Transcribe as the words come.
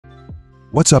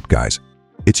What's up, guys?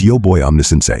 It's yo boy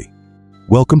Omnisynsei.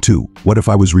 Welcome to What If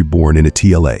I Was Reborn in a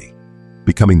TLA?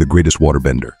 Becoming the Greatest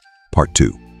Waterbender, Part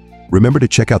 2. Remember to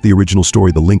check out the original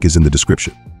story, the link is in the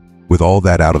description. With all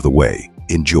that out of the way,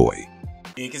 enjoy.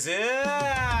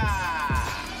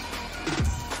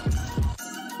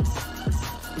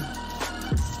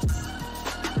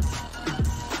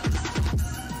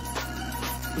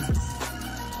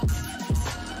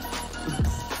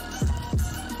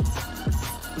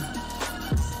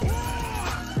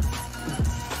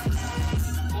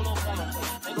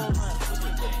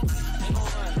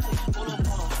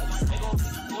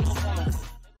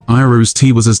 Iroh's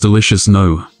tea was as delicious,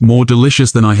 no, more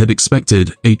delicious than I had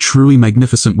expected, a truly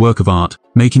magnificent work of art,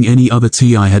 making any other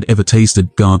tea I had ever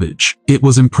tasted garbage. It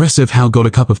was impressive how good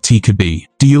a cup of tea could be.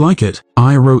 Do you like it?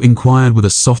 Iroh inquired with a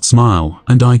soft smile,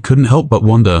 and I couldn't help but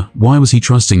wonder, why was he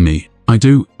trusting me? I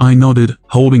do, I nodded,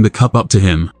 holding the cup up to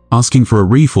him, asking for a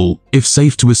refill. If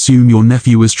safe to assume your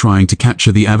nephew is trying to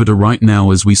capture the Avatar right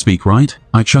now as we speak, right?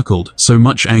 I chuckled. So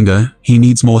much anger, he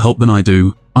needs more help than I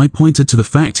do. I pointed to the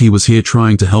fact he was here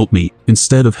trying to help me,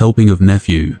 instead of helping of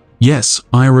nephew. Yes,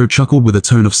 Iroh chuckled with a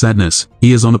tone of sadness.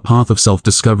 He is on a path of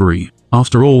self-discovery.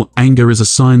 After all, anger is a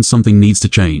sign something needs to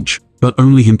change. But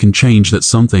only him can change that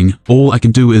something. All I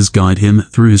can do is guide him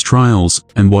through his trials.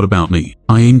 And what about me?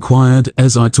 I inquired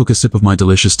as I took a sip of my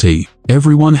delicious tea.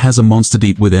 Everyone has a monster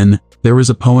deep within. There is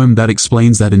a poem that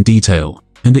explains that in detail.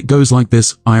 And it goes like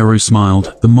this. Iroh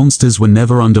smiled. The monsters were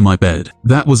never under my bed.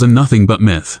 That was a nothing but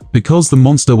myth. Because the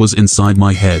monster was inside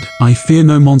my head. I fear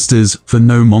no monsters, for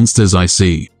no monsters I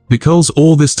see. Because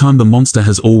all this time the monster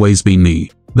has always been me.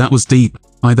 That was deep.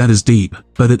 That is deep,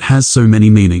 but it has so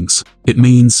many meanings. It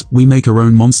means we make our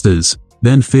own monsters,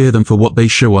 then fear them for what they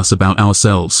show us about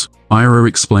ourselves. Iroh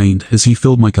explained as he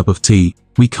filled my cup of tea.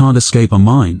 We can't escape our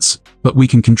minds, but we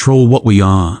can control what we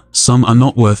are. Some are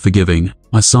not worth forgiving.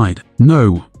 I sighed.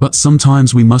 No, but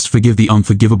sometimes we must forgive the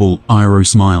unforgivable. Iroh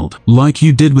smiled. Like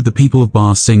you did with the people of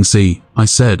Ba Sing Se, I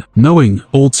said, knowing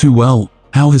all too well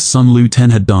how his son Lu Ten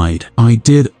had died. I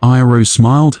did. Iroh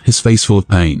smiled, his face full of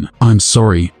pain. I'm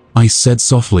sorry, I said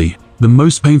softly. The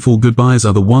most painful goodbyes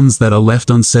are the ones that are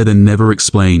left unsaid and never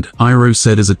explained, Iroh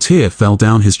said as a tear fell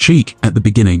down his cheek. At the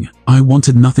beginning, I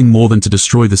wanted nothing more than to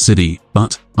destroy the city,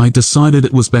 but I decided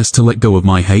it was best to let go of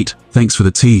my hate. Thanks for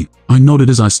the tea. I nodded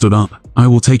as I stood up. I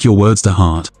will take your words to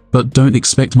heart, but don't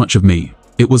expect much of me.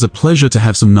 It was a pleasure to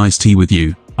have some nice tea with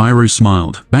you. Iroh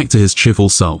smiled, back to his cheerful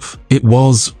self. It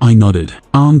was, I nodded.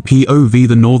 POV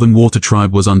the Northern Water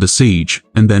Tribe was under siege,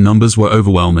 and their numbers were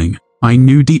overwhelming. I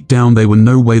knew deep down there were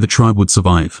no way the tribe would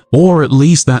survive. Or at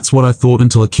least that's what I thought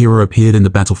until Akira appeared in the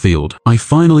battlefield. I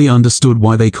finally understood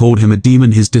why they called him a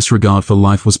demon. His disregard for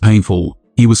life was painful.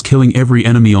 He was killing every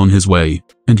enemy on his way,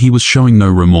 and he was showing no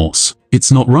remorse.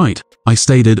 It's not right, I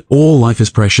stated. All life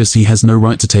is precious, he has no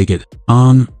right to take it.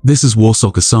 This is war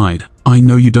soccer side. I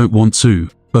know you don't want to,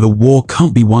 but a war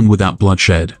can't be won without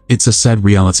bloodshed. It's a sad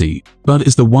reality, but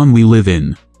it's the one we live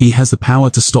in. He has the power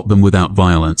to stop them without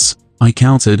violence. I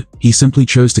countered, he simply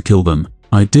chose to kill them.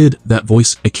 I did. That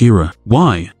voice, Akira.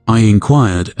 Why? I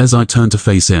inquired as I turned to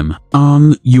face him.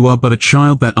 You are but a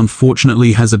child that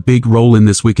unfortunately has a big role in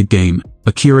this wicked game.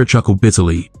 Akira chuckled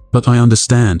bitterly. But I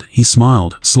understand, he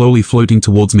smiled, slowly floating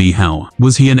towards me. How?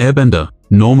 Was he an airbender?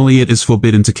 Normally it is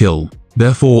forbidden to kill.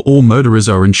 Therefore all murderers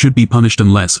are and should be punished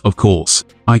unless, of course,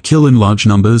 I kill in large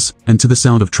numbers, and to the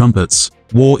sound of trumpets.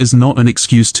 War is not an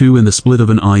excuse to in the split of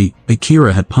an eye.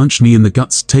 Akira had punched me in the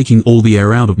guts, taking all the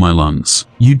air out of my lungs.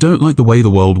 You don't like the way the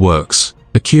world works.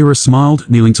 Akira smiled,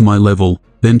 kneeling to my level.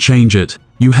 Then change it.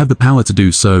 You have the power to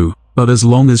do so. But as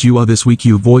long as you are this weak,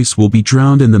 your voice will be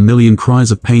drowned in the million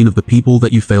cries of pain of the people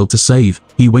that you failed to save.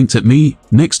 He winked at me.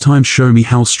 Next time show me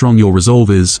how strong your resolve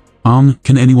is.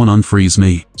 Can anyone unfreeze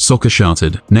me? Sokka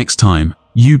shouted. Next time.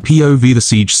 POV the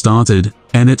siege started,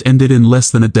 and it ended in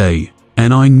less than a day.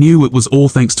 And I knew it was all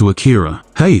thanks to Akira.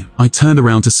 Hey, I turned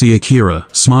around to see Akira,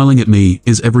 smiling at me.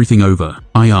 Is everything over?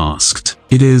 I asked.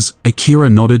 It is. Akira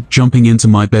nodded, jumping into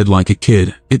my bed like a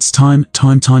kid. It's time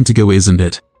to go, isn't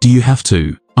it? Do you have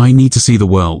to? I need to see the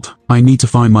world. I need to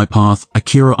find my path,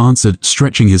 Akira answered,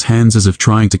 stretching his hands as if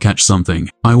trying to catch something.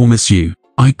 I will miss you.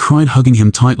 I cried, hugging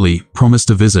him tightly. Promise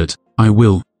to visit. I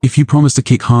will. If you promise to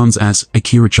kick Han's ass,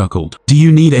 Akira chuckled. Do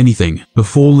you need anything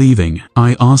before leaving?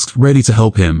 I asked, ready to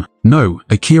help him. No,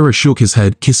 Akira shook his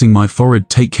head, kissing my forehead.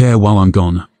 Take care while I'm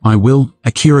gone. I will.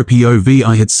 Akira POV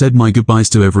I had said my goodbyes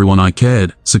to everyone I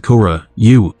cared. Sakura,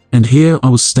 you. And here I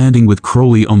was standing with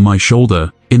Crowley on my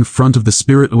shoulder, in front of the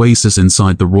spirit oasis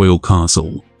inside the royal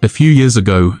castle. A few years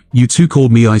ago, you two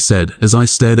called me, I said, as I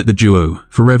stared at the duo,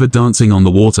 forever dancing on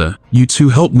the water. You two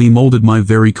helped me, molded my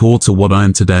very core to what I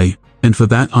am today. and for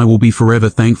that I will be forever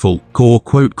thankful.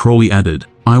 Crowley added,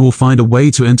 I will find a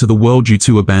way to enter the world you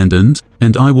two abandoned,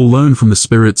 and I will learn from the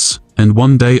spirits, and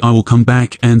one day I will come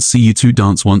back and see you two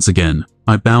dance once again.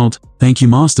 I bowed. Thank you,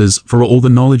 masters, for all the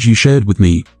knowledge you shared with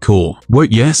me.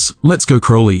 Wait, yes, let's go,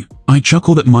 Crowley. I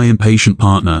chuckled at my impatient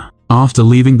partner. After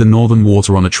leaving the northern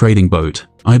water on a trading boat,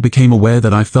 I became aware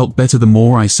that I felt better the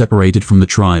more I separated from the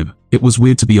tribe. It was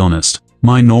weird, to be honest.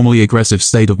 My normally aggressive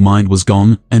state of mind was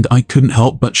gone, and I couldn't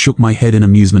help but shook my head in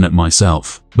amusement at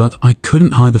myself. But I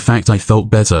couldn't hide the fact I felt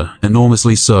better,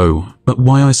 enormously so. But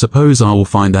why, I suppose I will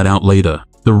find that out later.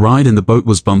 The ride in the boat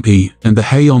was bumpy, and the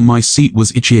hay on my seat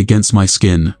was itchy against my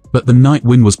skin, but the night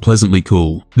wind was pleasantly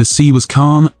cool. The sea was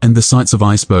calm, and the sights of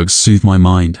icebergs soothed my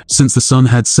mind. Since the sun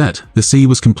had set, the sea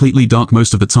was completely dark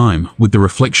most of the time, with the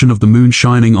reflection of the moon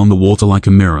shining on the water like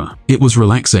a mirror. It was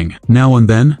relaxing. Now and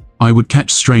then, I would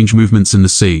catch strange movements in the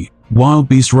sea. Wild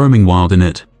beasts roaming wild in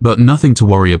it, but nothing to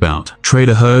worry about.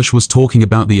 Trader Hirsch was talking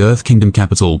about the Earth Kingdom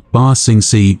capital,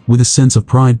 Omnisynsei, with a sense of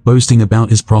pride, boasting about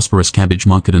his prosperous cabbage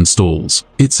market and stalls.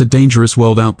 It's a dangerous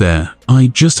world out there. I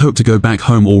just hope to go back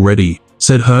home already,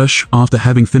 said Hirsch after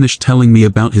having finished telling me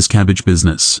about his cabbage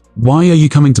business. Why are you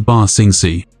coming to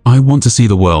Omnisynsei? I want to see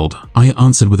the world, I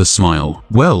answered with a smile.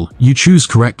 Well, you choose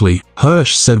correctly,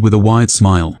 Hirsch said with a wide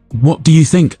smile. What do you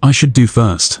think I should do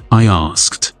first? I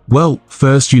asked. Well,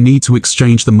 first you need to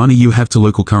exchange the money you have to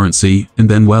local currency, and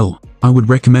then, well, I would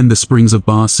recommend the springs of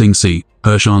Omnisynsei,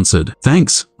 Hirsch answered.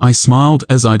 Thanks, I smiled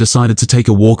as I decided to take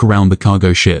a walk around the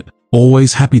cargo ship.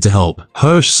 Always happy to help.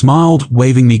 Hirsch smiled,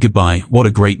 waving me goodbye. What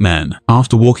a great man.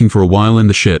 After walking for a while in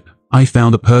the ship, I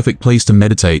found a perfect place to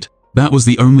meditate. That was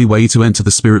the only way to enter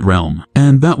the spirit realm.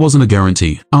 And that wasn't a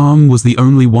guarantee. Was the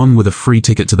only one with a free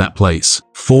ticket to that place.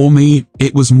 For me,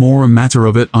 it was more a matter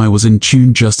of it. I was in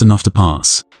tune just enough to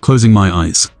pass. Closing my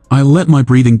eyes, I let my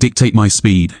breathing dictate my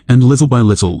speed, and little by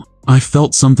little, I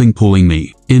felt something pulling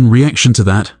me. In reaction to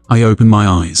that, I opened my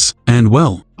eyes. And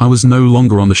well, I was no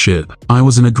longer on the ship. I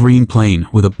was in a green plane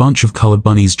with a bunch of colored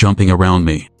bunnies jumping around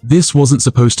me. This wasn't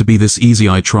supposed to be this easy.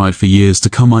 I tried for years to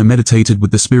come. I meditated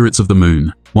with the spirits of the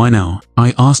moon. Why now?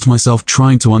 I asked myself,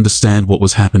 trying to understand what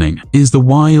was happening. Is the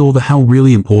why or the how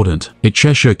really important? A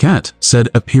Cheshire cat said,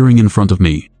 appearing in front of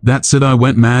me. That's it, I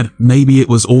went mad. Maybe it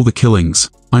was all the killings.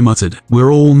 I muttered.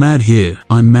 We're all mad here.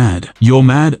 I'm mad. You're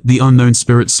mad? The unknown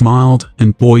spirit smiled,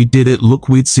 and boy did it look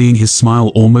weird seeing his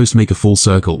smile almost make a full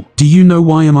circle. Do you know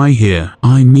why am I here?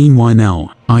 I mean, why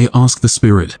now? I asked the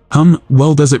spirit.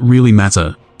 Well, does it really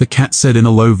matter? The cat said in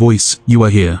a low voice. You are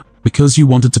here because you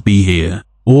wanted to be here.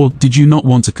 Or did you not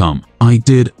want to come? I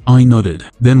did, I nodded.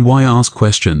 Then why ask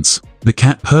questions? The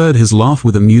cat purred his laugh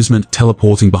with amusement,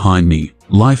 teleporting behind me.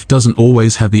 Life doesn't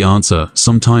always have the answer.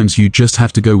 Sometimes you just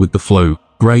have to go with the flow.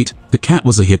 Great. The cat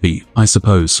was a hippie, I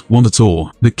suppose. Want a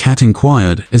tour? The cat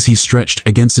inquired as he stretched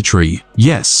against a tree.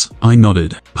 Yes, I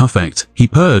nodded. Perfect. He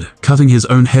purred, cutting his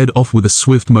own head off with a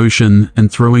swift motion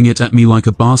and throwing it at me like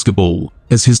a basketball.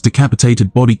 As his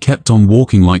decapitated body kept on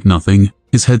walking like nothing,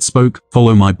 his head spoke.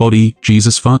 Follow my body.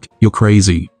 Jesus fuck, you're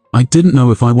crazy. I didn't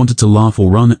know if I wanted to laugh or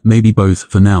run, maybe both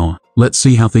for now. Let's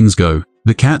see how things go.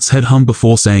 The cat's head hummed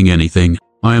before saying anything.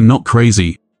 I am not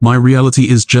crazy. My reality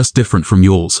is just different from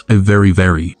yours. A very,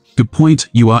 very good point.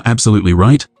 You are absolutely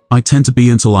right. I tend to be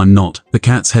until I'm not. The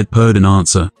cat's head purred in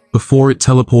answer, before it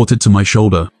teleported to my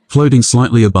shoulder, floating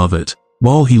slightly above it,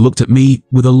 while he looked at me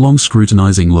with a long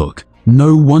scrutinizing look.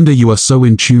 No wonder you are so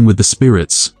in tune with the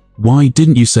spirits. Why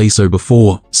didn't you say so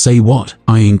before? Say what?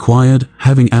 I inquired,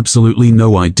 having absolutely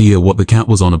no idea what the cat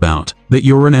was on about. That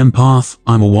you're an empath?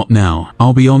 I'm a what now?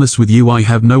 I'll be honest with you, I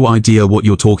have no idea what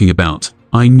you're talking about.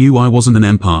 I knew I wasn't an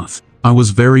empath. I was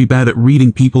very bad at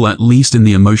reading people, at least in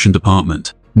the emotion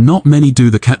department. Not many do.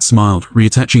 The cat smiled,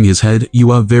 reattaching his head.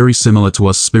 You are very similar to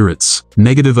us spirits.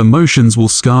 Negative emotions will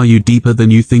scar you deeper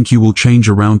than you think. You will change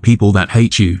around people that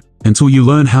hate you, until you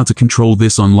learn how to control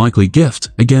this unlikely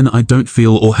gift. Again, I don't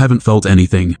feel or haven't felt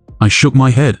anything. I shook my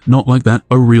head. Not like that.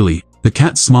 Oh really? The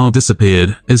cat's smile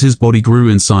disappeared as his body grew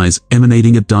in size,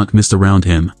 emanating a dark mist around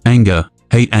him. Anger.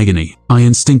 Hate, agony. I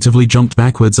instinctively jumped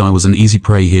backwards. I was an easy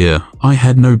prey here. I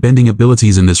had no bending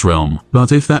abilities in this realm.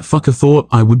 But if that fucker thought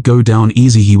I would go down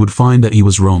easy, he would find that he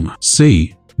was wrong.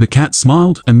 See? The cat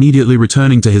smiled, immediately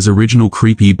returning to his original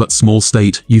creepy but small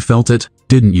state. You felt it,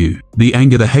 didn't you? The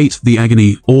anger, the hate, the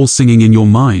agony, all singing in your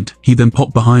mind. He then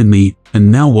popped behind me.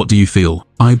 And now what do you feel?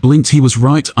 I blinked. He was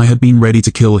right. I had been ready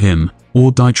to kill him,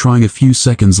 or die trying a few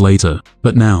seconds later.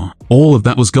 But now, all of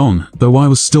that was gone, though I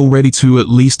was still ready to at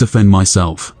least defend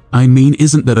myself. I mean,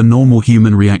 isn't that a normal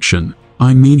human reaction?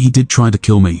 I mean, he did try to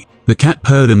kill me. The cat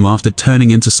purred and laughed,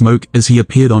 turning into smoke as he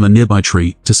appeared on a nearby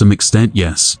tree. To some extent,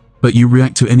 yes. But you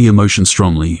react to any emotion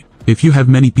strongly. If you have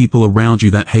many people around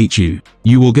you that hate you,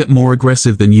 you will get more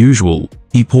aggressive than usual.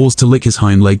 He paused to lick his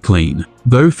hind leg clean.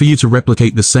 Though for you to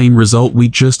replicate the same result we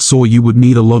just saw, you would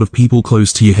need a lot of people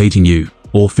close to you hating you,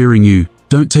 or fearing you.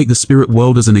 Don't take the spirit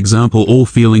world as an example. All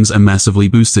feelings are massively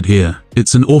boosted here.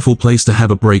 It's an awful place to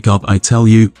have a breakup, I tell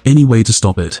you. Any way to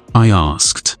stop it? I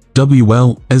asked.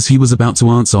 Well, as he was about to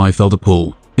answer, I felt a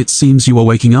pull. It seems you are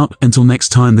waking up. Until next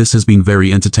time, this has been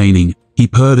very entertaining. He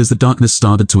purred as the darkness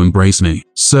started to embrace me.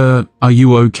 Sir, are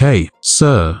you okay?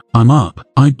 Sir, I'm up.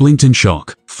 I blinked in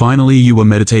shock. Finally, you were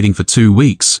meditating for 2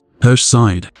 weeks. Hirsch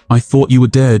sighed. I thought you were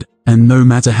dead, and no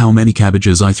matter how many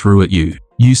cabbages I threw at you,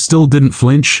 you still didn't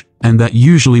flinch, and that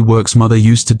usually works. Mother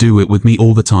used to do it with me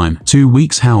all the time. 2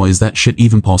 weeks? How is that shit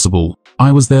even possible?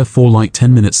 I was there for like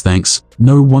 10 minutes, thanks.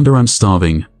 No wonder I'm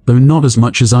starving. Though not as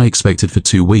much as I expected for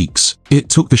 2 weeks. It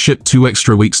took the ship 2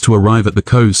 extra weeks to arrive at the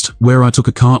coast, where I took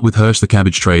a cart with Hirsch the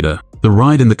cabbage trader. The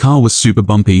ride in the car was super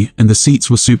bumpy, and the seats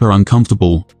were super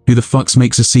uncomfortable. Who the fucks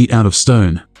makes a seat out of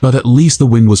stone? But at least the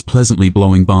wind was pleasantly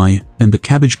blowing by, and the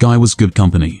cabbage guy was good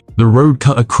company. The road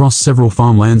cut across several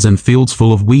farmlands and fields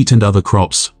full of wheat and other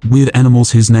crops. Weird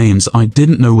animals whose names I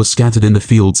didn't know were scattered in the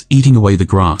fields, eating away the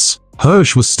grass.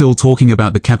 Hirsch was still talking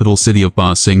about the capital city of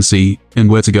Omnisynsei and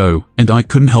where to go, and I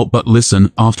couldn't help but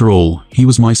listen. After all, he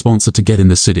was my sponsor to get in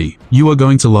the city. You are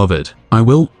going to love it. I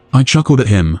will. I chuckled at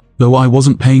him, though I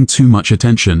wasn't paying too much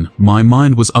attention. My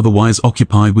mind was otherwise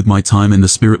occupied with my time in the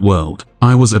spirit world.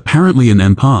 I was apparently an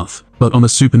empath, but on a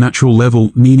supernatural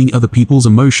level, meaning other people's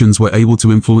emotions were able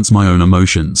to influence my own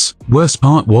emotions. Worst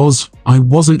part was, I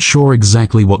wasn't sure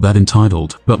exactly what that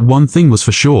entitled, but one thing was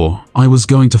for sure, I was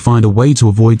going to find a way to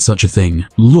avoid such a thing.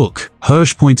 Look,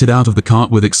 Hirsch pointed out of the cart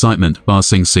with excitement.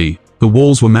 Omnisynsei. The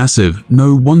walls were massive.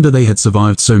 No wonder they had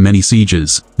survived so many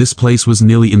sieges. This place was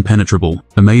nearly impenetrable.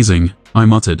 Amazing, I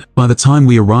muttered. By the time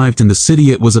we arrived in the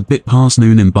city, it was a bit past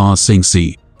noon in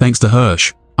Omnisynsei. Thanks to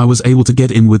Hirsch, I was able to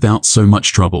get in without so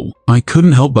much trouble. I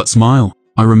couldn't help but smile.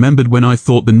 I remembered when I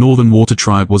thought the Northern Water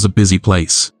Tribe was a busy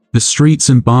place. The streets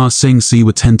in Omnisynsei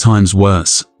were 10 times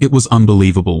worse. It was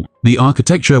unbelievable. The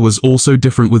architecture was also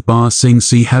different, with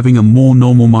Omnisynsei having a more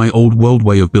normal my old world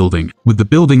way of building, with the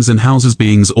buildings and houses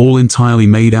being all entirely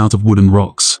made out of wooden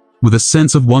rocks. With a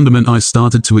sense of wonderment, I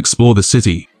started to explore the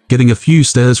city, getting a few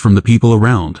stares from the people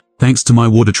around, thanks to my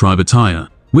Water Tribe attire,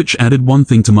 which added one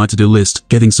thing to my to-do list,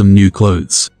 getting some new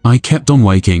clothes. I kept on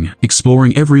waking,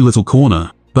 exploring every little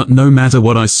corner. But no matter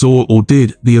what I saw or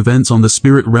did, the events on the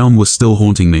spirit realm were still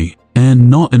haunting me. And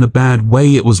not in a bad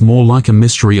way. It was more like a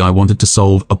mystery I wanted to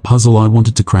solve, a puzzle I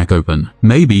wanted to crack open.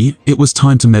 Maybe it was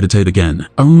time to meditate again.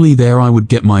 Only there I would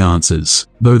get my answers.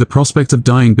 Though the prospect of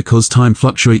dying because time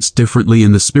fluctuates differently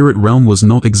in the spirit realm was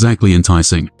not exactly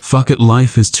enticing. Fuck it,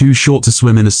 life is too short to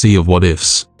swim in a sea of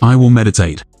what-ifs. I will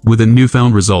meditate. With a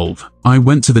newfound resolve, I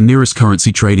went to the nearest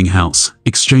currency trading house,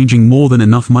 exchanging more than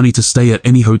enough money to stay at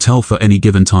any hotel for any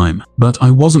given time. But I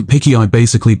wasn't picky. I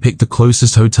basically picked the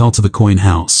closest hotel to the coin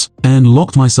house, and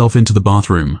locked myself into the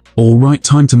bathroom. Alright,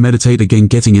 time to meditate again.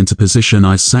 Getting into position,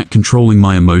 I sat controlling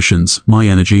my emotions, my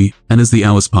energy, and as the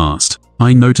hours passed,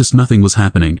 I noticed nothing was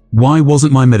happening. Why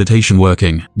wasn't my meditation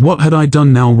working? What had I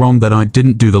done now wrong that I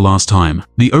didn't do the last time?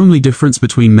 The only difference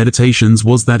between meditations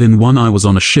was that in one I was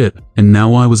on a ship, and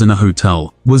now I was in a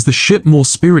hotel. Was the ship more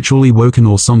spiritually woken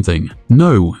or something?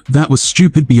 No, that was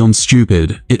stupid beyond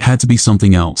stupid. It had to be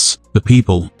something else. The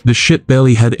people. The ship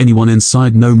barely had anyone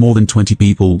inside, no more than 20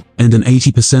 people, and an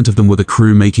 80% of them were the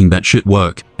crew making that shit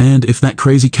work. And if that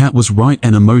crazy cat was right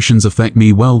and emotions affect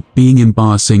me, well, being in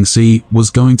Omnisynsei was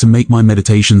going to make my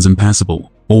meditations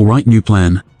impassable. Alright, new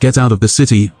plan. Get out of the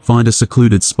city, find a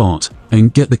secluded spot,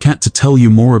 and get the cat to tell you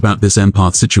more about this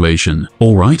empath situation.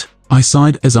 Alright? I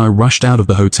sighed as I rushed out of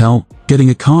the hotel, getting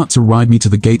a cart to ride me to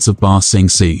the gates of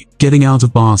Omnisynsei. Getting out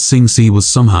of Omnisynsei was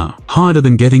somehow harder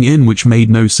than getting in, which made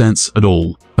no sense at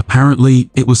all. Apparently,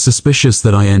 it was suspicious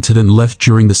that I entered and left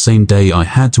during the same day. I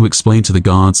had to explain to the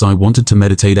guards I wanted to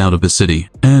meditate out of the city,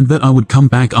 and that I would come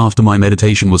back after my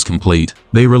meditation was complete.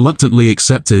 They reluctantly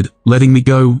accepted, letting me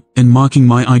go, and marking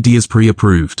my ID as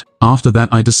pre-approved. After that,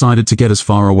 I decided to get as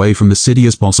far away from the city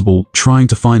as possible, trying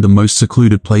to find the most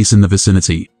secluded place in the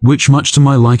vicinity, which much to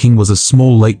my liking was a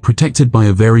small lake protected by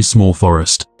a very small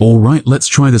forest. Alright, let's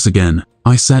try this again.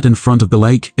 I sat in front of the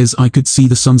lake as I could see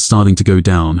the sun starting to go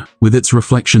down, with its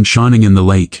reflection shining in the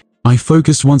lake. I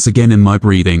focused once again in my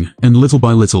breathing, and little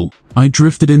by little, I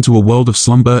drifted into a world of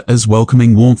slumber as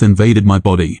welcoming warmth invaded my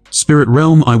body. Spirit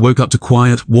realm, I woke up to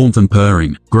quiet, warmth and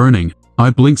purring, groaning. I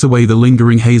blinked away the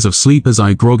lingering haze of sleep as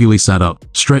I groggily sat up,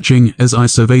 stretching as I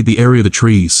surveyed the area, the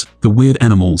trees, the weird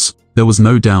animals. There was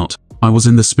no doubt, I was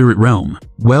in the spirit realm.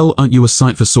 Well, aren't you a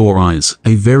sight for sore eyes?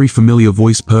 A very familiar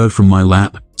voice purred from my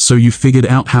lap. So you figured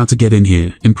out how to get in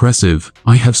here. Impressive.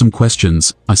 I have some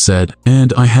questions, I said.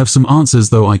 And I have some answers,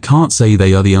 though I can't say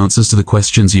they are the answers to the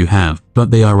questions you have,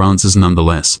 but they are answers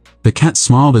nonetheless. The cat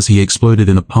smiled as he exploded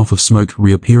in a puff of smoke,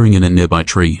 reappearing in a nearby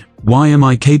tree. Why am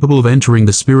I capable of entering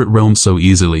the spirit realm so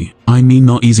easily? I mean,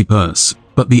 not easy purse.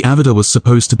 But the avatar was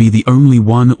supposed to be the only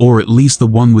one, or at least the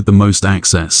one with the most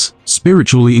access.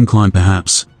 Spiritually inclined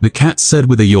perhaps, the cat said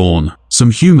with a yawn.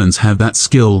 Some humans have that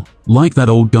skill, like that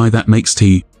old guy that makes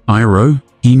tea. Iroh?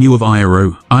 He knew of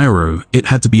Iroh. Iroh, it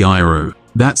had to be Iroh.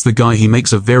 That's the guy. He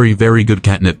makes a very, very good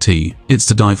catnip tea. It's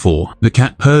to die for. The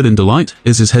cat purred in delight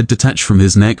as his head detached from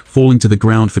his neck, falling to the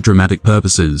ground for dramatic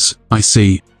purposes. I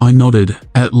see. I nodded.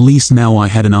 At least now I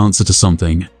had an answer to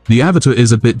something. The avatar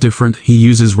is a bit different. He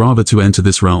uses Rava to enter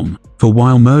this realm. For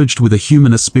while merged with a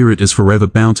human, a spirit is forever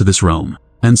bound to this realm.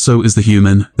 And so is the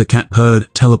human. The cat purred,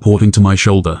 teleporting to my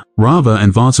shoulder. Rava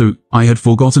and Vatu, I had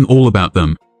forgotten all about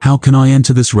them. How can I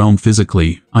enter this realm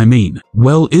physically? I mean,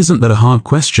 well, isn't that a hard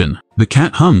question? The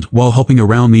cat hummed while hopping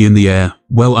around me in the air.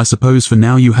 Well, I suppose for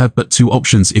now you have but two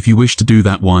options if you wish to do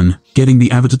that. 1. Getting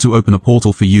the avatar to open a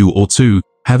portal for you, or 2.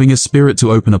 Having a spirit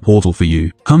to open a portal for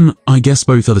you. I guess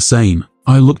both are the same.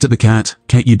 I looked at the cat.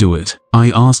 Can't you do it?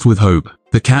 I asked with hope.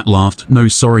 The cat laughed. No,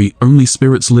 sorry, only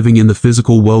spirits living in the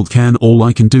physical world can. All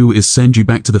I can do is send you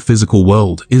back to the physical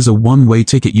world. Is a one-way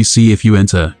ticket. You see, if you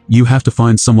enter, you have to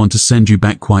find someone to send you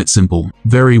back. Quite simple.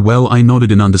 Very well, I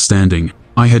nodded in understanding.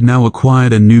 I had now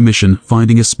acquired a new mission,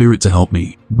 finding a spirit to help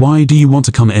me. Why do you want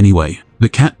to come anyway? The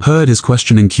cat purred his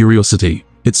questioning curiosity.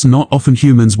 It's not often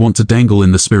humans want to dangle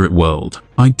in the spirit world.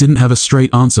 I didn't have a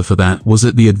straight answer for that. Was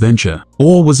it the adventure?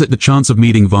 Or was it the chance of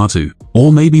meeting Vatu?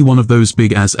 Or maybe one of those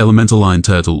big-ass elemental iron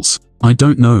turtles? I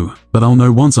don't know, but I'll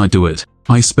know once I do it.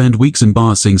 I spend weeks in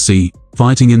Ba Sing Se,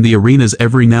 fighting in the arenas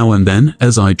every now and then,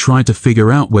 as I tried to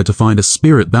figure out where to find a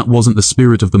spirit that wasn't the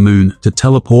spirit of the moon to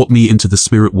teleport me into the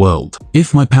spirit world.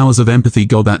 If my powers of empathy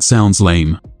go, that sounds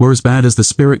lame. Were as bad as the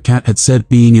spirit cat had said.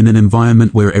 Being in an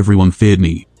environment where everyone feared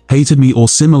me, hated me, or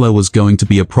similar was going to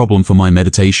be a problem for my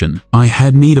meditation. I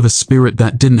had need of a spirit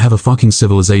that didn't have a fucking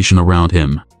civilization around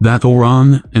him. That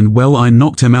Oran, and well, I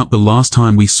knocked him out the last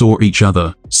time we saw each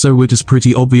other, so it is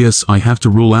pretty obvious I have to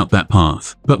rule out that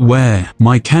path. But where?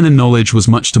 My canon knowledge was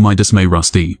much to my dismay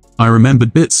rusty. I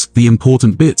remembered bits, the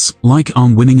important bits, like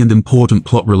winning and important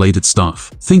plot-related stuff.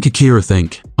 Think Akira,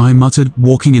 think. I muttered,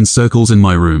 walking in circles in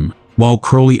my room, while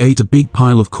Crowley ate a big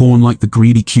pile of corn like the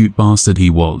greedy cute bastard he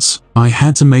was. I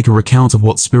had to make a recount of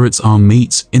what spirits are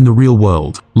meets in the real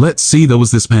world. Let's see, there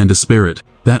was this panda spirit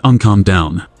that calmed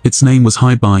down. Its name was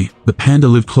Hai-Bai. The panda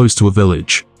lived close to a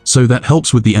village, so that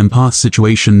helps with the empath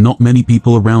situation. Not many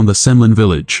people around the Semlin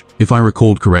village, if I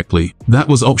recalled correctly. That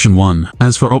was option 1.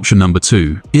 As for option number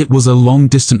 2, it was a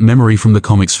long-distant memory from the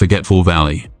comics Forgetful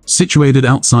Valley. Situated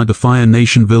outside the Fire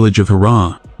Nation village of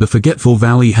Hurrah, the Forgetful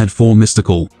Valley had 4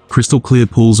 mystical, crystal-clear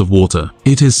pools of water.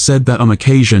 It is said that on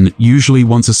occasion, usually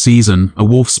once a season, a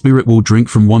wolf spirit will drink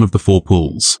from one of the 4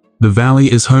 pools. The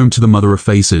valley is home to the Mother of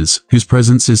Faces, whose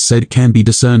presence is said can be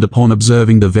discerned upon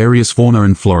observing the various fauna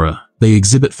and flora. They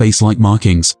exhibit face-like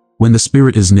markings when the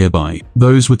spirit is nearby.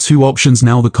 Those were 2 options.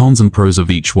 Now the cons and pros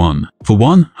of each one. For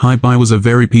 1, Hai-Bai was a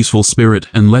very peaceful spirit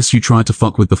unless you try to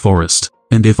fuck with the forest.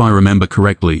 And if I remember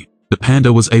correctly, the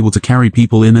panda was able to carry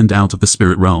people in and out of the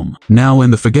spirit realm. Now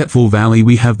in the Forgetful Valley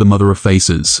we have the Mother of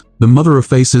Faces. The Mother of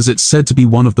Faces, it's said to be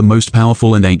one of the most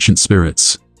powerful and ancient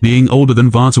spirits. Being older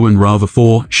than Vatu and Rava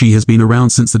 4, she has been around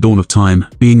since the dawn of time,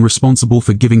 being responsible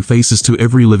for giving faces to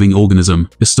every living organism,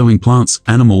 bestowing plants,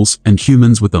 animals, and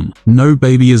humans with them. No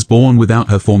baby is born without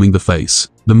her forming the face.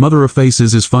 The Mother of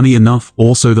Faces is funny enough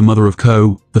also the Mother of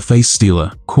Ko, the face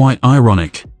stealer. Quite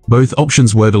ironic. Both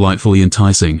options were delightfully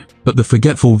enticing, but the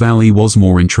Forgetful Valley was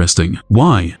more interesting.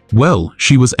 Why? Well,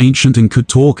 she was ancient and could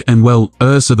talk, and well,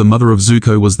 Ursa the mother of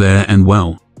Zuko was there, and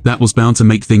well, that was bound to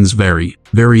make things very,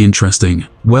 very interesting.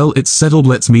 Well, it's settled,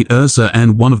 let's meet Ursa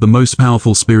and one of the most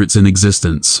powerful spirits in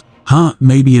existence.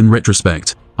 Maybe in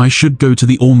retrospect, I should go to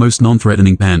the almost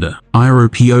non-threatening panda. Iroh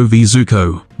POV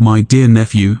Zuko, my dear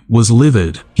nephew, was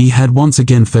livid. He had once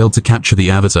again failed to capture the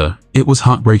avatar. It was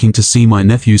heartbreaking to see my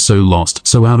nephew so lost,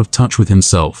 so out of touch with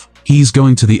himself. He's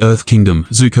going to the Earth Kingdom,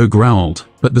 Zuko growled,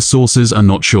 but the sources are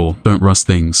not sure. Don't rush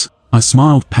things. I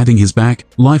smiled, patting his back.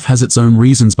 Life has its own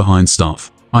reasons behind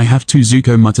stuff. I have to,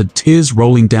 Zuko muttered, tears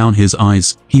rolling down his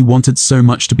eyes. He wanted so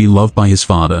much to be loved by his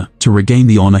father, to regain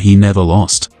the honor he never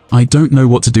lost. I don't know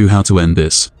what to do, how to end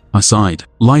this. I sighed.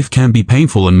 Life can be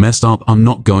painful and messed up, I'm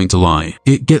not going to lie.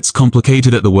 It gets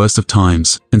complicated at the worst of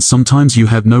times, and sometimes you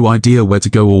have no idea where to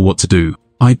go or what to do.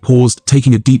 I paused,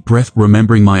 taking a deep breath,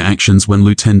 remembering my actions when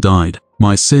Luten died.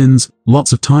 My sins.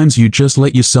 Lots of times you just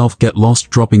let yourself get lost,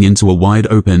 dropping into a wide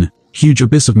open, huge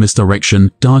abyss of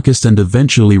misdirection, darkest and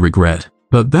eventually regret.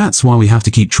 But that's why we have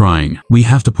to keep trying. We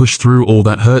have to push through all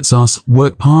that hurts us,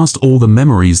 work past all the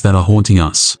memories that are haunting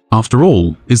us. After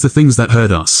all, it's the things that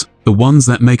hurt us, the ones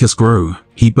that make us grow.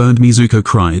 He burned me, Zuko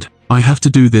cried. I have to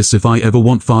do this if I ever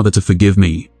want Father to forgive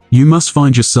me. You must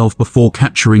find yourself before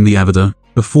capturing the Avatar,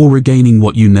 before regaining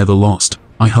what you never lost.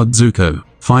 I hugged Zuko.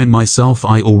 Find myself?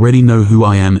 I already know who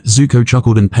I am. Zuko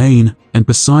chuckled in pain. And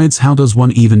besides, how does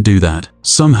one even do that?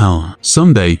 Somehow,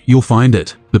 someday, you'll find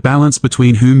it. The balance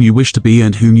between whom you wish to be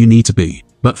and whom you need to be.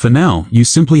 But for now, you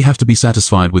simply have to be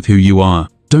satisfied with who you are.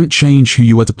 Don't change who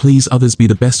you are to please others. Be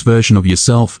the best version of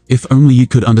yourself. If only you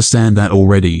could understand that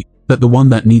already. That the one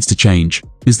that needs to change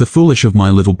is the foolish of my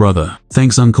little brother.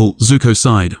 Thanks, Uncle, Zuko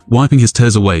sighed, wiping his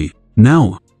tears away.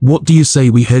 Now, what do you say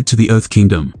we head to the Earth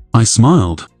Kingdom? I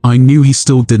smiled. I knew he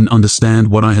still didn't understand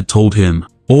what I had told him,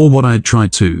 or what I had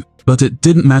tried to. But it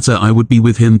didn't matter. I would be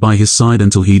with him by his side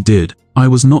until he did. I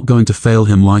was not going to fail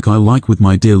him like I like with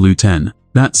my dear Luten.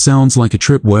 That sounds like a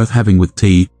trip worth having with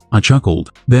tea. I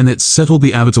chuckled. Then it's settled.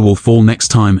 The Avatar will fall next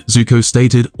time, Zuko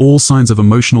stated, all signs of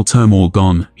emotional turmoil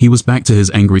gone. He was back to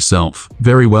his angry self.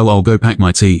 Very well, I'll go pack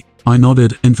my tea. I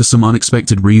nodded, and for some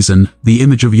unexpected reason, the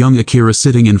image of young Akira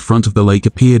sitting in front of the lake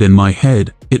appeared in my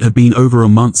head. It had been over a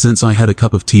month since I had a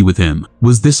cup of tea with him.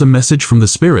 Was this a message from the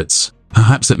spirits?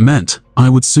 Perhaps it meant I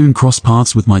would soon cross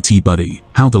paths with my tea buddy.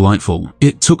 How delightful.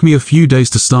 It took me a few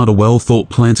days to start a well-thought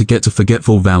plan to get to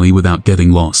Forgetful Valley without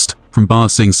getting lost. From Ba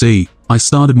Sing Se, I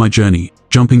started my journey,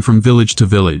 jumping from village to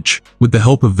village, with the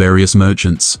help of various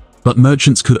merchants. But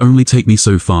merchants could only take me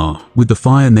so far. With the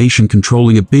Fire Nation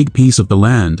controlling a big piece of the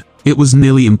land, it was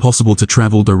nearly impossible to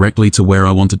travel directly to where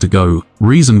I wanted to go.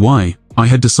 Reason why, I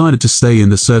had decided to stay in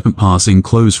the Serpent Pass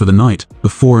enclosed for the night,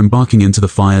 before embarking into the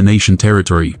Fire Nation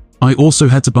territory. I also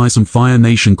had to buy some Fire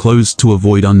Nation clothes to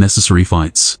avoid unnecessary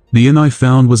fights. The inn I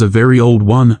found was a very old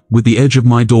one, with the edge of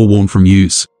my door worn from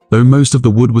use, though most of the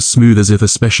wood was smooth as if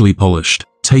especially polished.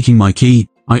 Taking my key,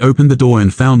 I opened the door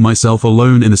and found myself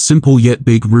alone in a simple yet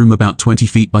big room about 20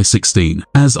 feet by 16.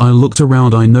 As I looked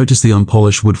around, I noticed the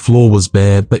unpolished wood floor was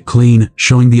bare but clean,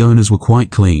 showing the owners were quite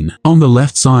clean. On the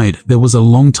left side, there was a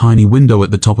long tiny window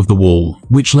at the top of the wall,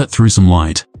 which let through some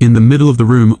light. In the middle of the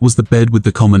room was the bed with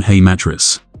the common hay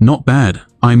mattress. Not bad,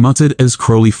 I muttered as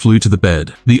Crowley flew to the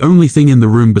bed. The only thing in the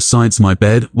room besides my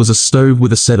bed was a stove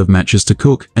with a set of matches to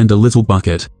cook and a little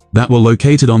bucket that were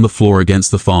located on the floor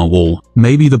against the far wall.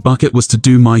 Maybe the bucket was to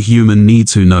do my human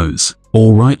needs, who knows.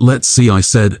 Alright, let's see, I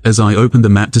said as I opened the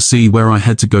map to see where I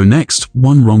had to go next.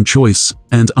 One wrong choice,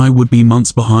 and I would be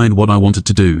months behind what I wanted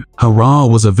to do. Hurrah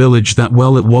was a village that,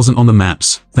 well, it wasn't on the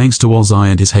maps, thanks to Ozai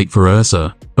and his hate for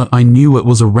Ursa, but I knew it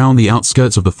was around the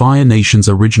outskirts of the Fire Nation's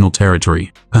original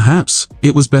territory. Perhaps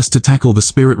it was best to tackle the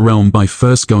spirit realm by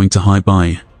first going to High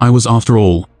Bai. I was, after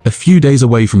all, a few days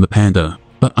away from the panda,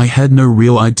 but I had no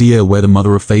real idea where the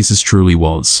Mother of Faces truly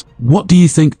was. What do you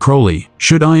think, Crowley?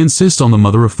 Should I insist on the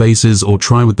Mother of Faces or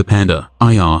try with the panda?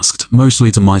 I asked, mostly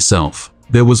to myself.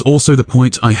 There was also the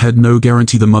point I had no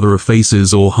guarantee the Mother of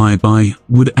Faces or High Bai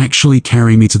would actually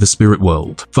carry me to the spirit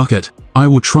world. Fuck it. I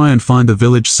will try and find the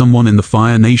village. Someone in the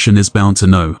Fire Nation is bound to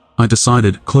know, I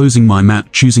decided, closing my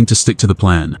map, choosing to stick to the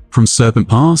plan. From Serpent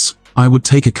Pass, I would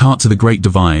take a cart to the Great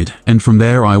Divide, and from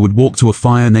there I would walk to a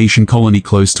Fire Nation colony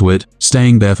close to it,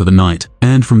 staying there for the night.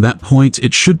 And from that point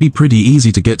it should be pretty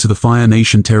easy to get to the Fire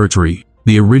Nation territory.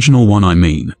 The original one, I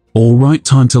mean. Alright,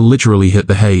 time to literally hit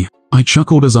the hay. I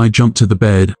chuckled as I jumped to the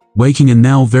bed, waking a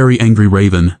now very angry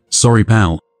Raven. Sorry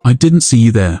pal, I didn't see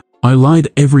you there. I lied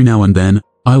every now and then.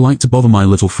 I like to bother my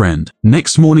little friend. The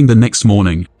next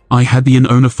morning, I had the inn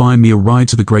owner find me a ride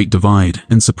to the Great Divide,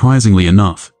 and surprisingly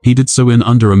enough, he did so in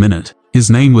under a minute.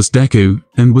 His name was Deku,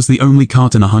 and was the only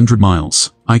cart in 100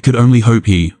 miles. I could only hope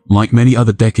he, like many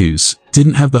other Dekus,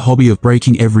 didn't have the hobby of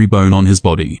breaking every bone on his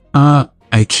body.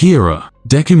 Akira.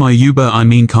 Deku, my Uber, I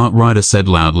mean cart rider, said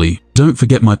loudly. Don't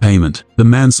forget my payment. The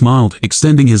man smiled,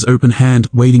 extending his open hand,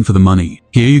 waiting for the money.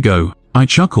 Here you go. I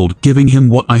chuckled, giving him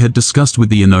what I had discussed with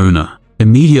the inn owner.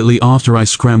 Immediately after, I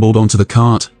scrambled onto the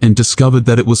cart and discovered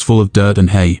that it was full of dirt and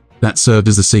hay that served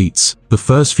as the seats. The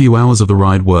first few hours of the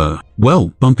ride were,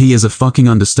 well, bumpy is a fucking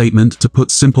understatement. To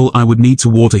put simple, I would need to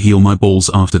water heal my balls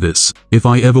after this, if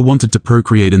I ever wanted to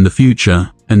procreate in the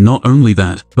future. And not only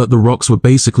that, but the rocks were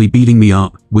basically beating me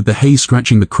up, with the hay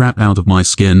scratching the crap out of my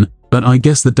skin. But I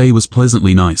guess the day was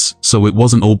pleasantly nice, so it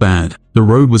wasn't all bad. The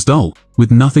road was dull,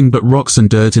 with nothing but rocks and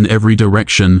dirt in every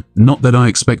direction. Not that I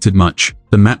expected much.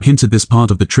 The map hinted this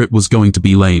part of the trip was going to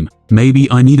be lame. Maybe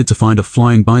I needed to find a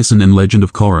flying bison in Legend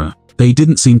of Korra. They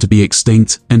didn't seem to be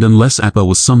extinct, and unless Appa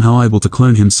was somehow able to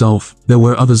clone himself, there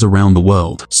were others around the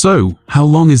world. So, how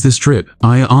long is this trip?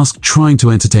 I asked, trying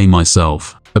to entertain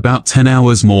myself. About 10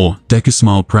 hours more, Deku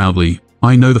smiled proudly.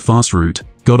 I know the fast route.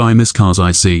 God, I miss cars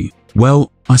I see.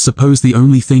 Well, I suppose the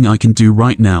only thing I can do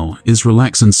right now is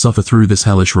relax and suffer through this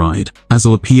hellish ride. As a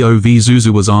POV,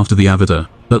 Zuzu was after the Avatar,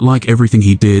 but like everything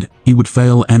he did, he would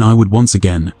fail and I would once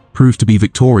again prove to be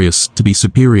victorious, to be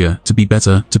superior, to be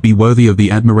better, to be worthy of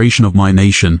the admiration of my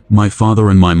nation, my father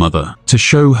and my mother. To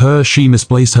show her she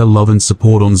misplaced her love and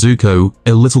support on Zuko,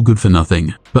 a little good for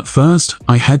nothing. But first,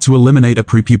 I had to eliminate a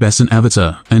prepubescent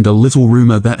avatar, and a little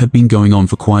rumor that had been going on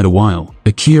for quite a while.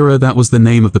 Akira, that was the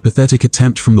name of the pathetic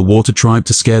attempt from the Water Tribe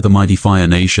to scare the mighty Fire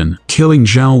Nation. Killing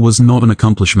Zhao was not an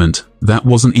accomplishment. That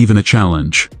wasn't even a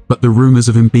challenge. But the rumors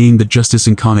of him being the Justice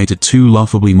incarnated too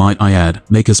laughably, might I add,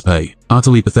 make us pay.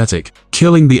 Utterly pathetic.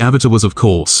 Killing the Avatar was of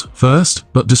course first,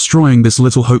 but destroying this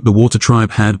little hope the Water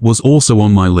Tribe had was also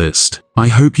on my list. I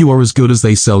hope you are as good as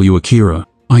they sell you, Akira.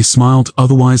 I smiled,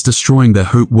 otherwise destroying their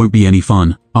hope won't be any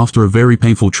fun. After a very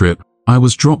painful trip, I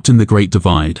was dropped in the Great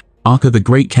Divide. Aka, the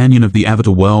Great Canyon of the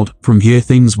Avatar world. From here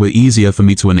things were easier for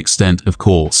me to an extent, of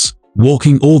course.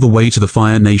 Walking all the way to the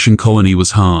Fire Nation colony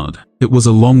was hard. It was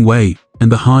a long way,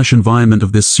 and the harsh environment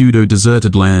of this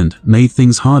pseudo-deserted land made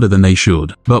things harder than they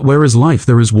should. But where is life,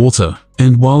 there is water,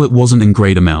 and while it wasn't in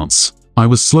great amounts, I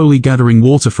was slowly gathering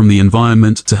water from the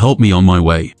environment to help me on my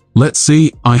way. Let's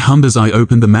see, I hummed as I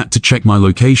opened the map to check my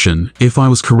location. If I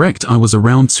was correct, I was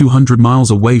around 200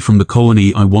 miles away from the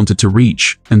colony I wanted to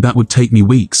reach, and that would take me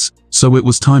weeks. So it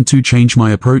was time to change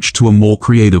my approach to a more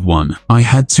creative one. I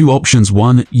had two options: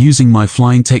 one, using my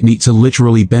flying technique to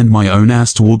literally bend my own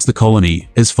ass towards the colony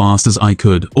as fast as I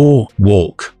could, or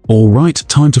walk. Alright,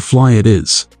 time to fly it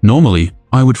is. Normally,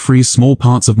 I would freeze small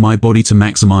parts of my body to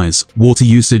maximize water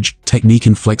usage, technique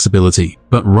and flexibility.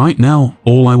 But right now,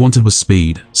 all I wanted was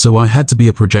speed, so I had to be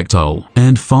a projectile,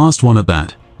 and fast one at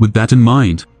that. With that in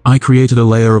mind, I created a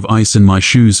layer of ice in my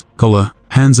shoes, collar,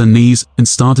 hands and knees, and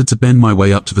started to bend my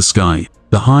way up to the sky.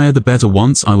 The higher the better.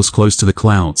 Once I was close to the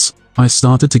clouds, I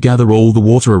started to gather all the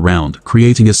water around,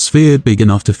 creating a sphere big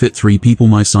enough to fit 3 people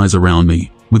my size around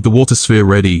me. With the water sphere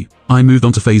ready, I moved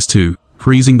on to phase 2.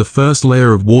 Freezing the first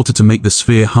layer of water to make the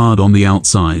sphere hard on the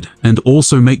outside, and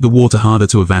also make the water harder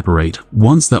to evaporate.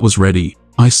 Once that was ready,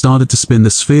 I started to spin the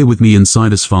sphere with me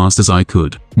inside as fast as I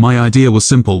could. My idea was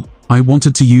simple. I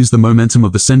wanted to use the momentum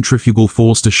of the centrifugal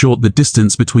force to short the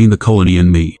distance between the colony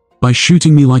and me, by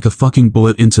shooting me like a fucking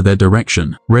bullet into their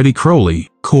direction. Ready, Crowley?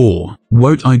 Core.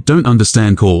 What? I don't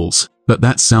understand calls, but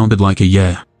that sounded like a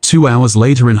yeah. 2 hours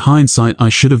later, in hindsight, I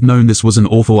should have known this was an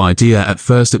awful idea. At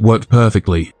first it worked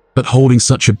perfectly. But holding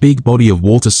such a big body of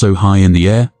water so high in the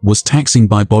air was taxing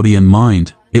by body and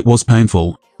mind. It was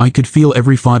painful. I could feel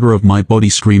every fiber of my body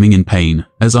screaming in pain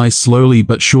as I slowly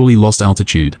but surely lost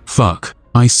altitude. Fuck,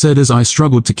 I said as I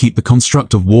struggled to keep the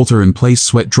construct of water in place,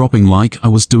 sweat dropping like I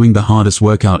was doing the hardest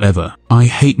workout ever. I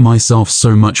hate myself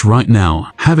so much right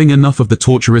now. Having enough of the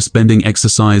torturous bending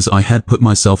exercise I had put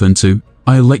myself into,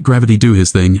 I let gravity do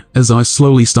his thing. As I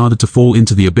slowly started to fall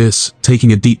into the abyss,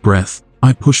 taking a deep breath,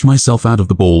 I pushed myself out of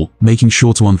the ball, making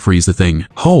sure to unfreeze the thing.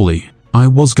 Holy! I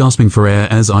was gasping for air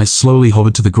as I slowly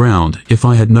hovered to the ground. If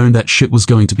I had known that shit was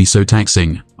going to be so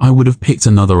taxing, I would have picked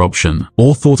another option,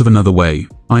 or thought of another way.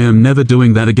 I am never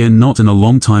doing that again, not in a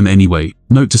long time anyway.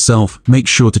 Note to self, make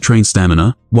sure to train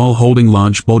stamina, while holding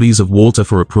large bodies of water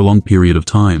for a prolonged period of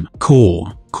time.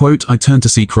 Core. Quote, I turned to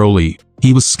see Crowley.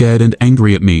 He was scared and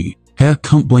angry at me.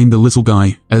 Can't blame the little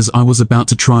guy. As I was about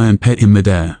to try and pet him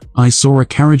midair, I saw a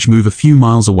carriage move a few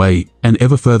miles away, and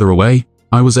ever further away,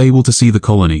 I was able to see the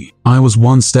colony. I was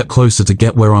one step closer to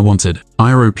get where I wanted.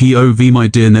 Iroh POV, my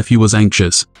dear nephew was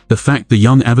anxious. The fact the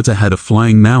young avatar had a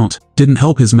flying mount didn't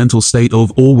help his mental state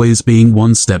of always being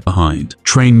one step behind.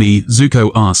 Train me,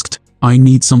 Zuko asked. I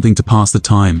need something to pass the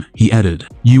time, he added.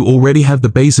 You already have the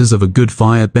basis of a good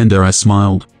fire bender, I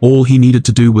smiled. All he needed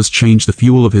to do was change the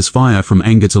fuel of his fire from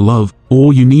anger to love.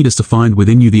 All you need is to find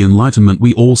within you the enlightenment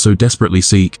we all so desperately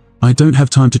seek. I don't have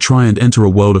time to try and enter a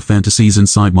world of fantasies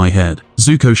inside my head.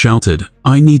 Zuko shouted.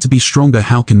 I need to be stronger.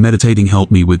 How can meditating help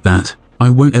me with that?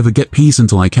 I won't ever get peace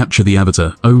until I capture the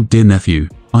avatar. Oh dear nephew.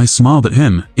 I smiled at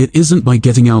him. It isn't by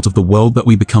getting out of the world that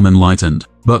we become enlightened,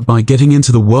 but by getting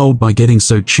into the world, by getting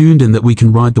so tuned in that we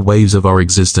can ride the waves of our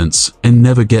existence and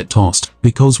never get tossed,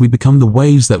 because we become the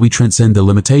waves that we transcend the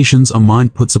limitations our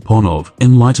mind puts upon of.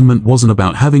 Enlightenment wasn't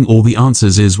about having all the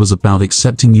answers, it was about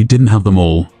accepting you didn't have them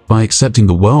all. By accepting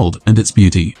the world and its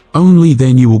beauty, only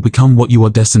then you will become what you are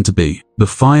destined to be. The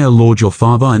Fire Lord your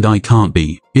father and I can't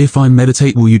be. If I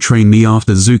meditate, will you train me?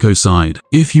 After Zuko sighed.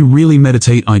 If you really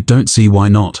meditate, I don't see why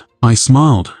not. I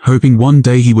smiled, hoping one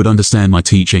day he would understand my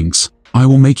teachings. I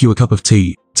will make you a cup of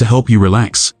tea to help you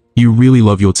relax. You really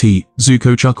love your tea,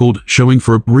 Zuko chuckled, showing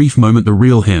for a brief moment the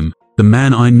real him, the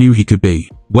man I knew he could be.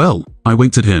 Well, I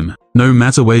winked at him. No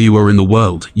matter where you are in the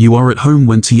world, you are at home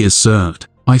when tea is served,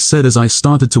 I said as I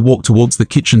started to walk towards the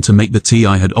kitchen to make the tea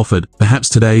I had offered. Perhaps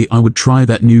today I would try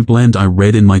that new blend I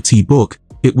read in my tea book.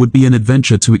 It would be an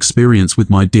adventure to experience with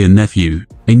my dear nephew.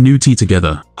 A new tea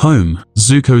together. Home.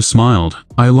 Zuko smiled.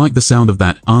 I like the sound of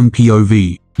that.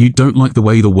 POV. You don't like the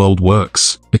way the world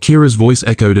works. Akira's voice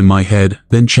echoed in my head.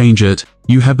 Then change it.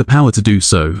 You have the power to do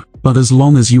so. But as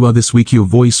long as you are this weak, your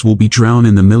voice will be drowned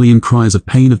in the million cries of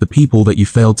pain of the people that you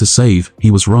failed to save.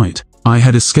 He was right. I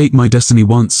had escaped my destiny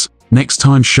once. Next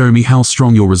time show me how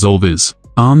strong your resolve is.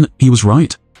 He was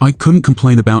right. I couldn't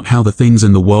complain about how the things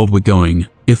in the world were going,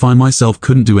 if I myself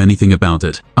couldn't do anything about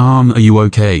it. Are you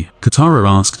okay? Katara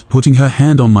asked, putting her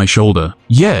hand on my shoulder.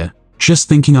 Yeah, just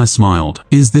thinking. I smiled.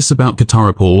 Is this about?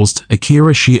 Katara paused.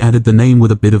 Akira, she added the name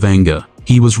with a bit of anger.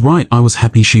 He was right. I was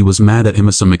happy she was mad at him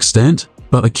to some extent.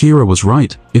 But Akira was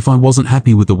right. If I wasn't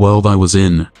happy with the world I was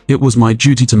in, it was my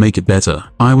duty to make it better.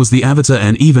 I was the Avatar,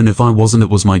 and even if I wasn't, it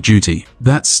was my duty.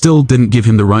 That still didn't give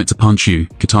him the right to punch you,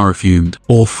 Katara fumed.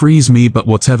 Or freeze me, but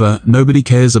whatever, nobody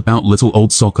cares about little old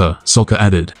Sokka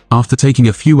added. After taking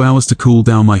a few hours to cool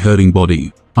down my hurting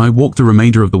body, I walked the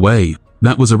remainder of the way.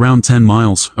 That was around 10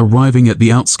 miles, arriving at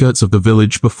the outskirts of the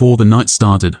village before the night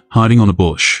started, hiding on a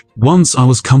bush. Once I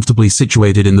was comfortably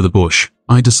situated in the bush,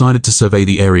 I decided to survey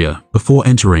the area before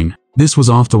entering. This was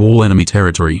after all enemy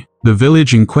territory. The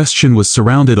village in question was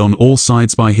surrounded on all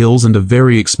sides by hills and a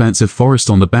very expansive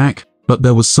forest on the back, but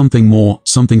there was something more,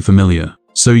 something familiar.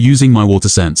 So using my water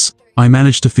sense, I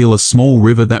managed to feel a small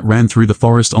river that ran through the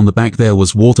forest. On the back there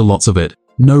was water, lots of it.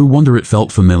 No wonder it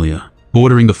felt familiar.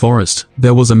 Bordering the forest,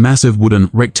 there was a massive wooden,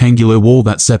 rectangular wall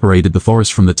that separated the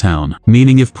forest from the town,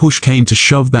 meaning if push came to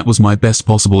shove, that was my best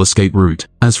possible escape route.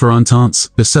 As for Entente,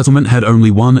 the settlement had only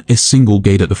a single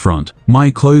gate at the front. My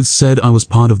clothes said I was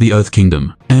part of the Earth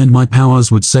Kingdom, and my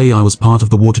powers would say I was part of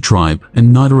the Water Tribe,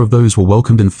 and neither of those were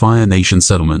welcomed in Fire Nation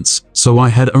settlements. So I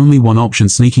had only one option: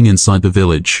 sneaking inside the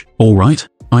village. Alright?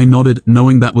 I nodded,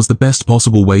 knowing that was the best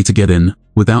possible way to get in,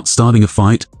 without starting a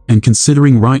fight, and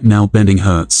considering right now bending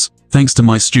hurts. Thanks to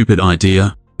my stupid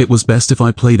idea, it was best if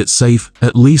I played it safe,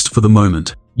 at least for the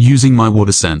moment. Using my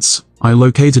water sense, I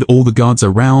located all the guards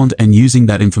around, and using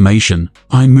that information,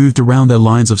 I moved around their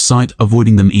lines of sight,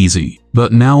 avoiding them easy.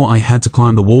 But now I had to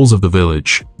climb the walls of the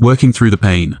village. Working through the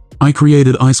pain, I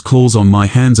created ice claws on my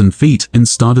hands and feet and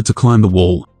started to climb the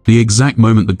wall. The exact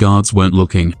moment the guards weren't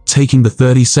looking, taking the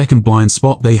 30-second blind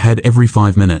spot they had every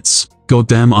 5 minutes.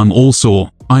 Goddamn, I'm all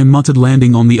sore, I muttered,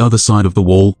 landing on the other side of the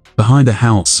wall, behind a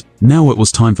house. Now it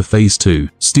was time for phase 2,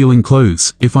 stealing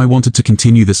clothes. If I wanted to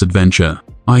continue this adventure,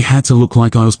 I had to look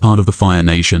like I was part of the Fire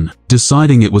Nation.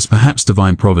 Deciding it was perhaps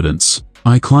divine providence,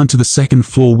 I climbed to the second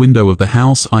floor window of the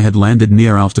house I had landed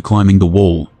near after climbing the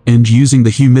wall, and using the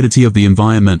humidity of the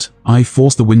environment, I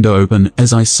forced the window open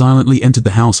as I silently entered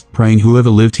the house, praying whoever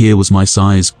lived here was my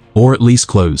size, or at least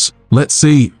close. Let's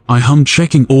see, I hummed,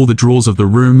 checking all the drawers of the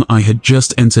room I had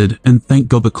just entered, and thank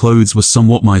God the clothes were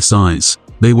somewhat my size.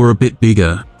 They were a bit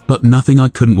bigger, but nothing I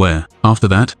couldn't wear. After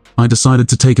that, I decided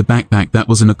to take a backpack that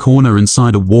was in a corner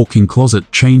inside a walk-in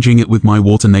closet, changing it with my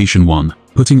Water Nation one,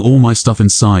 putting all my stuff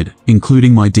inside,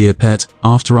 including my dear pet,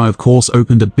 after I of course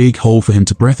opened a big hole for him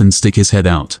to breathe and stick his head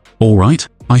out. Alright,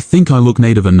 I think I look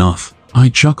native enough. I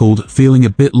chuckled, feeling a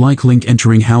bit like Link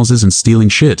entering houses and stealing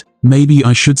shit. Maybe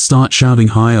I should start shouting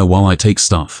higher while I take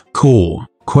stuff. Core.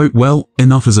 Quote, well,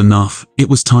 enough is enough. It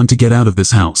was time to get out of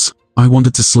this house. I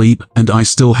wanted to sleep, and I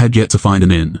still had yet to find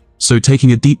an inn. So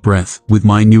taking a deep breath, with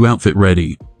my new outfit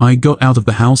ready, I got out of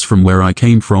the house from where I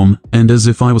came from, and as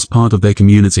if I was part of their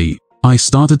community, I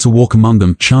started to walk among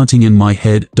them, chanting in my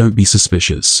head, don't be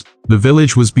suspicious. The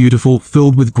village was beautiful,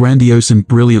 filled with grandiose and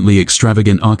brilliantly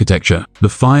extravagant architecture. The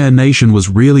Fire Nation was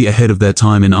really ahead of their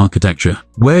time in architecture.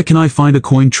 Where can I find a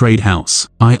coin trade house?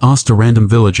 I asked a random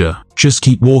villager. Just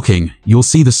keep walking, you'll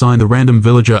see the sign, the random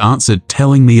villager answered,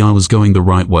 telling me I was going the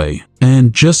right way.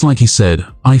 And just like he said,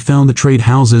 I found the trade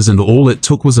houses, and all it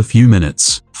took was a few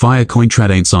minutes. Fire coin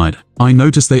trade inside. I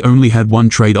noticed they only had one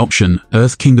trade option,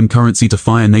 Earth Kingdom currency to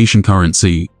Fire Nation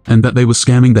currency, and that they were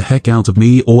scamming the heck out of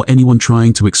me or anyone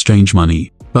trying to exchange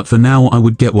money. But for now I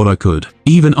would get what I could.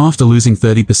 Even after losing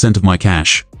 30% of my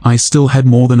cash, I still had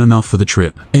more than enough for the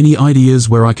trip. Any ideas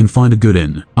where I can find a good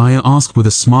inn? I asked with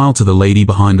a smile to the lady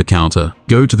behind the counter.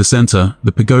 Go to the center,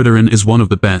 the Pagoda Inn is one of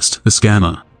the best, the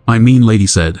scammer. I mean, lady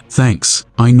said. Thanks.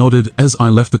 I nodded as I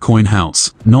left the coin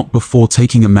house, not before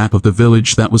taking a map of the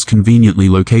village that was conveniently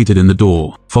located in the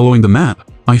door. Following the map,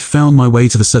 I found my way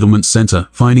to the settlement center,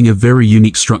 finding a very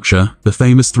unique structure, the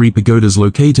famous 3 pagodas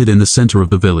located in the center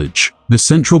of the village. The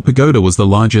central pagoda was the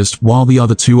largest, while the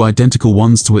other 2 identical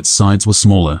ones to its sides were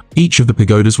smaller. Each of the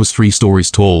pagodas was 3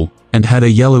 stories tall, and had a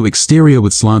yellow exterior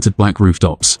with slanted black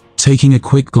rooftops. Taking a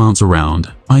quick glance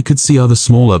around, I could see other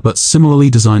smaller but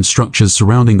similarly designed structures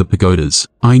surrounding the pagodas.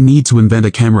 I need to invent a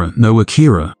camera, no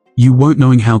Akira. You won't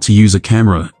knowing how to use a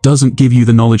camera doesn't give you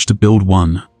the knowledge to build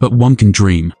one, but one can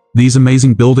dream. These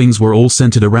amazing buildings were all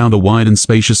centered around a wide and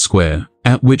spacious square,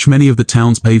 at which many of the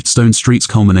town's paved stone streets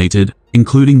culminated,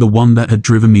 including the one that had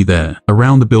driven me there.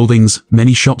 Around the buildings,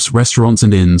 many shops, restaurants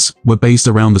and inns were based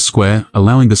around the square,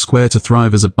 allowing the square to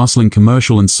thrive as a bustling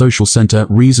commercial and social center,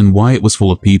 reason why it was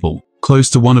full of people. Close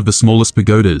to one of the smallest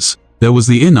pagodas, there was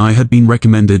the inn I had been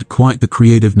recommended, quite the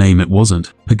creative name it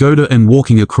wasn't. Pagoda, and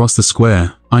walking across the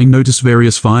square, I noticed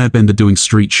various firebender doing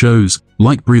street shows,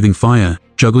 like breathing fire,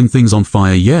 juggling things on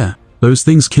fire. Yeah, those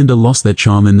things kinda lost their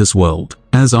charm in this world.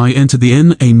 As I entered the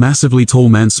inn, a massively tall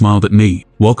man smiled at me.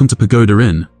 Welcome to Pagoda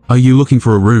Inn. Are you looking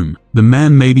for a room? The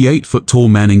man, maybe 8-foot tall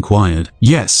man, inquired.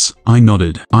 Yes, I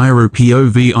nodded.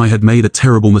 IROPOV, I had made a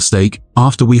terrible mistake.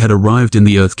 After we had arrived in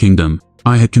the Earth Kingdom,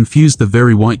 I had confused the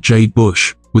very white jade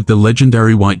bush with the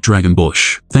legendary white dragon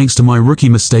bush. Thanks to my rookie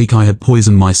mistake, I had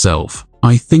poisoned myself.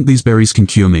 I think these berries can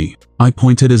cure me. I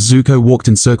pointed as Zuko walked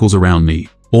in circles around me.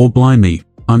 Or blind me.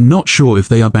 I'm not sure if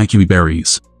they are bakui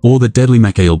berries, or the deadly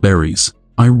Macale berries.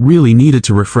 I really needed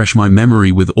to refresh my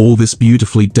memory with all this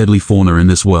beautifully deadly fauna in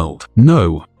this world.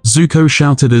 No, Zuko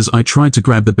shouted as I tried to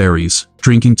grab the berries.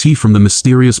 Drinking tea from the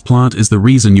mysterious plant is the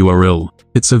reason you are ill.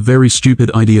 It's a very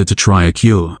stupid idea to try a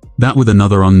cure. That with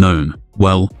another unknown.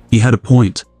 Well, he had a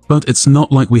point, but it's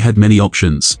not like we had many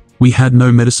options. We had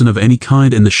no medicine of any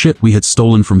kind in the ship we had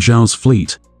stolen from Zhao's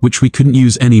fleet, which we couldn't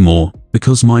use anymore,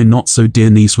 because my not-so-dear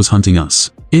niece was hunting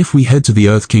us. If we head to the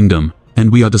Earth Kingdom,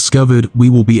 and we are discovered, we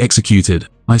will be executed,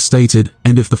 I stated,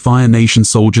 and if the Fire Nation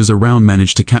soldiers around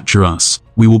manage to capture us,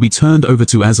 we will be turned over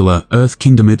to Azula. Earth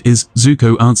Kingdom it is,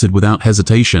 Zuko answered without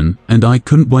hesitation, and I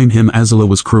couldn't blame him. Azula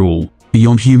was cruel.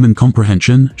 Beyond human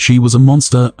comprehension, she was a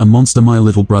monster my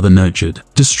little brother nurtured,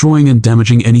 destroying and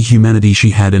damaging any humanity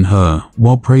she had in her,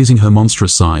 while praising her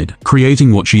monstrous side,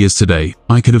 creating what she is today.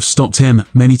 I could have stopped him.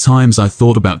 Many times I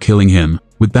thought about killing him.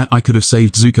 With that I could have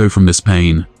saved Zuko from this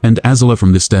pain, and Azula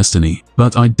from this destiny.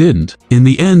 But I didn't. In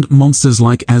the end, monsters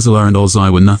like Azula and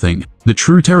Ozai were nothing. The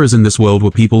true terrors in this world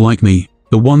were people like me,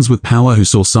 the ones with power who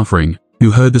saw suffering,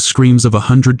 who heard the screams of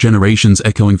 100 generations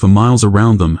echoing for miles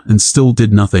around them and still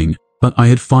did nothing. But I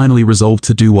had finally resolved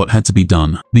to do what had to be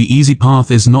done. The easy path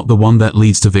is not the one that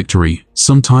leads to victory.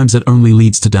 Sometimes it only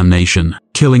leads to damnation.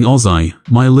 Killing Ozai,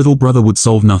 my little brother, would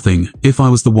solve nothing if I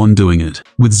was the one doing it.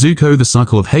 With Zuko, the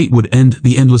cycle of hate would end,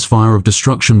 the endless fire of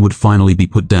destruction would finally be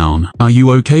put down. Are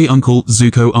you okay, Uncle?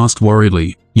 Zuko asked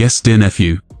worriedly. Yes, dear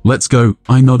nephew. Let's go.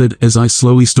 I nodded as I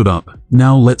slowly stood up.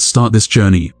 Now let's start this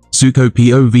journey. Zuko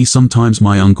POV. Sometimes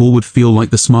my uncle would feel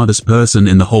like the smartest person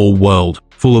in the whole world,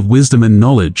 full of wisdom and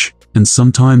knowledge. And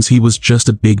sometimes he was just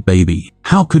a big baby.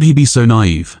 How could he be so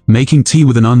naive? Making tea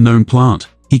with an unknown plant.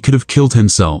 He could have killed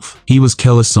himself. He was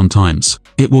careless sometimes.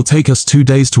 It will take us 2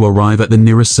 days to arrive at the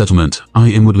nearest settlement,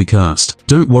 I inwardly cursed.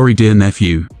 Don't worry, dear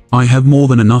nephew. I have more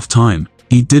than enough time.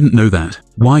 He didn't know that.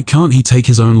 Why can't he take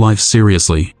his own life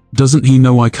seriously? Doesn't he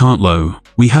know I can't?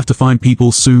 We have to find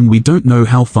people soon. We don't know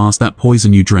how fast that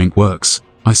poison you drank works.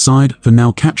 I sighed. For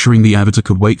now, capturing the avatar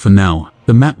could wait for now.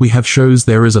 The map we have shows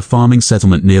there is a farming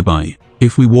settlement nearby.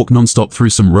 If we walk non-stop through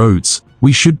some roads,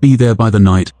 we should be there by the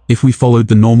night. If we followed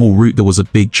the normal route, there was a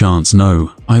big chance.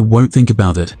 No, I won't think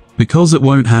about it, because it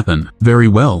won't happen. Very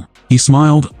well. He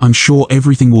smiled. I'm sure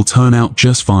everything will turn out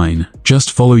just fine.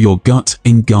 Just follow your gut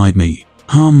and guide me.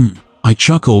 I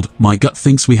chuckled. My gut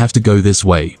thinks we have to go this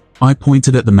way. I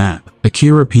pointed at the map.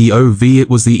 Akira POV. It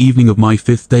was the evening of my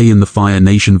 5th day in the Fire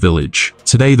Nation village.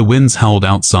 Today the winds howled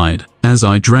outside, as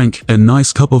I drank a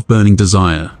nice cup of burning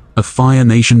desire, a Fire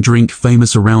Nation drink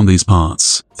famous around these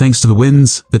parts. Thanks to the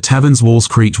winds, the tavern's walls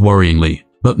creaked worryingly.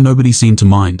 but nobody seemed to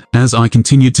mind. As I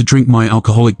continued to drink my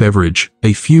alcoholic beverage,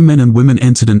 a few men and women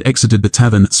entered and exited the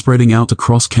tavern, spreading out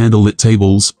across candlelit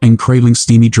tables and cradling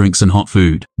steamy drinks and hot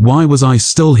food. Why was I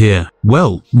still here?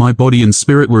 Well, my body and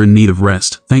spirit were in need of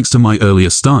rest, thanks to my earlier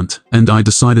stunt, and I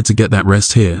decided to get that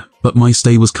rest here. But my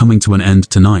stay was coming to an end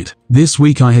tonight. This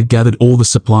week I had gathered all the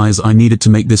supplies I needed to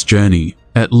make this journey,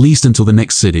 at least until the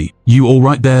next city. "You all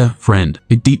right there, friend?"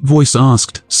 a deep voice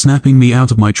asked, snapping me out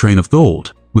of my train of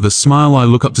thought. With a smile I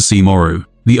look up to see Morrow,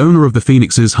 the owner of the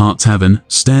Phoenix's Heart Tavern,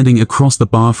 standing across the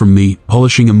bar from me,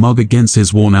 polishing a mug against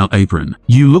his worn-out apron.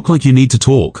 "You look like you need to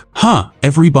talk." "Huh,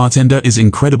 every bartender is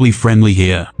incredibly friendly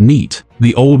here." "Neat."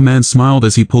 The old man smiled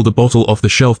as he pulled a bottle off the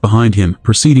shelf behind him,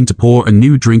 proceeding to pour a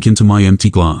new drink into my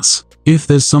empty glass. "If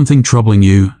there's something troubling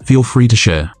you, feel free to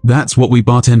share. That's what we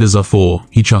bartenders are for,"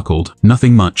 he chuckled.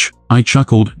 "Nothing much." I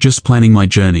chuckled, just planning my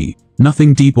journey.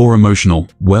 "Nothing deep or emotional."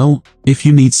 "Well, if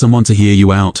you need someone to hear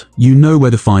you out, you know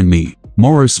where to find me."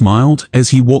 Morrow smiled as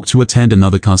he walked to attend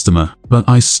another customer, but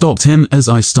I stopped him as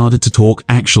I started to talk.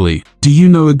 "Actually, do you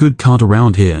know a good cart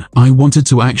around here? I wanted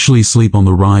to actually sleep on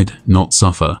the ride, not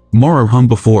suffer." Morrow hummed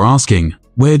before asking,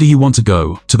 "Where do you want to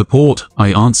go?" "To the port,"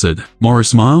 I answered. Morrow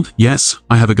smiled. "Yes,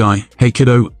 I have a guy." "Hey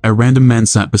kiddo," a random man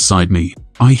sat beside me.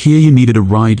 "I hear you needed a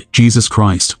ride." Jesus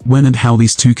Christ, when and how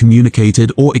these two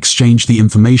communicated or exchanged the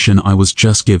information I was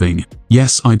just giving.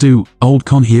 "Yes, I do. Old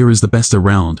Con here is the best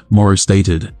around," Morrow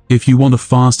stated. "If you want a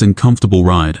fast and comfortable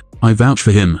ride, I vouch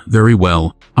for him." "Very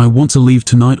well. I want to leave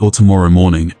tonight or tomorrow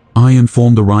morning," I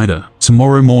informed the rider.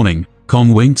 "Tomorrow morning,"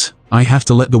 Con winked. "I have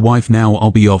to let the wife know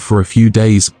I'll be off for a few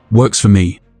days." "Works for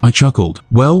me." I chuckled.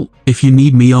 "Well, if you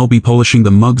need me I'll be polishing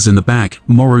the mugs in the back,"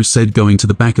 Morrow said, going to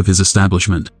the back of his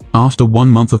establishment. After 1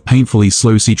 month of painfully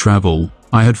slow sea travel,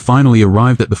 I had finally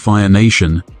arrived at the Fire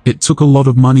Nation. It took a lot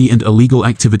of money and illegal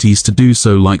activities to do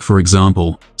so, like for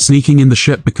example, sneaking in the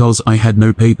ship because I had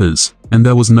no papers, and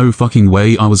there was no fucking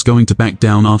way I was going to back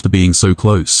down after being so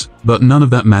close. But none of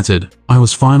that mattered. I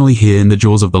was finally here in the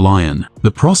jaws of the lion.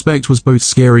 The prospect was both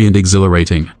scary and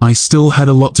exhilarating. I still had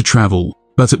a lot to travel,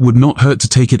 but it would not hurt to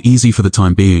take it easy for the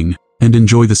time being and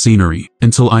enjoy the scenery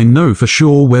until I know for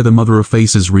sure where the Mother of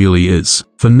Faces really is.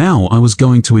 For now, I was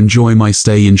going to enjoy my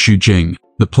stay in Shujing.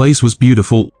 The place was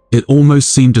beautiful. It almost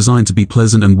seemed designed to be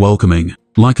pleasant and welcoming,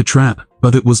 like a trap,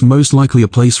 but it was most likely a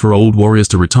place for old warriors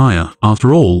to retire.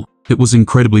 After all, it was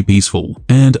incredibly peaceful,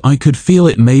 and I could feel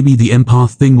it. Maybe the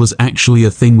empath thing was actually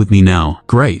a thing with me now.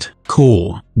 Great.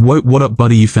 Cool. What up,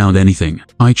 buddy? You found anything?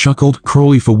 I chuckled.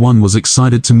 Crowley, for one, was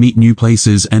excited to meet new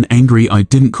places and angry I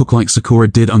didn't cook like Sakura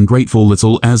did. Ungrateful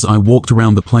little. As I walked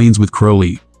around the plains with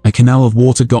Crowley, a canal of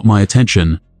water got my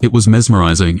attention. It was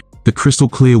mesmerizing. The crystal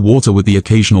clear water with the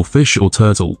occasional fish or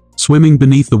turtle swimming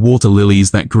beneath the water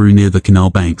lilies that grew near the canal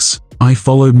banks. I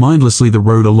followed mindlessly the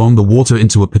road along the water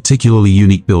into a particularly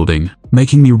unique building,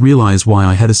 making me realize why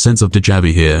I had a sense of déjà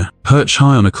vu here. Perched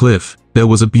high on a cliff, there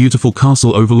was a beautiful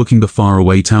castle overlooking the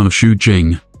faraway town of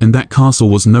Shujing, and that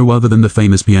castle was no other than the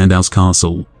famous Piandao's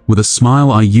castle. With a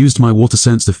smile, I used my water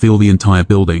sense to feel the entire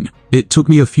building. It took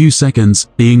me a few seconds,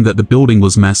 being that the building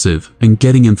was massive, and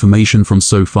getting information from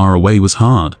so far away was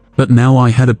hard. But now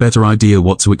I had a better idea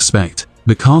what to expect.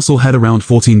 The castle had around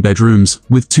 14 bedrooms,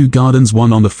 with 2 gardens,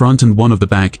 one on the front and one of the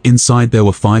back. Inside there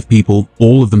were 5 people,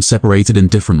 all of them separated in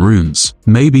different rooms.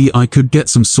 Maybe I could get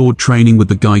some sword training with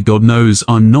the guy. God knows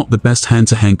I'm not the best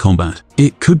hand-to-hand combat.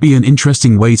 It could be an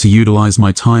interesting way to utilize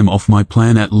my time off my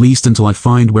plan, at least until I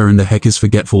find where in the heck is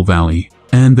Forgetful Valley.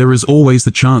 And there is always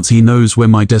the chance he knows where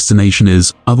my destination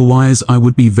is, otherwise I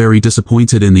would be very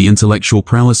disappointed in the intellectual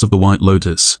prowess of the White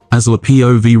Lotus. As the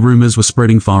POV rumors were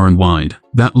spreading far and wide,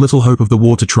 that little hope of the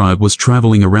Water Tribe was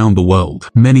traveling around the world.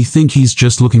 Many think he's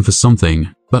just looking for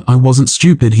something, but I wasn't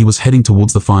stupid. He was heading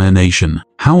towards the Fire Nation.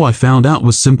 How I found out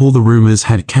was simple. The rumors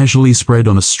had casually spread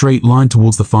on a straight line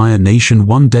towards the Fire Nation.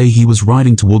 One day he was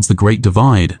riding towards the Great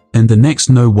Divide, and the next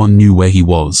no one knew where he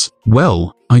was.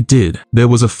 Well, I did. There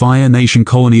was a Fire Nation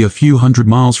colony a few hundred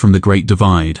miles from the Great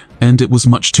Divide, and it was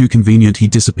much too convenient he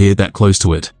disappeared that close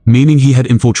to it, meaning he had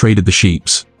infiltrated the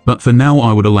sheeps. But for now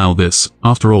I would allow this.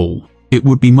 After all, it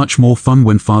would be much more fun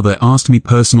when Father asked me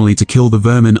personally to kill the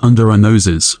vermin under our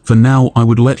noses. For now, I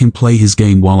would let him play his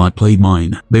game while I played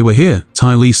mine. They were here,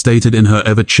 Ty Lee stated in her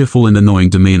ever cheerful and annoying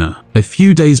demeanor. A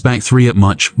few days back, 3 at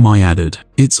much, Mai added.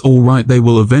 It's alright, they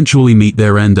will eventually meet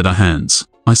their end at our hands.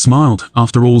 I smiled.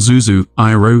 After all, Zuzu,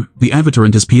 Iroh, the Avatar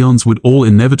and his peons would all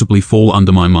inevitably fall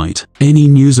under my might. Any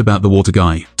news about the water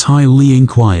guy? Tai Li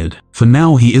inquired. For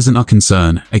now, he isn't a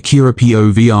concern. Akira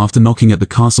POV. After knocking at the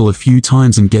castle a few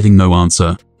times and getting no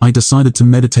answer, I decided to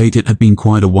meditate. It had been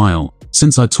quite a while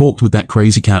since I talked with that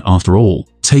crazy cat after all.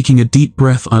 Taking a deep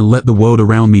breath, I let the world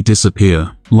around me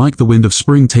disappear, like the wind of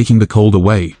spring taking the cold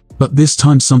away. But this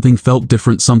time something felt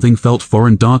different. Something felt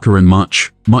foreign, darker and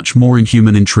much more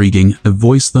inhuman, intriguing. A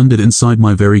voice thundered inside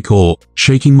my very core,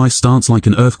 shaking my stance like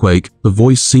an earthquake. The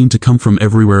voice seemed to come from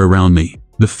everywhere around me.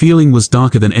 The feeling was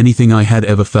darker than anything I had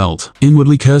ever felt.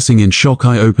 Inwardly cursing in shock,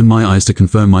 I opened my eyes to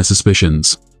confirm my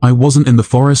suspicions. I wasn't in the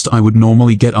forest I would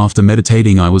normally get after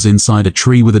meditating. I was inside a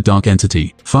tree with a dark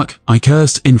entity. Fuck, I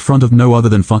cursed in front of no other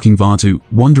than fucking Vaatu,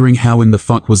 wondering how in the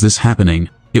fuck was this happening.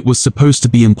 It was supposed to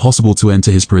be impossible to enter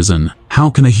his prison. How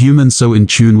can a human so in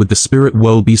tune with the spirit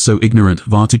world be so ignorant?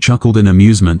 Vaatu chuckled in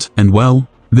amusement, and well,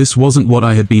 this wasn't what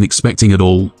I had been expecting at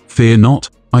all. Fear not,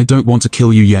 I don't want to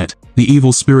kill you yet. The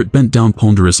evil spirit bent down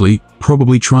ponderously,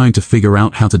 probably trying to figure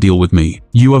out how to deal with me.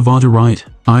 You are Vaatu, right?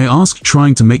 I asked,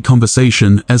 trying to make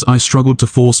conversation as I struggled to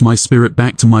force my spirit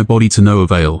back to my body to no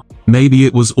avail. Maybe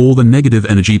it was all the negative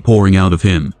energy pouring out of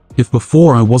him. If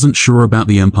before I wasn't sure about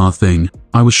the empath thing,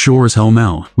 I was sure as hell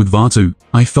now. With Vaatu,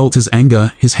 I felt his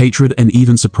anger, his hatred, and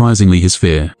even surprisingly his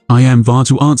fear. I am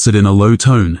Vaatu, answered in a low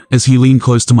tone, as he leaned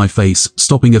close to my face,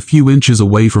 stopping a few inches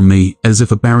away from me, as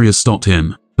if a barrier stopped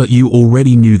him. But you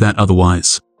already knew that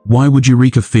otherwise. Why would you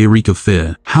reek of fear? Reek of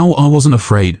fear? How? I wasn't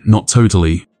afraid, not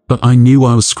totally. But I knew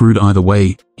I was screwed either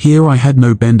way. Here I had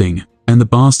no bending, and the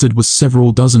bastard was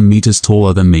several dozen meters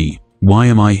taller than me. Why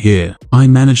am I here? I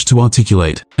managed to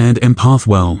articulate. And empath,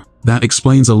 well, that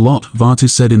explains a lot, Vaatu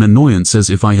said in annoyance,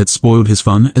 as if I had spoiled his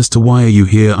fun. As to why are you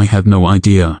here, I have no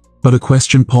idea. But a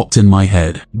question popped in my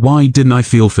head. Why didn't I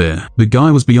feel fear? The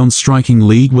guy was beyond striking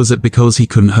league. Was it because he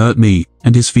couldn't hurt me,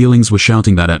 and his feelings were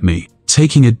shouting that at me?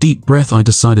 Taking a deep breath, I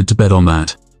decided to bet on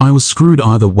that. I was screwed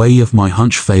either way if my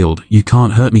hunch failed. You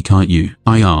can't hurt me, can't you?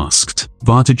 I asked.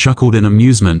 Vaatu chuckled in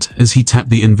amusement as he tapped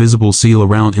the invisible seal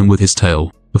around him with his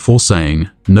tail, before saying,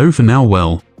 no for now.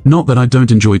 Well, not that I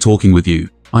don't enjoy talking with you,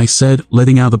 I said,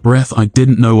 letting out a breath I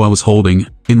didn't know I was holding.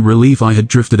 In relief, I had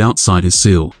drifted outside his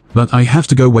seal. But I have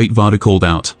to go. Wait, Vaatu called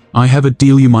out. I have a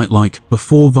deal you might like.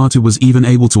 Before Vaatu was even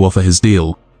able to offer his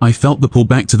deal, I felt the pull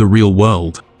back to the real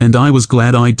world, and I was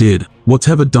glad I did.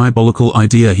 Whatever diabolical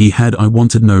idea he had, I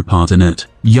wanted no part in it.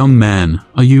 Young man,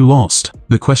 are you lost?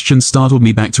 The question startled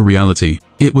me back to reality.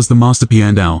 It was the Master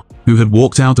Piandao, who had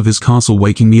walked out of his castle,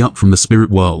 waking me up from the spirit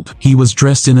world. He was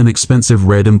dressed in an expensive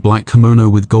red and black kimono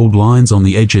with gold lines on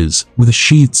the edges, with a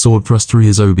sheathed sword thrust through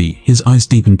his obi, his eyes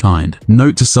deep and kind.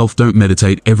 Note to self, don't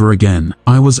meditate ever again.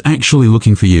 I was actually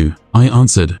looking for you, I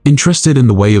answered, interested in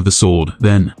the way of the sword.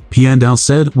 Then, Piandao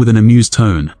said with an amused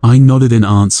tone. I nodded in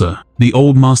answer. The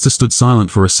old master stood silent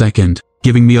for a second,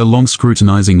 giving me a long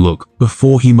scrutinizing look,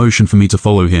 before he motioned for me to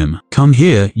follow him. Come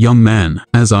here, young man.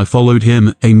 As I followed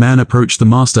him, a man approached the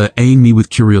master, eyeing me with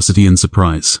curiosity and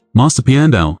surprise. Master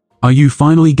Piandao, are you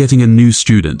finally getting a new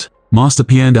student? Master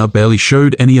Piandao barely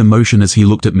showed any emotion as he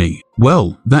looked at me.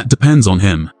 Well, that depends on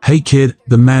him. Hey kid,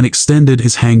 the man extended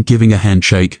his hand, giving a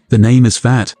handshake. The name is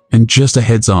Fat, and just a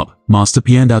heads up, Master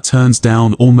Piandao turns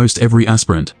down almost every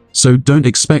aspirant, so don't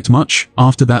expect much.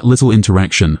 After that little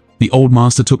interaction, the old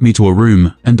master took me to a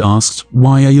room and asked,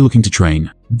 why are you looking to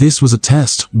train? This was a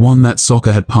test, one that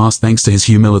Sokka had passed thanks to his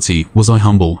humility. Was I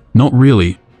humble? Not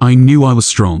really. I knew I was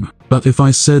strong, but if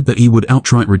I said that, he would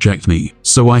outright reject me,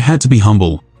 so I had to be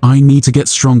humble. I need to get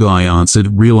stronger, I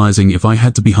answered, realizing if I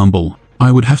had to be humble,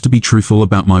 I would have to be truthful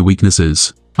about my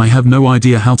weaknesses. I have no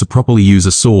idea how to properly use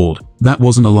a sword. That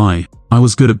wasn't a lie. I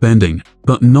was good at bending,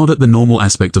 but not at the normal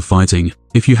aspect of fighting.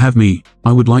 If you have me,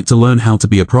 I would like to learn how to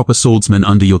be a proper swordsman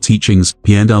under your teachings.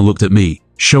 Piandao looked at me,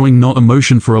 showing not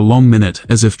emotion for a long minute,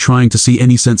 as if trying to see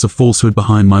any sense of falsehood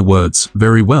behind my words.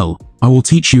 Very well. I will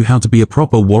teach you how to be a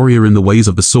proper warrior in the ways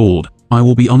of the sword. I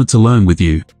will be honored to learn with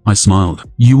you. I smiled.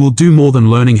 You will do more than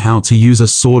learning how to use a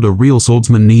sword. A real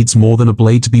swordsman needs more than a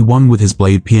blade to be one with his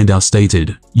blade, Piandao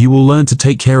stated. You will learn to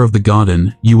take care of the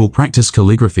garden, you will practice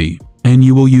calligraphy, and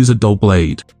you will use a dull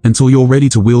blade until you're ready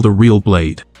to wield a real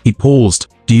blade. He paused.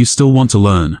 Do you still want to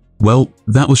learn? Well,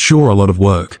 that was sure a lot of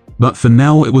work, but for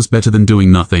now it was better than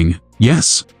doing nothing.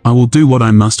 Yes, I will do what I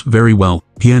must. Very well.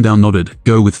 Piandao nodded.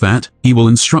 Go with Fat. He will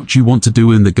instruct you what to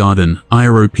do in the garden.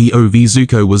 Iroh POV.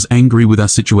 Zuko was angry with our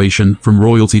situation, from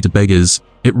royalty to beggars.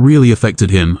 It really affected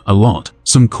him a lot.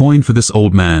 Some coin for this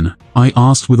old man? I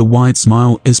asked with a wide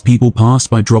smile as people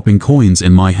passed by dropping coins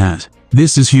in my hat.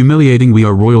 This is humiliating. We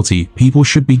are royalty. People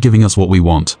should be giving us what we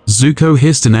want. Zuko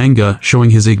hissed in anger, showing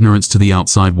his ignorance to the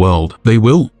outside world. They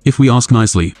will, if we ask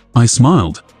nicely. I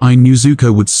smiled. I knew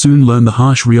Zuko would soon learn the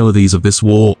harsh realities of this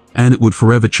war, and it would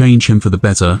forever change him for the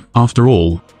better. After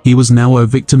all, he was now a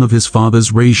victim of his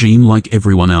father's regime like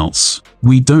everyone else.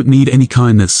 We don't need any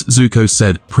kindness, Zuko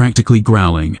said, practically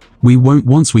growling. We won't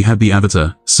once we have the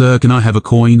avatar. Sir, can I have a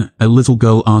coin? A little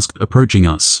girl asked, approaching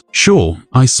us. Sure,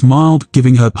 I smiled,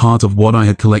 giving her part of what I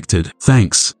had collected.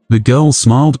 Thanks. The girl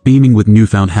smiled, beaming with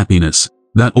newfound happiness.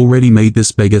 That already made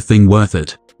this beggar thing worth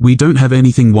it. We don't have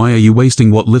anything. Why are you wasting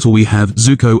what little we have?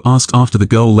 Zuko asked after the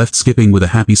girl left, skipping with a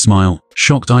happy smile.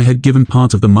 Shocked I had given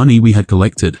part of the money we had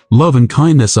collected. Love and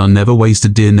kindness are never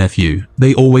wasted, dear nephew.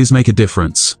 They always make a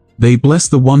difference. They bless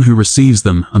the one who receives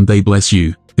them, and they bless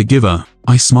you, the giver.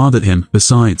 I smiled at him.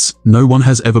 Besides, no one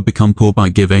has ever become poor by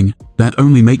giving. That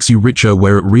only makes you richer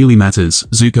where it really matters.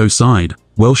 Zuko sighed.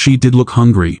 Well, she did look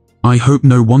hungry. I hope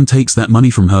no one takes that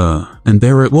money from her. And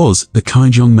there it was, the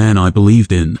kind young man I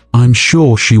believed in. I'm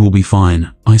sure she will be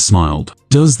fine. I smiled.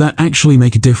 Does that actually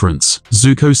make a difference?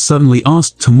 Zuko suddenly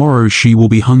asked. Tomorrow she will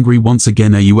be hungry once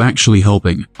again. Are you actually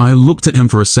helping? I looked at him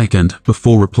for a second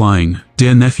before replying.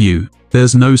 Dear nephew,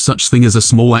 there's no such thing as a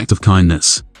small act of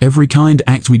kindness. Every kind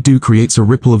act we do creates a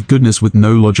ripple of goodness with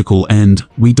no logical end.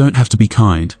 We don't have to be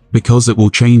kind because it will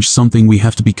change something. We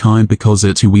have to be kind because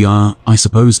it's who we are, I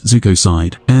suppose, Zuko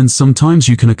sighed. And sometimes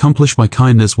you can accomplish by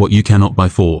kindness what you cannot by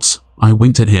force. I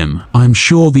winked at him. I'm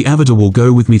sure the Avatar will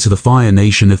go with me to the Fire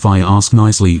Nation if I ask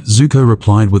nicely, Zuko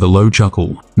replied with a low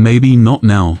chuckle. Maybe not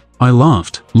now. I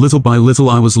laughed. Little by little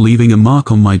I was leaving a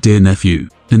mark on my dear nephew.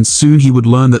 And soon he would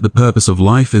learn that the purpose of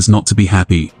life is not to be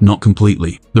happy, not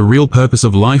completely. The real purpose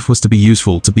of life was to be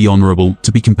useful, to be honorable,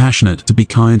 to be compassionate, to be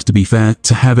kind, to be fair,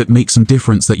 to have it make some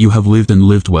difference that you have lived and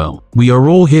lived well. We are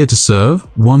all here to serve,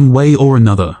 one way or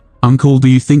another. Uncle, do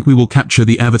you think we will capture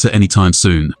the Avatar anytime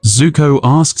soon? Zuko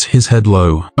asked, his head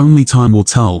low. Only time will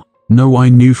tell. No, I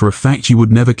knew for a fact you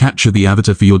would never capture the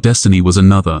Avatar, for your destiny was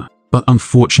another. But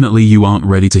unfortunately you aren't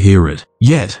ready to hear it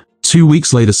yet. 2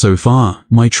 weeks later so far,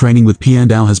 my training with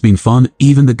Piandao has been fun,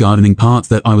 even the gardening part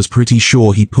that I was pretty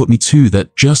sure he put me to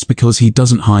that just because he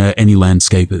doesn't hire any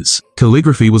landscapers.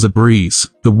 Calligraphy was a breeze.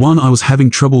 The one I was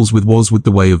having troubles with was with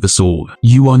the way of the sword.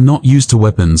 You are not used to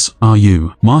weapons, are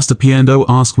you? Master Piandao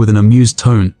asked with an amused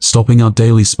tone, stopping our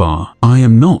daily spar. I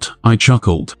am not, I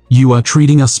chuckled. You are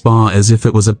treating our spar as if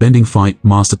it was a bending fight,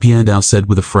 Master Piandao said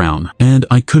with a frown. And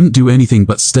I couldn't do anything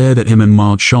but stared at him in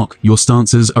mild shock. Your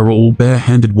stances are all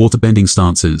bare-handed water-bending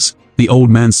stances. The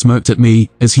old man smirked at me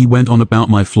as he went on about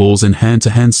my flaws in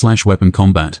hand-to-hand/weapon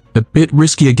combat. A bit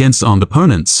risky against armed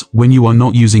opponents when you are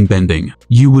not using bending.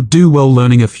 You would do well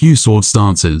learning a few sword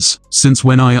stances. Since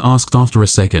when? I asked after a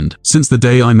second. Since the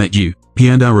day I met you,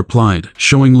 Piandao replied,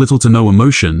 showing little to no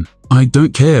emotion. I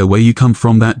don't care where you come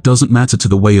from, that doesn't matter to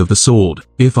the way of the sword.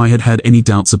 If I had had any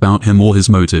doubts about him or his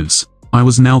motives, I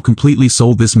was now completely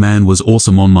sold. This man was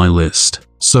awesome on my list.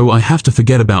 So I have to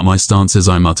forget about my stances,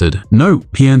 I muttered. No,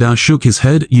 Piandao shook his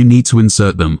head. You need to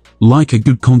insert them. Like a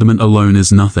good condiment alone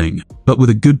is nothing, but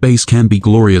with a good base can be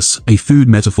glorious. A food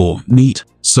metaphor, neat.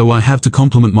 So I have to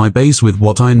complement my base with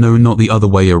what I know, not the other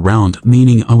way around,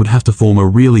 meaning I would have to form a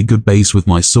really good base with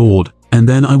my sword, and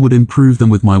then I would improve them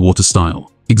with my water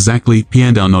style. Exactly,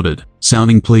 Piandao nodded,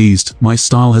 sounding pleased. My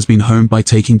style has been honed by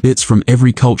taking bits from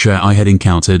every culture I had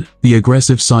encountered, the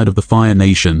aggressive side of the Fire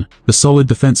Nation, the solid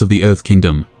defense of the Earth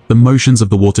Kingdom, the motions of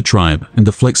the Water Tribe, and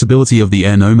the flexibility of the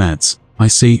Air Nomads. I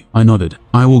see, I nodded.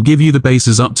 I will give you the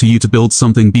bases, up to you to build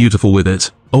something beautiful with it.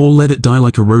 Or let it die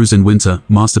like a rose in winter,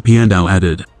 Master Piandao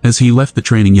added, as he left the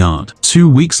training yard. 2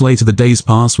 weeks later the days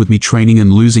passed with me training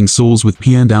and losing swords with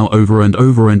Piandao over and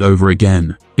over and over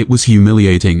again. It was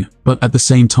humiliating, but at the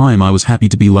same time I was happy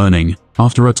to be learning.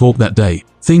 After our talk that day,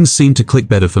 things seemed to click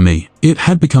better for me. It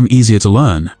had become easier to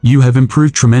learn. You have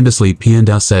improved tremendously,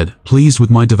 Piandao said, pleased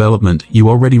with my development. You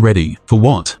are ready. For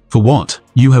what? For what?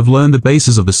 You have learned the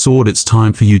basis of the sword. It's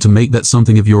time for you to make that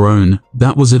something of your own.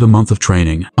 That was it, a month of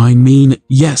training. I mean,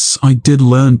 yes, I did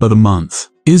learn, but a month.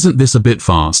 Isn't this a bit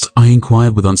fast? I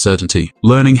inquired with uncertainty.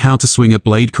 Learning how to swing a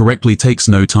blade correctly takes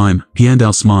no time,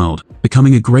 Piandao smiled.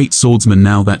 Becoming a great swordsman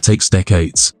now, that takes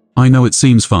decades. I know it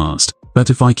seems fast, but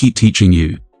if I keep teaching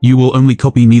you, you will only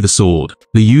copy me. The sword,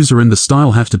 the user and the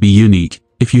style have to be unique.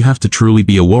 If you have to truly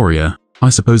be a warrior, I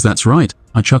suppose that's right,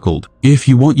 I chuckled. If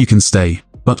you want you can stay,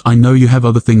 but I know you have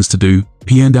other things to do,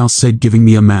 Piandao said, giving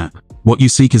me a map. What you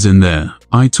seek is in there.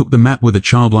 I took the map with a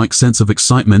childlike sense of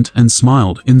excitement and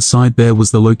smiled. Inside there was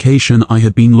the location I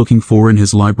had been looking for in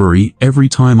his library. Every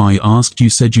time I asked you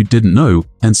said you didn't know,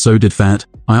 and so did Fat.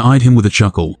 I eyed him with a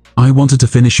chuckle. I wanted to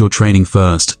finish your training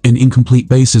first. An incomplete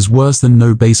base is worse than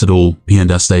no base at all,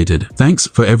 Pianda stated. Thanks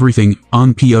for everything.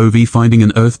 On POV, finding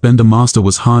an Earthbender master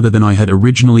was harder than I had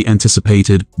originally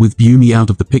anticipated. With Bumi out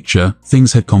of the picture,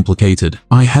 things had complicated.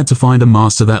 I had to find a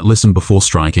master that listened before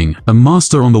striking. A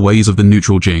master on the ways of the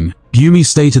neutral Jing. Bumi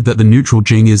stated that the neutral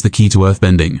Jing is the key to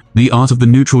earthbending. The art of the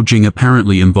neutral Jing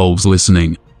apparently involves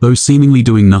listening, though seemingly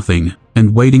doing nothing,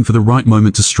 and waiting for the right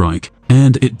moment to strike.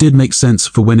 And it did make sense,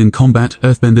 for when in combat,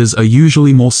 earthbenders are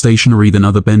usually more stationary than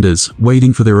other benders,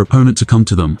 waiting for their opponent to come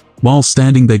to them, while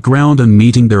standing their ground and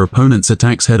meeting their opponent's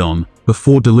attacks head-on,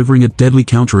 before delivering a deadly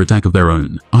counterattack of their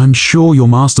own. I'm sure your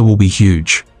master will be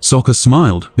huge. Sokka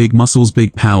smiled. Big muscles,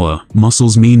 big power.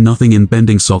 Muscles mean nothing in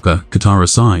bending, Sokka, Katara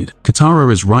sighed.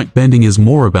 Katara is right, bending is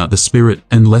more about the spirit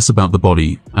and less about the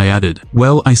body, I added.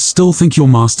 Well, I still think your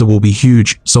master will be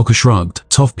huge, Sokka shrugged.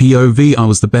 Tough POV, I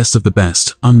was the best of the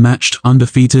best, unmatched,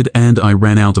 undefeated, and I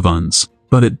ran out of uns.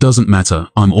 But it doesn't matter,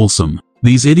 I'm awesome.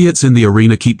 These idiots in the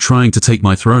arena keep trying to take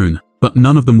my throne, but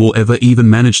none of them will ever even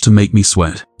manage to make me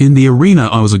sweat. In the arena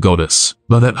I was a goddess,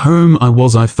 but at home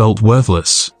I felt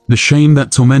worthless. The shame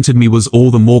that tormented me was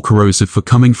all the more corrosive for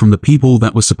coming from the people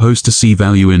that were supposed to see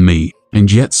value in me,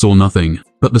 and yet saw nothing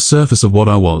but the surface of what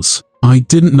I was. I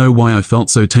didn't know why I felt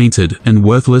so tainted and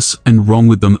worthless and wrong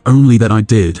with them, only that I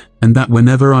did, and that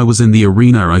whenever I was in the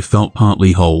arena I felt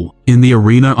partly whole. In the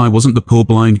arena I wasn't the poor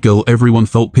blind girl everyone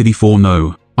felt pity for,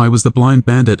 no. I was the blind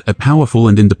bandit, a powerful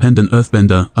and independent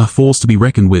earthbender, a force to be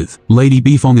reckoned with. Lady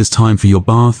Bifong, it's time for your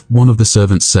bath, one of the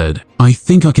servants said. I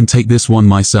think I can take this one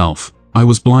myself. I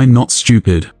was blind, not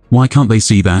stupid. Why can't they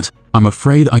see that? I'm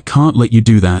afraid I can't let you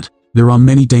do that. There are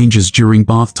many dangers during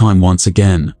bath time once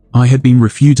again. I had been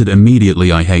refuted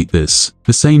immediately. I hate this.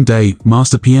 The same day,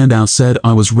 Master Piandao said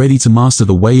I was ready to master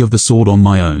the way of the sword on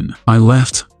my own. I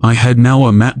left. I had now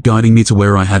a map guiding me to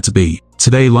where I had to be.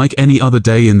 Today, like any other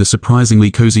day in the surprisingly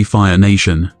cozy Fire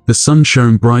Nation, the sun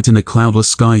shone bright in a cloudless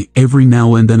sky. Every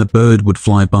now and then a bird would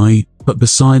fly by, but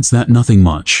besides that, nothing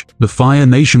much. The Fire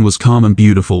Nation was calm and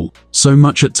beautiful, so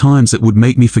much at times it would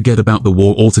make me forget about the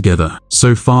war altogether.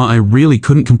 So far I really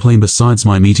couldn't complain. Besides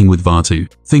my meeting with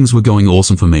Vaatu, things were going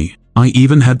awesome for me. I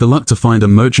even had the luck to find a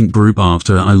merchant group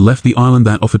after I left the island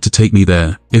that offered to take me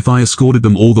there, if I escorted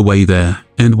them all the way there,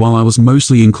 and while I was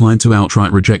mostly inclined to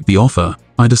outright reject the offer,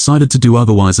 I decided to do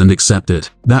otherwise and accept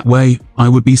it. That way, I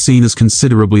would be seen as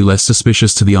considerably less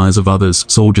suspicious to the eyes of others,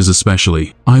 soldiers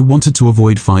especially. I wanted to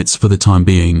avoid fights for the time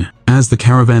being. As the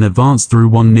caravan advanced through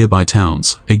one nearby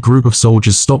towns, a group of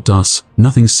soldiers stopped us.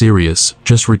 Nothing serious,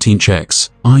 just routine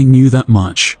checks. I knew that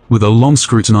much. With a long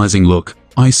scrutinizing look,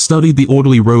 I studied the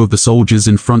orderly row of the soldiers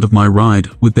in front of my ride,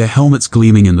 with their helmets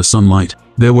gleaming in the sunlight.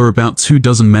 There were about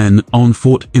 24 men on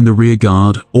foot in the rear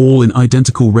guard, all in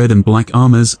identical red and black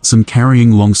armors, some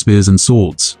carrying long spears and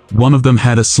swords. One of them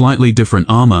had a slightly different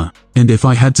armor, and if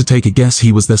I had to take a guess,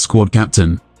 he was their squad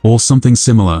captain, or something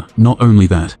similar. Not only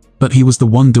that, but he was the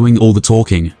one doing all the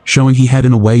talking, showing he had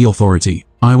in a way authority.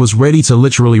 I was ready to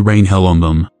literally rain hell on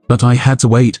them, but I had to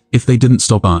wait. If they didn't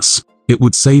stop us, it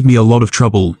would save me a lot of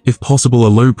trouble. If possible, a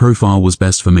low profile was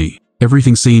best for me.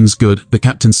 Everything seems good, the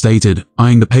captain stated,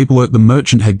 eyeing the paperwork the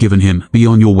merchant had given him. Be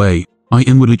on your way. I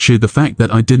inwardly cheered the fact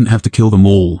that I didn't have to kill them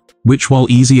all, which while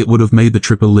easy it would have made the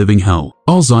trip a living hell.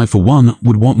 I for one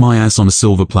would want my ass on a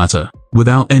silver platter.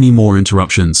 Without any more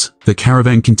interruptions, the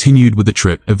caravan continued with the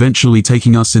trip, eventually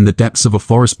taking us in the depths of a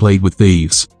forest plagued with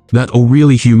thieves that all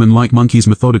really human-like monkeys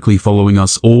methodically following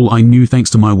us. All I knew, thanks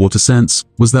to my water sense,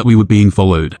 was that we were being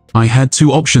followed. I had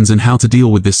two options in how to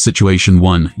deal with this situation: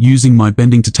 one, using my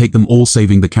bending to take them all,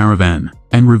 saving the caravan,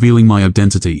 and revealing my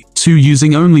identity. Two,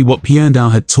 using only what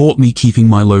Piandao had taught me, keeping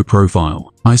my low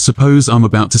profile. I suppose I'm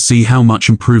about to see how much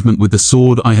improvement with the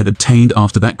sword I had obtained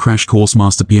after that crash course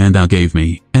Master Piandao gave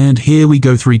me. And here we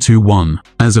go. 3, 2, 1.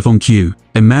 As if on cue,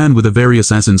 a man with a very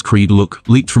Assassin's Creed look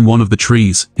leaped from one of the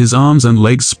trees, his arms and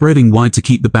legs spreading wide to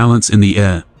keep the balance in the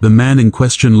air. The man in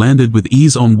question landed with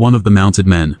ease on one of the mounted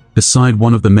men, beside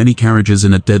one of the many carriages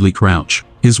in a deadly crouch.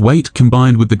 His weight,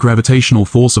 combined with the gravitational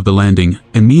force of the landing,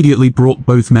 immediately brought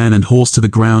both man and horse to the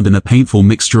ground in a painful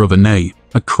mixture of a neigh,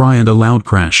 a cry and a loud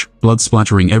crash, blood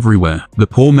splattering everywhere. The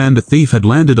poor man the thief had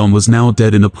landed on was now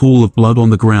dead in a pool of blood on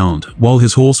the ground, while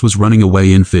his horse was running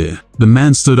away in fear. The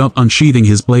man stood up, unsheathing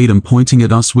his blade and pointing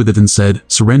at us with it, and said,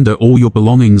 "Surrender all your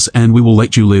belongings and we will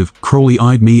let you live." Crowley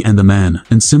eyed me and the man,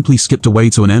 and simply skipped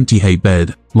away to an empty hay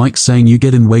bed, like saying, "You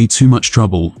get in way too much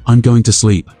trouble, I'm going to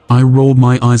sleep." I rolled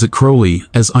my eyes at Crowley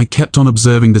as I kept on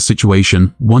observing the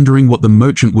situation, wondering what the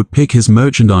merchant would pick, his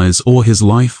merchandise or his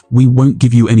life. "We won't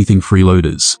give you anything,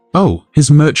 freeloaders." "Oh,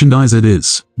 his merchandise it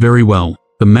is. Very well.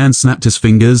 The man snapped his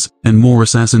fingers, and more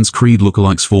Assassin's Creed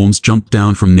lookalikes forms jumped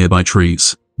down from nearby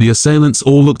trees. The assailants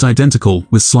all looked identical,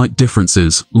 with slight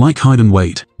differences, like height and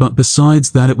weight. But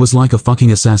besides that, it was like a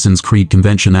fucking Assassin's Creed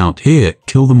convention out here.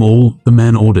 Kill them all, the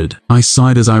man ordered. I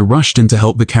sighed as I rushed in to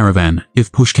help the caravan.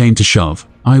 If push came to shove,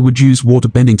 I would use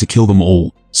waterbending to kill them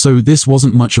all. So this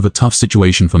wasn't much of a tough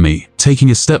situation for me.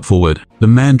 Taking a step forward, the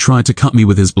man tried to cut me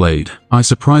with his blade. I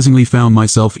surprisingly found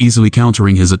myself easily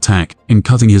countering his attack and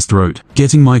cutting his throat,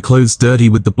 getting my clothes dirty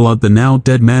with the blood the now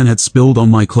dead man had spilled on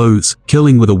my clothes.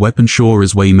 Killing with a weapon sure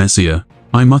is way messier,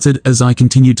 I muttered as I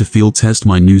continued to field test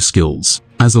my new skills.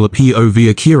 As a POV,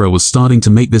 Akira was starting to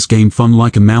make this game fun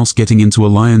like a mouse getting into a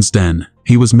lion's den.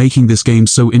 He was making this game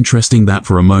so interesting that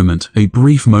for a moment, a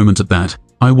brief moment at that,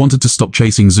 I wanted to stop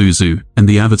chasing Zuzu and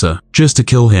the Avatar just to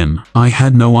kill him. I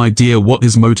had no idea what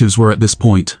his motives were at this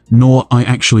point, nor I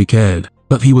actually cared.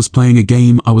 But he was playing a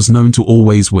game I was known to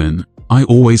always win. I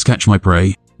always catch my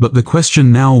prey. But the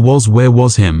question now was, where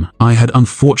was him? I had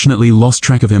unfortunately lost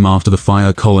track of him after the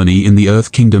fire colony in the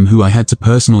Earth Kingdom, who I had to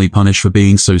personally punish for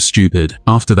being so stupid.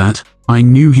 After that, I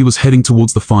knew he was heading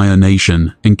towards the Fire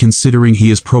Nation, and considering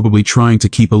he is probably trying to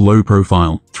keep a low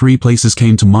profile, 3 places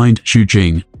came to mind: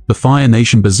 Shujing, the Fire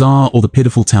Nation Bazaar, or the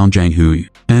pitiful town Jianghui.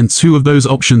 And 2 of those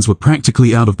options were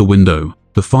practically out of the window.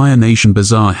 The Fire Nation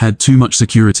Bazaar had too much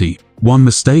security. One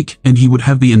mistake, and he would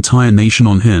have the entire nation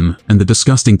on him, and the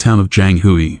disgusting town of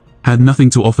Jianghui had nothing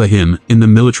to offer him in the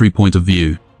military point of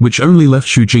view, which only left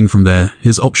Shujing. From there,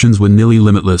 his options were nearly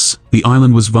limitless. The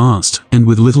island was vast, and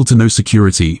with little to no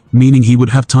security, meaning he would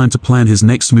have time to plan his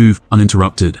next move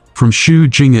uninterrupted. From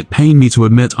Shujing, it pained me to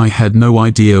admit I had no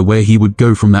idea where he would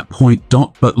go from that point.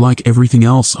 But like everything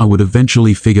else I would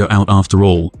eventually figure out after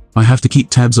all, I have to keep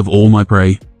tabs of all my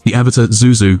prey. The Avatar,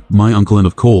 Zuzu, my uncle, and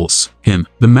of course, him.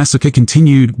 The massacre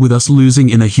continued, with us losing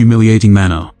in a humiliating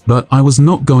manner. But I was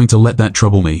not going to let that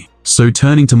trouble me. So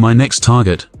turning to my next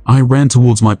target, I ran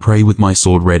towards my prey with my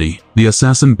sword ready. The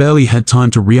assassin barely had time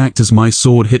to react as my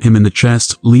sword hit him in the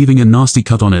chest, leaving a nasty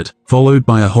cut on it, followed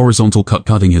by a horizontal cut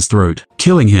cutting his throat,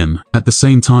 killing him. At the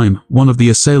same time, one of the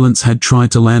assailants had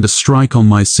tried to land a strike on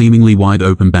my seemingly wide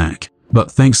open back. But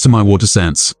thanks to my water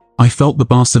sense, I felt the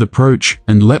bastard approach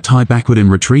and leapt high backward in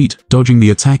retreat, dodging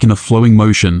the attack in a flowing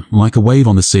motion like a wave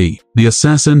on the sea. The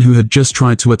assassin who had just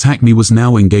tried to attack me was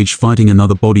now engaged fighting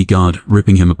another bodyguard,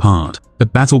 ripping him apart. A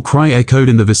battle cry echoed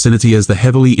in the vicinity as the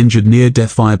heavily injured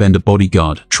near-death firebender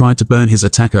bodyguard tried to burn his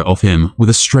attacker off him with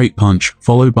a straight punch,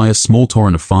 followed by a small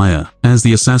torrent of fire. As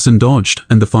the assassin dodged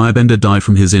and the firebender died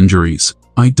from his injuries,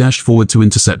 I dashed forward to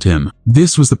intercept him.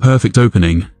 This was the perfect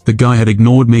opening. The guy had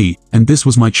ignored me, and this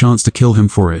was my chance to kill him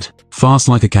for it. Fast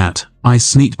like a cat, I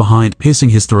sneaked behind, piercing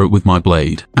his throat with my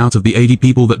blade. Out of the 80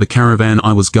 people that the caravan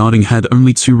I was guarding had,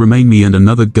 only 2 remained, me and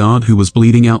another guard who was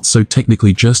bleeding out, so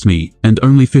technically just me, and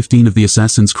only 15 of the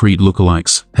Assassin's Creed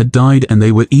lookalikes had died, and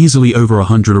they were easily over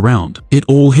 100 around. It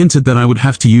all hinted that I would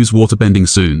have to use waterbending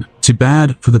soon. Too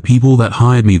bad for the people that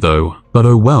hired me though. But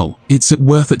oh well, it's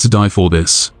worth it to die for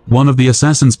this. One of the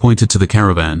assassins pointed to the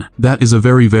caravan. That is a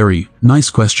very, very nice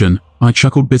question. I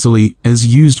chuckled bitterly as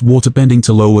used waterbending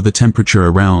to lower the temperature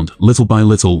around, little by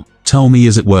little. Tell me,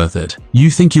 is it worth it?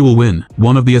 You think you will win?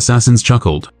 One of the assassins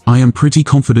chuckled. I am pretty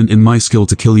confident in my skill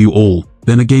to kill you all.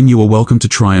 Then again, you are welcome to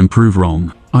try and prove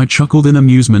wrong. I chuckled in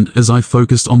amusement as I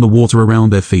focused on the water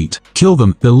around their feet. Kill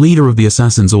them, the leader of the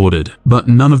assassins ordered. But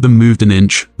none of them moved an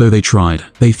inch, though they tried.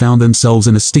 They found themselves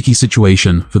in a sticky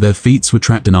situation, for their feet were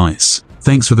trapped in ice.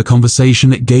 Thanks for the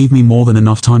conversation, it gave me more than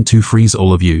enough time to freeze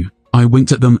all of you. I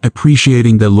winked at them,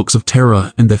 appreciating their looks of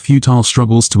terror and their futile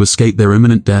struggles to escape their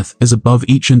imminent death, as above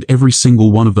each and every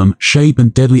single one of them, shape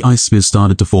and deadly ice spears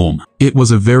started to form. It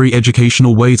was a very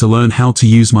educational way to learn how to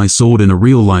use my sword in a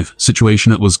real-life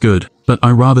situation. It was good, but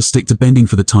I rather stick to bending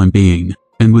for the time being.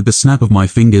 And with the snap of my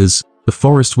fingers, the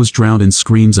forest was drowned in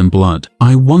screams and blood.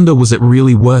 I wonder, was it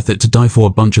really worth it to die for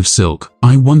a bunch of silk?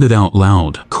 I wondered out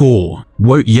loud. Core.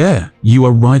 Whoa, yeah, you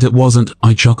are right, it wasn't,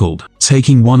 I chuckled.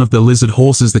 Taking one of the lizard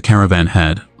horses the caravan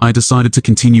had, I decided to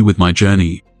continue with my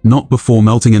journey, not before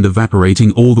melting and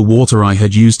evaporating all the water I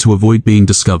had used to avoid being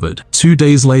discovered. 2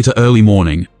 days later, early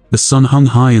morning, the sun hung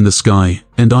high in the sky,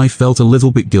 and I felt a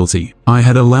little bit guilty. I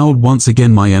had allowed once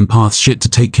again my empath shit to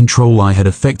take control. I had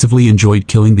effectively enjoyed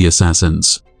killing the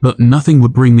assassins. But nothing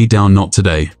would bring me down, not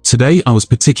today. Today I was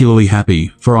particularly happy,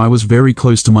 for I was very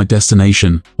close to my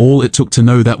destination. All it took to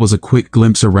know that was a quick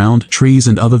glimpse around. Trees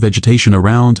and other vegetation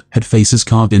around had faces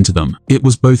carved into them. It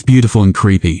was both beautiful and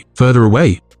creepy. Further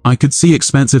away, I could see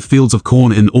expansive fields of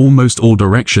corn in almost all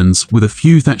directions, with a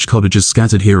few thatched cottages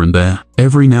scattered here and there.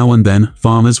 Every now and then,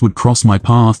 farmers would cross my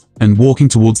path, and walking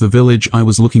towards the village I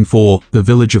was looking for, the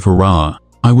village of Hurrah.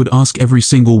 I would ask every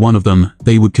single one of them,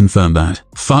 they would confirm that.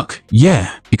 Fuck,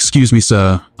 yeah. Excuse me,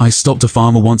 sir. I stopped a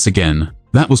farmer once again.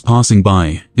 That was passing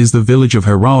by. Is the village of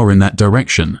Herawa in that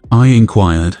direction? I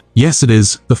inquired. Yes, it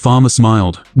is. The farmer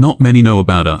smiled. Not many know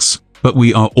about us, but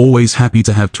we are always happy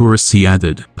to have tourists, he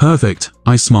added. Perfect,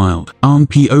 I smiled.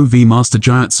 POV Master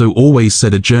Jayatsu always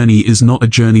said a journey is not a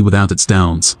journey without its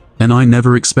downs, and I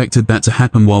never expected that to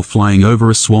happen while flying over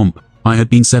a swamp. I had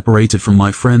been separated from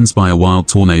my friends by a wild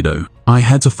tornado. I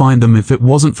had to find them. If it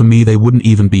wasn't for me, they wouldn't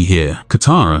even be here.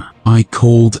 Katara, I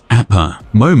called Appa.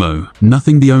 Momo,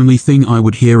 nothing. The only thing I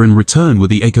would hear in return were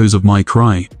the echoes of my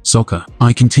cry. Sokka.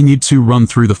 I continued to run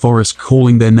through the forest,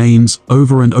 calling their names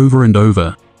over and over and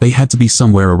over. They had to be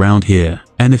somewhere around here,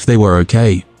 and if they were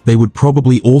okay, they would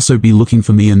probably also be looking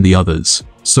for me and the others.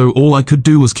 So all I could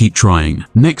do was keep trying.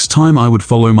 Next time I would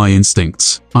follow my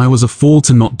instincts. I was a fool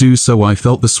to not do so. I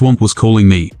felt the swamp was calling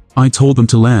me. I told them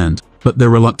to land, but their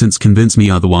reluctance convinced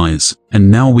me otherwise. And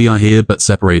now we are here but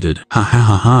separated. Ha ha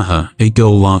ha ha ha, a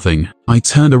girl laughing. I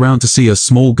turned around to see a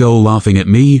small girl laughing at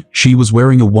me. She was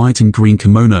wearing a white and green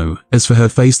kimono. As for her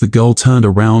face, the girl turned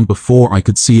around before I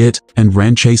could see it and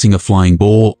ran chasing a flying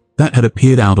ball that had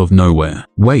appeared out of nowhere.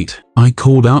 Wait, I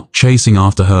called out, chasing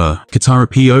after her. Katara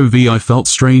POV. I felt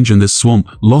strange in this swamp,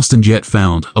 lost and yet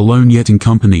found, alone yet in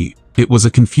company. It was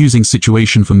a confusing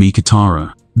situation for me.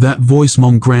 Katara. That voice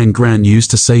Mom Gran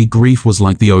used to say, grief was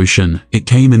like the ocean. It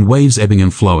came in waves, ebbing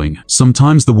and flowing.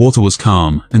 Sometimes the water was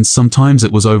calm, and sometimes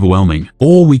it was overwhelming.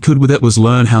 All we could with it was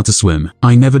learn how to swim.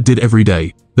 I never did every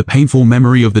day. The painful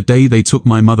memory of the day they took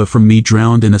my mother from me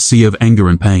drowned in a sea of anger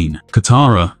and pain.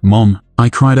 Katara, Mom, I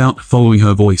cried out, following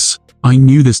her voice. I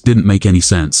knew this didn't make any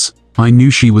sense. I knew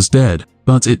she was dead,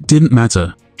 but it didn't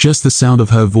matter. Just the sound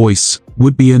of her voice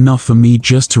would be enough for me,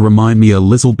 just to remind me a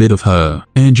little bit of her.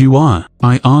 And you are?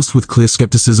 I asked with clear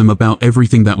skepticism about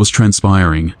everything that was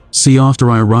transpiring. See, after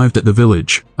I arrived at the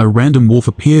village, a random wolf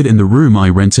appeared in the room I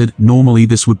rented. Normally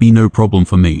this would be no problem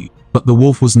for me, but the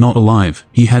wolf was not alive.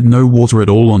 He had no water at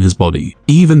all on his body,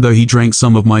 even though he drank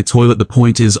some of my toilet. The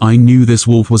point is, I knew this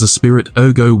wolf was a spirit,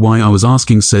 ergo why I was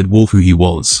asking said wolf who he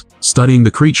was. Studying the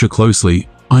creature closely,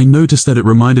 I noticed that it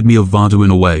reminded me of Vadu in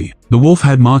a way. The wolf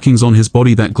had markings on his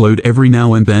body that glowed every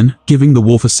now and then, giving the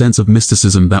wolf a sense of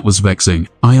mysticism that was vexing.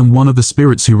 I am one of the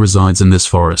spirits who resides in this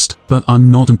forest, but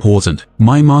I'm not important.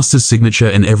 My master's signature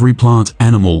in every plant,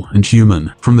 animal, and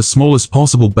human, from the smallest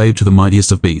possible babe to the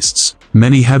mightiest of beasts.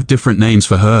 Many have different names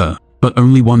for her, but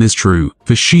only one is true,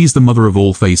 for she's the mother of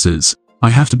all faces. I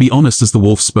have to be honest, as the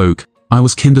wolf spoke, I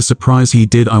was kinda surprised he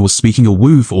did. I was speaking a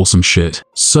woof or some shit.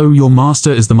 So your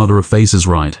master is the mother of faces,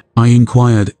 right? I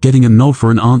inquired, getting a nod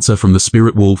for an answer from the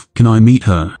spirit wolf. Can I meet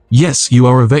her? Yes, you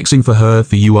are a vexing for her,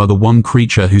 for you are the one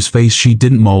creature whose face she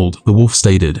didn't mold, the wolf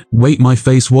stated. Wait, my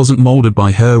face wasn't molded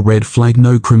by her. Red flag,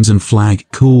 no crimson flag.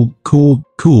 Cool.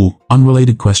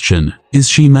 Unrelated question. Is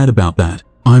she mad about that?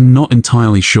 I'm not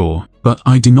entirely sure, but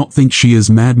I do not think she is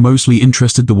mad, mostly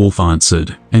interested, the wolf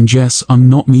answered. And yes, I'm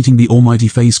not meeting the almighty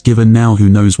face giver now, who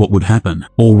knows what would happen.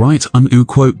 Alright,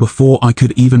 quote. Before I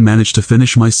could even manage to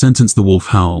finish my sentence, the wolf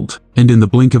howled. And in the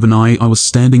blink of an eye, I was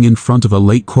standing in front of a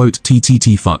lake, quote,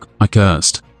 TTT fuck, I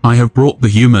cursed. I have brought the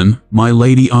human, my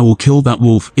lady. I will kill that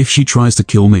wolf if she tries to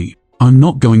kill me. I'm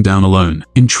not going down alone.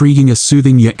 Intriguing, a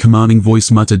soothing yet commanding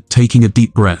voice muttered, taking a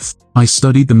deep breath. I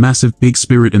studied the massive big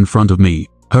spirit in front of me.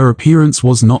 Her appearance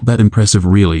was not that impressive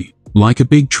really, like a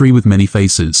big tree with many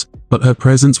faces, but her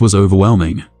presence was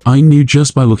overwhelming. I knew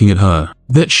just by looking at her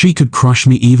that she could crush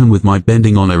me even with my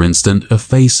bending on her instant. A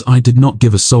face I did not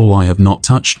give, a soul I have not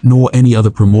touched, nor any other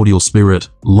primordial spirit.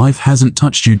 Life hasn't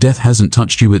touched you, death hasn't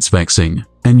touched you. It's vexing,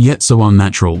 and yet so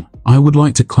unnatural. I would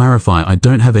like to clarify, I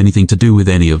don't have anything to do with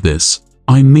any of this.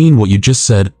 I mean what you just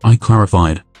said, I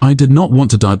clarified. I did not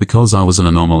want to die because I was an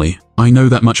anomaly. I know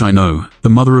that much, I know, the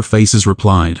mother of faces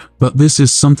replied. But this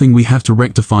is something we have to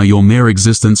rectify. Your mere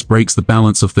existence breaks the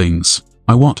balance of things.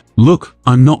 I what? Look,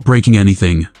 I'm not breaking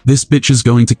anything. This bitch is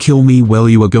going to kill me. Well,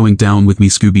 you are going down with me,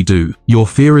 Scooby-Doo. Your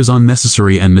fear is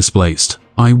unnecessary and misplaced.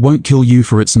 I won't kill you,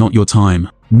 for it's not your time,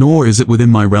 nor is it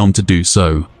within my realm to do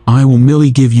so. I will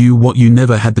merely give you what you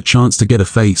never had the chance to get, a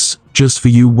face. Just for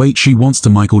you. Wait, she wants to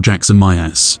Michael Jackson my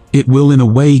ass. It will in a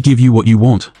way give you what you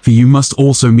want, for you must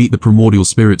also meet the primordial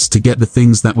spirits to get the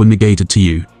things that were negated to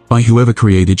you by whoever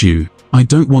created you. I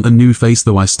don't want a new face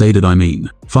though, I stated. I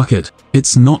mean, fuck it.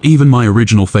 It's not even my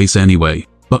original face anyway.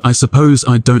 But I suppose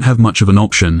I don't have much of an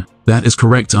option. That is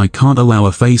correct, I can't allow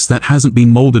a face that hasn't been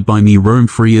molded by me roam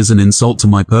free as an insult to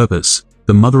my purpose.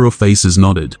 The mother of faces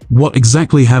nodded. What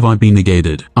exactly have I been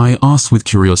negated? I asked with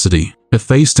curiosity. A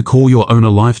face to call your own, a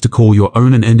life to call your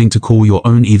own, an ending to call your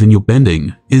own. Even your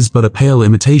bending is but a pale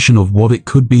imitation of what it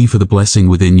could be, for the blessing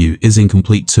within you is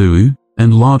incomplete too.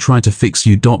 And La tried to fix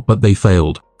you. But they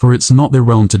failed, for it's not their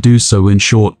realm to do so. In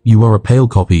short, you are a pale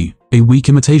copy, a weak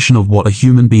imitation of what a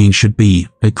human being should be,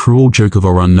 a cruel joke of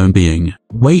our unknown being.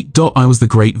 Wait. I was the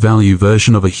great value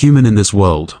version of a human in this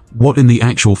world. What in the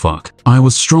actual fuck? I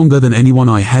was stronger than anyone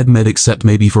I had met except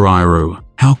maybe for Iroh.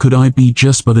 How could I be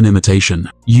just but an imitation?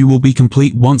 You will be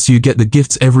complete once you get the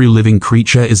gifts every living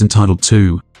creature is entitled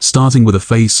to, starting with a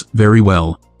face. Very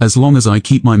well. As long as I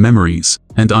keep my memories,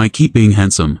 and I keep being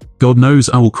handsome, God knows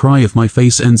I will cry if my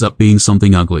face ends up being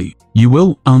something ugly. You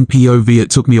will? POV.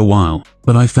 It took me a while,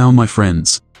 but I found my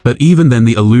friends. But even then,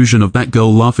 the illusion of that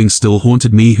girl laughing still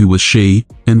haunted me. Who was she,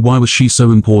 and why was she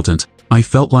so important? I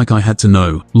felt like I had to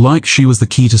know, like she was the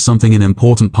key to something, an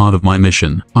important part of my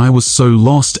mission. I was so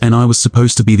lost, and I was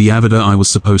supposed to be the Avatar. I was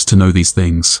supposed to know these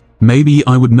things. Maybe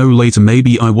I would know later,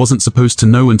 maybe I wasn't supposed to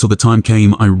know until the time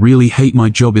came. I really hate my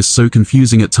job, is so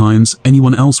confusing at times.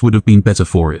 Anyone else would have been better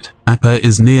for it. Appa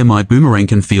is near, my boomerang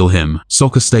can feel him,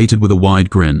 Sokka stated with a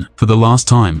wide grin. For the last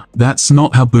time. That's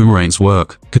not how boomerangs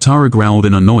work, Katara growled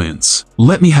in annoyance.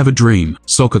 Let me have a dream,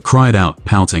 Sokka cried out,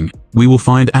 pouting. We will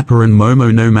find Appa and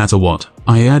Momo no matter what,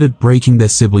 I added, breaking their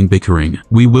sibling bickering.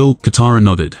 We will, Katara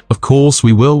nodded. Of course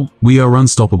we will. We are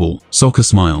unstoppable. Sokka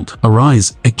smiled.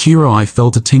 Arise, Akira. I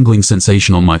felt a tingling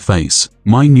sensation on my face.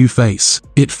 My new face.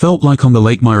 It felt like on the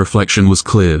lake my reflection was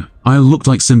clear. I looked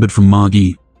like Sinbad from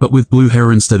Margee, but with blue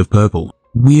hair instead of purple.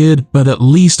 Weird, but at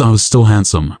least I was still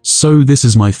handsome. So this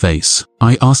is my face?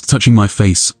 I asked, touching my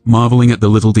face, marveling at the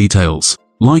little details.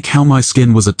 Like how my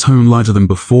skin was a tone lighter than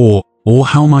before, or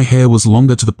how my hair was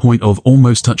longer to the point of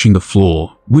almost touching the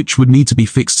floor, which would need to be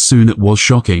fixed soon. It was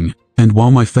shocking, and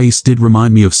while my face did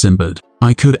remind me of Sinbad,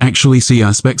 I could actually see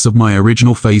aspects of my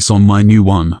original face on my new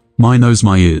one. My nose,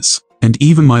 my ears, and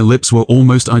even my lips were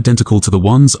almost identical to the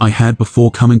ones I had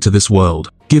before coming to this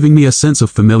world, giving me a sense of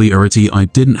familiarity I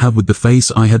didn't have with the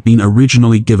face I had been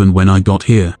originally given when I got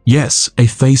here. Yes, a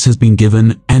face has been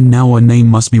given, and now a name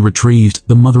must be retrieved,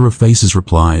 the Mother of Faces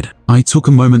replied. I took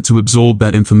a moment to absorb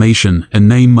that information. A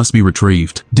name must be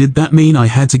retrieved. Did that mean I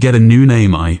had to get a new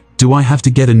name? Do I have to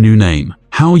get a new name?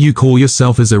 How you call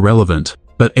yourself is irrelevant,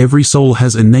 but every soul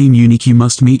has a name unique. You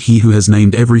must meet he who has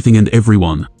named everything and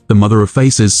everyone, the Mother of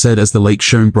Faces said as the lake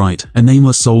shone bright. A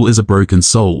nameless soul is a broken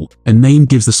soul. A name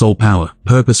gives the soul power.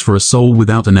 Purpose. For a soul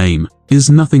without a name is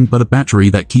nothing but a battery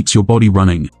that keeps your body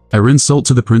running. An insult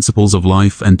to the principles of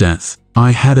life and death.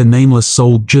 I had a nameless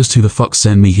soul. Just who the fuck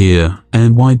sent me here?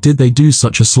 And why did they do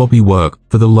such a sloppy work?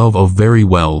 For the love of very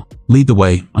well. Lead the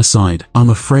way, I sighed. I'm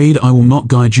afraid I will not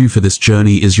guide you for this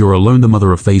journey as you're alone, the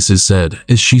Mother of Faces said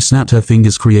as she snapped her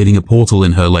fingers, creating a portal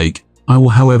in her lake. I will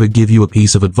however give you a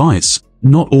piece of advice.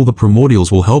 Not all the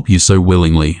primordials will help you so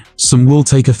willingly. Some will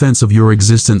take offense of your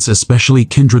existence, especially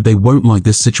kindred. They won't like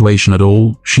this situation at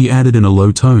all, she added in a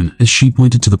low tone as she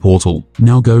pointed to the portal.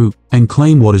 Now go and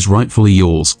claim what is rightfully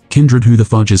yours. Kindred. Who the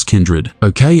fudge is kindred?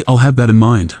 Okay, I'll have that in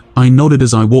mind. I nodded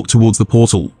as I walked towards the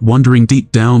portal, wondering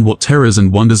deep down what terrors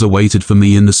and wonders awaited for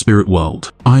me in the spirit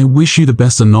world. I wish you the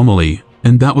best, Anomaly.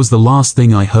 And that was the last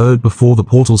thing I heard before the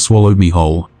portal swallowed me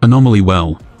whole. Anomaly.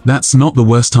 Well, that's not the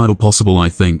worst title possible, I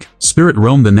think. Spirit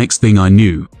realm. The next thing I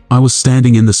knew, I was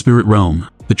standing in the spirit realm.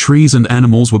 The trees and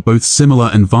animals were both similar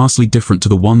and vastly different to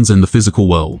the ones in the physical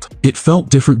world. It felt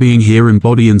different being here in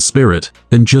body and spirit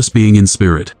than just being in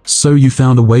spirit. So you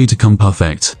found a way to come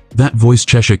perfect. That voice,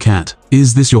 Cheshire Cat.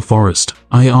 Is this your forest?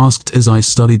 I asked as I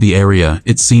studied the area.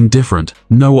 It seemed different.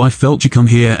 No, I felt you come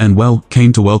here and well,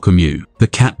 came to welcome you. The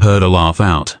cat purred a laugh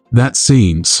out. That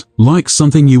seems like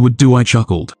something you would do, I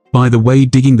chuckled. By the way,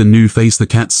 digging the new face, the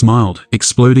cat smiled,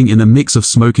 exploding in a mix of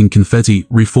smoking confetti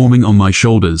reforming on my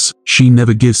shoulders. She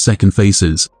never gives second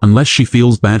faces, unless she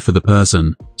feels bad for the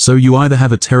person. So you either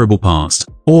have a terrible past,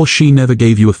 or she never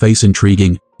gave you a face.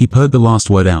 Intriguing. He purred the last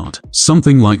word out.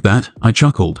 Something like that, I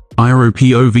chuckled.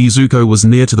 IROPOV. Zuko was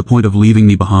near to the point of leaving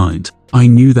me behind. I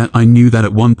knew that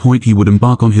at one point he would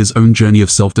embark on his own journey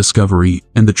of self-discovery,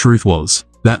 and the truth was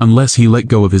that unless he let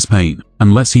go of his pain,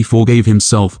 unless he forgave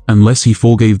himself, unless he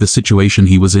forgave the situation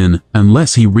he was in,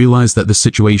 unless he realized that the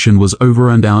situation was over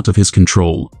and out of his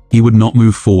control, he would not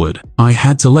move forward. I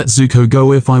had to let Zuko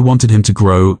go if I wanted him to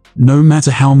grow, no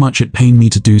matter how much it pained me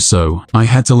to do so. I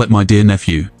had to let my dear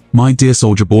nephew, my dear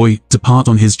soldier boy, depart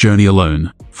on his journey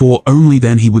alone, for only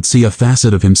then he would see a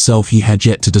facet of himself he had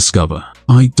yet to discover.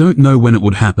 I don't know when it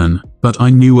would happen, but I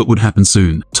knew it would happen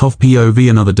soon. Toph POV.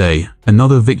 Another day,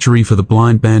 another victory for the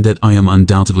blind bandit. I am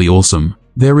undoubtedly awesome.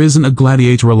 There isn't a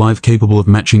gladiator alive capable of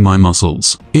matching my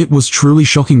muscles. It was truly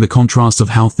shocking the contrast of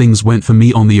how things went for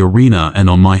me on the arena and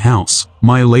on my house.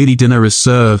 My lady, dinner is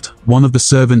served. One of the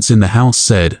servants in the house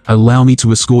said, "Allow me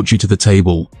to escort you to the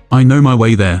table." I know my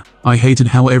way there. I hated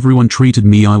how everyone treated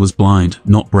me. I was blind,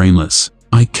 not brainless.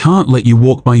 "I can't let you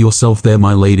walk by yourself there,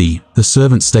 my lady," the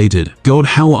servant stated. God,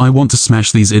 how I want to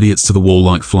smash these idiots to the wall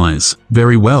like flies.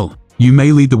 "Very well. You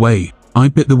may lead the way." I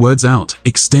bit the words out,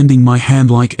 extending my hand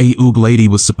like a lady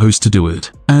was supposed to do it.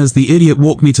 As the idiot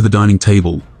walked me to the dining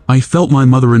table, I felt my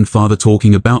mother and father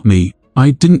talking about me.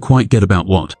 I didn't quite get about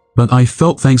what, but I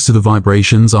felt thanks to the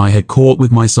vibrations I had caught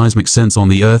with my seismic sense on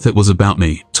the earth it was about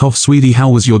me. "Tough sweetie, how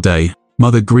was your day?"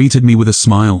 Mother greeted me with a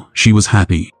smile. She was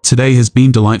happy. "Today has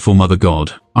been delightful, Mother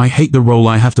God. I hate the role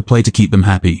I have to play to keep them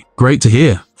happy." "Great to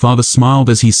hear." Father smiled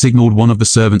as he signaled one of the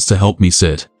servants to help me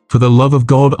sit. "For the love of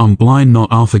God, I'm blind, not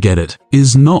I'll forget it."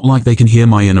 Is not like they can hear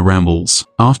my inner rambles.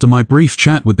 After my brief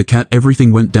chat with the cat,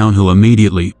 everything went downhill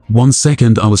immediately. One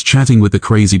second I was chatting with the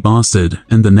crazy bastard,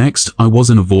 and the next I was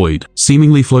in a void,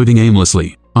 seemingly floating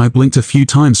aimlessly. I blinked a few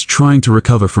times trying to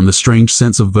recover from the strange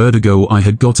sense of vertigo I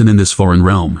had gotten in this foreign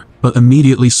realm, but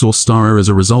immediately saw stars as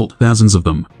a result, thousands of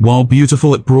them. While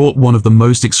beautiful, it brought one of the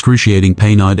most excruciating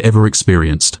pain I'd ever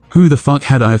experienced. Who the fuck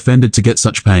had I offended to get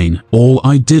such pain? All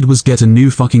I did was get a new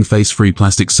fucking face-free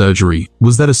plastic surgery.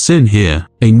 Was that a sin here?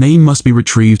 A name must be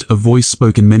retrieved, a voice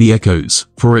spoke in many echoes.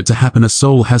 For it to happen, a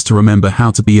soul has to remember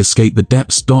how to be, escape the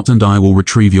depths. And I will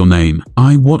retrieve your name.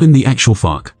 What in the actual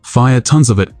fuck? Fire, tons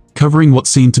of it, covering what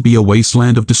seemed to be a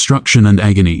wasteland of destruction and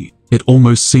agony. It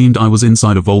almost seemed I was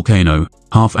inside a volcano,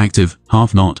 half active,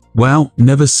 half not. "Wow,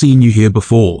 never seen you here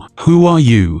before. Who are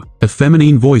you?" a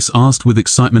feminine voice asked with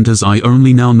excitement as I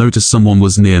only now noticed someone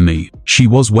was near me. She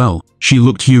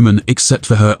looked human except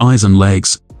for her eyes and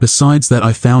legs. Besides that,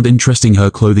 I found interesting her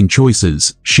clothing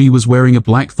choices. She was wearing a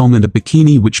black thong and a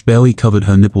bikini which barely covered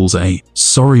her nipples.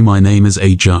 Sorry, my name is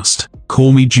just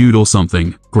call me Jude or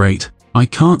something. Great. I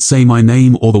can't say my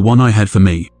name or the one I had for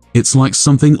me. It's like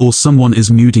something or someone is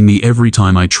muting me every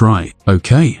time I try.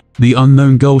 Okay. The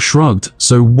unknown girl shrugged.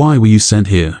 "So why were you sent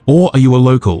here? Or are you a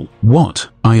local?" "What?"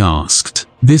 I asked.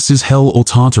 "This is hell or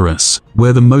Tartarus,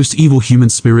 where the most evil human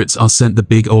spirits are sent, the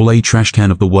big ole trash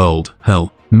can of the world.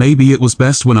 Hell, maybe it was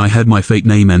best when I had my fake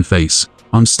name and face.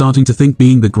 I'm starting to think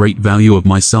being the great value of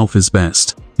myself is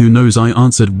best." "Who knows?" I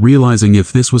answered, realizing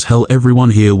if this was hell,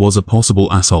 everyone here was a possible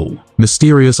asshole.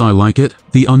 "Mysterious, I like it."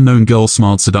 The unknown girl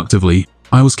smiled seductively.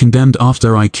 "I was condemned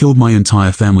after I killed my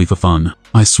entire family for fun.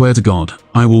 I swear to God,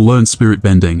 I will learn spirit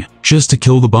bending, just to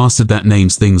kill the bastard that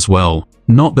names things well.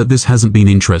 Not that this hasn't been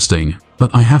interesting,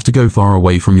 but I have to go far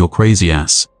away from your crazy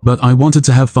ass." "But I wanted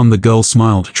to have fun." The girl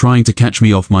smiled, trying to catch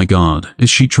me off my guard as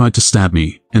she tried to stab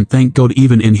me. And thank God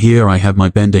even in here I have my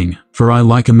bending, for I,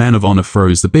 like a man of honor,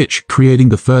 froze the bitch, creating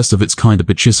the first of its kind of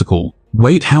bitchicle.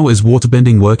 Wait, how is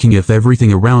waterbending working if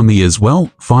everything around me is,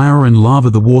 well, fire and lava?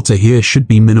 The water here should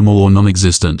be minimal or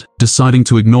non-existent. Deciding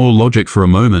to ignore logic for a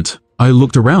moment, I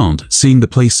looked around, seeing the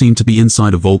place seemed to be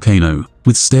inside a volcano,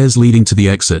 with stairs leading to the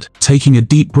exit. Taking a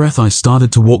deep breath, I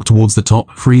started to walk towards the top,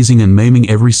 freezing and maiming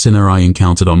every sinner I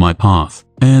encountered on my path.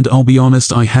 And I'll be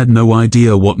honest, I had no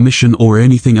idea what mission or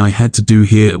anything I had to do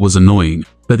here. It was annoying,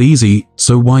 but easy,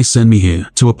 so why send me here?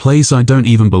 To a place I don't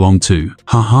even belong to?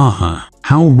 Ha ha ha.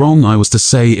 How wrong I was to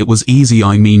say it was easy.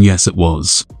 I mean, yes it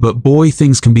was. But boy,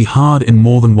 things can be hard in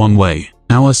more than one way.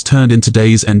 Hours turned into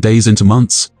days and days into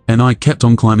months, and I kept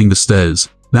on climbing the stairs.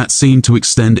 That seemed to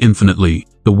extend infinitely.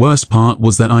 The worst part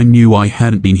was that I knew I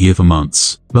hadn't been here for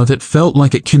months, but it felt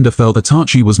like it kinda felt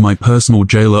Itachi was my personal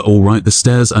jailer. Alright, the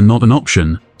stairs are not an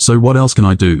option, so what else can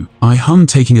I do? I hummed,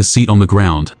 taking a seat on the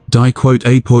ground. Die quote,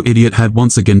 "A poor idiot had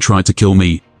once again tried to kill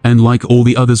me, and like all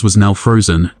the others was now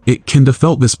frozen." It kinda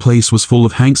felt this place was full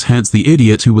of Hanks, the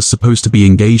idiot who was supposed to be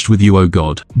engaged with you. Oh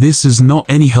God. This is not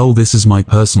any hell, this is my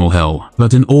personal hell.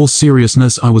 But in all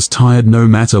seriousness, I was tired. No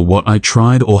matter what I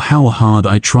tried or how hard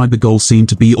I tried, the goal seemed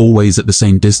to be always at the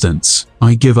same distance.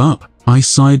 I give up. I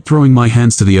sighed, throwing my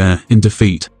hands to the air in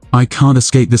defeat. I can't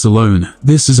escape this alone.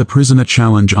 This is a prisoner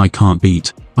challenge I can't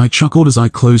beat. I chuckled as I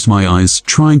closed my eyes,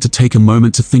 trying to take a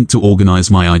moment to think, to organize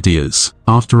my ideas.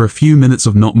 After a few minutes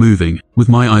of not moving, with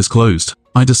my eyes closed,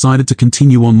 I decided to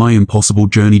continue on my impossible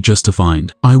journey just to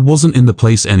find. I wasn't in the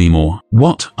place anymore.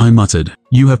 "What?" I muttered.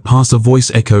 "You have passed," a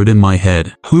voice echoed in my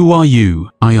head. "Who are you?"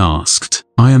 I asked.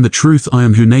 "I am the truth. I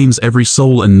am who names every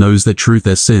soul and knows their truth,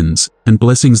 their sins, and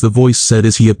blessings," the voice said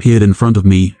as he appeared in front of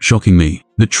me, shocking me.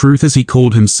 The truth, as he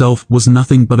called himself, was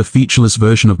nothing but a featureless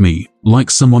version of me, like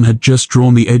someone had just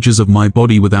drawn the edges of my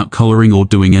body without coloring or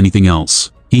doing anything else.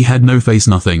 He had no face,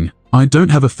 nothing. I don't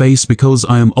have a face because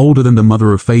I am older than the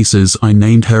mother of faces. I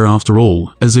named her after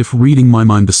all. As if reading my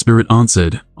mind, the spirit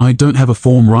answered, I don't have a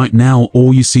form right now.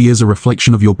 All you see is a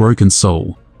reflection of your broken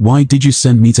soul. Why did you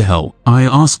send me to hell? I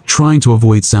asked, trying to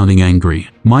avoid sounding angry.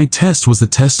 My test was the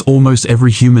test almost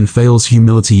every human fails.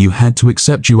 Humility. You had to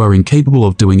accept you are incapable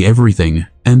of doing everything,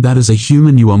 and that as a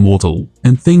human you are mortal,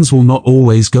 and things will not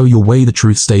always go your way, the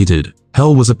truth stated.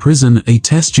 Hell was a prison, a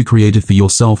test you created for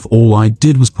yourself. All I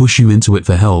did was push you into it,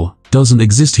 for hell doesn't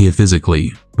exist here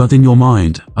physically, but in your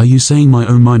mind. Are you saying my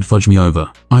own mind fudged me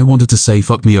over? I wanted to say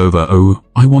fuck me over. Oh,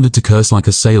 I wanted to curse like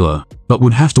a sailor, but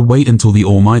would have to wait until the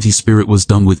almighty spirit was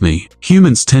done with me.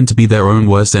 Humans tend to be their own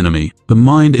worst enemy. The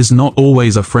mind is not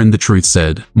always a friend, the truth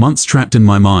said. Months trapped in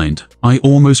my mind. I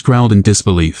almost growled in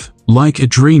disbelief. Like a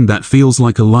dream that feels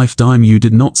like a lifetime. You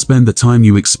did not spend the time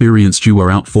you experienced. You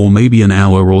were out for maybe an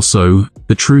hour or so.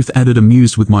 The truth added,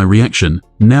 amused with my reaction.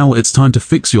 Now it's time to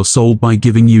fix your soul by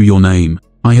giving you your name.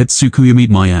 I had Tsukuyami'd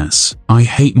my ass. I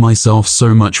hate myself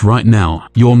so much right now.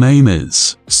 Your name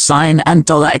is... Sign and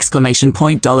dollar exclamation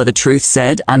point dollar, the truth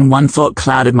said, and one thought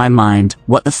clouded my mind.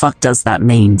 What the fuck does that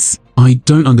means? I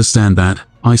don't understand that.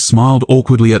 I smiled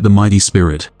awkwardly at the mighty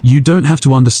spirit. You don't have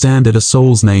to understand it. A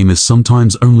soul's name is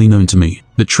sometimes only known to me.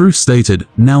 The truth stated,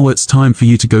 now it's time for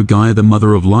you to go. Gaia, the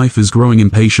mother of life, is growing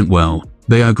impatient. Well,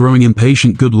 they are growing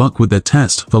impatient. Good luck with their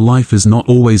test, for life is not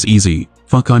always easy.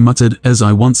 Fuck, I muttered as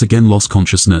I once again lost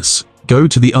consciousness. Go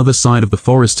to the other side of the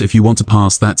forest if you want to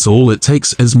pass. That's all it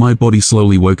takes. As my body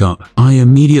slowly woke up, I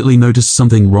immediately noticed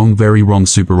something wrong, very wrong,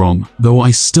 super wrong, though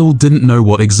I still didn't know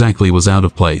what exactly was out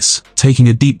of place. Taking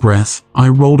a deep breath, I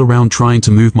rolled around trying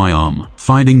to move my arm.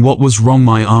 Finding what was wrong,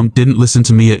 my arm didn't listen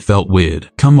to me. It felt weird.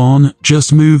 Come on,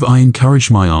 just move, I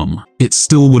encouraged my arm. It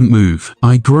still wouldn't move.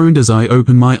 I groaned as I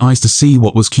opened my eyes to see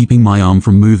what was keeping my arm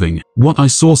from moving. What I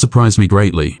saw surprised me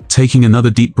greatly. Taking another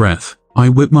deep breath, I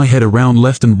whipped my head around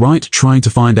left and right, trying to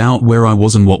find out where I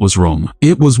was and what was wrong.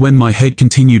 It was when my head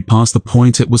continued past the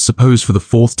point it was supposed for the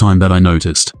fourth time that I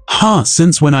noticed.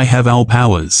 Since when I have owl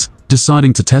powers?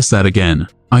 Deciding to test that again,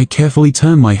 I carefully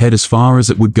turned my head as far as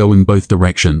it would go in both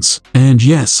directions. And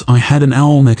yes, I had an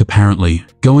owl neck apparently,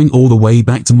 going all the way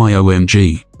back to my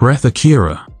OMG. Breath,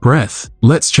 Akira. Breath.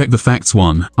 Let's check the facts.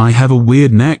 1. I have a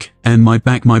weird neck, and my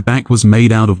back was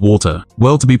made out of water.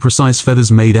 Well, to be precise,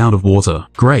 feathers made out of water.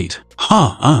 Great.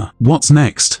 What's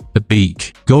next? A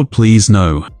beak. God please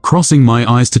no. Crossing my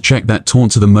eyes to check that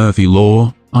taunt to the Murphy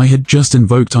Law I had just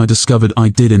invoked, I discovered I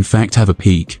did in fact have a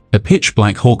peak. A pitch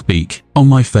black hawk beak on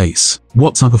my face.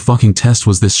 What type of fucking test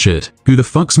was this shit? Who the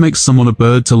fucks makes someone a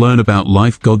bird to learn about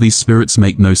life? God, these spirits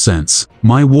make no sense.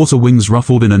 My water wings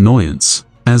ruffled in annoyance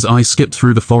as I skipped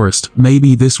through the forest.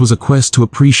 Maybe this was a quest to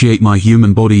appreciate my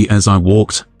human body. As I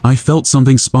walked, I felt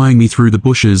something spying me through the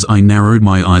bushes. I narrowed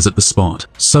my eyes at the spot.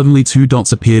 Suddenly 2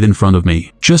 dots appeared in front of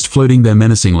me, just floating there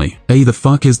menacingly. Hey, the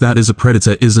fuck is that? Is a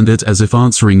predator, isn't it? As if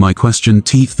answering my question,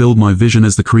 teeth filled my vision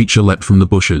as the creature leapt from the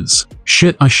bushes.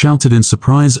 Shit, I shouted in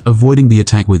surprise, avoiding the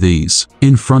attack with ease.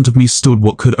 In front of me stood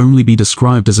what could only be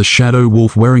described as a shadow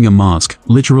wolf wearing a mask,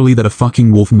 literally that a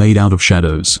fucking wolf made out of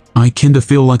shadows. I kinda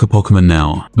feel like a Pokemon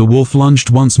now. The wolf lunged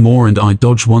once more and I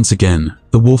dodged once again.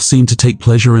 The wolf seemed to take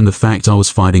pleasure in the fact I was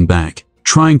fighting back.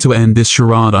 Trying to end this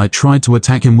charade, I tried to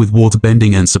attack him with water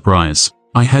bending, and surprise,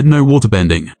 I had no water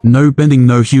bending. No bending,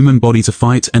 no human body to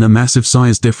fight, and a massive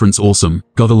size difference. Awesome.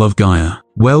 Gotta love Gaia.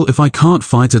 Well, if I can't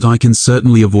fight it, I can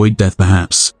certainly avoid death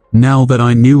perhaps. Now that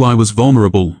I knew I was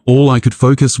vulnerable, all I could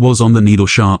focus was on the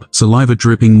needle-sharp saliva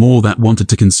dripping maw that wanted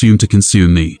to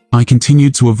consume me. I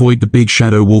continued to avoid the big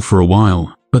shadow wolf for a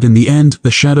while, but in the end,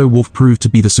 the shadow wolf proved to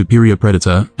be the superior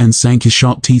predator and sank his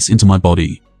sharp teeth into my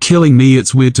body, killing me.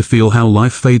 It's weird to feel how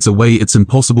life fades away. It's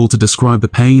impossible to describe the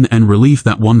pain and relief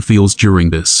that one feels during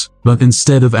this. But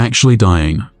instead of actually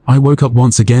dying, I woke up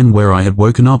once again where I had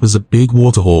woken up as a big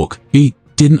waterhawk.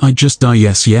 Didn't I just die?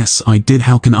 Yes, I did.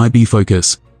 How can I be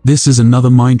focused? This is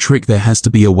another mind trick. There has to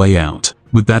be a way out.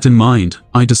 With that in mind,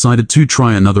 I decided to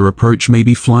try another approach.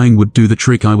 Maybe flying would do the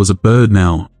trick. I was a bird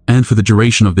now, and for the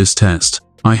duration of this test,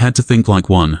 I had to think like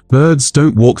one. Birds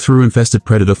don't walk through infested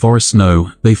predator forests,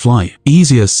 no, they fly.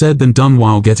 Easier said than done.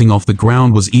 While getting off the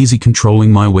ground was easy,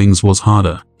 controlling my wings was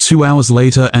harder. 2 hours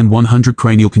later and 100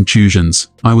 cranial contusions,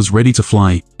 I was ready to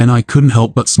fly, and I couldn't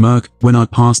help but smirk when I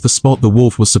passed the spot the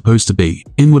wolf was supposed to be,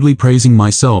 inwardly praising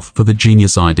myself for the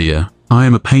genius idea.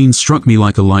 A pain struck me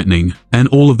like a lightning, and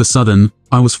all of a sudden,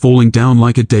 I was falling down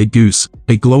like a dead goose,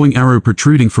 a glowing arrow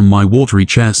protruding from my watery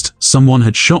chest. Someone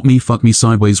had shot me. Fuck me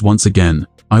sideways once again.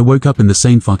 I woke up in the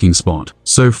same fucking spot.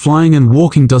 So flying and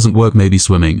walking doesn't work, maybe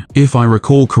swimming. If I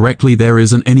recall correctly, there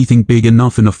isn't anything big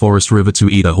enough in a forest river to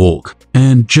eat a hawk.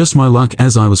 And just my luck,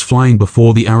 as I was flying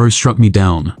before the arrow struck me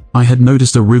down, I had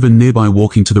noticed a river nearby.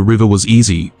 Walking to the river was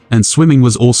easy, and swimming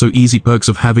was also easy, perks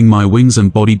of having my wings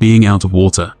and body being out of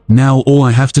water. Now all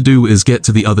I have to do is get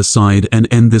to the other side and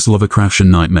end this Lovecraftian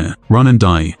nightmare. Run and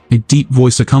die. A deep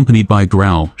voice accompanied by a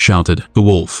growl shouted, "The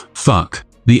wolf." Fuck.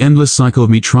 The endless cycle of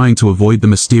me trying to avoid the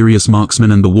mysterious marksman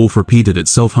and the wolf repeated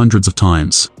itself hundreds of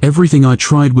times. Everything I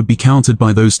tried would be countered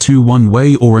by those two one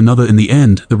way or another. In the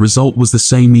end, the result was the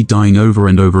same, me dying over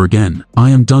and over again.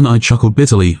 I am done, I chuckled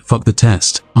bitterly. Fuck the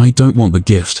test. I don't want the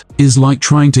gift. Is like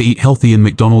trying to eat healthy in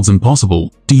McDonald's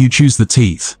impossible? Do you choose the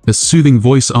teeth? A soothing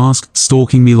voice asked,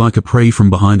 stalking me like a prey from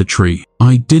behind a tree.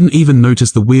 I didn't even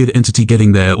notice the weird entity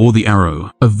getting there or the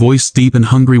arrow. A voice deep and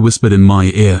hungry whispered in my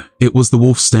ear. It was the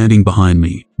wolf standing behind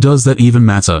me. Does that even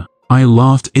matter? I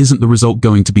laughed. Isn't the result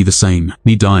going to be the same?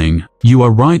 Me dying. You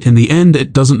are right, in the end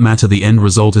it doesn't matter, the end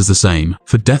result is the same,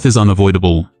 for death is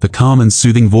unavoidable, the calm and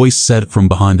soothing voice said from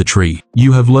behind the tree.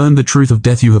 You have learned the truth of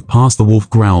death, you have passed, the wolf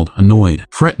growled, annoyed.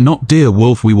 Fret not, dear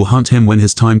wolf, we will hunt him when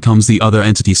his time comes, the other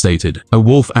entity stated. A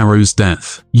wolf arrows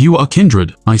death. You are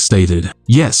kindred, I stated.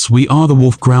 Yes, we are, the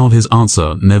wolf growled his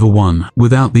answer, never one.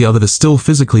 Without the other, the still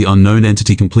physically unknown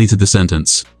entity completed the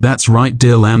sentence. That's right,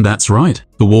 dear lamb, that's right.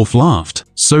 The wolf laughed.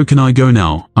 So can I go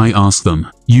now? I asked them.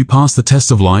 You passed the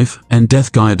test of life, and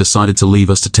Death Gaia decided to leave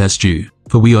us to test you.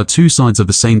 For we are two sides of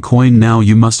the same coin. Now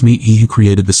you must meet he who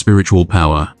created the spiritual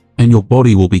power, and your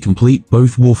body will be complete,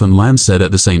 both wolf and lamb said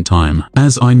at the same time.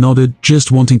 As I nodded,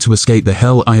 just wanting to escape the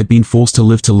hell I had been forced to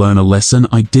live, to learn a lesson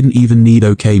I didn't even need.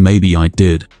 Okay, maybe I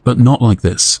did, but not like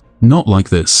this. Not like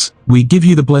this. We give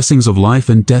you the blessings of life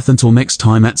and death until next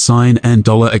time at sign and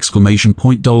dollar exclamation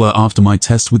point dollar. After my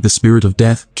test with the spirit of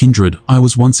death, kindred, I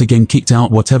was once again kicked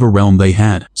out whatever realm they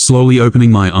had. Slowly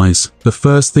opening my eyes, the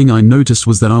first thing I noticed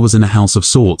was that I was in a house of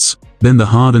sorts. Then the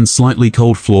hard and slightly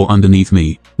cold floor underneath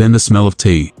me. Then the smell of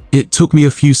tea. It took me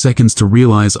a few seconds to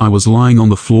realize I was lying on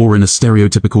the floor in a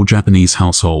stereotypical Japanese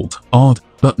household. Odd,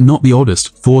 but not the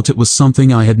oddest. Thought it was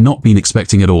something I had not been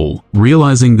expecting at all.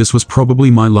 Realizing this was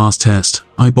probably my last test,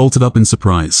 I bolted up in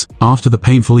surprise. After the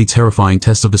painfully terrifying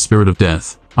test of the spirit of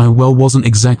death, I wasn't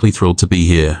exactly thrilled to be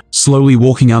here. Slowly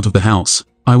walking out of the house,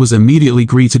 I was immediately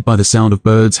greeted by the sound of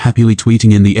birds happily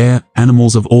tweeting in the air.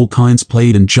 Animals of all kinds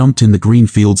played and jumped in the green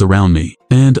fields around me.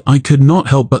 And I could not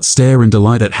help but stare in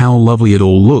delight at how lovely it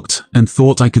all looked, and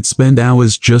thought I could spend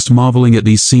hours just marveling at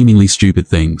these seemingly stupid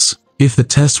things. If the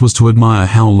test was to admire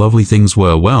how lovely things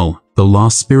were, well, the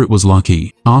last spirit was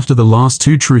lucky. After the last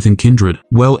two, truth and kindred,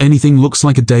 well, anything looks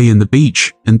like a day in the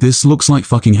beach, and this looks like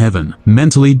fucking heaven.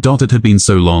 Mentally, it had been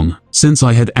so long since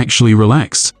I had actually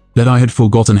relaxed that I had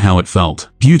forgotten how it felt.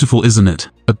 Beautiful, isn't it?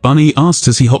 A bunny asked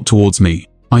as he hopped towards me.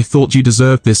 I thought you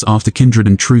deserved this after kindred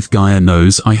and truth. Gaia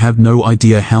knows I have no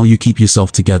idea how you keep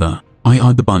yourself together. I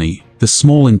eyed the bunny, the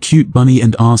small and cute bunny,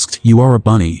 and asked, you are a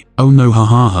bunny? Oh no, ha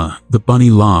ha ha. The bunny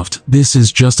laughed. This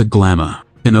is just a glamour.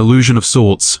 An illusion of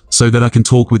sorts, so that I can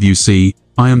talk with you. See,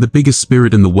 I am the biggest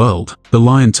spirit in the world. The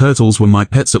lion turtles were my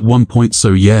pets at one point,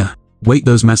 so yeah. Wait,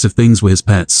 those massive things were his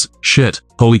pets. Shit,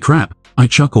 holy crap. I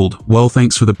chuckled. Well,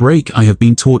 thanks for the break. I have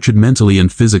been tortured mentally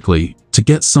and physically to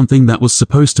get something that was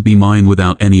supposed to be mine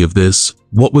without any of this.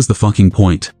 What was the fucking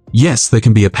point? Yes, there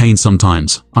can be a pain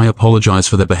sometimes. I apologize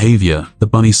for their behavior, the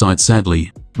bunny sighed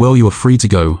sadly. Well, you are free to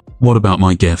go. What about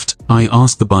my gift? I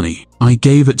asked the bunny. I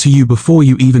gave it to you before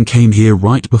you even came here,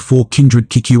 right before kindred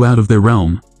kick you out of their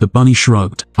realm. The bunny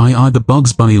shrugged. I eyed the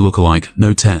Bugs Bunny lookalike.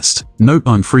 No test. Nope,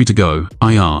 I'm free to go.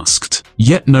 I asked.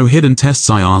 Yet no hidden tests?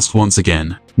 I asked once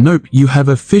again. Nope, you have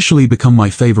officially become my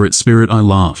favorite spirit. I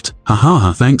laughed. Ha ha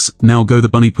ha, thanks. Now go. The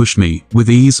bunny pushed me with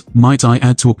ease. Might I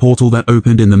add, to a portal that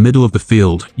opened in the middle of the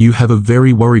field. You have a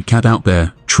very worried cat out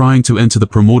there, trying to enter the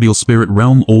primordial spirit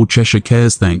realm. All Cheshire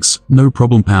cares. Thanks. No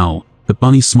problem, pal. The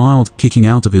bunny smiled, kicking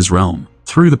out of his realm.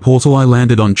 Through the portal I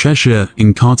landed on Cheshire,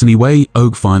 in Cartony Way.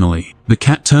 Oh, finally. The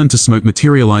cat turned to smoke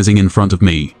materializing in front of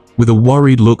me. With a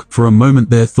worried look, for a moment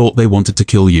there thought they wanted to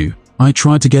kill you. I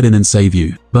tried to get in and save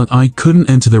you, but I couldn't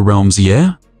enter the realms,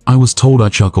 yeah? I was told. I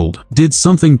chuckled. Did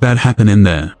something bad happen in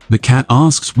there? The cat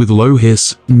asked with low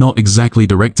hiss, not exactly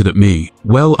directed at me.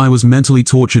 Well, I was mentally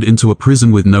tortured into a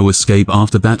prison with no escape.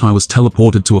 After that I was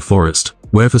teleported to a forest,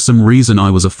 where for some reason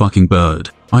I was a fucking bird.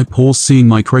 I paused, seeing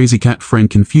my crazy cat friend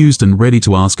confused and ready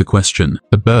to ask a question.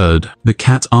 A bird? The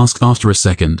cat asked after a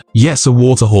second. Yes, a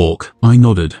water hawk. I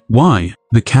nodded. Why?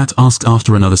 The cat asked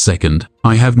after another second.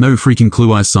 I have no freaking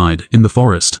clue, I sighed. In the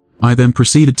forest, I then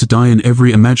proceeded to die in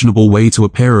every imaginable way to a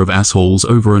pair of assholes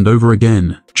over and over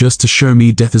again, just to show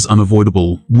me death is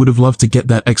unavoidable. Would have loved to get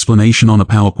that explanation on a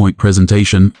PowerPoint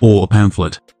presentation or a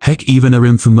pamphlet. Heck, even a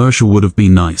infomercial would have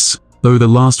been nice. Though the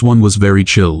last one was very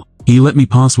chill. He let me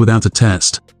pass without a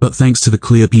test, but thanks to the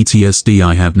clear PTSD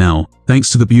I have now, thanks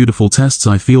to the beautiful tests,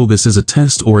 I feel this is a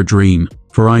test or a dream,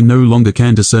 for I no longer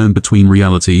can discern between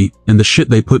reality and the shit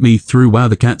they put me through. Wow,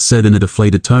 the cat said in a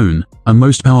deflated tone, and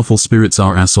most powerful spirits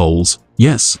are assholes.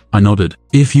 Yes, I nodded.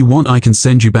 If you want I can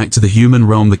send you back to the human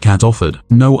realm, the cat offered.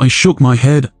 No, I shook my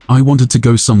head. I wanted to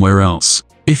go somewhere else.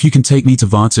 If you can take me to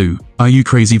Vaatu. Are you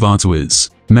crazy? Vaatu is.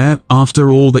 Meh, after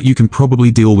all that you can probably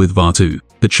deal with Vaatu,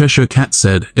 the Cheshire Cat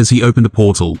said as he opened a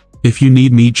portal. If you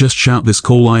need me just shout this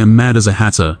call. I am mad as a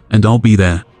hatter, and I'll be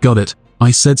there. Got it, I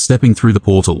said, stepping through the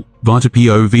portal. Vaatu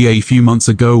POV. A few months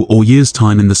ago or years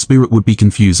time in the spirit would be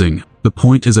confusing. The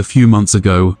point is, a few months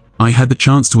ago, I had the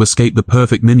chance to escape the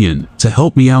perfect minion to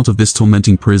help me out of this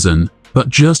tormenting prison. But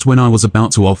just when I was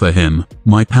about to offer him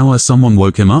my power, someone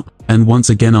woke him up, and once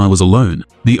again I was alone.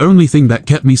 The only thing that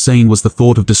kept me sane was the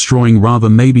thought of destroying Rava.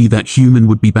 Maybe that human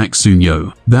would be back soon.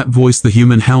 Yo, that voice, the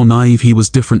human, how naive he was.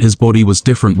 Different, his body was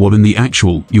different. What in the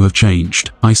actual? You have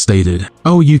changed, I stated.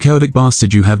 Oh, you chaotic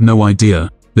bastard, you have no idea.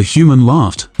 The human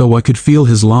laughed, though I could feel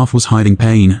his laugh was hiding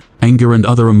pain, anger and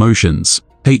other emotions.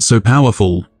 Hate so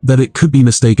powerful that it could be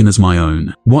mistaken as my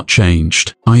own. What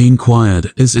changed? I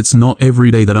inquired, as it's not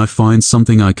every day that I find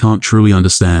something I can't truly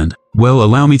understand. Well,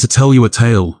 allow me to tell you a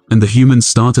tale. And the human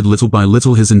started. Little by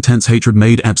little his intense hatred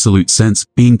made absolute sense,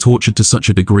 being tortured to such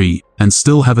a degree, and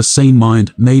still have a sane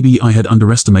mind. Maybe I had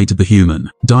underestimated the human,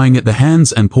 dying at the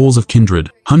hands and paws of kindred,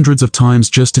 hundreds of times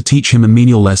just to teach him a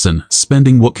menial lesson,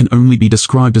 spending what can only be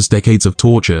described as decades of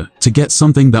torture, to get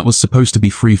something that was supposed to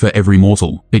be free for every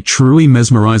mortal. A truly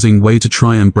mesmerizing way to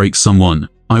try and break someone.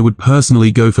 I would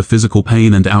personally go for physical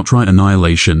pain and outright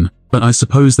annihilation, but I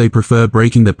suppose they prefer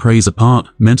breaking their prey apart,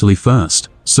 mentally first.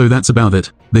 So that's about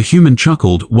it. The human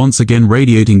chuckled, once again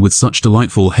radiating with such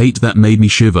delightful hate that made me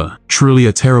shiver. Truly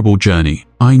a terrible journey.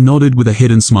 I nodded with a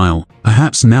hidden smile.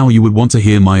 Perhaps now you would want to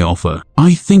hear my offer.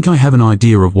 I think I have an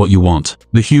idea of what you want.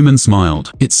 The human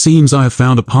smiled. It seems I have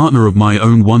found a partner of my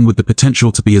own, one with the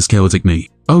potential to be as chaotic me.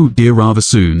 Oh dear, rather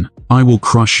soon. I will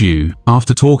crush you.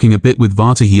 After talking a bit with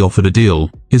Vaatu, he offered a deal.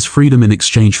 His freedom in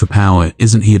exchange for power.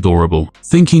 Isn't he adorable?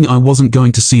 Thinking I wasn't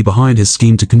going to see behind his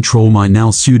scheme to control my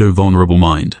now pseudo-vulnerable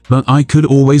mind. But I could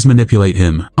always manipulate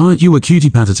him. Aren't you a cutie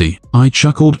patati? I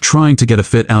chuckled, trying to get a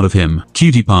fit out of him.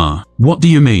 Cutie pa. What do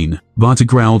you mean? Vaatu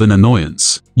growled in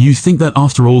annoyance. You think that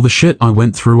after all the shit I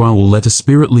went through I will let a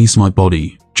spirit lease my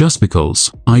body? Just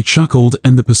because? I chuckled,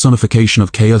 and the personification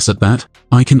of chaos at that.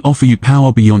 I can offer you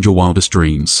power beyond your wildest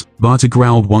dreams. Vaatu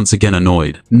growled, once again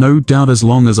annoyed. No doubt, as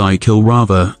long as I kill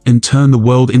Rava and turn the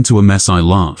world into a mess. I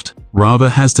laughed. Rava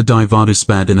has to die, Vaatu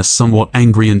spat in a somewhat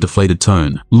angry and deflated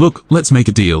tone. Look, let's make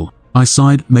a deal. I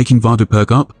sighed, making Vaatu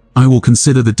perk up. I will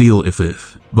consider the deal if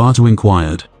Vaatu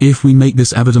inquired. If we make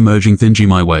this avid emerging thingy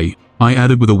my way, I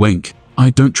added with a wink. I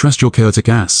don't trust your chaotic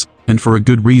ass. And for a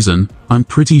good reason. I'm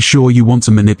pretty sure you want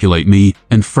to manipulate me,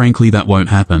 and frankly that won't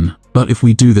happen. But if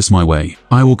we do this my way,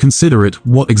 I will consider it.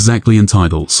 What exactly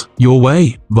entitles your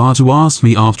way? Vaatu asked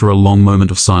me after a long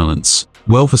moment of silence.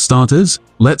 Well, for starters,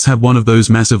 let's have one of those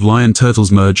massive lion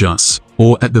turtles merge us.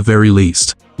 Or at the very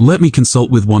least, let me consult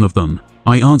with one of them.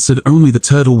 I answered. Only the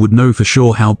turtle would know for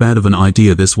sure how bad of an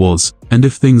idea this was, and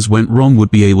if things went wrong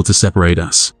would be able to separate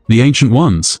us. The ancient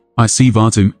ones. I see.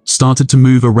 Vaatu started to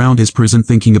move around his prison,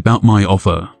 thinking about my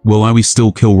offer. Will I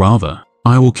still kill Rava?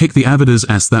 I will kick the Avatar's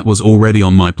ass. That was already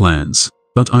on my plans.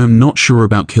 But I am not sure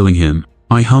about killing him.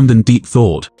 I hummed in deep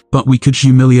thought. But we could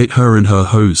humiliate her and her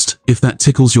host, if that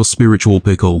tickles your spiritual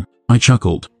pickle. I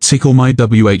chuckled. Tickle my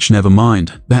WH, never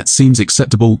mind. That seems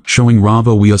acceptable, showing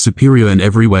Rava we are superior in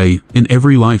every way, in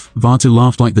every life. Vaatu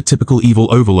laughed like the typical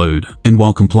evil overload, and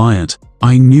while compliant,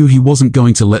 I knew he wasn't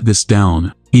going to let this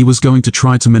down. He was going to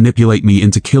try to manipulate me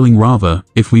into killing Rava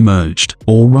if we merged.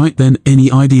 Alright then, any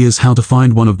ideas how to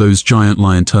find one of those giant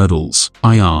lion turtles?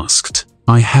 I asked.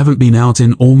 I haven't been out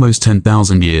in almost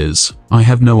 10,000 years. I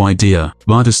have no idea,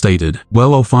 Vaatu stated.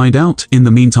 Well, I'll find out. In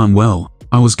the meantime, well,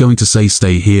 I was going to say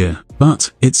stay here,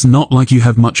 but it's not like you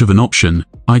have much of an option.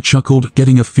 I chuckled,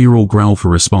 getting a feral growl for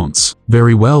response.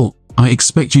 Very well, I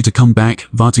expect you to come back,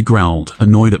 Vaatu growled,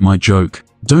 annoyed at my joke.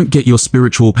 Don't get your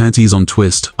spiritual panties on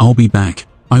twist, I'll be back.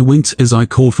 I winked as I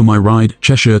called for my ride,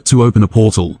 Cheshire, to open a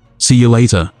portal. See you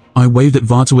later. I waved at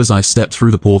Vaatu as I stepped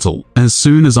through the portal. As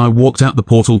soon as I walked out the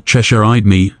portal, Cheshire eyed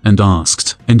me and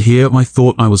asked. And here I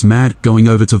thought I was mad, going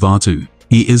over to Vaatu.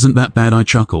 He isn't that bad, I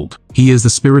chuckled. He is the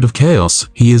spirit of chaos.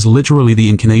 He is literally the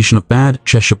incarnation of bad,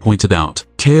 Cheshire pointed out.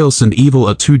 Chaos and evil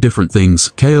are two different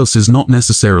things. Chaos is not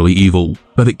necessarily evil,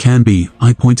 but it can be,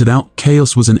 I pointed out.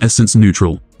 Chaos was in essence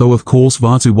neutral, though of course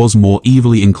Vaatu was more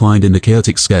evilly inclined in the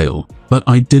chaotic scale. But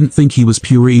I didn't think he was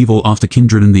pure evil after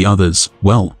Kindred and the others.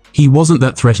 Well, he wasn't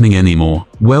that threatening anymore.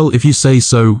 Well, if you say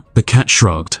so, the cat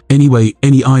shrugged. Anyway,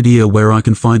 any idea where I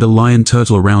can find a lion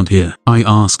turtle around here? I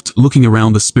asked, looking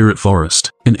around the spirit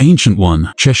forest. An ancient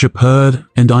one, Cheshire purred,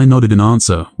 and I nodded in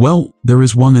answer. Well, there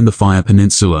is one in the Fire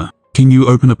Peninsula. Can you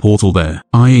open a portal there?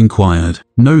 I inquired.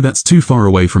 No, that's too far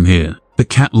away from here. The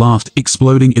cat laughed,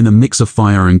 exploding in a mix of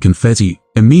fire and confetti,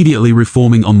 immediately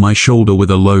reforming on my shoulder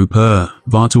with a low purr.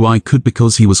 Vaatu I could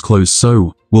because he was close,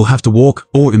 so we'll have to walk,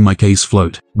 or in my case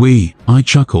float. I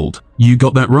chuckled. You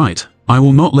got that right. I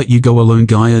will not let you go alone.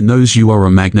 Gaia knows you are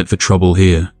a magnet for trouble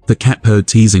here. The cat purred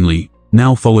teasingly.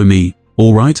 Now follow me.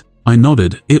 All right? I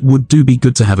nodded. It would be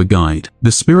good to have a guide.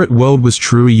 The spirit world was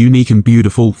truly unique and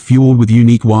beautiful, fueled with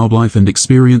unique wildlife and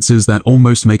experiences that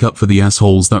almost make up for the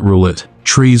assholes that rule it.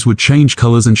 Trees would change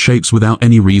colors and shapes without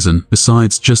any reason,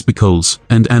 besides just because,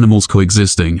 and animals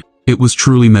coexisting. It was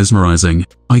truly mesmerizing.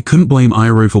 I couldn't blame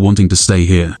Iroh for wanting to stay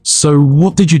here. So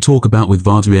what did you talk about with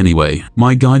Vaatu anyway?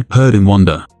 My guide purred in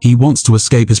wonder. He wants to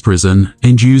escape his prison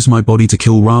and use my body to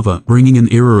kill Rava, bringing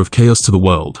an era of chaos to the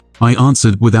world. I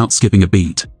answered without skipping a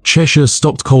beat. Cheshire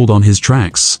stopped cold on his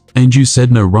tracks. And you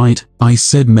said no, right? I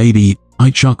said maybe.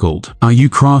 I chuckled. Are you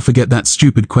forget that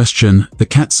stupid question. The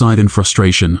cat sighed in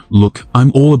frustration. Look,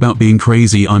 I'm all about being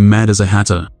crazy. I'm mad as a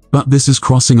hatter. But this is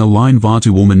crossing a line.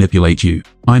 Vaatu will manipulate you.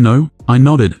 I know. I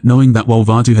nodded, knowing that while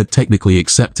Vaatu had technically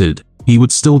accepted, he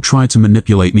would still try to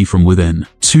manipulate me from within,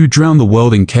 to drown the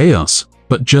world in chaos.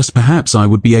 But just perhaps I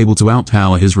would be able to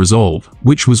outpower his resolve,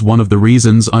 which was one of the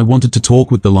reasons I wanted to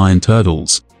talk with the lion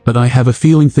turtles. But I have a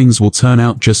feeling things will turn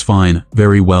out just fine.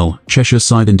 Very well. Cheshire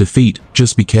sighed in defeat.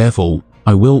 Just be careful.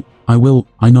 I will,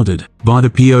 I nodded. By the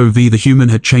POV, the human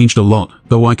had changed a lot,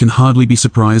 though I can hardly be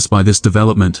surprised by this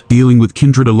development. Dealing with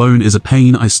Kindred alone is a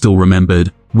pain. I still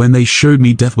remembered when they showed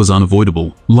me death was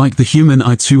unavoidable. Like the human,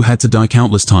 I too had to die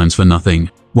countless times for nothing.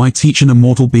 Why teach an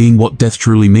immortal being what death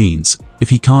truly means, if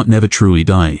he can't never truly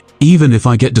die? Even if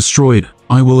I get destroyed,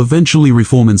 I will eventually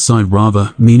reform inside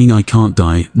Rava, meaning I can't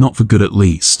die, not for good at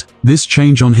least. This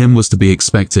change on him was to be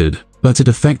expected. But it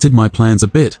affected my plans a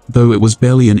bit, though it was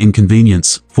barely an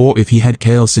inconvenience, for if he had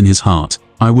chaos in his heart,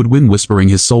 I would win, whispering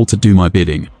his soul to do my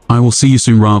bidding. I will see you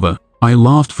soon, Rava. I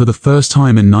laughed for the first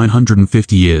time in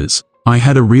 950 years. I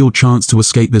had a real chance to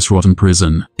escape this rotten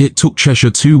prison. It took Cheshire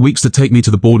 2 weeks to take me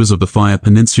to the borders of the Fire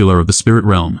Peninsula of the Spirit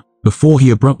Realm, before he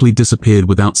abruptly disappeared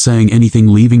without saying anything,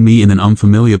 leaving me in an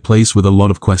unfamiliar place with a lot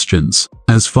of questions.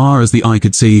 As far as the eye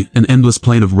could see, an endless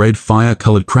plain of red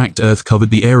fire-colored cracked earth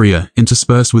covered the area,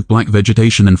 interspersed with black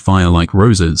vegetation and fire like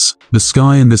roses. The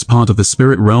sky in this part of the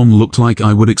spirit realm looked like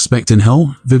I would expect in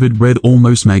hell, vivid red,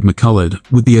 almost magma-colored,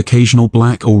 with the occasional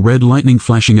black or red lightning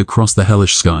flashing across the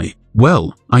hellish sky.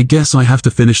 Well, I guess I have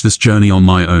to finish this journey on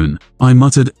my own. I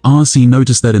muttered. RC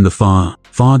noticed that in the far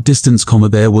distance,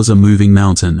 there was a moving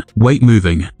mountain. Wait,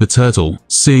 moving? The turtle.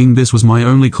 Seeing this was my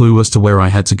only clue as to where I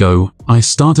had to go, I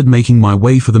started making my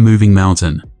way for the moving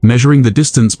mountain. Measuring the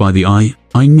distance by the eye,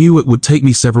 I knew it would take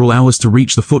me several hours to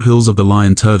reach the foothills of the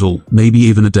lion turtle, maybe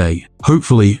even a day.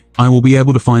 Hopefully, I will be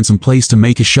able to find some place to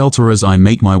make a shelter as I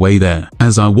make my way there.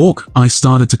 As I walk, I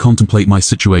started to contemplate my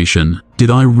situation. Did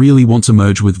I really want to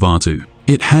merge with Vaatu?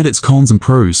 It had its cons and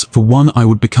pros. For one, I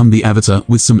would become the avatar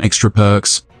with some extra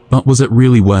perks. But was it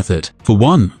really worth it? For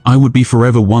one, I would be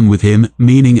forever one with him,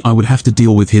 meaning I would have to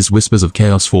deal with his whispers of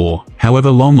chaos for however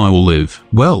long I will live.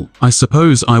 Well, I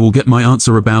suppose I will get my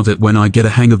answer about it when I get a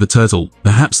hang of the turtle.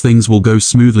 Perhaps things will go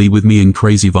smoothly with me and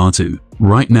crazy Vaatu.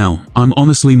 Right now, I'm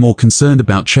honestly more concerned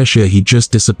about Cheshire. He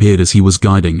just disappeared as he was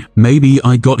guiding. Maybe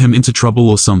I got him into trouble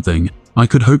or something. I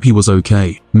could hope he was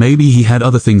okay. Maybe he had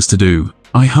other things to do.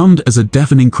 I hummed as a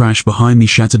deafening crash behind me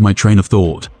shattered my train of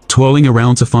thought. Twirling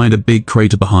around to find a big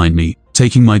crater behind me,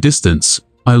 taking my distance,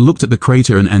 I looked at the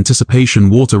crater in anticipation,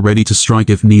 water ready to strike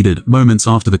if needed. Moments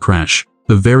after the crash,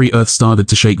 the very earth started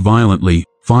to shake violently,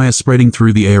 fire spreading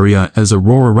through the area as a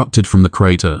roar erupted from the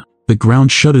crater. The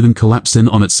ground shuddered and collapsed in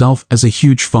on itself as a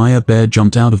huge fire bear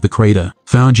jumped out of the crater.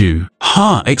 Found you.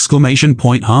 Ha! Exclamation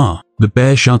point ha! The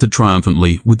bear shouted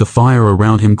triumphantly, with the fire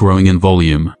around him growing in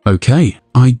volume. Okay.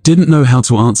 I didn't know how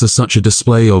to answer such a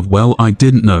display of, well, I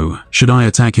didn't know. Should I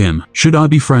attack him? Should I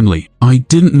be friendly? I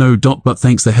didn't know. But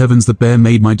thanks the heavens the bear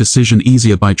made my decision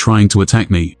easier by trying to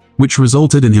attack me, which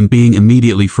resulted in him being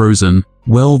immediately frozen.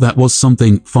 Well, that was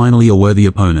something. Finally a worthy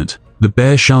opponent. The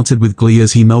bear shouted with glee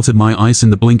as he melted my ice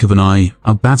in the blink of an eye.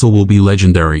 Our battle will be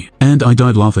legendary. And I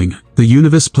died laughing. The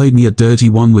universe played me a dirty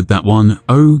one with that one.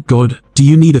 Oh god, do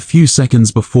you need a few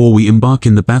seconds before we embark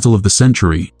in the battle of the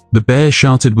century? The bear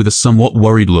shouted with a somewhat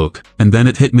worried look, and then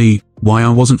it hit me. Why I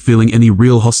wasn't feeling any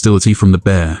real hostility from the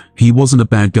bear. He wasn't a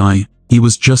bad guy, he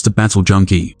was just a battle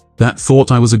junkie. That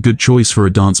thought I was a good choice for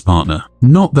a dance partner.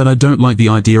 Not that I don't like the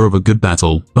idea of a good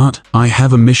battle, but I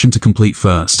have a mission to complete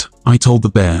first, I told the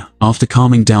bear, after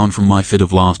calming down from my fit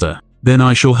of laughter. Then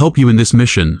I shall help you in this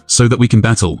mission, so that we can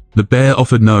battle. The bear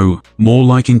offered no, more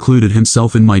like included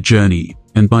himself in my journey,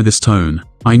 and by this tone,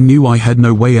 I knew I had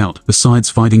no way out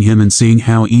besides fighting him and seeing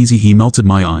how easy he melted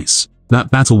my ice. That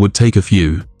battle would take a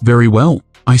few. Very well,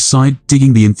 I sighed,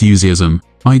 digging the enthusiasm.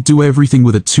 I do everything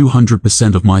with a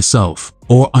 200% of myself.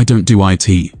 Or I don't do IT,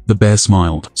 the bear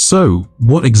smiled. So,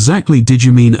 what exactly did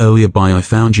you mean earlier by I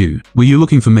found you? Were you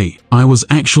looking for me? I was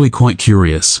actually quite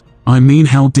curious. I mean,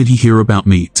 how did he hear about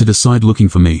me to decide looking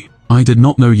for me? I did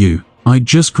not know you. I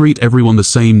just greet everyone the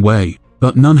same way.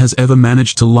 But none has ever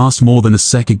managed to last more than a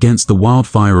sec against the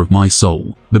wildfire of my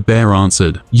soul. The bear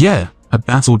answered, yeah, a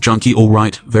battle junkie,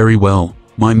 alright, very well.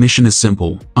 My mission is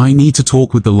simple. I need to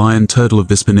talk with the lion turtle of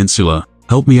this peninsula.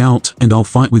 Help me out, and I'll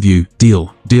fight with you.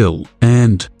 Deal. Deal.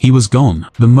 And he was gone.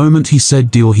 The moment he said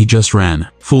deal, he just ran,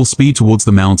 full speed towards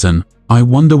the mountain. I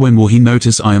wonder when will he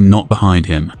notice I am not behind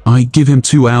him. I give him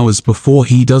 2 hours before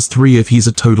he does 3 if he's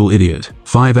a total idiot.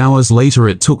 5 hours later,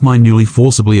 it took my newly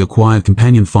forcibly acquired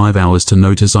companion 5 hours to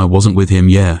notice I wasn't with him.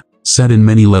 Yeah, sad in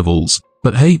many levels.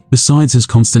 But hey, besides his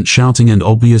constant shouting and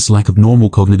obvious lack of normal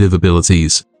cognitive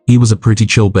abilities, he was a pretty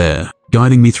chill bear,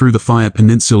 guiding me through the Fire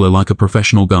Peninsula like a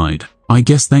professional guide. I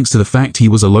guess thanks to the fact he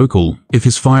was a local, if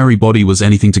his fiery body was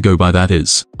anything to go by, that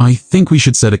is. I think we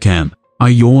should set a camp. I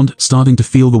yawned, starting to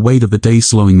feel the weight of the day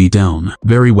slowing me down.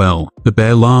 Very well. The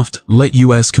bear laughed. Let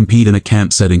us compete in a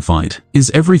camp setting fight.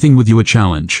 Is everything with you a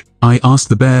challenge? I asked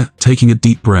the bear, taking a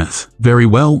deep breath. Very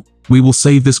well. We will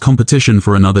save this competition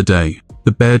for another day.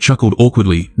 The bear chuckled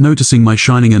awkwardly, noticing my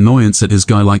shining annoyance at his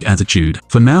guy-like attitude.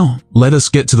 For now, let us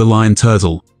get to the lion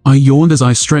turtle. I yawned as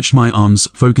I stretched my arms,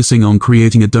 focusing on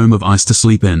creating a dome of ice to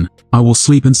sleep in. I will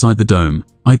sleep inside the dome.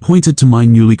 I pointed to my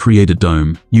newly created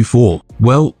dome. You four.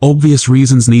 Well, obvious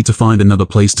reasons need to find another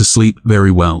place to sleep. Very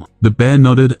well. The bear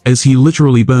nodded as he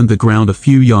literally burned the ground a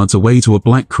few yards away to a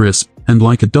black crisp, and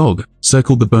like a dog,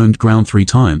 circled the burned ground 3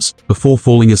 times, before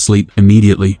falling asleep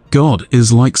immediately. God,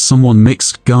 is like someone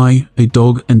mixed guy, a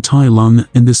dog, and Tai Lung,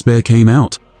 and this bear came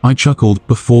out. I chuckled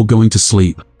before going to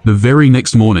sleep. The very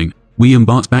next morning, we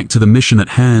embarked back to the mission at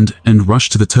hand and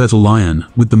rushed to the Turtle Lion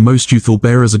with the most youthful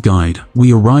bear as a guide.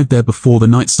 We arrived there before the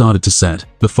night started to set.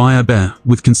 The Fire Bear,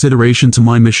 with consideration to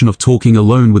my mission of talking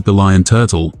alone with the Lion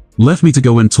Turtle, left me to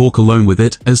go and talk alone with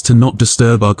it as to not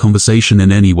disturb our conversation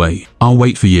in any way. I'll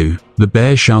wait for you. The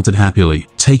bear shouted happily.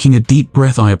 Taking a deep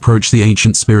breath, I approached the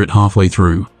ancient spirit halfway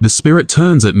through. The spirit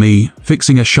turns at me,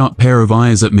 fixing a sharp pair of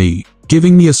eyes at me,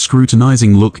 giving me a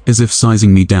scrutinizing look as if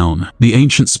sizing me down. The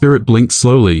ancient spirit blinked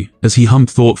slowly as he hummed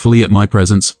thoughtfully at my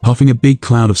presence, puffing a big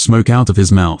cloud of smoke out of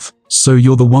his mouth. So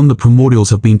you're the one the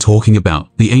primordials have been talking about,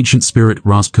 the ancient spirit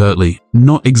rasped curtly.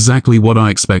 Not exactly what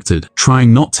I expected.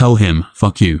 Trying not tell him,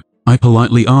 fuck you. I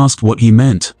politely asked what he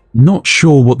meant. Not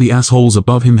sure what the assholes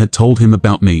above him had told him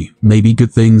about me. Maybe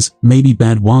good things, maybe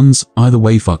bad ones, either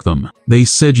way fuck them. They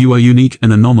said you are unique,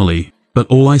 an anomaly. But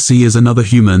all I see is another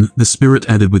human, the spirit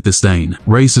added with disdain.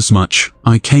 Racist much.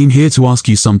 I came here to ask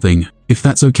you something, if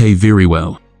that's okay. Very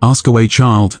well. Ask away,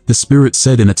 child, the spirit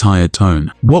said in a tired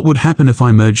tone. What would happen if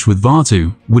I merged with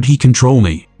Vaatu? Would he control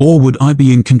me? Or would I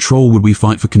be in control? Would we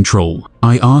fight for control?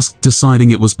 I asked, deciding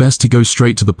it was best to go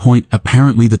straight to the point.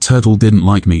 Apparently the turtle didn't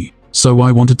like me, so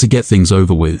I wanted to get things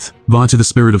over with. Vaatu, the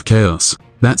spirit of chaos.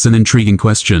 That's an intriguing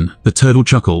question. The turtle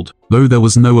chuckled, though there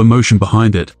was no emotion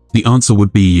behind it. The answer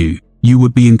would be you. You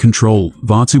would be in control.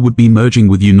 Vaatu would be merging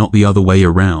with you, not the other way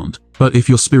around. But if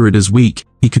your spirit is weak,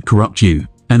 he could corrupt you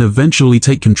and eventually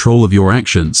take control of your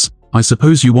actions. I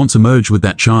suppose you want to merge with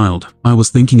that child. I was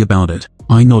thinking about it.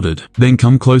 I nodded. Then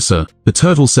come closer, the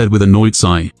turtle said with a annoyed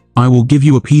sigh. I will give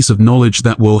you a piece of knowledge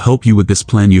that will help you with this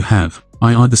plan you have.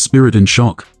 I eyed the spirit in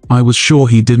shock. I was sure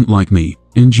he didn't like me,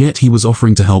 and yet he was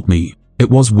offering to help me. It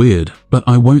was weird, but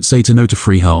I won't say to no to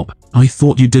free help. I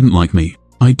thought you didn't like me.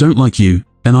 I don't like you,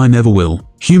 and I never will.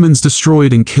 Humans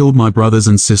destroyed and killed my brothers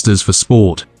and sisters for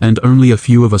sport, and only a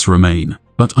few of us remain.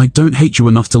 But I don't hate you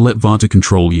enough to let Vaatu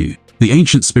control you. The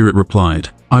ancient spirit replied.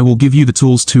 I will give you the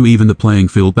tools to even the playing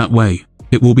field that way.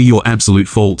 It will be your absolute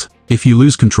fault if you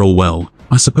lose control. Well,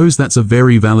 I suppose that's a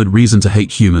very valid reason to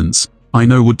hate humans. I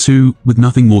know would too, with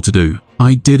nothing more to do.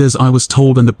 I did as I was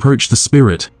told and approached the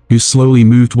spirit, who slowly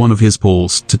moved one of his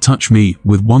paws to touch me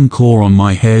with one claw on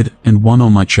my head and one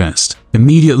on my chest.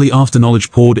 Immediately after,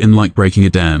 knowledge poured in like breaking a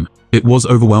dam. It was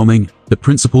overwhelming, the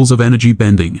principles of energy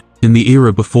bending. In the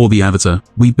era before the Avatar,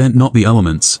 we bent not the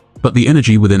elements, but the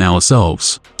energy within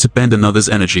ourselves. To bend another's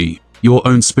energy, your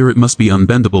own spirit must be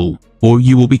unbendable, or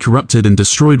you will be corrupted and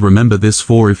destroyed. Remember this,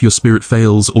 for if your spirit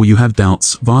fails or you have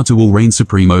doubts, Vatu will reign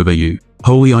supreme over you.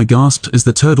 Holy, I gasped as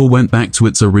the turtle went back to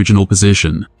its original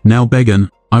position. Now Began,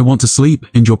 I want to sleep,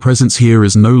 and your presence here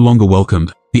is no longer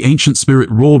welcomed. The ancient spirit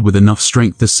roared with enough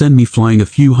strength to send me flying a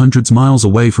few hundreds miles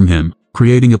away from him,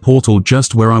 creating a portal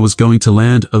just where I was going to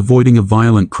land, avoiding a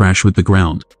violent crash with the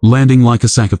ground. Landing like a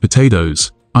sack of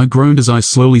potatoes. I groaned as I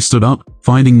slowly stood up,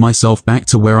 finding myself back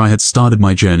to where I had started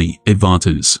my journey, at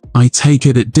Vatu's. I take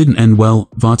it didn't end well,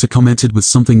 Vatu commented with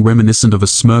something reminiscent of a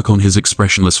smirk on his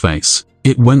expressionless face.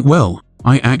 It went well.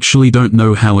 I actually don't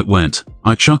know how it went.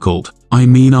 I chuckled. I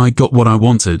mean, I got what I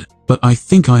wanted, but I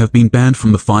think I have been banned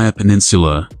from the Fire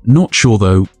Peninsula. Not sure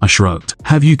though, I shrugged.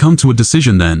 Have you come to a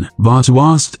decision then? Vatu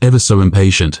asked, ever so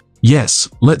impatient. Yes,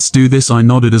 let's do this, I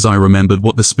nodded as I remembered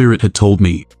what the spirit had told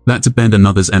me, that to bend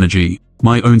another's energy,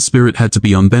 my own spirit had to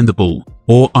be unbendable,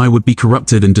 or I would be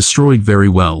corrupted and destroyed. Very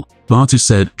well, Vatu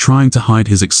said, trying to hide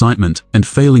his excitement and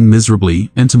failing miserably.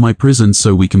 Enter my prison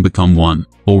so we can become one.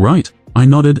 All right. I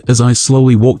nodded as I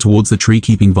slowly walked towards the tree,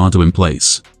 keeping Vatu in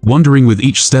place, wondering with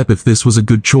each step if this was a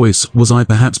good choice. Was I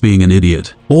perhaps being an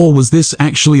idiot? Or was this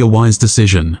actually a wise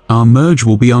decision? Our merge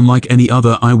will be unlike any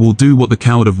other. I will do what the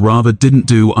coward of Rava didn't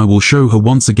do. I will show her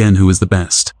once again who is the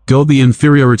best. God, the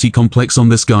inferiority complex on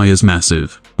this guy is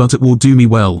massive, but it will do me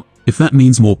well, if that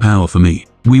means more power for me.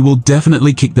 We will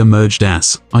definitely kick the merged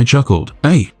ass, I chuckled.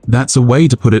 Hey, that's a way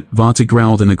to put it, Vatu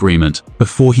growled in agreement,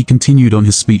 before he continued on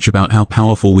his speech about how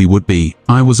powerful we would be.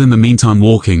 I was in the meantime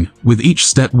walking, with each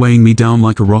step weighing me down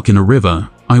like a rock in a river.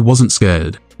 I wasn't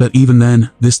scared, but even then,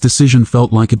 this decision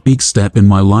felt like a big step in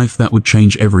my life that would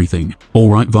change everything.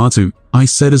 Alright Vatu, I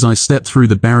said as I stepped through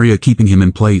the barrier, keeping him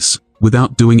in place.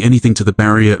 Without doing anything to the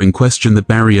barrier in question, the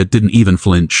barrier didn't even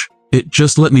flinch. It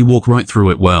just let me walk right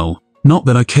through it. Well, not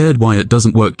that I cared why it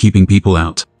doesn't work keeping people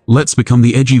out. Let's become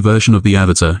the edgy version of the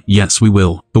Avatar. Yes, we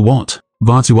will. The what?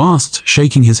 Vatu asked,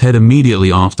 shaking his head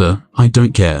immediately after. I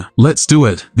don't care. Let's do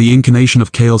it. The incarnation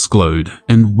of chaos glowed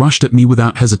and rushed at me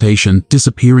without hesitation,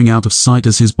 disappearing out of sight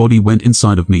as his body went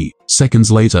inside of me. Seconds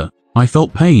later, I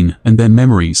felt pain and then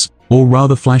memories, or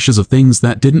rather flashes of things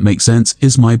that didn't make sense,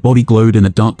 as my body glowed in a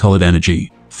dark-colored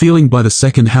energy. Feeling by the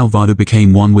second how Vatu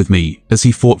became one with me as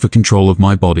he fought for control of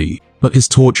my body. But his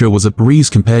torture was a breeze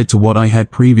compared to what I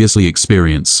had previously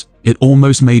experienced. It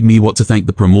almost made me want to thank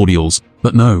the primordials,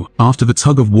 but no, after the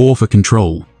tug of war for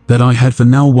control that I had for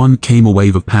now one came a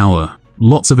wave of power.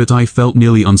 Lots of it. I felt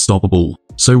nearly unstoppable.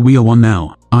 So we are one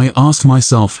now? I asked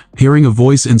myself, hearing a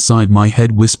voice inside my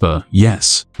head whisper,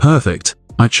 yes. Perfect.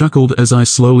 I chuckled as I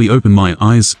slowly opened my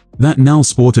eyes, that now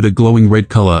sported a glowing red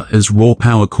color as raw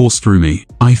power coursed through me.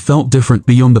 I felt different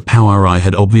beyond the power I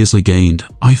had obviously gained.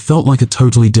 I felt like a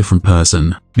totally different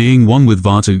person. Being one with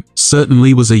Vatu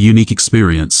certainly was a unique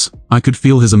experience. I could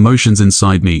feel his emotions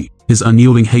inside me, his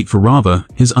unyielding hate for Rava,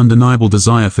 his undeniable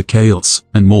desire for chaos,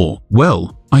 and more.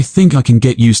 Well, I think I can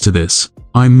get used to this,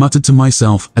 I muttered to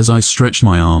myself as I stretched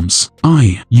my arms.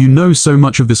 You know so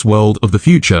much of this world, of the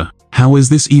future. How is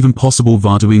this even possible?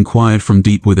 Vatu inquired from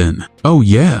deep within. Oh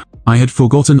yeah, I had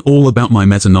forgotten all about my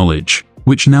meta-knowledge,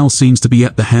 which now seems to be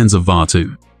at the hands of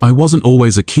Vatu. I wasn't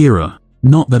always a Kira,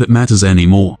 not that it matters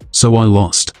anymore, so I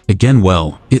lost. Again,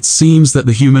 well, it seems that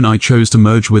the human I chose to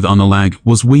merge with Unalag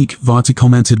was weak, Vatu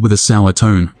commented with a sour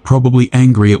tone, probably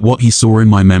angry at what he saw in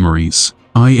my memories.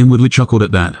 I inwardly chuckled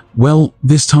at that. Well,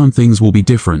 this time things will be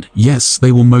different. Yes,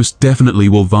 they will most definitely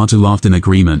will. Vatu laughed in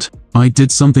agreement. I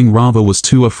did something Rava was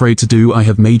too afraid to do. I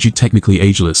have made you technically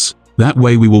ageless. That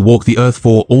way we will walk the earth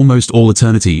for almost all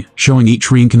eternity, showing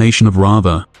each reincarnation of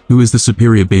Rava, who is the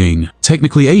superior being.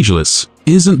 Technically ageless.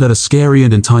 Isn't that a scary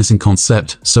and enticing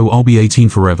concept? So I'll be 18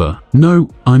 forever. No,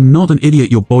 I'm not an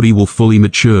idiot. Your body will fully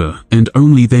mature, and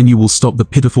only then you will stop the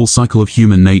pitiful cycle of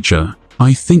human nature.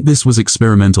 I think this was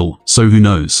experimental, so who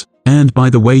knows? And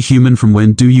by the way, human, from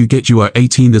when do you get you are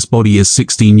 18? This body is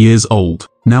 16 years old.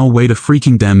 Now wait a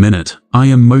freaking damn minute. I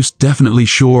am most definitely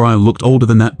sure I looked older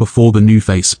than that before the new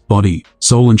face, body,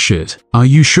 soul and shit. Are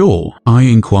you sure? I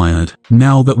inquired.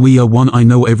 Now that we are one, I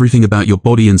know everything about your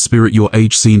body and spirit. Your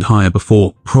age seemed higher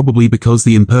before, probably because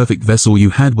the imperfect vessel you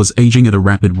had was aging at a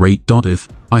rapid rate. If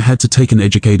I had to take an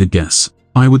educated guess,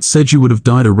 I would said you would have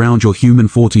died around your human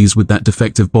 40s with that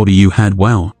defective body you had.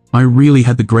 Wow, I really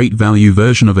had the great value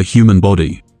version of a human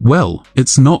body. Well,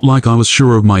 it's not like I was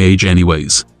sure of my age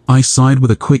anyways. I sighed with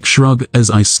a quick shrug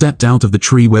as I stepped out of the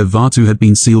tree where Vaatu had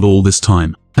been sealed all this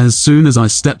time. As soon as I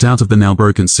stepped out of the now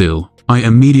broken seal, I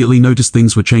immediately noticed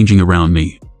things were changing around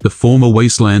me. The former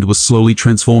wasteland was slowly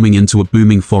transforming into a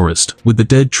booming forest, with the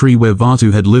dead tree where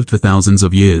Vaatu had lived for thousands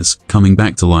of years coming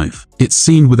back to life. It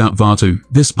seemed without Vaatu,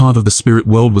 this part of the spirit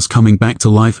world was coming back to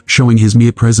life, showing his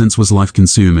mere presence was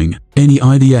life-consuming. Any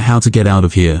idea how to get out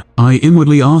of here? I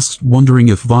inwardly asked, wondering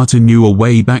if Vaatu knew a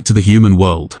way back to the human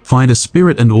world. Find a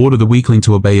spirit and order the weakling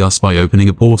to obey us by opening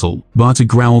a portal. Vaatu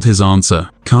growled his answer.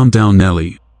 Calm down,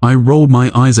 Nelly. I rolled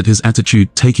my eyes at his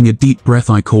attitude. Taking a deep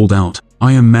breath, I called out,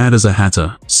 I am mad as a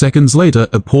hatter. Seconds later,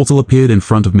 a portal appeared in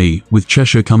front of me, with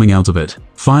Cheshire coming out of it.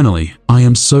 Finally, I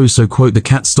am so quote, the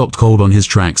cat stopped cold on his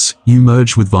tracks. You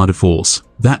merged with Vaatu force.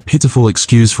 That pitiful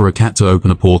excuse for a cat to open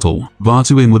a portal.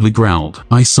 Vaatu inwardly growled.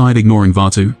 I sighed, ignoring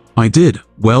Vaatu. I did.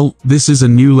 Well, this is a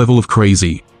new level of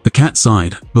crazy. The cat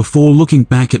sighed, before looking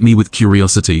back at me with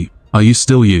curiosity. Are you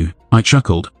still you? I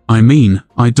chuckled. I mean,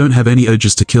 I don't have any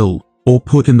urges to kill or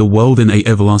put in the world in a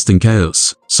everlasting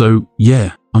chaos. So,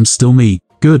 yeah, I'm still me.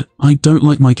 Good, I don't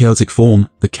like my chaotic form.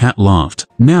 The cat laughed.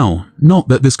 Now, not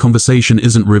that this conversation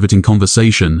isn't riveting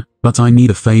conversation, but I need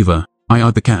a favor. I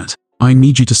eyed the cat. I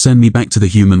need you to send me back to the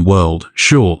human world.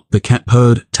 Sure, the cat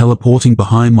purred, teleporting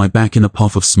behind my back in a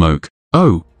puff of smoke.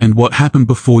 Oh, and what happened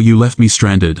before you left me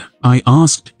stranded? I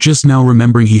asked, just now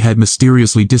remembering he had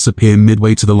mysteriously disappeared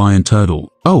midway to the lion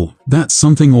turtle. Oh, that's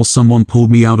something or someone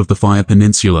pulled me out of the Fire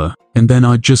Peninsula, and then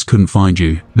I just couldn't find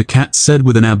you, the cat said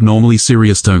with an abnormally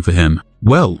serious tone for him.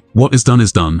 Well, what is done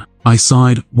is done. I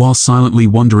sighed, while silently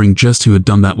wondering just who had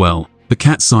done that well. The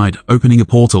cat sighed, opening a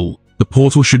portal. The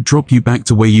portal should drop you back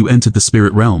to where you entered the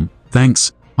spirit realm.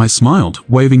 Thanks. I smiled,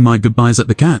 waving my goodbyes at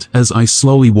the cat as I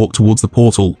slowly walked towards the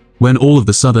portal, when all of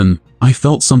a sudden, I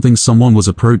felt someone was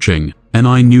approaching, and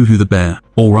I knew who. The bear.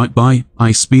 Alright, bye.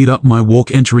 I speed up my walk,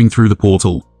 entering through the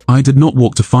portal. I did not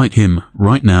walk to fight him,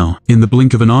 right now. In the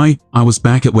blink of an eye, I was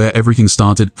back at where everything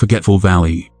started, Forgetful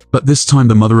Valley. But this time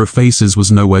the Mother of Faces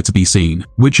was nowhere to be seen,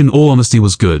 which in all honesty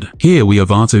was good. Here we are,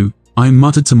 Vaatu. I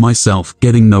muttered to myself,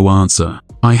 getting no answer.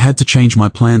 I had to change my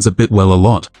plans a bit, well, a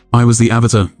lot. I was the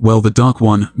Avatar, well, the Dark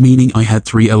One, meaning I had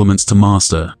 3 elements to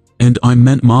master. And I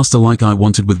meant master like I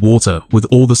wanted with water, with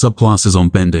all the subclasses on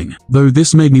bending. Though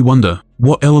this made me wonder,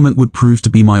 what element would prove to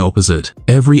be my opposite?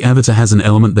 Every avatar has an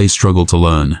element they struggle to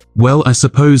learn. Well, I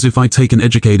suppose if I take an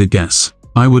educated guess,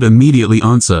 I would immediately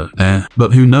answer,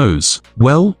 but who knows?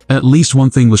 Well, at least one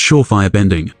thing was sure,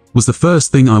 firebending was the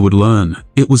first thing I would learn.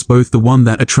 It was both the one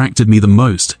that attracted me the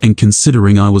most, and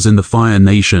considering I was in the Fire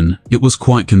Nation, it was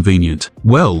quite convenient.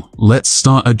 Well, let's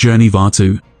start a journey,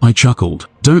 Vaatu. I chuckled.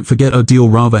 Don't forget Odile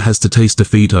Rava has to taste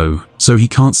defeato, so he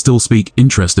can't still speak.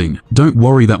 Interesting. Don't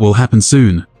worry, that will happen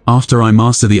soon. After I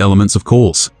master the elements, of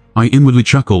course. I inwardly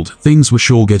chuckled. Things were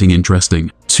sure getting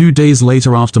interesting. 2 days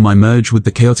later, after my merge with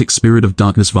the chaotic spirit of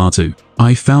darkness Vaatu,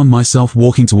 I found myself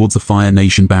walking towards the Fire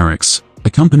Nation barracks,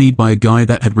 accompanied by a guy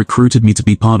that had recruited me to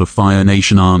be part of Fire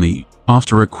Nation Army.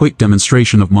 After a quick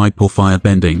demonstration of my poor fire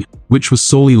bending, which was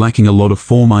sorely lacking a lot of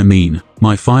form, I mean,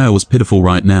 my fire was pitiful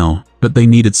right now, but they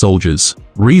needed soldiers.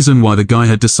 Reason why the guy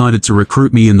had decided to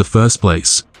recruit me in the first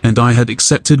place, and I had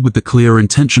accepted with the clear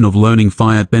intention of learning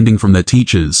fire bending from their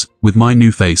teachers. With my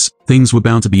new face, things were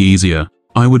bound to be easier.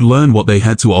 I would learn what they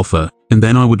had to offer, and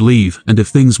then I would leave, and if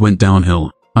things went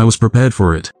downhill, I was prepared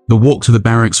for it. The walk to the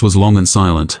barracks was long and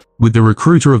silent, with the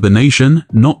recruiter of the nation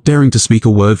not daring to speak a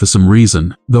word for some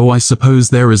reason, though I suppose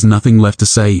there is nothing left to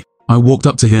say. I walked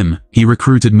up to him, he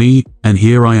recruited me, and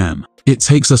here I am. It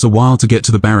takes us a while to get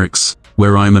to the barracks,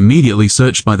 where I am immediately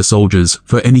searched by the soldiers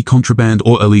for any contraband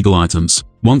or illegal items.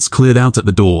 Once cleared out at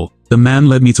the door, the man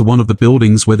led me to one of the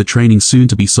buildings where the training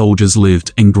soon-to-be soldiers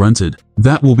lived, and grunted,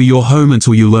 "That will be your home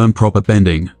until you learn proper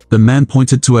bending." The man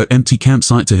pointed to an empty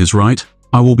campsite to his right.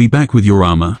 "I will be back with your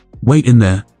armor. Wait in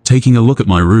there." Taking a look at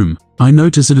my room, I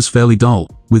notice it is fairly dull,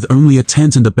 with only a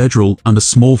tent and a bedroll and a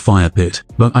small fire pit.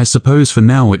 But I suppose for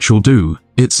now it shall do.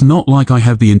 It's not like I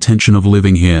have the intention of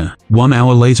living here. 1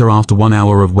 hour later, after 1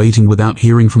 hour of waiting without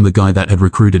hearing from the guy that had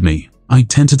recruited me, I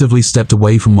tentatively stepped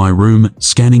away from my room,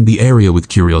 scanning the area with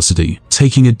curiosity.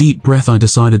 Taking a deep breath, I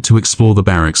decided to explore the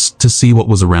barracks to see what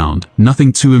was around.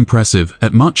 Nothing too impressive.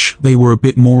 At much, they were a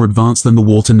bit more advanced than the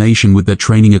Water Nation with their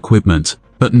training equipment,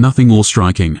 but nothing more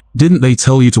striking. "Didn't they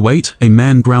tell you to wait?" A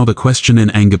man growled a question in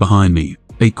anger behind me.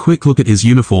 A quick look at his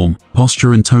uniform,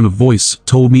 posture and tone of voice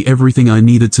told me everything I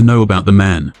needed to know about the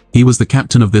man. He was the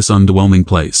captain of this underwhelming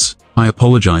place. "I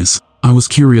apologize. I was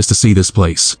curious to see this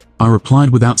place," I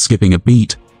replied without skipping a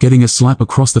beat, getting a slap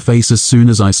across the face as soon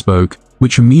as I spoke,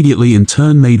 which immediately in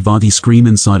turn made Vati scream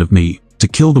inside of me. to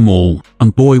kill them all,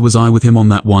 and boy was I with him on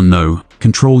that one. No,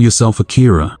 control yourself,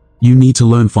 Akira. You need to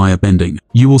learn firebending.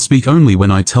 You will speak only when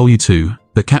I tell you to,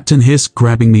 the captain hissed,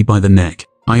 grabbing me by the neck.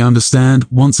 I understand.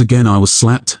 Once again I was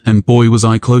slapped, and boy was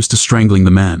I close to strangling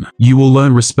the man. You will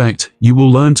learn respect. You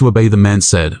will learn to obey, the man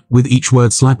said, with each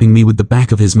word slapping me with the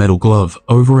back of his metal glove,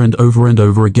 over and over and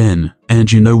over again. And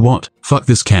you know what? Fuck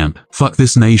this camp. Fuck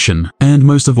this nation. And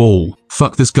most of all,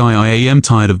 fuck this guy. I am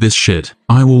tired of this shit.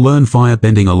 I will learn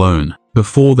firebending alone.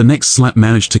 Before the next slap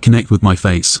managed to connect with my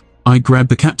face, I grabbed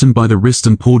the captain by the wrist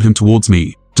and pulled him towards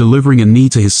me. Delivering a knee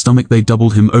to his stomach, they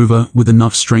doubled him over with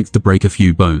enough strength to break a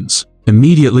few bones.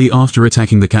 Immediately after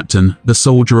attacking the captain, the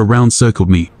soldier around circled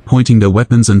me, pointing their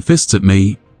weapons and fists at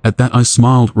me. At that I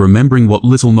smiled, remembering what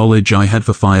little knowledge I had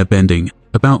for firebending,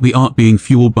 about the art being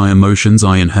fueled by emotions.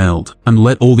 I inhaled, and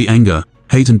let all the anger,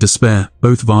 hate and despair,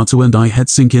 both Vaatu and I had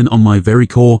sink in on my very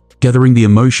core, gathering the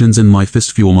emotions in my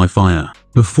fist fuel my fire.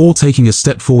 Before taking a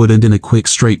step forward and in a quick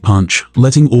straight punch,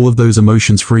 letting all of those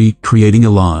emotions free, creating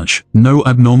a large, no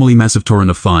abnormally massive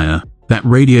torrent of fire that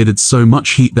radiated so much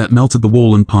heat that melted the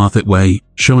wall and path it way,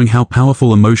 showing how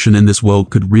powerful emotion in this world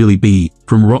could really be,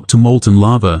 from rock to molten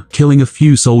lava, killing a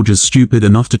few soldiers stupid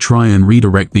enough to try and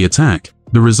redirect the attack.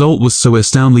 The result was so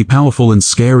astoundingly powerful and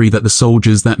scary that the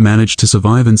soldiers that managed to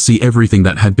survive and see everything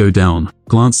that had go down,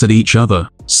 glanced at each other,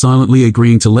 silently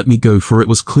agreeing to let me go, for it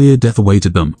was clear death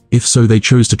awaited them, if so they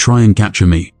chose to try and capture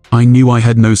me. I knew I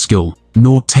had no skill,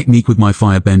 nor technique with my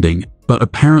firebending, but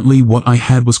apparently what I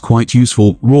had was quite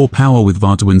useful, raw power with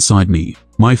Vaatu inside me.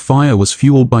 My fire was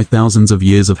fueled by thousands of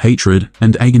years of hatred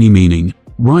and agony, meaning,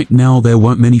 right now there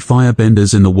weren't many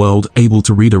firebenders in the world able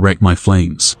to redirect my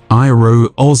flames. Iroh,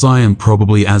 Ozai and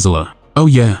probably Azula. Oh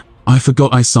yeah, I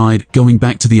forgot, I sighed, going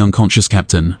back to the unconscious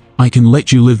captain. I can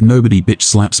let you live, nobody bitch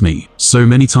slaps me so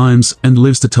many times and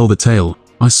lives to tell the tale.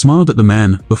 I smiled at the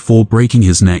man before breaking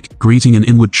his neck, greeting an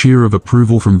inward cheer of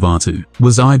approval from Vaatu.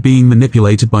 Was I being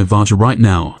manipulated by Vaatu right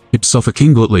now? It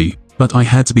suffocatingly, but I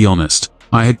had to be honest.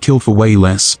 I had killed for way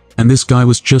less, and this guy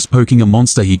was just poking a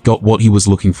monster. He got what he was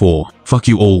looking for. Fuck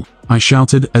you all, I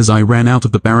shouted as I ran out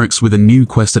of the barracks with a new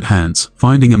quest at hand,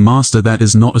 finding a master that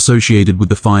is not associated with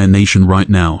the Fire Nation right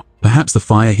now. Perhaps the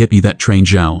fire hippie that trained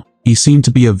Zhao. He seemed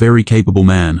to be a very capable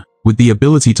man, with the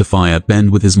ability to fire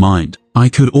bend with his mind. I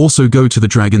could also go to the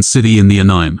Dragon City in the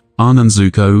Anime,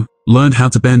 Zuko, learned how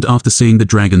to bend after seeing the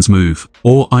dragons move.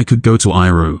 Or I could go to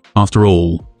Iroh. After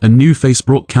all, a new face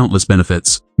brought countless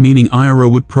benefits, meaning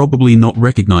Iroh would probably not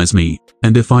recognize me.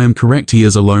 And if I am correct, he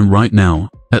is alone right now.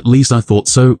 At least I thought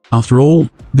so. After all,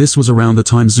 this was around the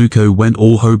time Zuko went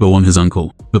all hobo on his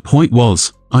uncle. The point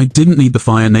was, I didn't need the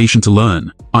Fire Nation to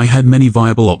learn. I had many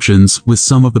viable options with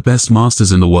some of the best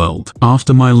masters in the world.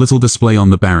 After my little display on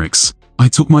the barracks, I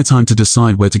took my time to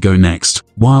decide where to go next.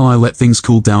 While I let things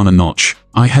cool down a notch,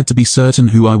 I had to be certain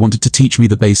who I wanted to teach me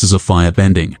the bases of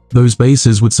firebending. Those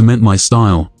bases would cement my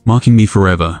style, marking me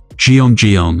forever.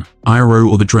 Jeon, Iroh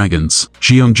or the Dragons.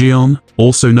 Jeon,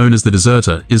 also known as the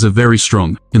Deserter, is a very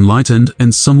strong, enlightened,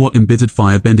 and somewhat embittered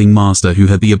firebending master who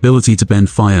had the ability to bend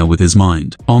fire with his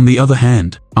mind. On the other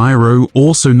hand, Iroh,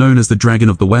 also known as the Dragon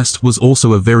of the West, was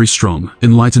also a very strong,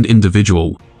 enlightened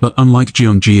individual, but unlike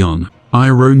Jeon,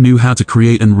 Iroh knew how to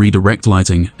create and redirect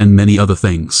lighting and many other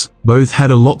things. Both had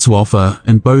a lot to offer,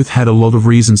 and both had a lot of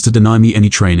reasons to deny me any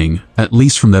training, at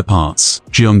least from their parts.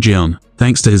 Jeon,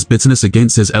 thanks to his bitterness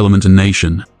against his element and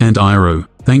nation, and Iroh,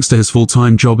 thanks to his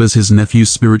full-time job as his nephew's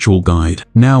spiritual guide.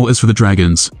 Now as for the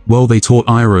dragons, well, they taught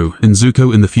Iroh and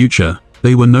Zuko in the future.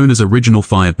 They were known as original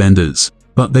firebenders,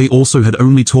 but they also had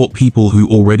only taught people who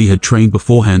already had trained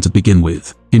beforehand to begin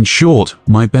with. In short,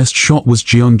 my best shot was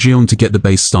Jeon to get the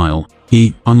base style.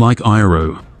 He, unlike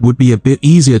Iroh, would be a bit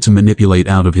easier to manipulate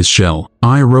out of his shell.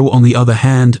 Iroh, on the other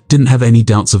hand, didn't have any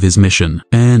doubts of his mission,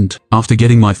 and, after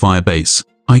getting my fire base,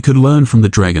 I could learn from the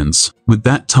dragons. With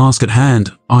that task at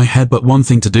hand, I had but one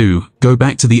thing to do, go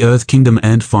back to the Earth Kingdom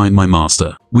and find my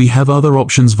master. We have other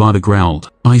options, Vaatu growled.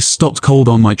 I stopped cold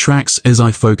on my tracks as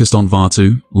I focused on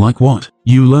Vaatu. Like what?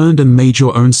 You learned and made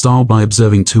your own style by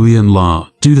observing Tui and La.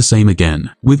 Do the same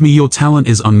again. With me your talent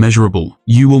is unmeasurable.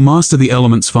 You will master the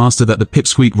elements faster that the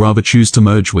pipsqueak rather choose to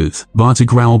merge with. Vaatu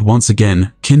growled once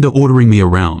again, kinda ordering me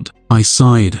around. I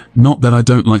sighed. Not that I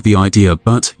don't like the idea,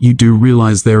 but you do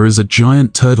realize there is a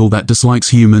giant turtle that dislikes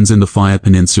humans in the Fire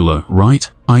Peninsula, right?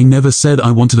 I never said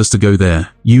I wanted us to go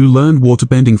there. You learned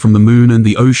waterbending from the moon and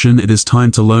the ocean. It is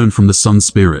time to learn from the sun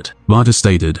spirit, Vaatu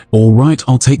stated. Alright,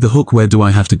 I'll take the hook. Where do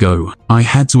I have to go? I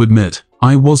had to admit,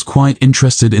 I was quite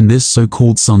interested in this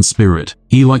so-called sun spirit.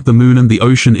 He, like the moon and the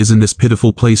ocean, is in this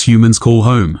pitiful place humans call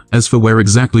home. As for where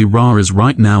exactly Ra is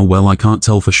right now, well, I can't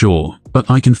tell for sure. But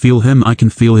I can feel him, I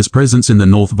can feel his presence in the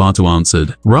north, Vaatu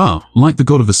answered. Ra, like the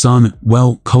god of the sun,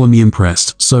 well, color me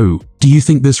impressed. So, do you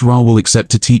think this Ra will accept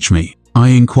to teach me? I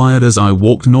inquired as I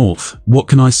walked north. What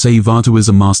can I say? Vaatu is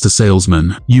a master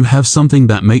salesman. You have something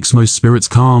that makes most spirits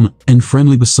calm and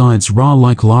friendly. Besides, Ra,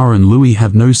 like La and Louis,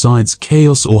 have no sides,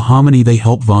 chaos or harmony. They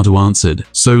help, Vaatu answered.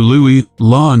 So Louis,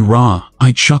 La and Ra.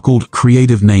 I chuckled.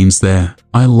 Creative names there.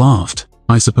 I laughed.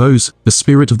 I suppose the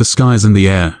spirit of the skies and the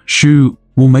air, Shu,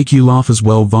 will make you laugh as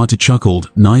well, Vaatu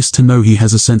chuckled. Nice to know he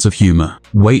has a sense of humor.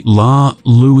 Wait, La,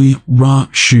 Louis, Ra,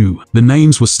 Shu. The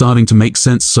names were starting to make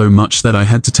sense so much that I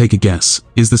had to take a guess.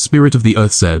 Is the spirit of the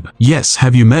earth Zeb? Yes,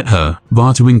 have you met her?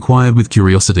 Vaatu inquired with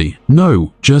curiosity.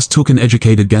 No, just took an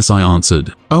educated guess, I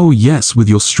answered. Oh yes, with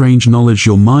your strange knowledge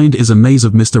your mind is a maze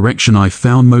of misdirection. I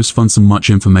found most fun so much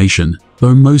information,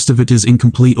 though most of it is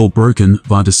incomplete or broken,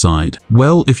 Vaatu sighed.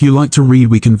 Well, if you like to read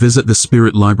we can visit the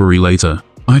spirit library later.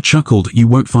 I chuckled. You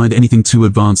won't find anything too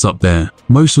advanced up there.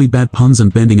 Mostly bad puns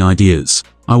and bending ideas.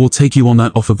 I will take you on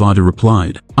that offer, Vaatu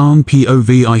replied.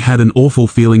 POV, I had an awful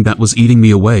feeling that was eating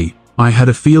me away. I had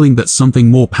a feeling that something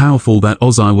more powerful than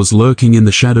Ozai was lurking in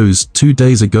the shadows. 2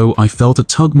 days ago I felt a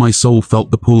tug. My soul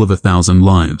felt the pull of 1,000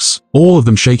 lives. All of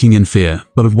them shaking in fear.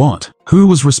 But of what? Who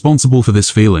was responsible for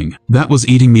this feeling that was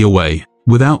eating me away?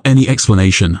 Without any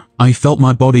explanation, I felt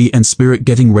my body and spirit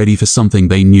getting ready for something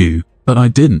they knew. But I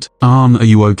didn't. Are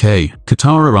you okay?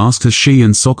 Katara asked as she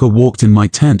and Sokka walked in my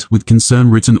tent with concern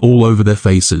written all over their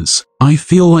faces. I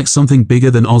feel like something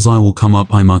bigger than Ozai will come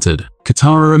up, I muttered.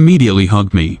 Katara immediately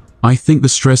hugged me. I think the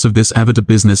stress of this Avatar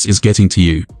business is getting to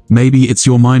you. Maybe it's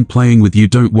your mind playing with you.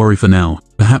 Don't worry for now.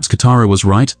 Perhaps Katara was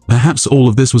right. Perhaps all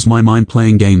of this was my mind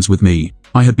playing games with me.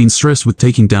 I had been stressed with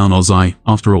taking down Ozai,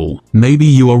 after all. Maybe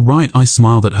you are right, I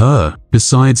smiled at her.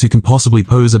 Besides, who can possibly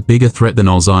pose a bigger threat than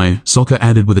Ozai? Sokka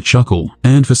added with a chuckle.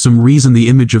 And for some reason the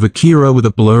image of Akira with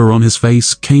a blur on his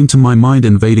face came to my mind,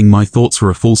 invading my thoughts for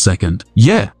a full second.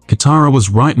 Yeah, Katara was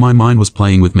right, my mind was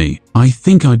playing with me. I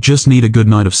think I just need a good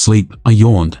night of sleep, I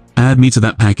yawned. Add me to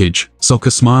that package.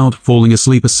 Sokka smiled, falling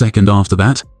asleep a second after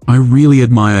that. I really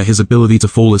admire his ability to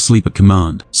fall asleep at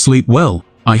command. Sleep well.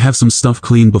 I have some stuff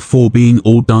cleaned before being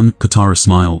all done, Katara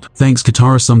smiled. Thanks,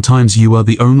 Katara, sometimes you are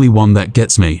the only one that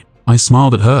gets me. I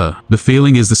smiled at her. The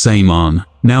feeling is the same, An.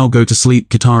 Now go to sleep,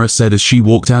 Katara said as she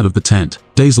walked out of the tent.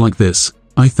 Days like this,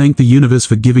 I thank the universe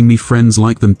for giving me friends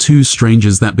like them, 2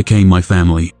 strangers that became my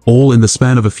family, all in the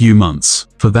span of a few months.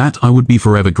 For that I would be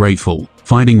forever grateful.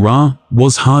 Finding Ra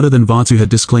was harder than Vaatu had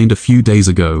disclaimed a few days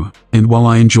ago, and while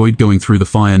I enjoyed going through the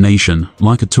Fire Nation,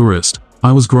 like a tourist,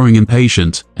 I was growing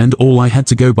impatient, and all I had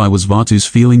to go by was Vaatu's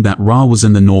feeling that Ra was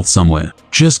in the north somewhere.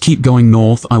 Just keep going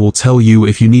north, I will tell you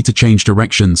if you need to change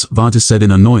directions, Vaatu said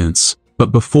in annoyance.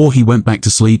 But before he went back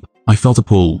to sleep, I felt a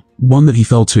pull. One that he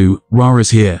fell to. Ra is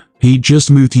here. He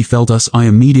just moved, he felt us. I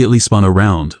immediately spun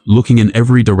around, looking in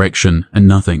every direction, and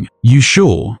nothing. You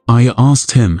sure? I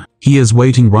asked him. He is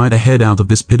waiting right ahead out of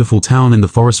this pitiful town in the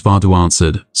forest, Vaatu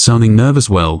answered, sounding nervous.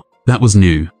 Well, that was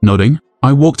new. Nodding,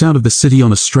 I walked out of the city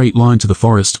on a straight line to the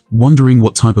forest, wondering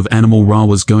what type of animal Ra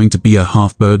was going to be. A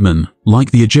half-birdman, like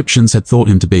the Egyptians had thought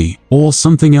him to be, or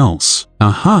something else.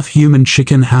 A half-human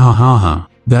chicken, ha ha ha ha.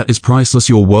 That is priceless.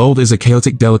 Your world is a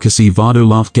chaotic delicacy, Vaatu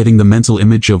laughed, getting the mental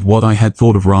image of what I had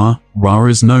thought of Ra. Ra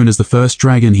is known as the first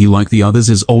dragon. He, like the others,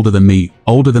 is older than me,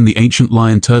 older than the ancient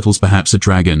lion turtles, perhaps a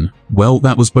dragon. Well,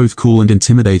 that was both cool and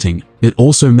intimidating. It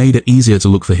also made it easier to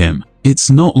look for him.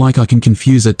 It's not like I can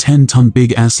confuse a 10-ton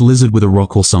big-ass lizard with a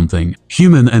rock or something.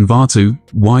 Human and Vaatu,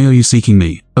 why are you seeking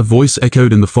me? A voice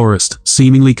echoed in the forest,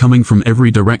 seemingly coming from every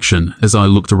direction. As I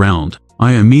looked around,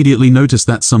 I immediately noticed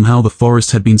that somehow the forest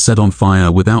had been set on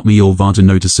fire without me or Vaatu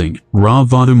noticing. Ra,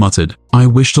 Vaatu muttered. I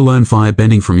wish to learn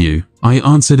firebending from you. I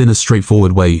answered in a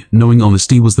straightforward way, knowing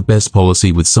honesty was the best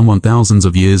policy with someone thousands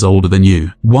of years older than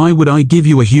you. Why would I give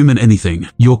you a human anything?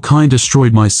 Your kind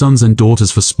destroyed my sons and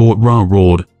daughters for sport, Ra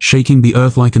roared, shaking the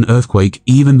earth like an earthquake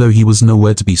even though he was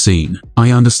nowhere to be seen. I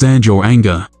understand your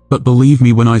anger, but believe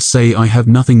me when I say I have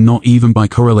nothing, not even by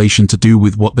correlation, to do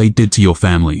with what they did to your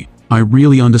family. I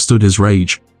really understood his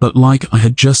rage, but like I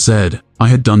had just said, I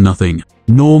had done nothing,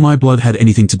 nor my blood had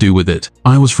anything to do with it.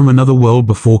 I was from another world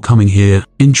before coming here.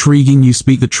 Intriguing, you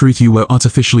speak the truth. You were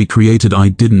artificially created. I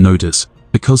didn't notice.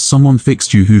 Because someone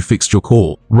fixed you. Who fixed your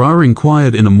core? Ra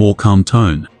inquired in a more calm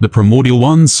tone. The primordial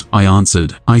ones, I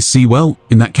answered. I see. Well,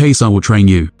 in that case I will train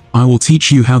you. I will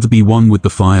teach you how to be one with the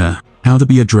fire. How to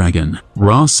be a dragon,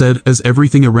 Ra said as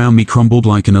everything around me crumbled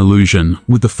like an illusion,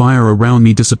 with the fire around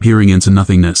me disappearing into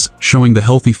nothingness, showing the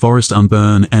healthy forest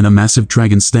unburn and a massive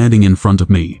dragon standing in front of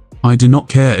me. I do not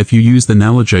care if you use the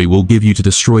knowledge I will give you to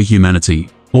destroy humanity,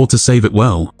 or to save it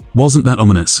well. Wasn't that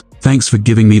ominous? Thanks for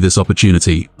giving me this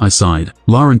opportunity, I sighed.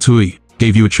 Larentui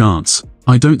gave you a chance.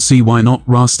 I don't see why not,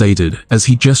 Ra stated, as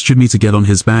he gestured me to get on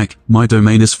his back. My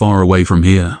domain is far away from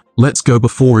here. Let's go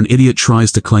before an idiot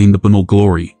tries to claim the banal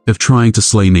glory of trying to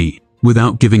slay me,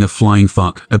 without giving a flying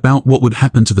fuck about what would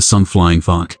happen to the sun flying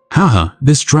fuck. Haha,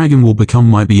 this dragon will become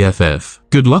my BFF.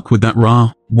 Good luck with that,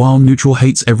 Ra. While neutral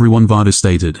hates everyone, Vadu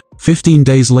stated. 15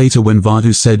 days later when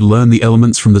Vadu said learn the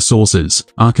elements from the sources,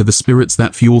 Arca the spirits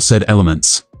that fuel said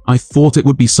elements. I thought it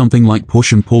would be something like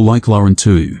push and pull like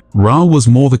Larentui. Ra was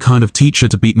more the kind of teacher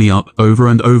to beat me up over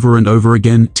and over and over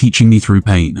again, teaching me through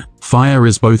pain. Fire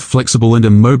is both flexible and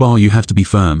immobile, you have to be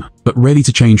firm, but ready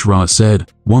to change, Ra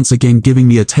said, once again giving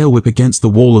me a tail whip against the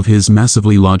wall of his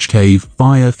massively large cave.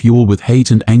 Fire fueled with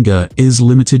hate and anger is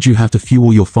limited, you have to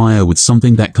fuel your fire with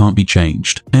something that can't be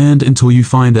changed. And until you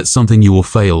find that something you will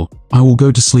fail. I will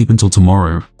go to sleep until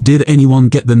tomorrow. Did anyone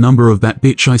get the number of that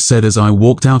bitch, I said as I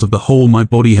walked out of the hole my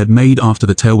body had made after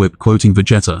the tail whip, quoting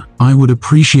Vegeta. I would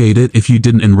appreciate it if you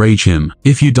didn't enrage him.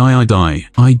 If you die, I die.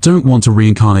 I don't want to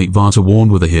reincarnate, Vata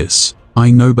warned with a hiss.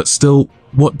 I know, but still,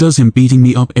 what does him beating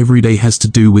me up every day has to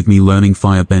do with me learning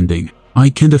firebending? I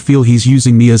kinda feel he's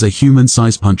using me as a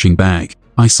human-sized punching bag.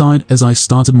 I sighed as I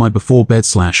started my before bed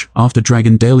 / after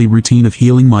dragon daily routine of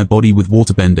healing my body with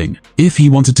waterbending. If he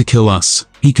wanted to kill us,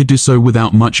 he could do so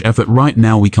without much effort. Right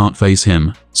now we can't face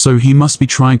him, so he must be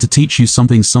trying to teach you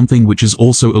something which is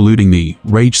also eluding me.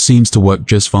 Rage seems to work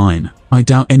just fine. I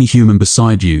doubt any human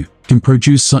beside you can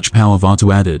produce such power,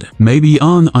 Vatu added. Maybe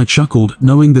I chuckled,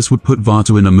 knowing this would put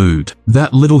Vatu in a mood.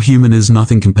 That little human is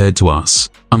nothing compared to us.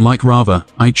 Unlike Rava,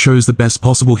 I chose the best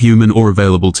possible human or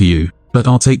available to you. But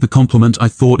I'll take the compliment, I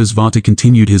thought as Vata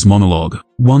continued his monologue,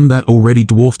 one that already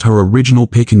dwarfed her original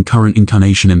pick and current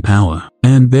incarnation in power.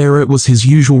 And there it was, his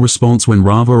usual response when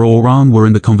Rava or Ran were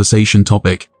in the conversation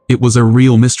topic. It was a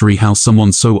real mystery how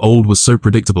someone so old was so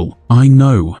predictable. I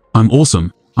know, I'm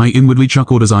awesome. I inwardly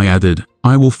chuckled as I added,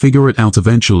 I will figure it out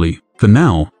eventually. For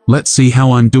now, let's see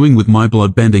how I'm doing with my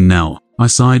blood bending now. I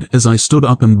sighed as I stood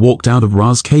up and walked out of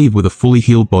Ra's cave with a fully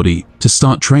healed body, to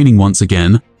start training once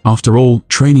again. After all,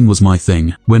 training was my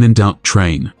thing. When in doubt,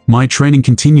 train. My training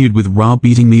continued with Ra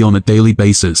beating me on a daily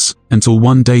basis, until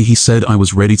one day he said I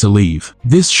was ready to leave.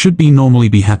 This should be normally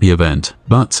be happy event,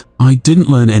 but I didn't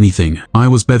learn anything. I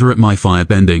was better at my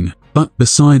firebending, but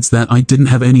besides that I didn't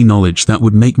have any knowledge that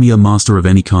would make me a master of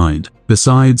any kind.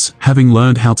 Besides, having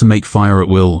learned how to make fire at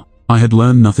will, I had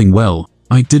learned nothing. Well,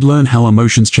 I did learn how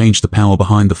emotions change the power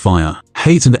behind the fire.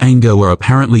 Hate and anger were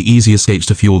apparently easy escapes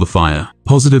to fuel the fire.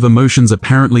 Positive emotions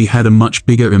apparently had a much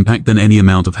bigger impact than any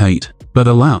amount of hate. But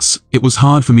alas, it was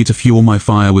hard for me to fuel my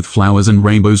fire with flowers and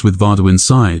rainbows with Vadu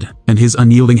inside, and his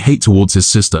unyielding hate towards his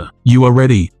sister. You are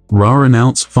ready, Ra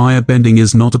announced. Fire bending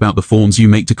is not about the forms you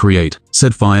make to create,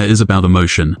 said fire is about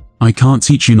emotion. I can't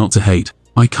teach you not to hate.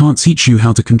 I can't teach you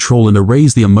how to control and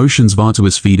erase the emotions Vatu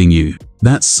is feeding you.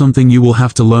 That's something you will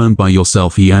have to learn by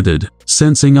yourself, he added,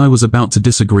 sensing I was about to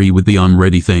disagree with the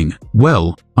unready thing.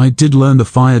 Well, I did learn the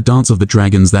fire dance of the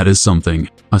dragons, that is something.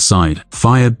 I sighed.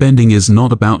 Fire bending is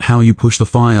not about how you push the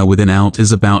fire within out,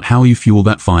 is about how you fuel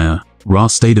that fire. Ra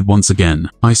stated once again.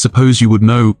 I suppose you would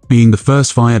know, being the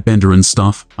first firebender and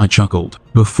stuff, I chuckled.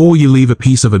 Before you leave, a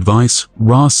piece of advice,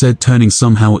 Ra said, turning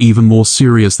somehow even more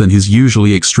serious than his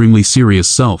usually extremely serious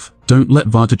self. Don't let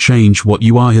Vata change what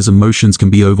you are. His emotions can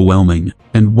be overwhelming,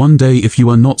 and one day if you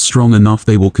are not strong enough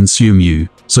they will consume you.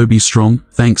 So be strong.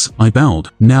 Thanks, I bowed.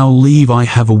 Now leave, I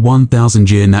have a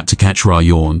 1,000-year nap to catch, Ra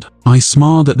yawned. I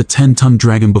smiled at the 10-ton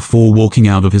dragon before walking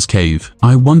out of his cave.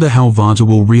 I wonder how Vata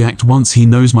will react once he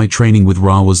knows my training with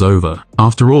Ra was over.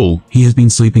 After all, he has been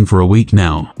sleeping for a week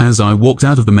now. As I walked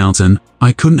out of the mountain,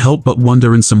 I couldn't help but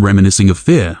wonder and some reminiscing of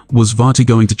fear. Was Vata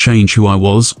going to change who I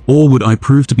was, or would I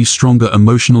prove to be stronger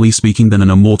emotionally speaking than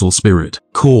an immortal spirit?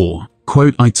 Core.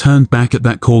 Quote, I turned back at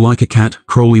that call like a cat.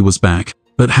 Crowley was back.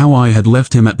 But how I had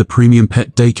left him at the premium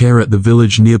pet daycare at the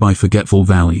village nearby Forgetful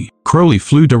Valley. Crowley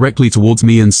flew directly towards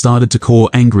me and started to caw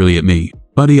angrily at me.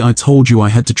 Buddy, I told you I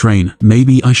had to train.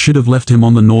 Maybe I should have left him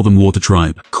on the Northern Water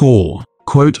Tribe. Caw.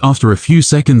 Quote, after a few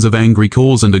seconds of angry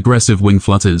caws and aggressive wing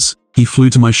flutters, he flew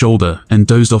to my shoulder and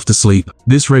dozed off to sleep.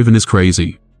 This raven is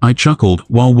crazy. I chuckled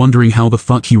while wondering how the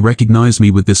fuck he recognized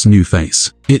me with this new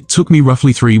face. It took me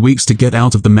roughly 3 weeks to get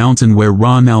out of the mountain where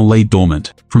Ra now lay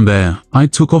dormant. From there, I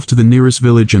took off to the nearest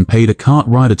village and paid a cart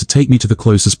rider to take me to the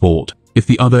closest port. If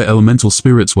the other elemental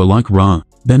spirits were like Ra,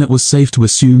 then it was safe to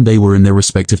assume they were in their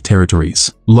respective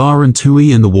territories. La and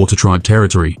Tui in the Water Tribe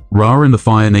territory, Ra in the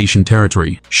Fire Nation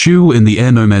territory, Shu in the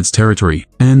Air Nomads territory,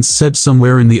 and Seb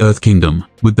somewhere in the Earth Kingdom.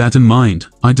 With that in mind,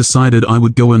 I decided I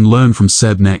would go and learn from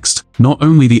Seb next. Not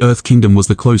only the Earth Kingdom was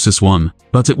the closest one,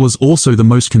 but it was also the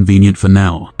most convenient for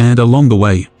now. And along the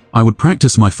way, I would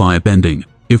practice my fire bending.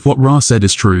 If what Ra said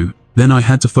is true, then I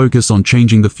had to focus on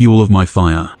changing the fuel of my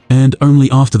fire, and only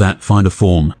after that find a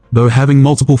form. Though having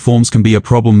multiple forms can be a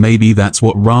problem, maybe that's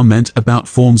what Ra meant about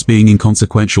forms being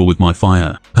inconsequential with my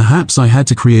fire. Perhaps I had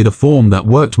to create a form that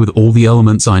worked with all the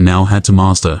elements I now had to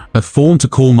master. A form to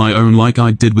call my own like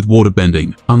I did with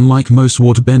waterbending. Unlike most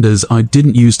waterbenders, I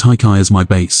didn't use Taikai as my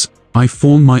base. I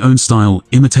formed my own style,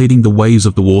 imitating the waves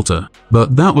of the water.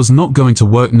 But that was not going to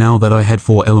work now that I had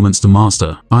 4 elements to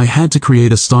master. I had to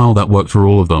create a style that worked for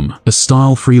all of them. A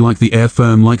style free like the air,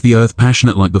 firm like the earth,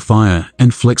 passionate like the fire,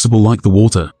 and flexible like the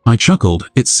water. I chuckled.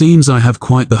 It seems I have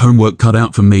quite the homework cut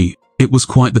out for me. It was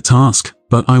quite the task,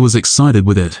 but I was excited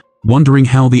with it. Wondering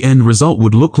how the end result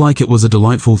would look like. It was a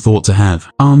delightful thought to have.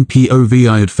 POV,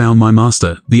 I had found my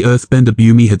master, the earthbender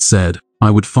Bumi had said. I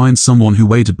would find someone who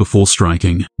waited before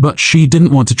striking. But she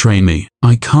didn't want to train me.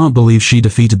 I can't believe she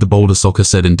defeated the boulder, Sokka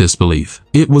said in disbelief.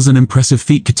 It was an impressive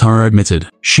feat, Katara admitted.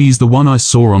 She's the one I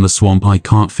saw on the swamp, I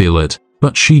can't feel it.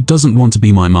 But she doesn't want to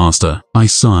be my master. I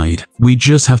sighed. We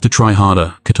just have to try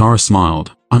harder, Katara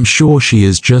smiled. I'm sure she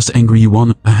is just angry you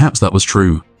won. Perhaps that was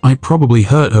true. I probably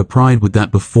hurt her pride with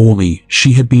that before me.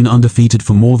 She had been undefeated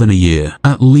for more than a year,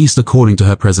 at least according to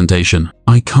her presentation.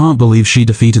 I can't believe she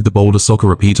defeated the boulder, Sokka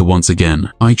repeated once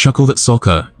again. I chuckled at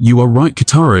Sokka. You are right,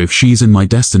 Katara, if she's in my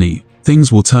destiny,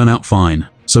 things will turn out fine.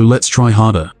 So let's try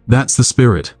harder. That's the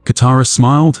spirit. Katara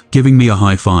smiled, giving me a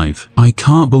high five. I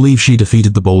can't believe she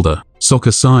defeated the boulder.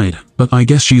 Sokka sighed, but I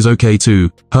guess she's okay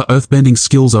too. Her earthbending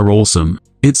skills are awesome.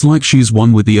 It's like she's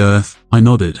one with the earth. I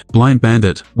nodded. Blind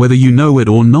Bandit, whether you know it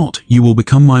or not, you will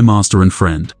become my master and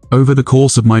friend. Over the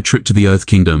course of my trip to the Earth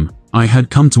Kingdom, I had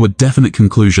come to a definite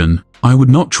conclusion. I would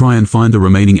not try and find the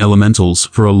remaining elementals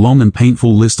for a long and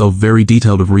painful list of very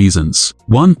detailed of reasons.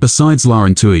 1. Besides La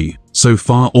and Tui, so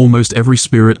far almost every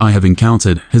spirit I have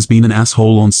encountered has been an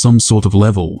asshole on some sort of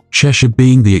level, Cheshire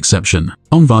being the exception.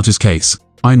 On Vatu's case,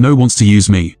 I know wants to use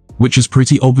me, which is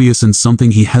pretty obvious and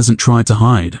something he hasn't tried to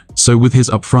hide. So with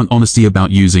his upfront honesty about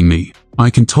using me,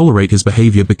 I can tolerate his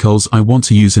behavior because I want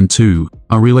to use him too.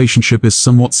 Our relationship is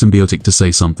somewhat symbiotic, to say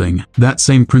something. That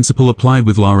same principle applied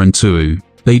with La and Tui.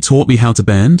 They taught me how to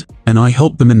bend, and I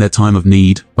helped them in their time of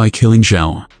need by killing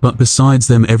Zhao. But besides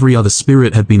them, every other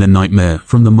spirit had been a nightmare.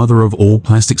 From the mother of all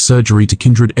plastic surgery to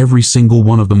Kindred, every single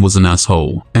one of them was an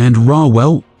asshole. And Ra,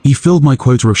 well, he filled my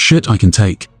quota of shit I can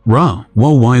take. Ra,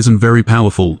 while wise and very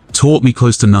powerful, taught me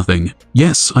close to nothing.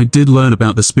 Yes, I did learn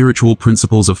about the spiritual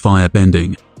principles of fire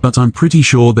bending, but I'm pretty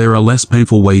sure there are less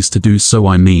painful ways to do so.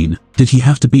 I mean, did he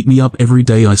have to beat me up every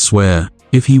day? I swear,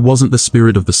 if he wasn't the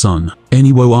spirit of the sun.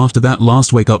 Anyway, after that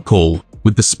last wake-up call,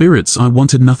 with the spirits, I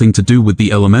wanted nothing to do with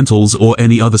the elementals or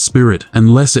any other spirit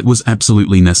unless it was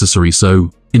absolutely necessary.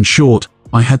 So, in short,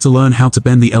 I had to learn how to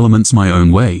bend the elements my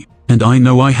own way. And I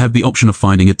know I have the option of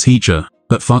finding a teacher.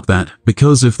 But fuck that,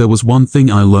 because if there was one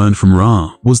thing I learned from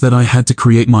Ra, was that I had to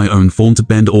create my own form to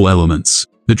bend all elements.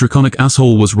 The draconic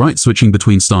asshole was right. Switching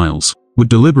between styles would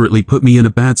deliberately put me in a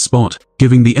bad spot,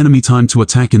 giving the enemy time to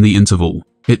attack in the interval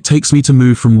it takes me to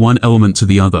move from one element to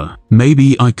the other.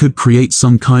 Maybe I could create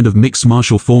some kind of mixed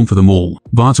martial form for them all.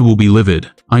 Vata will be livid.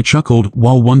 I chuckled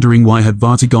while wondering why had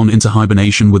Vata gone into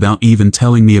hibernation without even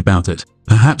telling me about it.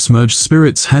 Perhaps merged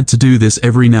spirits had to do this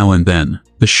every now and then.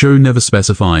 The show never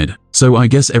specified, so I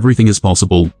guess everything is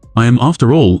possible. I am,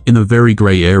 after all, in a very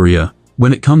grey area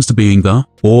when it comes to being the,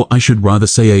 or I should rather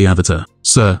say a avatar.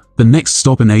 Sir, the next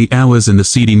stop in 8 hours in the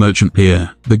seedy merchant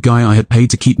pier, the guy I had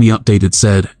paid to keep me updated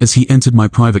said as he entered my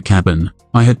private cabin.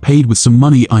 I had paid with some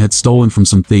money I had stolen from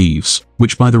some thieves,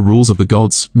 which by the rules of the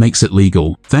gods makes it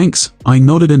legal. Thanks, I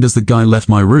nodded, and as the guy left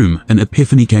my room, an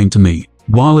epiphany came to me.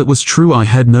 While it was true I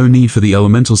had no need for the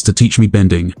elementals to teach me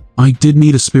bending, I did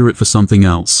need a spirit for something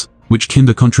else, which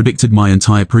kinda contradicted my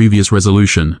entire previous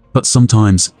resolution, but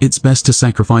sometimes it's best to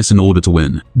sacrifice in order to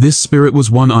win. This spirit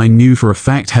was one I knew for a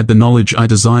fact had the knowledge I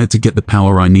desired to get the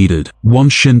power I needed. One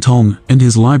Shintong and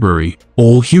his library,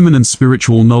 all human and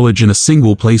spiritual knowledge in a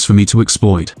single place for me to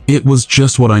exploit. It was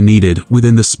just what I needed.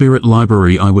 Within the spirit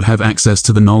library I would have access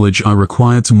to the knowledge I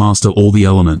required to master all the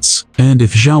elements. And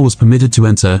if Zhao was permitted to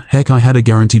enter, heck, I had a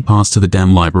guaranteed pass to the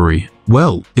damn library.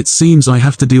 Well, it seems I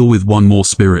have to deal with one more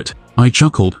spirit. I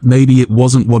chuckled. Maybe it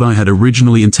wasn't what I had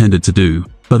originally intended to do,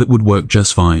 but it would work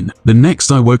just fine. The next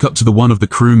I woke up to the one of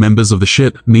the crew members of the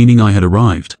ship, meaning I had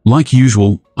arrived. Like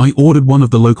usual, I ordered one of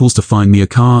the locals to find me a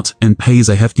cart and pays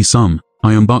a hefty sum.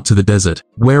 I embarked to the desert,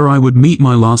 where I would meet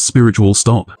my last spiritual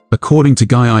stop. According to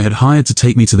Guy I had hired to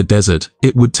take me to the desert,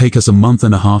 it would take us a month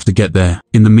and a half to get there.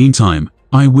 In the meantime,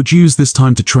 I would use this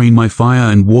time to train my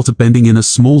fire and water bending in a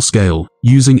small scale,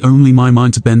 using only my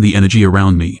mind to bend the energy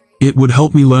around me. It would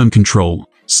help me learn control,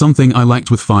 something I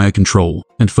lacked with fire control,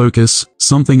 and focus,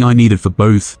 something I needed for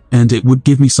both, and it would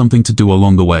give me something to do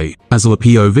along the way. As a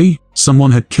POV,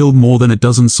 someone had killed more than a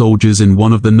dozen soldiers in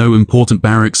one of the no-important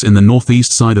barracks in the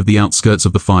northeast side of the outskirts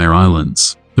of the Fire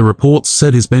Islands. The reports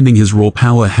said his bending his raw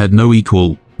power had no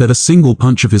equal, that a single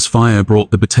punch of his fire brought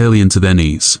the battalion to their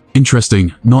knees.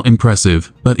 Interesting, not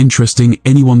impressive, but interesting.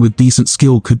 Anyone with decent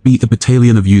skill could beat a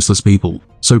battalion of useless people.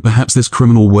 So perhaps this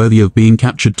criminal worthy of being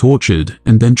captured, tortured,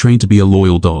 and then trained to be a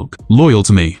loyal dog. Loyal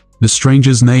to me. The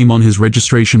stranger's name on his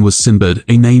registration was Sinbad,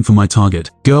 a name for my target.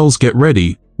 Girls, get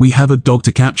ready. We have a dog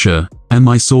to capture, and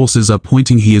my sources are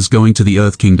pointing he is going to the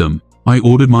Earth Kingdom. I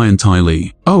ordered my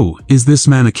entirely. Oh, is this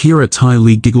man Akira? Ty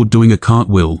Lee giggled, doing a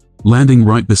cartwheel, landing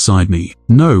right beside me.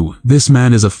 No, this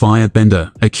man is a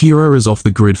firebender. Akira is off the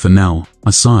grid for now.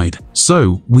 I sighed.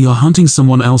 So, we are hunting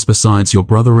someone else besides your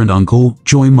brother and uncle?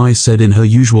 Joy Mai said in her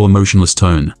usual emotionless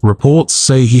tone. Reports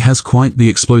say he has quite the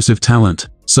explosive talent,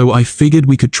 so I figured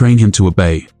we could train him to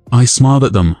obey. I smiled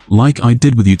at them, like I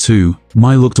did with you two.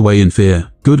 Mai looked away in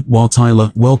fear. Good, while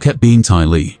Tyler, well kept being Ty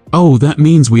Lee. Oh, that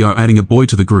means we are adding a boy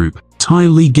to the group. Ty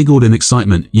Lee giggled in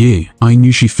excitement. Yeah, I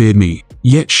knew she feared me.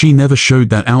 Yet she never showed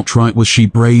that outright. Was she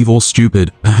brave or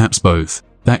stupid? Perhaps both.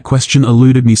 That question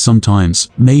eluded me sometimes.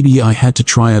 Maybe I had to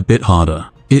try a bit harder.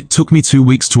 It took me 2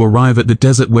 weeks to arrive at the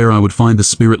desert where I would find the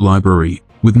spirit library.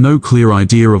 With no clear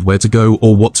idea of where to go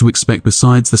or what to expect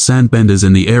besides the sandbenders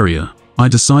in the area, I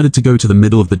decided to go to the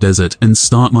middle of the desert and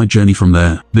start my journey from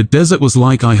there. The desert was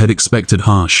like I had expected,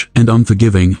 harsh and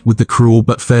unforgiving, with the cruel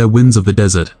but fair winds of the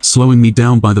desert slowing me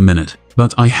down by the minute.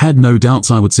 But I had no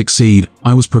doubts I would succeed.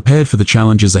 I was prepared for the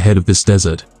challenges ahead of this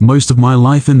desert. Most of my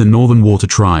life in the Northern Water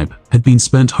Tribe had been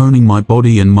spent honing my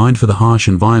body and mind for the harsh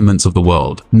environments of the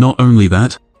world. Not only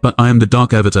that, but I am the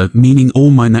Dark Avatar, meaning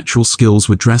all my natural skills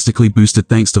were drastically boosted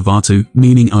thanks to Vatu,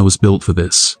 meaning I was built for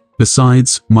this.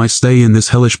 Besides, my stay in this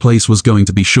hellish place was going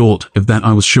to be short, of that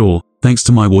I was sure, thanks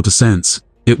to my water sense.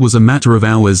 It was a matter of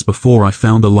hours before I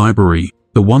found the library,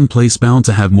 the one place bound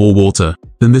to have more water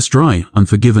than this dry,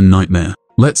 unforgiven nightmare.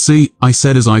 Let's see, I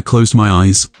said as I closed my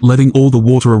eyes, letting all the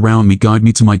water around me guide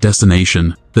me to my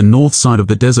destination. The north side of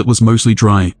the desert was mostly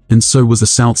dry, and so was the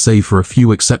south, save for a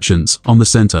few exceptions. On the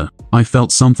center, I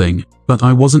felt something, but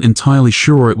I wasn't entirely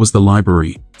sure it was the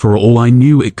library. For all I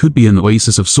knew, it could be an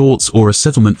oasis of sorts or a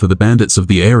settlement for the bandits of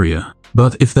the area.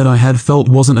 But if that I had felt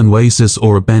wasn't an oasis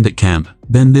or a bandit camp,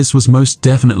 then this was most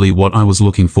definitely what I was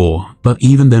looking for. But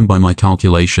even then, by my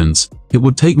calculations, it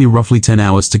would take me roughly 10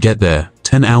 hours to get there.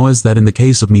 10 hours that, in the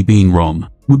case of me being wrong,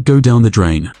 would go down the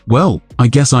drain. Well, I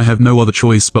guess I have no other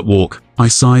choice but walk. I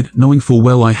sighed, knowing full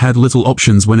well I had little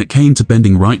options when it came to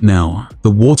bending right now.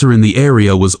 The water in the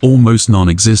area was almost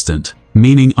non-existent,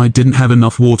 meaning I didn't have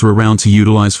enough water around to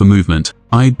utilize for movement.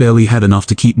 I barely had enough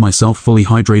to keep myself fully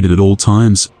hydrated at all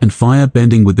times, and fire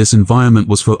bending with this environment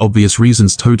was for obvious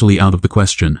reasons totally out of the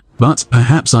question. But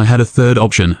perhaps I had a third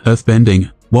option, earth bending,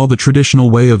 while the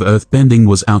traditional way of earth bending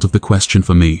was out of the question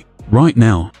for me right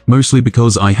now, mostly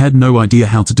because I had no idea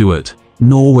how to do it,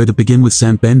 nor where to begin with.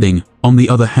 Sand bending, on the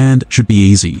other hand, should be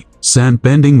easy. Sand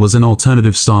bending was an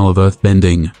alternative style of earth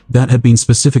bending that had been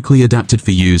specifically adapted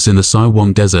for use in the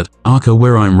Saiwang Desert, Arca,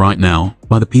 where I am right now,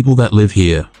 by the people that live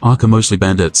here. Arca mostly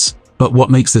bandits. But what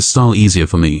makes this style easier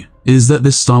for me is that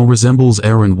this style resembles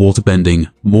air and water bending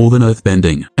more than earth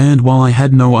bending. And while I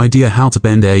had no idea how to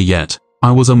bend air yet,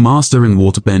 I was a master in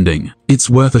water bending. It's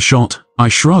worth a shot. I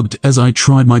shrugged as I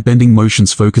tried my bending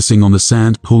motions, focusing on the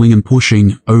sand, pulling and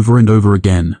pushing over and over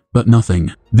again, but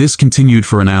nothing. This continued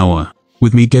for an hour,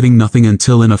 with me getting nothing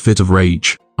until in a fit of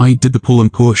rage, I did the pull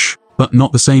and push, but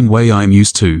not the same way I am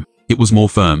used to. It was more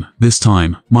firm. This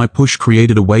time, my push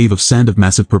created a wave of sand of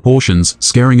massive proportions,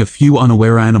 scaring a few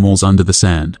unaware animals under the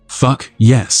sand. Fuck,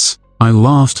 yes. I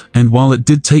laughed, and while it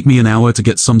did take me an hour to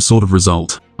get some sort of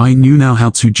result, I knew now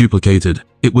how to duplicate it.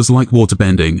 It was like water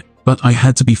bending, but I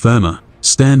had to be firmer,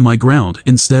 stand my ground.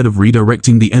 Instead of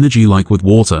redirecting the energy like with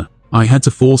water, I had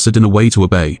to force it in a way to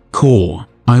obey. Core.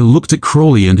 I looked at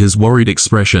Crawley and his worried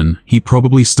expression. He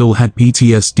probably still had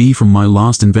PTSD from my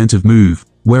last inventive move,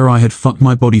 where I had fucked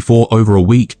my body for over a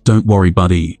week. Don't worry,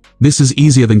 buddy. This is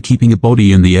easier than keeping a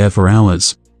body in the air for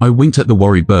hours. I winked at the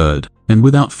worried bird, and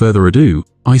without further ado,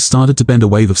 I started to bend a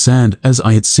wave of sand as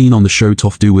I had seen on the show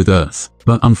Toph do with Earth.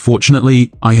 But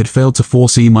unfortunately, I had failed to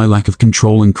foresee my lack of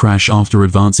control and crash after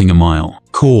advancing a mile.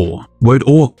 Core. Word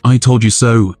or, I told you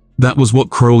so. That was what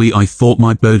Crowley I thought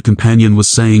my bird companion was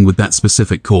saying with that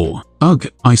specific core. Ugh,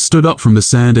 I stood up from the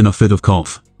sand in a fit of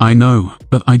cough. I know,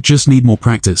 but I just need more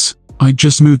practice. I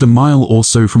just moved a mile or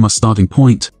so from a starting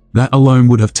point. That alone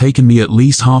would have taken me at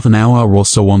least half an hour or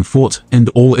so on foot, and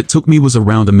all it took me was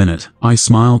around a minute. I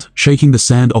smiled, shaking the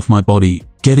sand off my body,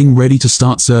 getting ready to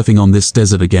start surfing on this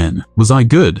desert again. Was I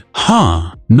good?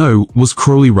 Huh. No, was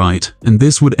Crowley right, and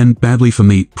this would end badly for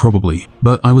me, probably.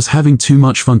 But I was having too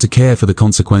much fun to care for the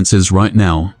consequences right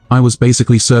now. I was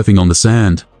basically surfing on the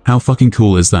sand. How fucking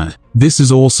cool is that? This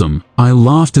is awesome. I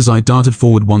laughed as I darted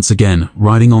forward once again,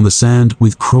 riding on the sand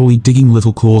with Crowley digging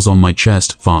little claws on my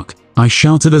chest. Fuck. I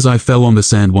shouted as I fell on the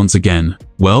sand once again.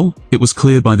 Well, it was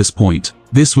clear by this point.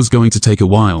 This was going to take a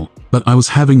while, but I was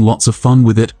having lots of fun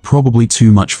with it, probably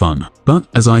too much fun. But,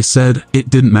 as I said, it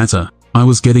didn't matter. I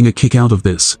was getting a kick out of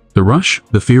this. The rush,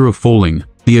 the fear of falling,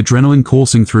 the adrenaline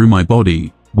coursing through my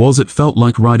body, it felt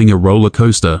like riding a roller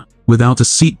coaster. Without a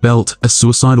seatbelt, a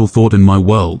suicidal thought in my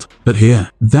world. But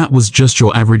here, that was just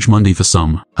your average Monday for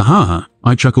some. Haha,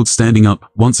 I chuckled standing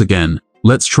up, once again.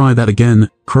 Let's try that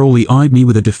again. Crowley eyed me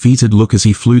with a defeated look as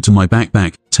he flew to my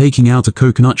backpack, taking out a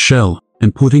coconut shell,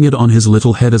 and putting it on his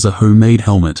little head as a homemade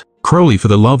helmet. Crowley, for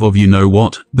the love of you know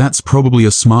what, that's probably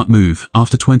a smart move,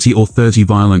 after 20 or 30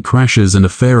 violent crashes and a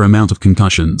fair amount of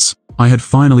concussions. I had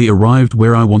finally arrived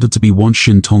where I wanted to be, Wan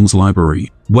Shin Tong's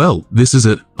library. Well, this is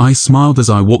it. I smiled as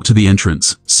I walked to the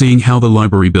entrance, seeing how the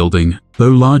library building, though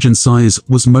large in size,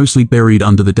 was mostly buried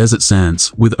under the desert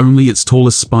sands, with only its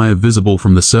tallest spire visible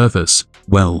from the surface.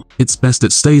 Well, it's best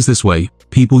it stays this way.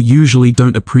 People usually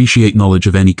don't appreciate knowledge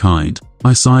of any kind.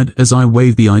 I sighed as I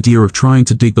waved the idea of trying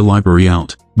to dig the library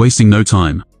out. Wasting no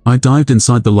time, I dived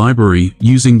inside the library,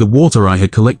 using the water I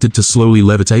had collected to slowly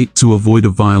levitate to avoid a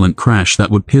violent crash that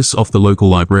would piss off the local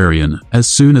librarian. As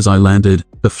soon as I landed,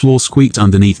 the floor squeaked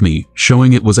underneath me,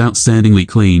 showing it was outstandingly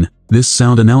clean. This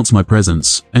sound announced my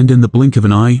presence, and in the blink of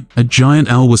an eye, a giant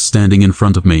owl was standing in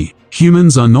front of me.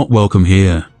 Humans are not welcome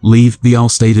here. Leave, the owl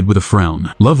stated with a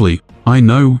frown. Lovely, I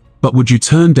know. But would you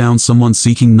turn down someone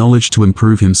seeking knowledge to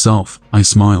improve himself? I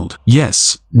smiled.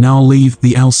 Yes, now leave,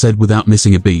 the owl said without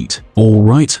missing a beat. All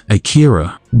right,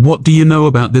 Akira. What do you know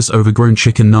about this overgrown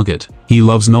chicken nugget? He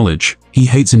loves knowledge. He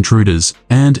hates intruders.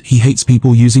 And he hates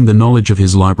people using the knowledge of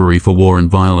his library for war and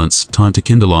violence. Time to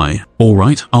kindle eye. All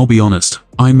right, I'll be honest.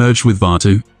 I merged with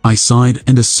Vatu. I sighed,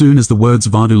 and as soon as the words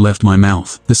Vatu left my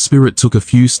mouth, the spirit took a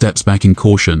few steps back in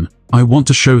caution. I want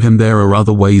to show him there are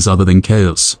other ways other than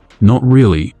chaos. Not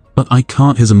really. But I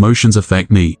can't, his emotions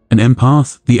affect me. An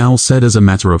empath, the owl said as a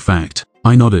matter of fact.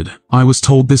 I nodded. I was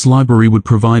told this library would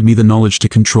provide me the knowledge to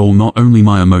control not only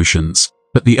my emotions,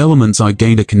 but the elements. I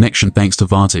gained a connection thanks to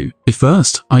Vatu. At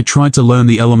first, I tried to learn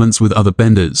the elements with other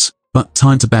benders, but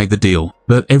time to bag the deal.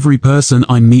 But every person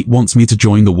I meet wants me to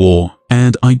join the war,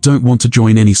 and I don't want to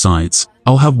join any sides.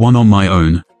 I'll have one on my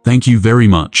own. Thank you very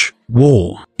much.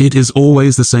 War. It is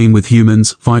always the same with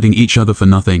humans, fighting each other for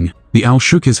nothing. The owl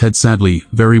shook his head sadly.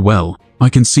 Very well. I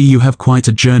can see you have quite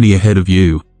a journey ahead of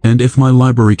you, and if my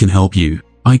library can help you,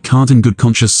 I can't in good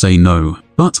conscience say no.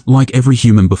 But, like every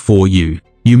human before you,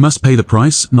 you must pay the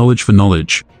price, knowledge for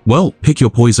knowledge. Well, pick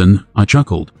your poison, I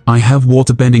chuckled. I have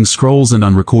water-bending scrolls and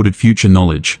unrecorded future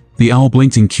knowledge. The owl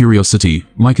blinked in curiosity,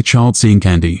 like a child seeing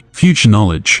candy. Future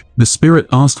knowledge? The spirit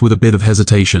asked with a bit of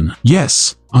hesitation.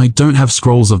 Yes, I don't have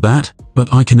scrolls of that,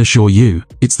 but I can assure you,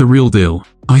 it's the real deal.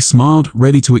 I smiled,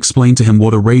 ready to explain to him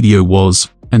what a radio was,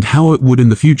 and how it would in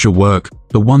the future work,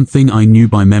 the one thing I knew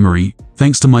by memory,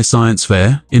 thanks to my science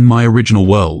fair, in my original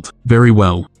world. Very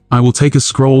well. I will take a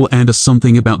scroll and a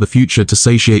something about the future to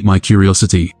satiate my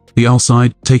curiosity. The owl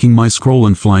sighed, taking my scroll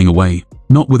and flying away.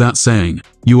 Not without saying,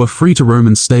 you are free to roam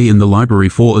and stay in the library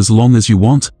for as long as you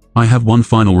want. I have one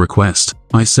final request,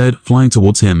 I said, flying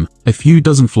towards him. A few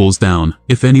dozen floors down.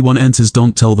 If anyone enters,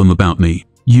 don't tell them about me.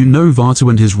 You know Vatu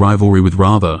and his rivalry with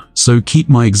Rava, so keep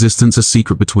my existence a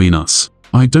secret between us.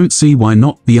 I don't see why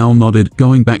not, the owl nodded,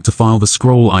 going back to file the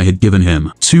scroll I had given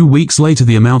him. 2 weeks later,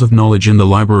 the amount of knowledge in the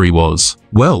library was,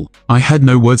 well, I had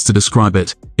no words to describe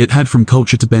it. It had from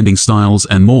culture to bending styles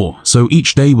and more, so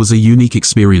each day was a unique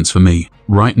experience for me.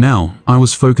 Right now, I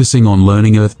was focusing on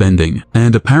learning earthbending,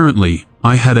 and apparently,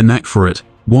 I had a knack for it.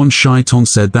 Wan Shai Tong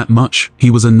said that much. He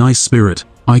was a nice spirit.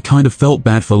 I kind of felt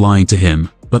bad for lying to him,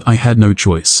 but I had no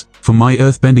choice. For my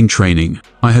earthbending training,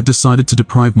 I had decided to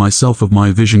deprive myself of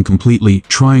my vision completely,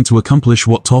 trying to accomplish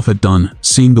what Toph had done,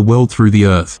 seeing the world through the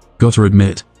earth. Gotta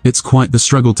admit, it's quite the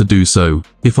struggle to do so.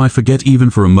 If I forget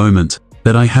even for a moment,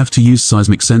 that I have to use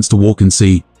seismic sense to walk and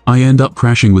see. I end up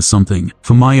crashing with something.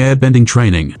 For my airbending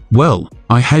training, well,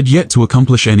 I had yet to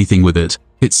accomplish anything with it.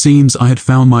 It seems I had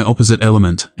found my opposite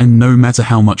element, and no matter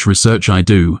how much research I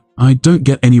do, I don't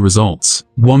get any results.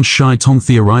 Wan Shai Tong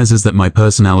theorizes that my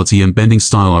personality and bending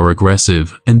style are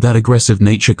aggressive, and that aggressive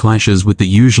nature clashes with the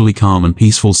usually calm and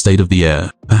peaceful state of the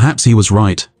air. Perhaps he was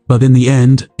right. But in the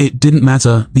end, it didn't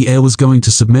matter, the air was going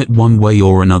to submit one way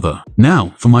or another.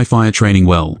 Now, for my fire training,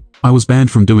 well, I was banned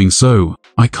from doing so.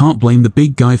 I can't blame the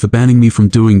big guy for banning me from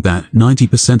doing that.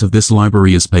 90% of this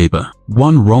library is paper.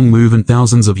 One wrong move and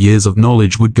thousands of years of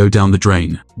knowledge would go down the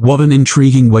drain. What an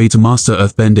intriguing way to master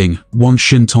earthbending, Wan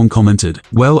Shin Tong commented.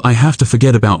 Well, I have to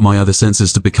forget about my other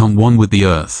senses to become one with the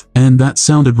earth. And that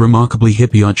sounded remarkably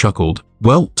hippie, I chuckled.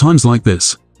 Well, times like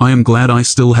this, I am glad I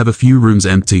still have a few rooms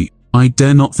empty. I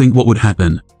dare not think what would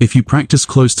happen. If you practice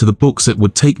close to the books, it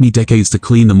would take me decades to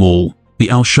clean them all. The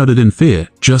owl shuddered in fear,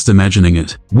 just imagining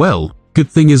it. Well, good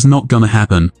thing is not gonna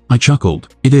happen, I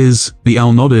chuckled. It is, the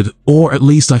owl nodded, or at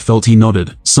least I felt he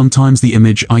nodded. Sometimes the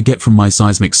image I get from my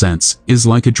seismic sense is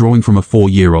like a drawing from a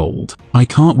 4-year-old. I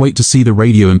can't wait to see the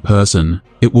radio in person.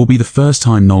 It will be the first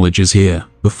time knowledge is here.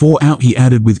 Before out, he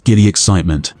added with giddy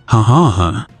excitement. Ha ha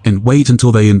ha. And wait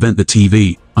until they invent the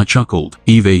TV, I chuckled.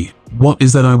 Evie, what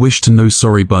is that? I wish to know.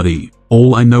 Sorry buddy.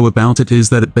 All I know about it is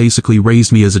that it basically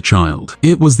raised me as a child.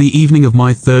 It was the evening of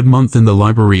my 3rd month in the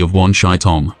library of Wan Shai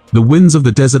Tong. The winds of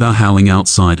the desert are howling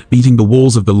outside, beating the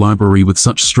walls of the library with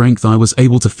such strength I was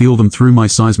able to feel them through my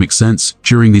seismic sense.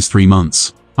 During these 3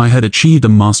 months, I had achieved a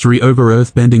mastery over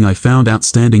earthbending I found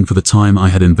outstanding for the time I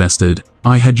had invested.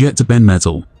 I had yet to bend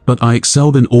metal, but I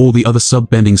excelled in all the other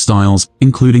sub-bending styles,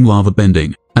 including lava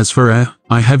bending. As for air,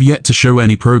 I have yet to show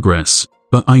any progress.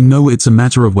 But I know it's a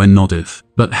matter of when, not if.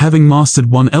 But having mastered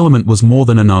one element was more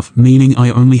than enough, meaning I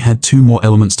only had 2 more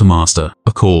elements to master.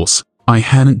 Of course, I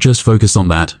hadn't just focused on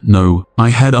that, no. I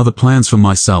had other plans for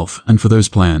myself, and for those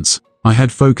plans, I had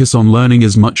focused on learning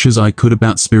as much as I could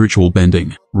about spiritual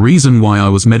bending. Reason why I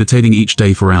was meditating each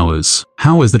day for hours.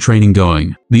 How is the training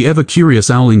going? The ever-curious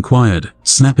owl inquired,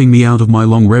 snapping me out of my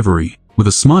long reverie. With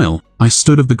a smile, I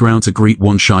stood of the ground to greet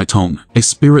Wan Shai Tong, a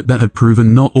spirit that had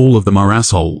proven not all of them are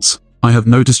assholes. I have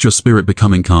noticed your spirit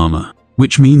becoming calmer,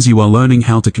 which means you are learning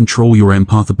how to control your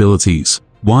empath abilities.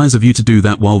 Wise of you to do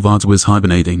that while Vatu is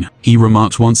hibernating, he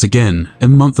remarked once again. A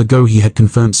month ago he had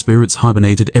confirmed spirits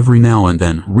hibernated every now and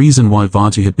then, reason why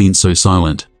Vatu had been so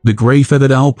silent. The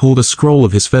grey-feathered owl pulled a scroll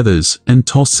of his feathers and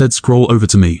tossed said scroll over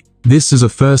to me. This is a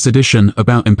 1st edition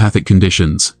about empathic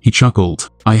conditions, he chuckled.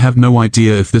 I have no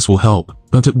idea if this will help,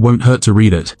 but it won't hurt to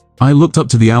read it. I looked up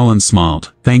to the owl and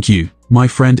smiled. Thank you, my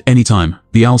friend, anytime,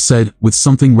 the owl said, with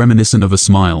something reminiscent of a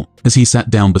smile, as he sat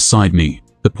down beside me.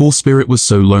 The poor spirit was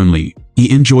so lonely.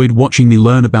 He enjoyed watching me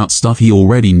learn about stuff he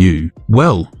already knew.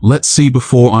 Well, let's see.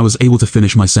 Before I was able to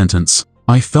finish my sentence,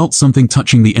 I felt something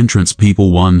touching the entrance.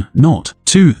 People 1, not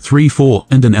 2, 3, 4,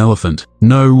 and an elephant.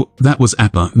 No, that was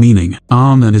Appa, meaning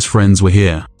Arn and his friends were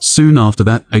here. Soon after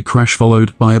that, a crash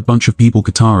followed by a bunch of people.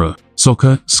 Katara,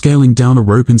 Sokka, scaling down a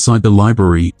rope inside the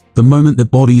library. The moment their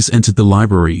bodies entered the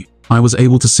library, I was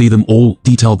able to see them all,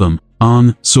 detail them.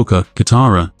 Arn, Sokka,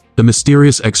 Katara, the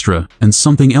mysterious extra, and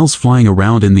something else flying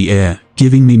around in the air,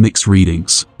 giving me mixed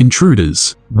readings.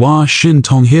 Intruders. Wa Shin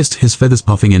Tong hissed, his feathers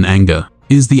puffing in anger.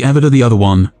 Is the Avatar the other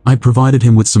one? I provided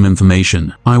him with some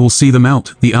information. I will see them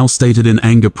out, the owl stated in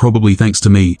anger, probably thanks to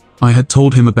me. I had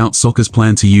told him about Sokka's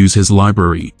plan to use his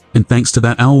library, and thanks to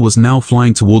that, owl was now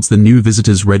flying towards the new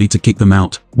visitors ready to kick them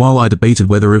out, while I debated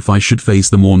whether if I should face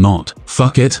them or not.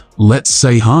 Fuck it, let's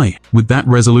say hi. With that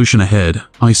resolution ahead,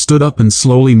 I stood up and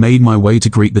slowly made my way to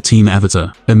greet the team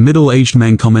Avatar. A middle-aged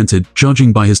man commented,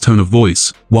 judging by his tone of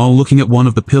voice, while looking at one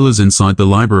of the pillars inside the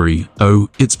library. Oh,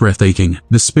 it's breathtaking.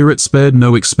 The spirit spared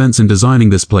no expense in designing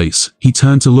this place. He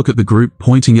turned to look at the group,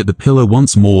 pointing at the pillar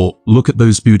once more. Look at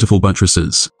those beautiful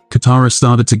buttresses. Katara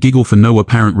started to giggle for no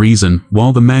apparent reason,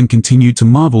 while the man continued to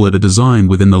marvel at a design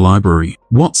within the library.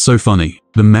 What's so funny?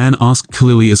 The man asked,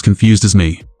 clearly as confused as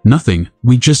me. Nothing,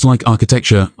 we just like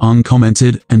architecture, Arn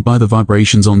commented, and by the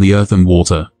vibrations on the earth and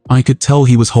water, I could tell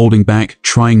he was holding back,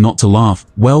 trying not to laugh.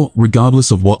 Well,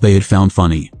 regardless of what they had found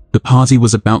funny, the party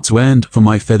was about to end, for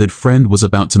my feathered friend was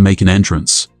about to make an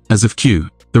entrance. As if cue,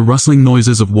 the rustling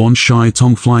noises of Wan Shai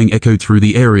Tong flying echoed through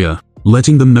the area,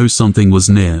 letting them know something was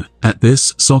near. At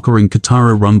this, Sokka and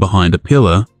Katara run behind a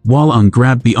pillar, while Arn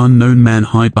grabbed the unknown man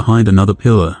hide behind another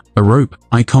pillar. A rope,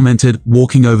 I commented,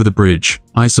 walking over the bridge.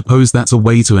 I suppose that's a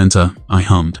way to enter, I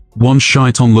hummed. Wan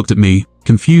Shai Tong looked at me,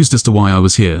 confused as to why I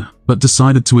was here, but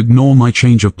decided to ignore my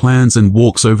change of plans and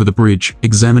walks over the bridge,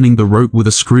 examining the rope with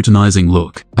a scrutinizing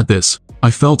look. At this, I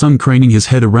felt craning his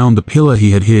head around the pillar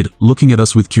he had hid, looking at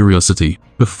us with curiosity.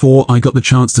 Before I got the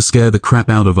chance to scare the crap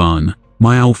out of Arn,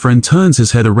 my owl friend turns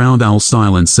his head around owl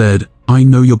style and said, "I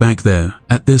know you're back there."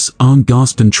 At this, Arn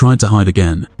gasped and tried to hide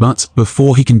again. But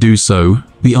before he can do so,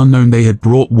 the unknown they had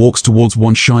brought walks towards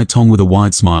Wan Shai Tong with a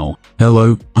wide smile.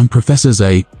 "Hello, I'm Professor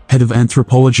Zay, head of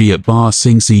anthropology at Ba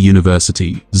Sing Si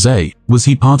University." Zay, was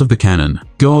he part of the canon?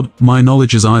 God, my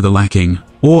knowledge is either lacking,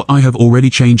 or I have already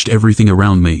changed everything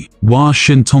around me. Wa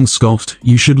Shin Tong scoffed,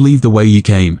 "You should leave the way you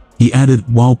came," he added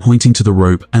while pointing to the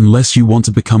rope, "unless you want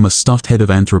to become a stuffed head of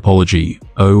anthropology."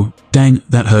 Oh, dang,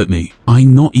 that hurt me.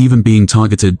 I'm not even being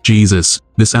targeted. Jesus,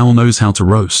 this owl knows how to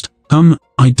roast.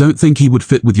 I don't think he would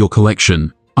fit with your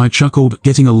collection. I chuckled,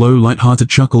 getting a low light-hearted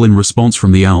chuckle in response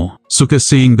from the owl. Suka,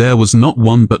 seeing there was not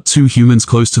one but two humans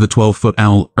close to the 12-foot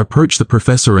owl, approached the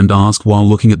professor and asked while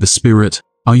looking at the spirit,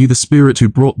 "Are you the spirit who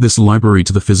brought this library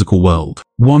to the physical world?"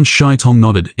 Wan Shai Tong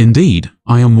nodded. "Indeed,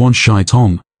 I am Wan Shai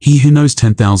Tong, he who knows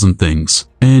 10,000 things.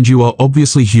 And you are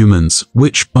obviously humans,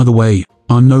 which, by the way,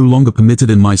 are no longer permitted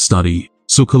in my study."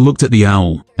 Suka looked at the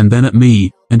owl, and then at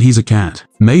me, "And he's a cat."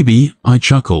 "Maybe," I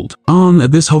chuckled. Arn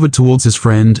at this hovered towards his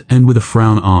friend and with a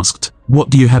frown asked, "What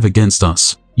do you have against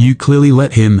us? You clearly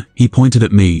let him," he pointed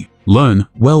at me, "learn.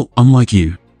 Well, unlike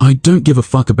you, I don't give a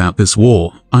fuck about this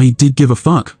war. I did give a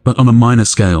fuck, but on a minor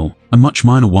scale, a much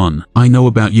minor one. I know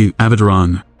about you,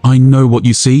 Avadarang. I know what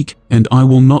you seek, and I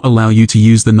will not allow you to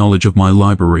use the knowledge of my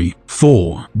library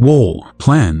for war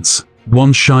plans."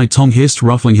 Wan Shai Tong hissed,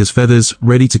 ruffling his feathers,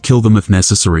 ready to kill them if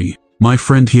necessary. "My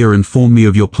friend here informed me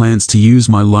of your plans to use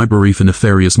my library for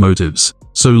nefarious motives.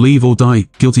 So leave or die,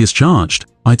 guilty as charged,"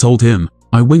 I told him.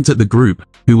 I winked at the group,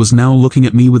 who was now looking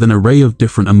at me with an array of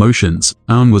different emotions.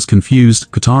 Arn was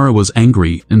confused, Katara was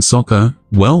angry, and Sokka,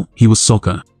 well, he was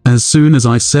Sokka. As soon as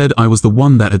I said I was the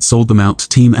one that had sold them out,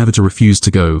 Team Avatar refused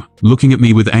to go. Looking at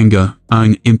me with anger,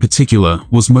 Aang, in particular,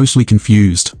 was mostly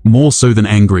confused, more so than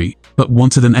angry, but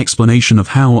wanted an explanation of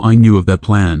how I knew of their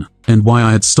plan, and why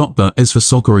I had stopped them. As for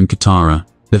Sokka and Katara,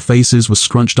 their faces were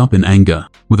scrunched up in anger.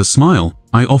 With a smile,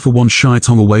 I offer Wan Shai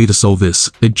Tong a way to solve this,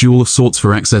 a duel of sorts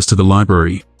for access to the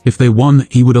library. If they won,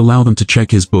 he would allow them to check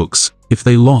his books. If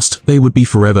they lost, they would be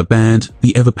forever banned.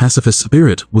 The ever-pacifist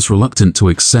spirit was reluctant to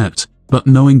accept, but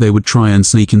knowing they would try and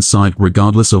sneak inside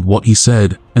regardless of what he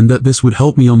said, and that this would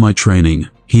help me on my training,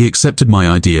 he accepted my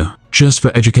idea. Just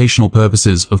for educational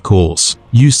purposes, of course.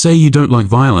 "You say you don't like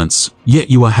violence,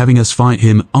 yet you are having us fight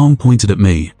him," Arn pointed at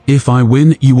me. "If I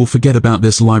win, you will forget about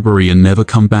this library and never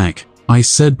come back," I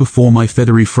said before my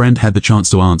feathery friend had the chance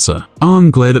to answer. Arn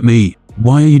glared at me.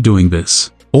 "Why are you doing this?"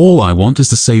 "All I want is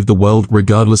to save the world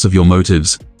regardless of your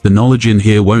motives. The knowledge in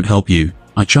here won't help you,"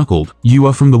 I chuckled. "You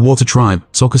are from the Water Tribe,"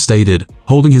 Sokka stated,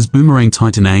 holding his boomerang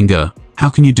tight in anger. "How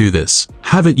can you do this?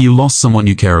 Haven't you lost someone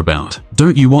you care about?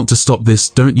 Don't you want to stop this?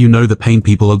 Don't you know the pain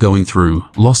people are going through?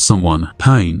 Lost someone.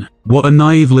 Pain. What a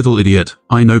naive little idiot.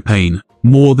 I know pain.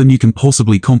 More than you can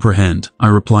possibly comprehend," I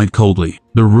replied coldly.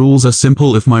 "The rules are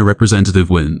simple. If my representative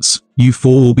wins, you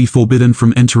four will be forbidden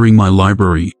from entering my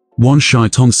library," Wan Shai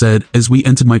Tong said as we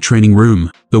entered my training room,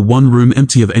 the one room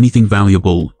empty of anything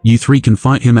valuable. "You three can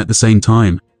fight him at the same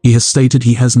time. He has stated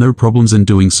he has no problems in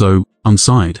doing so," I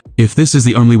sighed. "If this is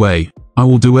the only way, I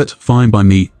will do it." "Fine by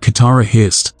me," Katara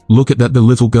hissed. "Look at that, the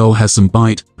little girl has some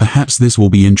bite. Perhaps this will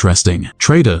be interesting."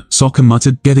 "Traitor," Sokka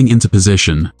muttered, getting into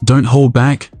position. "Don't hold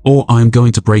back, or I am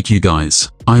going to break you guys."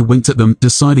 I winked at them,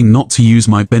 deciding not to use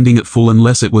my bending at full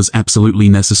unless it was absolutely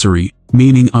necessary,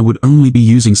 meaning I would only be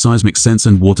using seismic sense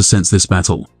and water sense this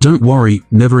battle. "Don't worry,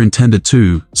 never intended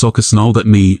to," Sokka snarled at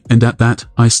me, and at that,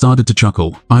 I started to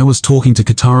chuckle. I was talking to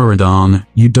Katara and Arn.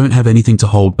 "You don't have anything to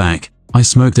hold back," I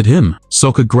smirked at him.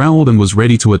 Sokka growled and was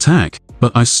ready to attack,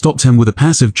 but I stopped him with a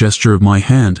passive gesture of my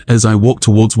hand as I walked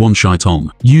towards Wan Shai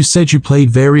Tong. "You said you played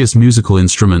various musical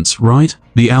instruments, right?"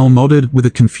 The owl nodded with a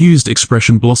confused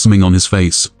expression blossoming on his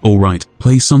face. "All right,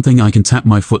 play something I can tap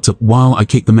my foot to while I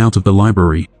kick them out of the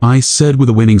library," I said with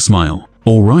a winning smile.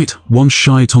 "All right," Wan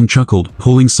Shai Tong chuckled,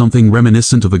 pulling something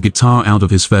reminiscent of a guitar out of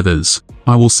his feathers.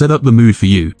 "I will set up the mood for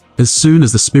you." As soon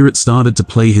as the spirit started to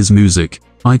play his music,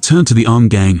 I turned to the Arm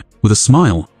gang with a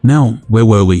smile. "Now, where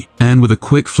were we?" And with a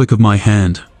quick flick of my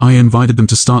hand, I invited them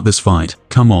to start this fight.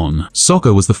 "Come on."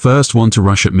 Sokka was the first one to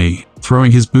rush at me,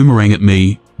 throwing his boomerang at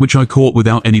me, which I caught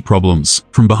without any problems.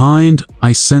 From behind,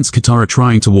 I sensed Katara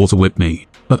trying to water whip me,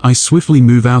 but I swiftly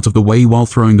moved out of the way while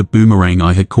throwing the boomerang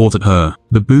I had caught at her.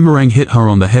 The boomerang hit her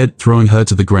on the head, throwing her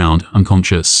to the ground,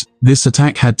 unconscious. This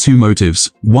attack had two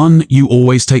motives. 1, you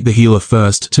always take the healer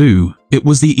first. 2, it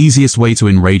was the easiest way to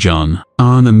enrage Arn.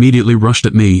 Arn immediately rushed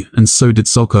at me, and so did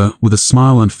Sokka, with a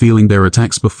smile and feeling their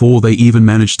attacks before they even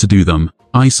managed to do them.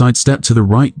 I sidestepped to the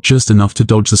right just enough to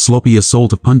dodge the sloppy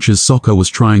assault of punches Sokka was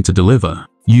trying to deliver.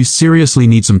 You seriously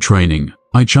need some training.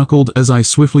 I chuckled as I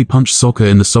swiftly punched Sokka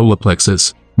in the solar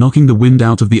plexus, knocking the wind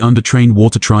out of the undertrained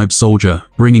Water Tribe soldier,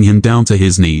 bringing him down to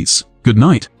his knees. Good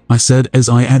night, I said as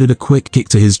I added a quick kick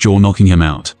to his jaw, knocking him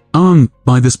out.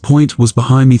 By this point was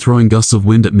behind me throwing gusts of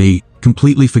wind at me,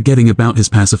 completely forgetting about his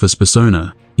pacifist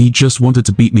persona. He just wanted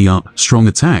to beat me up, strong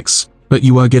attacks. But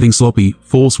you are getting sloppy,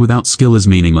 force without skill is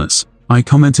meaningless, I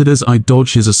commented as I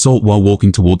dodged his assault while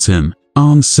walking towards him.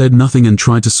 Said nothing and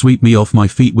tried to sweep me off my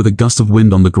feet with a gust of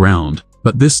wind on the ground.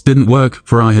 But this didn't work,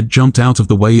 for I had jumped out of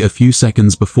the way a few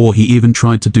seconds before he even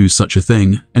tried to do such a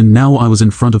thing, and now I was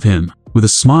in front of him. With a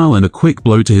smile and a quick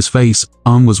blow to his face,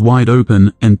 was wide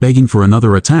open and begging for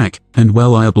another attack, and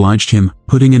well, I obliged him,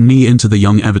 putting a knee into the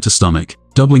young avatar's stomach,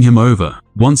 doubling him over.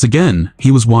 Once again,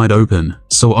 he was wide open,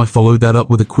 so I followed that up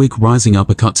with a quick rising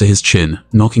uppercut to his chin,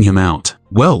 knocking him out.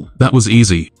 Well, that was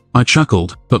easy, I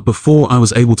chuckled, but before I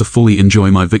was able to fully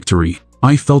enjoy my victory,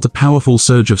 I felt a powerful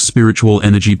surge of spiritual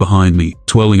energy behind me,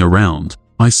 twirling around.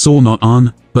 I saw not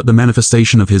but the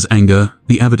manifestation of his anger,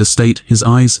 the avatar state, his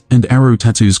eyes, and arrow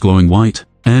tattoos glowing white,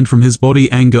 and from his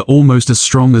body anger almost as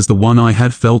strong as the one I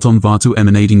had felt on Vaatu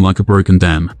emanating like a broken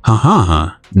dam. Ha ha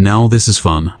ha, now this is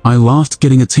fun. I laughed,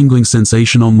 getting a tingling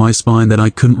sensation on my spine that I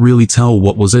couldn't really tell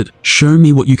what was it. Show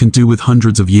me what you can do with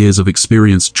hundreds of years of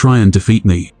experience, try and defeat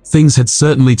me. Things had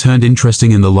certainly turned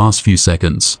interesting in the last few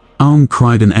seconds.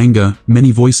 Cried in anger,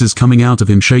 many voices coming out of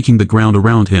him shaking the ground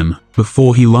around him,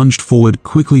 before he lunged forward,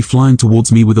 quickly flying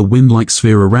towards me with a wind-like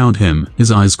sphere around him,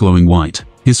 his eyes glowing white.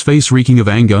 His face reeking of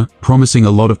anger, promising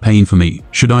a lot of pain for me,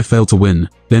 should I fail to win.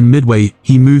 Then midway,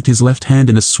 he moved his left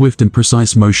hand in a swift and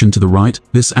precise motion to the right.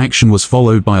 This action was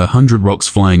followed by 100 rocks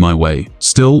flying my way.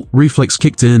 Still, reflex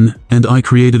kicked in, and I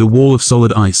created a wall of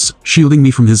solid ice, shielding me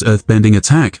from his earthbending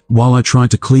attack, while I tried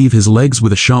to cleave his legs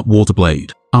with a sharp water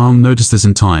blade. Noticed this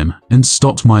in time, and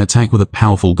stopped my attack with a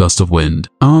powerful gust of wind.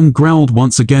 Growled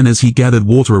once again as he gathered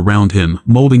water around him,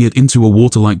 molding it into a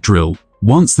water-like drill.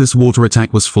 Once this water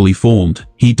attack was fully formed,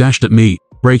 he dashed at me,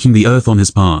 breaking the earth on his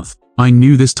path. I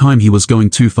knew this time he was going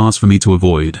too fast for me to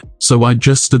avoid, so I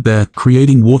just stood there,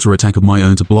 creating water attack of my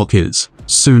own to block his.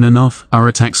 Soon enough, our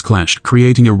attacks clashed,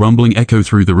 creating a rumbling echo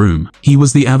through the room. He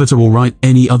was the avatar alright,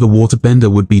 any other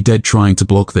waterbender would be dead trying to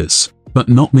block this. But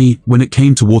not me. When it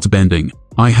came to waterbending,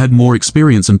 I had more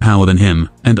experience and power than him,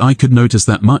 and I could notice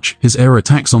that much. His air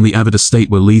attacks on the avatar state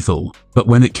were lethal, but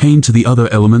when it came to the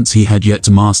other elements he had yet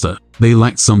to master, they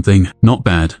lacked something. Not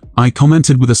bad, I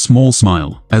commented with a small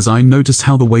smile, as I noticed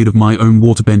how the weight of my own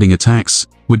waterbending attacks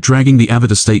were dragging the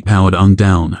avatar state powered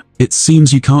down. It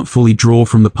seems you can't fully draw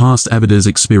from the past avatar's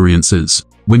experiences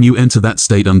when you enter that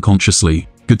state unconsciously.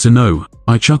 Good to know,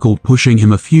 I chuckled, pushing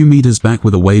him a few meters back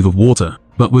with a wave of water.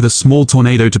 But with a small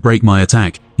tornado to break my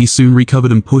attack, he soon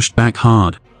recovered and pushed back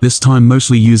hard, this time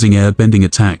mostly using air-bending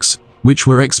attacks, which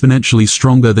were exponentially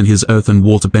stronger than his earth and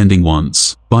water-bending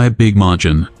ones. By a big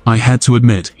margin, I had to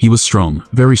admit he was strong,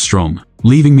 very strong,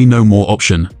 leaving me no more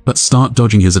option but start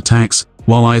dodging his attacks,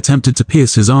 while I attempted to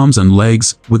pierce his arms and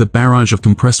legs with a barrage of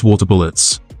compressed water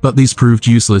bullets. But these proved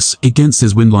useless against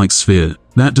his wind-like sphere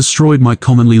that destroyed my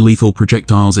commonly lethal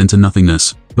projectiles into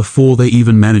nothingness before they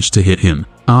even managed to hit him.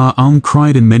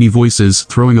 Cried in many voices,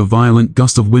 throwing a violent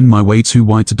gust of wind my way too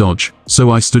wide to dodge, so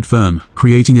I stood firm,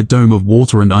 creating a dome of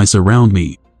water and ice around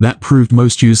me. That proved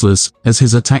most useless, as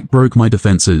his attack broke my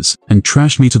defenses and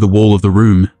trashed me to the wall of the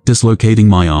room, dislocating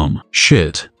my arm.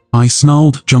 Shit, I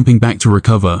snarled, jumping back to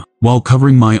recover, while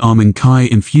covering my arm in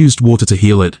Kai-infused water to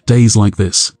heal it. Days like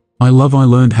this, I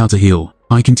learned how to heal.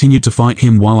 I continued to fight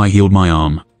him while I healed my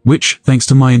arm, which, thanks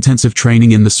to my intensive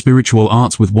training in the spiritual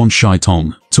arts with one Shai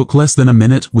Tong, took less than a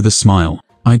minute. With a smile,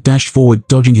 I dashed forward,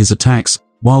 dodging his attacks,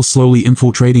 while slowly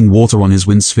infiltrating water on his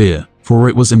wind sphere, for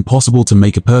it was impossible to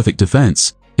make a perfect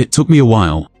defense. It took me a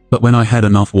while, but when I had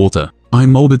enough water, I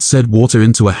molded said water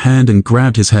into a hand and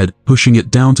grabbed his head, pushing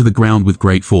it down to the ground with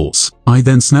great force. I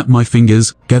then snapped my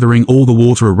fingers, gathering all the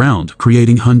water around,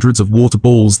 creating hundreds of water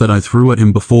balls that I threw at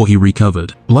him before he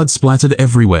recovered. Blood splattered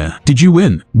everywhere. Did you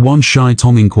win? One Shai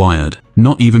Tong inquired.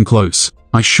 Not even close.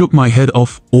 I shook my head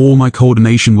off. All my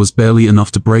coordination was barely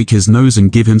enough to break his nose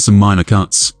and give him some minor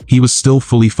cuts. He was still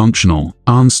fully functional.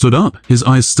 Arn stood up, his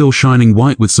eyes still shining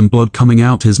white with some blood coming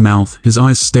out his mouth, his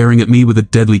eyes staring at me with a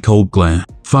deadly cold glare.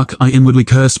 Fuck, I inwardly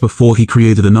cursed before he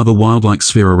created another wild-like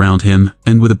sphere around him,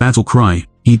 and with a battle cry,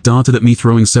 he darted at me,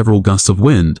 throwing several gusts of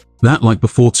wind that, like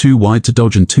before, too wide to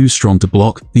dodge and too strong to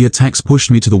block. The attacks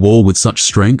pushed me to the wall with such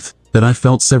strength that I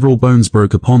felt several bones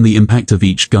broke upon the impact of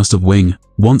each gust of wind.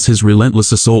 Once his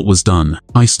relentless assault was done,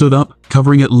 I stood up,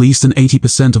 covering at least an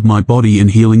 80% of my body in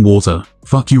healing water.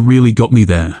 "Fuck, you really got me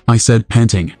there," I said,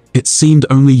 panting. It seemed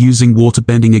only using water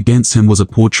bending against him was a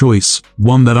poor choice,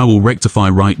 one that I will rectify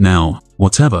right now.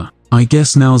 Whatever. I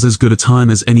guess now's as good a time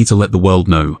as any to let the world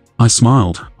know. I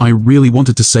smiled. I really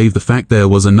wanted to save the fact there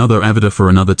was another avatar for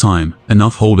another time,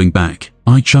 enough holding back.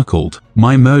 I chuckled.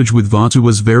 My merge with Vatu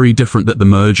was very different than the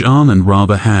merge Arn and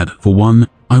Rava had. For one,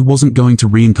 I wasn't going to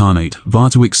reincarnate.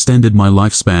 Vatu extended my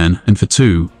lifespan, and for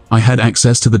two, I had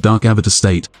access to the Dark Avatar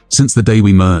state since the day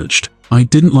we merged. I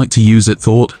didn't like to use it,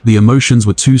 thought the emotions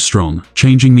were too strong,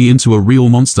 changing me into a real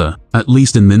monster, at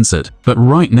least in Minset. But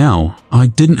right now, I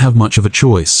didn't have much of a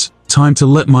choice. Time to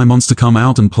let my monster come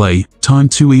out and play, time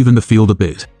to even the field a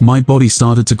bit. My body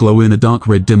started to glow in a dark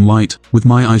red dim light, with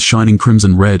my eyes shining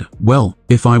crimson red. Well,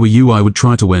 if I were you I would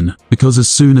try to win, because as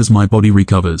soon as my body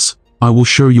recovers, I will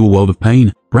show you a world of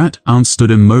pain. Brat Arn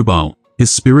stood immobile, his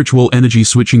spiritual energy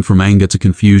switching from anger to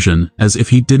confusion, as if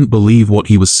he didn't believe what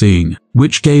he was seeing,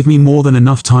 which gave me more than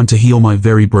enough time to heal my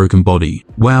very broken body.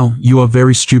 Wow, you are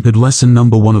very stupid. Lesson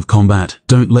number 1 of combat: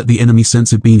 don't let the enemy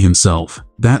sense it being himself.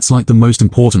 That's like the most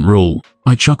important rule.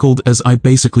 I chuckled as I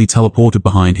basically teleported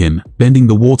behind him, bending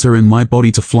the water in my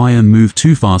body to fly and move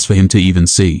too fast for him to even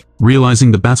see.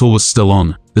 Realizing the battle was still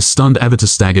on, the stunned avatar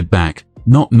staggered back,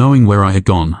 not knowing where I had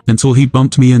gone, until he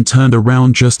bumped me and turned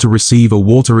around just to receive a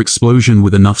water explosion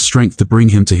with enough strength to bring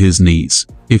him to his knees.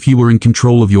 If you were in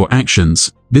control of your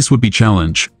actions, this would be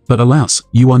challenge. But alas,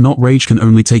 you are not. Rage can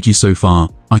only take you so far,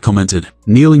 I commented,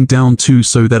 kneeling down too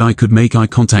so that I could make eye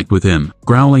contact with him.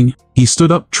 Growling, he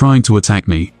stood up trying to attack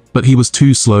me, but he was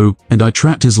too slow, and I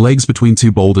trapped his legs between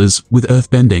two boulders with earth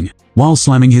bending. While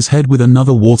slamming his head with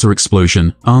another water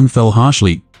explosion, Arn fell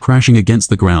harshly, crashing against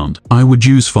the ground. I would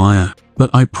use fire,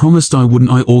 but I promised I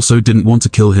wouldn't. I also didn't want to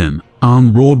kill him.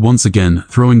 Arn roared once again,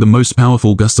 throwing the most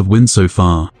powerful gust of wind so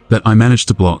far that I managed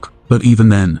to block. But even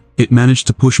then, it managed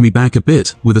to push me back a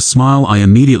bit. With a smile I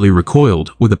immediately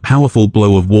recoiled, with a powerful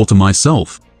blow of water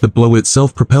myself. The blow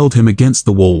itself propelled him against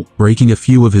the wall, breaking a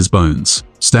few of his bones.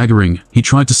 Staggering, he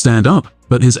tried to stand up,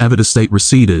 but his avatar state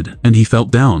receded, and he fell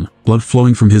down, blood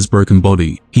flowing from his broken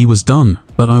body. He was done,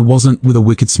 but I wasn't. With a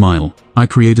wicked smile, I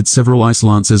created several ice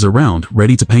lances around,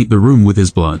 ready to paint the room with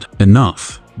his blood.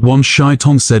 Enough, Wan Shai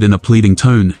Tong said in a pleading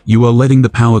tone. You are letting the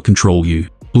power control you.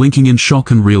 Blinking in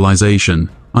shock and realization,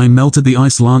 I melted the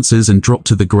ice lances and dropped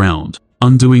to the ground,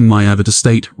 undoing my avatar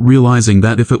state, realizing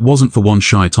that if it wasn't for Wan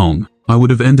Shai Tong, I would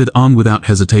have ended on without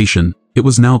hesitation. It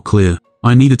was now clear,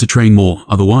 I needed to train more,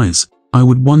 otherwise, I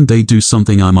would one day do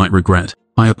something I might regret.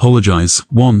 I apologize,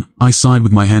 Wan, I sighed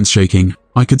with my hands shaking.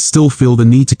 I could still feel the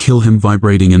need to kill him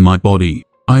vibrating in my body.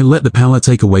 I let the power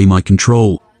take away my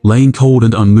control. Laying cold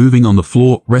and unmoving on the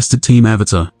floor rested Team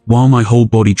Avatar, while my whole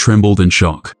body trembled in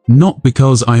shock. Not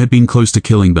because I had been close to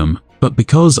killing them, but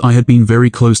because I had been very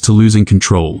close to losing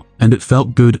control, and it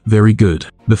felt good, very good.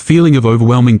 The feeling of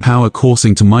overwhelming power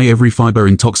coursing to my every fiber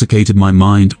intoxicated my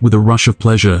mind with a rush of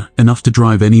pleasure, enough to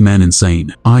drive any man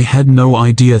insane. I had no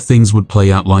idea things would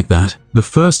play out like that. The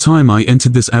first time I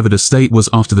entered this avatar state was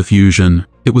after the fusion.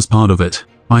 It was part of it.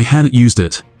 I hadn't used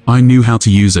it. I knew how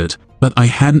to use it, but I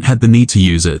hadn't had the need to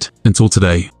use it until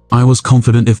today. I was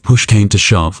confident if push came to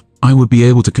shove, I would be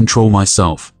able to control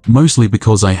myself, mostly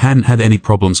because I hadn't had any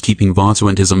problems keeping Vatu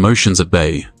and his emotions at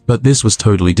bay. But this was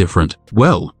totally different.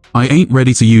 Well, I ain't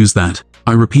ready to use that,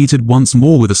 I repeated once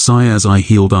more with a sigh as I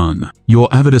healed on. Your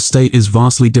avatar state is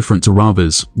vastly different to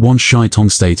Rava's, Wan Shai Tong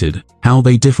stated. How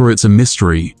they differ, it's a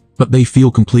mystery, but they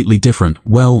feel completely different.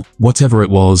 Well, whatever it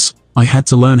was, I had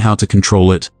to learn how to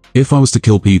control it. If I was to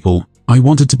kill people, I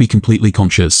wanted to be completely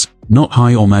conscious, not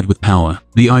high or mad with power.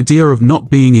 The idea of not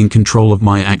being in control of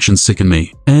my actions sickened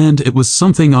me, and it was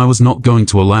something I was not going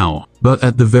to allow. But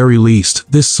at the very least,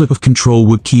 this slip of control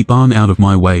would keep Arn out of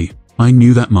my way. I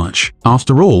knew that much.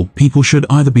 After all, people should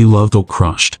either be loved or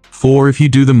crushed. For if you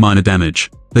do them minor damage,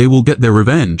 they will get their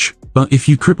revenge. But if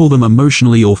you cripple them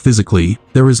emotionally or physically,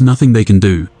 there is nothing they can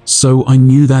do. So I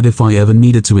knew that if I ever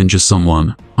needed to injure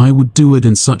someone, I would do it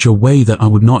in such a way that I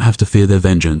would not have to fear their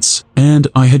vengeance. And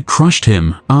I had crushed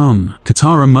him.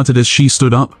 Katara muttered as she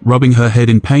stood up, rubbing her head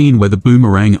in pain where the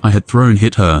boomerang I had thrown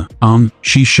hit her.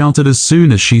 She shouted as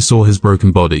soon as she saw his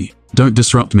broken body. Don't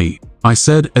disrupt me, I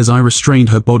said as I restrained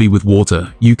her body with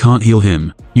water. You can't heal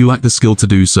him. You lack the skill to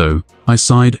do so. I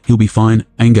sighed. He'll be fine.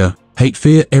 Anger, hate,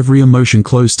 fear, every emotion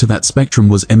close to that spectrum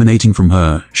was emanating from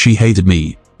her. She hated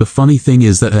me. The funny thing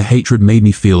is that her hatred made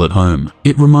me feel at home.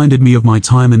 It reminded me of my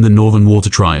time in the Northern Water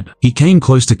Tribe. He came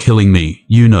close to killing me,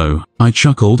 you know. I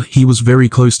chuckled. He was very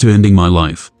close to ending my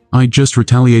life. I just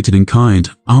retaliated in kind.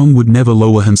 Would never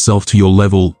lower himself to your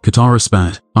level, Katara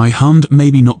spat. I hummed,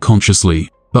 maybe not consciously.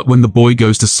 But when the boy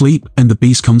goes to sleep and the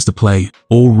beast comes to play,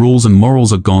 all rules and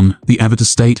morals are gone, the avatar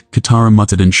state, Katara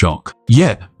muttered in shock.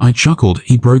 Yep, I chuckled,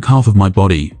 he broke half of my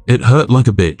body. It hurt like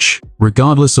a bitch.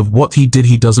 Regardless of what he did,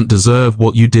 he doesn't deserve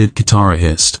what you did, Katara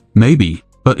hissed. Maybe,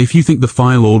 but if you think the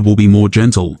Fire Lord will be more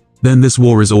gentle, then this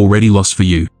war is already lost for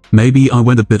you. Maybe I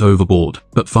went a bit overboard,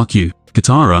 but fuck you,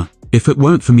 Katara. If it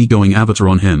weren't for me going avatar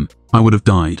on him, I would have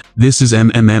died. This is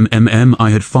I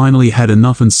had finally had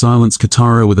enough and silenced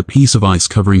Katara with a piece of ice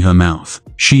covering her mouth.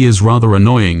 She is rather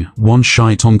annoying, one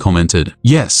shy Tom commented.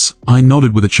 Yes, I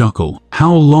nodded with a chuckle.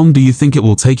 How long do you think it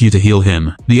will take you to heal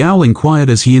him? The owl inquired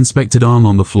as he inspected Arn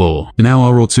on the floor. An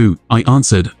hour or two, I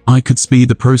answered. I could speed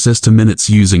the process to minutes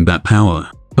using that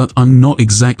power. But I'm not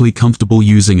exactly comfortable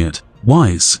using it.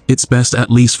 Wise, it's best at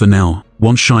least for now.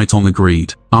 One Shy Tong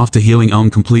agreed. After healing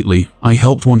Arn completely, I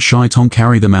helped One Shy Tong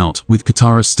carry them out, with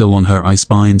Katara still on her ice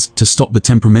binds, to stop the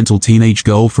temperamental teenage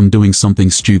girl from doing something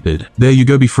stupid. There you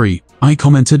go, be free, I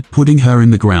commented, putting her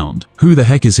in the ground. Who the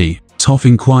heck is he? Toph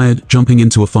inquired, jumping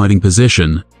into a fighting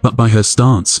position, but by her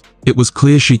stance, it was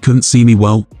clear she couldn't see me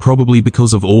well, probably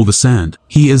because of all the sand.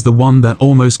 He is the one that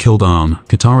almost killed Arn,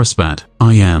 Katara spat.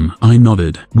 I am, I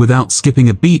nodded. Without skipping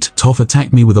a beat, Toph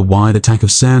attacked me with a wide attack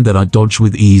of sand that I dodged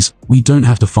with ease. We don't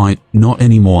have to fight, not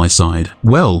anymore, I sighed.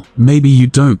 Well, maybe you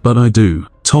don't, but I do,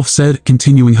 Toph said,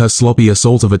 continuing her sloppy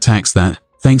assault of attacks that,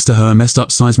 thanks to her messed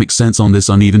up seismic sense on this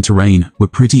uneven terrain, were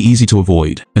pretty easy to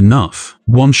avoid. Enough.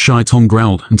 One Shy Tong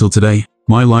growled. Until today,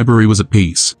 my library was at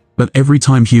peace. But every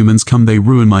time humans come they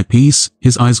ruin my peace.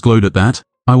 His eyes glowed at that.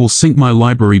 I will sink my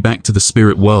library back to the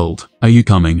spirit world. Are you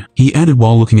coming? He added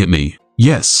while looking at me.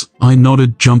 Yes, I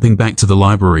nodded, jumping back to the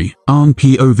library. On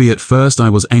POV at first I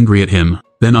was angry at him.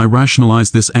 Then I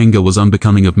rationalized this anger was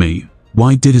unbecoming of me.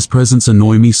 Why did his presence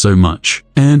annoy me so much?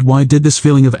 And why did this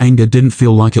feeling of anger didn't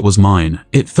feel like it was mine?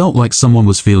 It felt like someone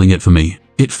was feeling it for me.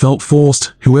 It felt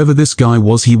forced. Whoever this guy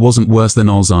was, he wasn't worse than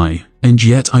Ozai. And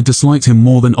yet I disliked him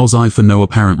more than Ozai for no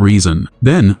apparent reason.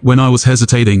 Then, when I was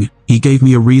hesitating, he gave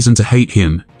me a reason to hate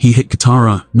him. He hit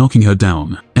Katara, knocking her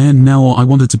down. And now I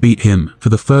wanted to beat him. For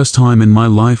the first time in my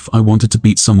life, I wanted to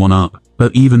beat someone up.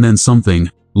 But even then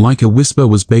something, like a whisper,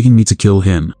 was begging me to kill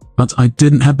him. But I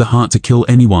didn't have the heart to kill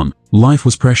anyone. Life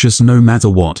was precious no matter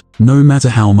what, no matter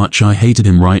how much I hated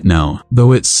him right now.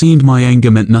 Though it seemed my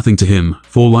anger meant nothing to him,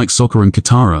 for like Sokka and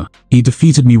Katara, he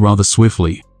defeated me rather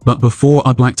swiftly. But before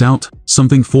I blacked out,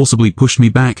 something forcibly pushed me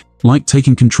back, like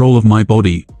taking control of my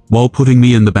body, while putting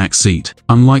me in the back seat.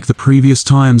 Unlike the previous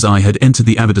times I had entered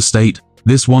the avatar state,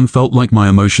 this one felt like my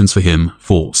emotions for him,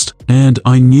 forced. And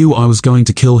I knew I was going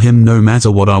to kill him no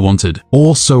matter what I wanted.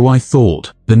 Or so I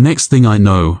thought. The next thing I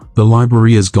know, the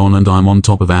library is gone and I'm on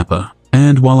top of Appa.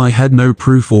 And while I had no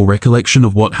proof or recollection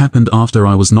of what happened after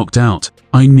I was knocked out,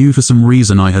 I knew for some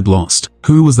reason I had lost.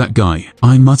 Who was that guy?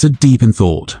 I muttered deep in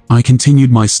thought. I continued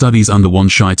my studies under One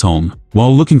Shy Tong,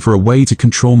 while looking for a way to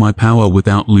control my power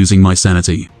without losing my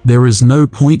sanity. There is no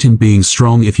point in being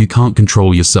strong if you can't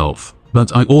control yourself.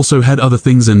 But I also had other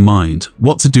things in mind,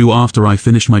 what to do after I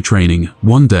finished my training.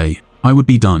 One day, I would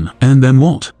be done. And then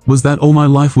what? Was that all my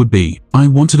life would be? I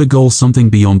wanted a goal, something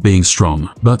beyond being strong.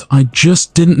 But I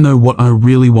just didn't know what I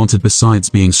really wanted besides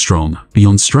being strong.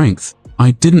 Beyond strength.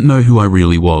 I didn't know who I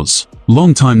really was.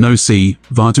 Long time no see,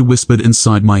 Vaatu whispered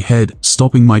inside my head,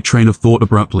 stopping my train of thought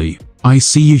abruptly. I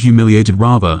see you humiliated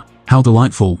rather. How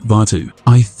delightful, Vaatu.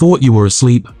 I thought you were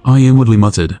asleep, I inwardly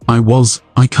muttered. I was.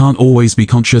 I can't always be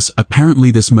conscious.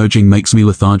 Apparently this merging makes me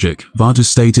lethargic, Vaatu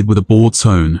stated with a bored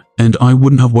tone. And I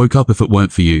wouldn't have woke up if it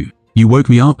weren't for you. You woke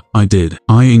me up? I did.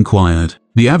 I inquired.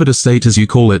 The avatar state, as you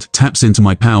call it, taps into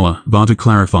my power, Vaatu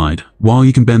clarified. While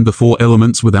you can bend the 4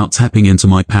 elements without tapping into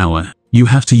my power, you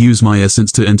have to use my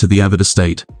essence to enter the avatar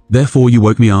state. Therefore you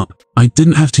woke me up. I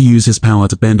didn't have to use his power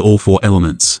to bend all 4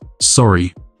 elements.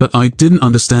 Sorry. But I didn't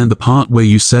understand the part where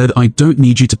you said I don't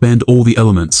need you to bend all the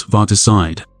elements, Vaatu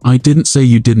sighed. I didn't say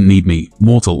you didn't need me,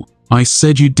 mortal. I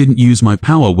said you didn't use my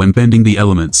power when bending the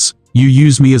elements. You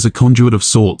use me as a conduit of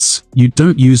sorts. You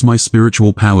don't use my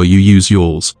spiritual power, you use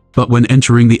yours. But when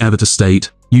entering the avatar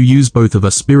state, you use both of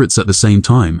us spirits at the same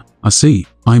time. I see,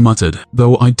 I muttered.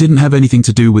 Though I didn't have anything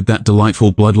to do with that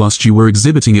delightful bloodlust you were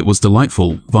exhibiting, it was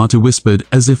delightful, Vaatu whispered,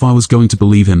 as if I was going to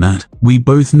believe him that. We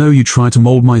both know you try to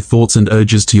mold my thoughts and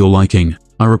urges to your liking.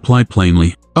 I replied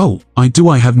plainly. Oh, I do.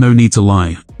 I have no need to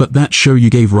lie. But that show you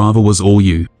gave rather was all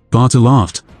you. Vaatu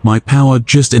laughed. My power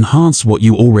just enhanced what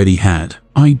you already had.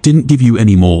 I didn't give you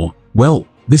any more. Well,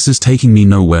 this is taking me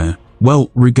nowhere.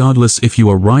 Well, regardless if you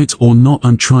are right or not,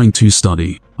 I'm trying to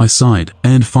study. I sighed.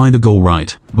 And find a goal,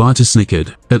 right? Vata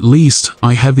snickered. At least,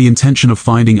 I have the intention of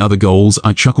finding other goals,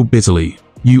 I chuckled bitterly.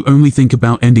 You only think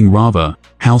about ending Rava.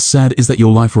 How sad is that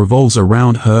your life revolves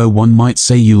around her. One might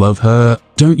say you love her.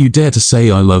 Don't you dare to say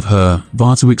I love her.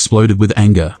 Vata exploded with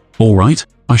anger. Alright.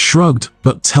 I shrugged,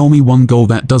 but tell me one goal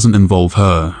that doesn't involve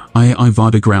her.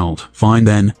 Vata growled. Fine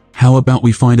then. How about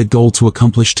we find a goal to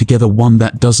accomplish together, one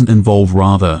that doesn't involve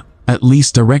Rava? At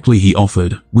least directly, he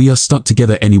offered. We are stuck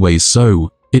together anyways,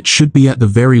 so it should be at the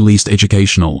very least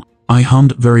educational. I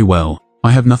hummed. Very well.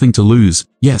 I have nothing to lose.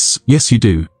 Yes you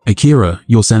do. Akira,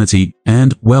 your sanity,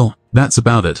 and, well, that's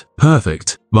about it.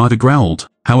 Perfect. Vata growled.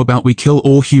 How about we kill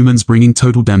all humans, bringing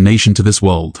total damnation to this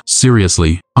world?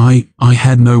 Seriously, I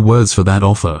had no words for that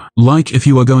offer. Like, if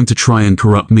you are going to try and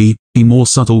corrupt me, be more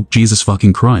subtle, Jesus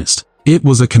fucking Christ. It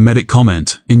was a comedic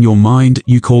comment. In your mind,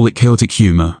 you call it chaotic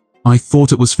humor. I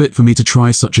thought it was fit for me to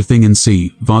try such a thing and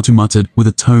see, Vatu muttered, with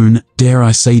a tone, dare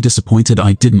I say, disappointed.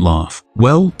 I didn't laugh.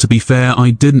 Well, to be fair,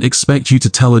 I didn't expect you to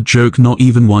tell a joke, not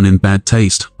even one in bad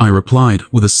taste, I replied,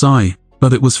 with a sigh.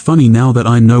 But it was funny now that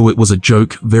I know it was a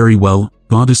joke. Very well,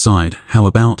 Vatu sighed. How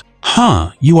about?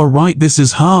 You are right, this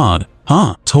is hard.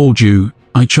 Told you.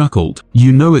 I chuckled.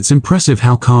 You know, it's impressive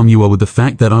how calm you are with the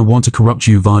fact that I want to corrupt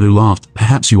you. Vatu laughed.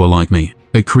 Perhaps you are like me,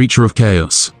 a creature of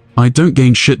chaos. I don't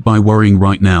gain shit by worrying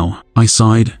right now. I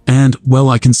sighed, and, well,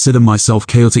 I consider myself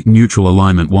chaotic neutral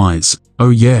alignment-wise. Oh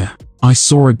yeah, I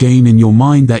saw a game in your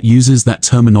mind that uses that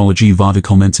terminology, Vata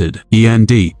commented.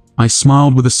 E&D. I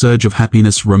smiled with a surge of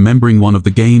happiness, remembering one of the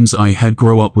games I had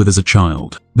grown up with as a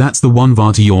child. That's the one,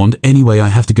 Vata yawned. Anyway, I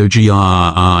have to go.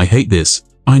 I hate this.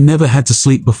 I never had to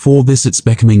sleep before this. It's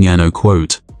becoming Yano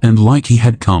quote. And like he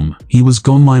had come, he was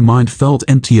gone. My mind felt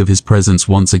empty of his presence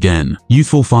once again.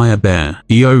 Youthful fire bear.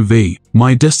 EOV.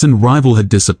 My destined rival had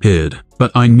disappeared,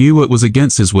 but I knew it was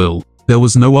against his will. There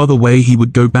was no other way he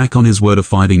would go back on his word of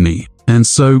fighting me. And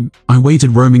so, I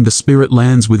waited, roaming the spirit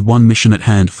lands with one mission at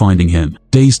hand, finding him.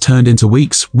 Days turned into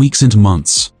weeks, weeks into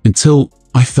months, until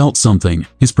I felt something.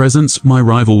 His presence, my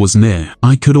rival, was near.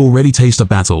 I could already taste a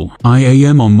battle. I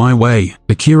am on my way.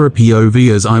 Akira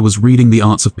POV. As I was reading The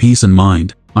Arts of Peace and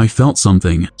Mind, I felt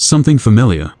something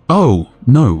familiar. Oh,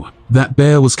 no. That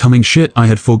bear was coming. Shit, I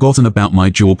had forgotten about my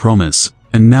dual promise.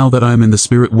 And now that I am in the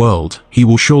spirit world, he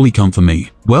will surely come for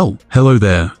me. Well, hello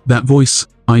there. That voice,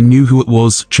 I knew who it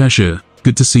was. Cheshire,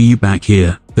 good to see you back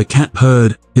here. The cat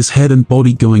purred, his head and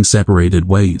body going separated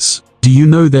ways. Do you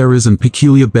know there is an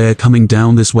peculiar bear coming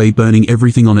down this way, burning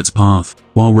everything on its path,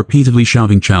 while repeatedly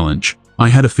shouting challenge? I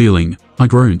had a feeling. I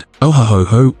groaned. Oh ho ho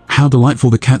ho, how delightful.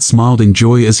 The cat smiled in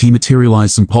joy as he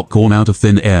materialized some popcorn out of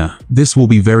thin air. This will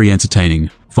be very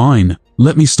entertaining. Fine,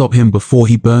 let me stop him before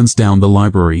he burns down the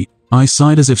library. I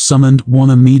sighed as if summoned. One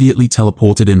immediately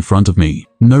teleported in front of me.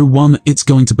 No one, it's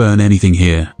going to burn anything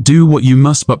here. Do what you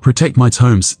must, but protect my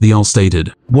tomes, the owl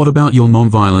stated. What about your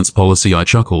non-violence policy? I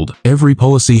chuckled. Every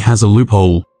policy has a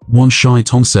loophole. One shy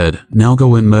Tom said. Now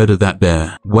go and murder that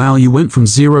bear. Wow, you went from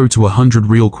 0 to 100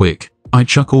 real quick. I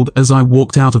chuckled as I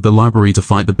walked out of the library to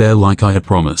fight the bear like I had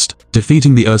promised.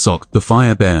 Defeating the Ursok, the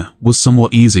fire bear, was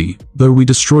somewhat easy, though we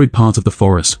destroyed part of the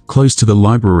forest close to the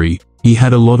library. He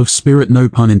had a lot of spirit, no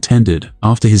pun intended.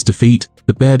 After his defeat,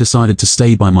 the bear decided to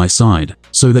stay by my side,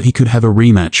 so that he could have a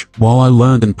rematch, while I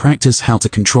learned and practiced how to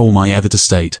control my avatar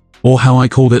state. Or how I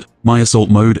called it, my assault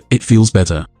mode. It feels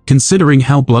better, considering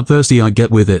how bloodthirsty I get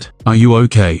with it. Are you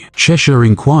okay? Cheshire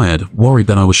inquired, worried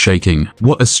that I was shaking.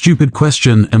 What a stupid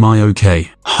question. Am I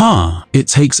okay? It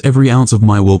takes every ounce of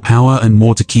my willpower and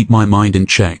more to keep my mind in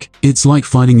check. It's like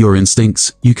fighting your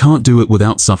instincts. You can't do it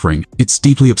without suffering. It's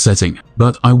deeply upsetting.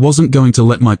 But I wasn't going to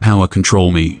let my power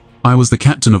control me. I was the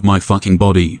captain of my fucking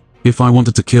body. If I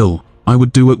wanted to kill, I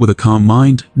would do it with a calm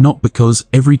mind, not because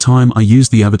every time I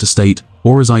used the avatar state,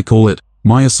 or as I call it,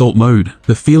 my assault mode,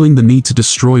 the feeling, the need to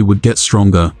destroy would get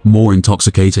stronger, more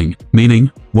intoxicating.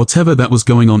 Meaning, whatever that was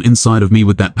going on inside of me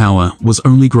with that power was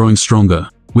only growing stronger,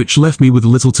 which left me with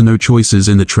little to no choices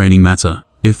in the training matter.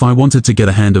 If I wanted to get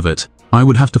a hand of it, I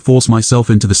would have to force myself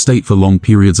into the state for long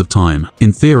periods of time.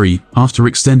 In theory, after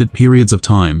extended periods of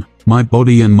time, my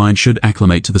body and mind should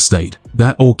acclimate to the state.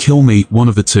 That or kill me, one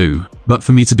of the two. But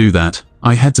for me to do that,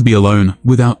 I had to be alone,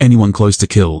 without anyone close to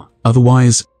kill.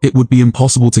 Otherwise, it would be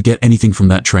impossible to get anything from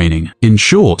that training. In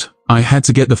short, I had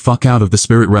to get the fuck out of the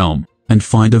spirit realm, and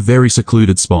find a very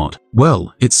secluded spot.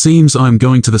 Well, it seems I'm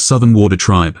going to the Southern Water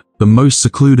Tribe, the most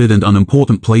secluded and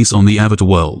unimportant place on the Avatar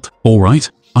world. Alright?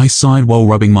 I sighed while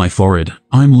rubbing my forehead.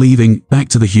 I'm leaving, back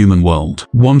to the human world.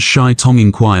 One shy Tong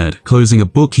inquired, closing a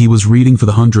book he was reading for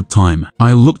the 100th time.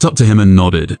 I looked up to him and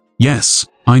nodded. Yes,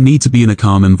 I need to be in a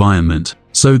calm environment,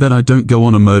 so that I don't go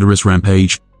on a murderous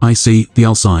rampage. I see, the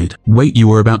outside. Wait, you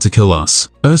were about to kill us?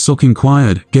 Ursok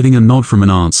inquired, getting a nod from an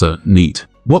answer. Neat.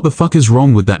 What the fuck is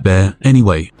wrong with that bear,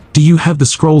 anyway? Do you have the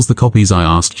scrolls, the copies I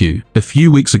asked you? A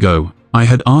few weeks ago, I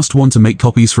had asked one to make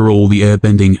copies for all the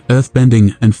airbending,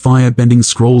 earthbending, and firebending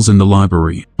scrolls in the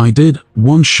library. I did.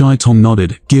 One shy Tom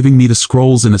nodded, giving me the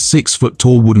scrolls in a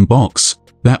 6-foot-tall wooden box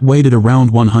that weighed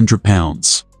around 100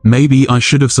 pounds. Maybe I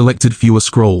should have selected fewer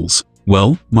scrolls.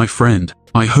 Well, my friend,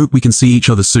 I hope we can see each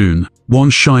other soon. One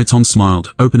shy Tom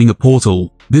smiled, opening a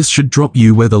portal. This should drop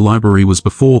you where the library was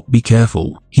before. Be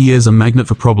careful. He is a magnet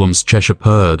for problems, Cheshire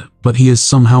purred, but he is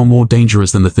somehow more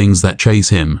dangerous than the things that chase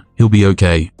him. He'll be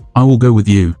okay. I will go with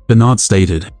you, Bernard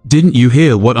stated. Didn't you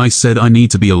hear what I said? I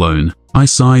need to be alone. I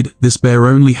sighed. This bear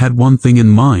only had one thing in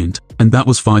mind, and that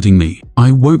was fighting me.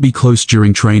 I won't be close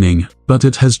during training, but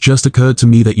it has just occurred to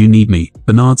me that you need me,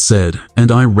 Bernard said,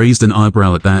 and I raised an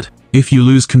eyebrow at that. If you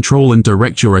lose control and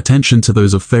direct your attention to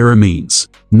those of fairer means,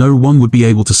 no one would be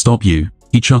able to stop you.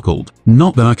 He chuckled.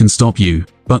 Not that I can stop you,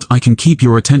 but I can keep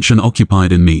your attention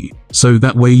occupied in me, so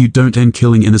that way you don't end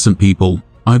killing innocent people.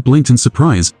 I blinked in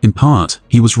surprise. In part,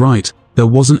 he was right. There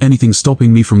wasn't anything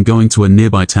stopping me from going to a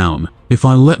nearby town if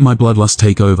I let my bloodlust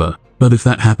take over. But if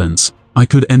that happens, I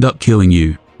could end up killing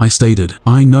you, I stated.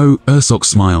 I know, Ursok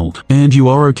smiled. And you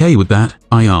are okay with that?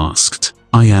 I asked.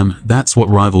 I am. That's what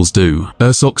rivals do,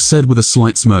 Ursok said with a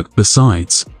slight smirk.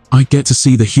 Besides, I get to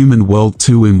see the human world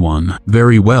 2 in 1.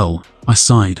 Very well, I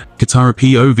sighed. Katara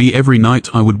POV. Every night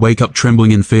I would wake up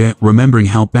trembling in fear, remembering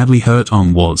how badly hurt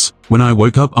Arm was. When I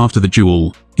woke up after the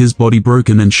duel, his body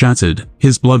broken and shattered,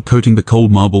 his blood coating the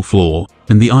cold marble floor,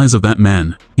 and the eyes of that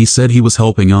man. He said he was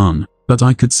helping Arn, but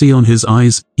I could see on his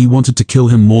eyes, he wanted to kill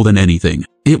him more than anything.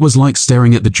 It was like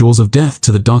staring at the jaws of death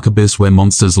to the dark abyss where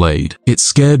monsters laid. It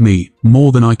scared me,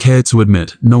 more than I cared to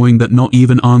admit. Knowing that not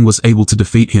even Arn was able to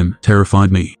defeat him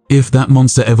terrified me. If that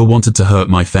monster ever wanted to hurt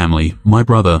my family, my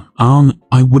brother, Arn,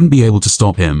 I wouldn't be able to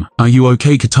stop him. Are you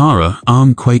okay, Katara?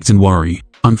 Arn quaked in worry.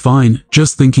 I'm fine,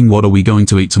 just thinking what are we going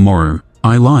to eat tomorrow?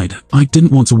 I lied. I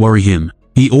didn't want to worry him.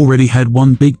 He already had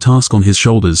one big task on his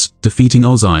shoulders, defeating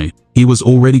Ozai. He was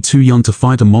already too young to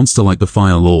fight a monster like the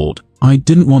Fire Lord. I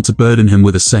didn't want to burden him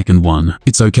with a second one.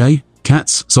 It's okay,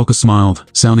 cats, Sokka smiled,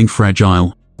 sounding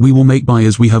fragile. We will make by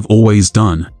as we have always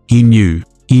done. He knew.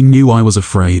 He knew I was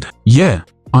afraid. Yeah,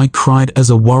 I cried as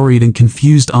a worried and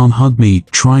confused Arn hugged me,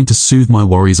 trying to soothe my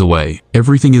worries away.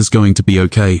 Everything is going to be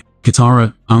okay,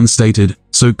 Katara, Arn stated,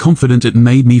 so confident it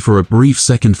made me for a brief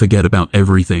second forget about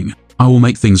everything. I will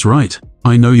make things right.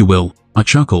 I know you will. I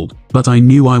chuckled, but I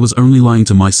knew I was only lying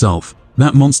to myself.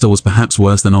 That monster was perhaps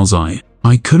worse than Ozai.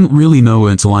 I couldn't really know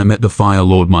until I met the Fire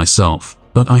Lord myself,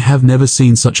 but I have never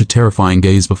seen such a terrifying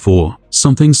gaze before.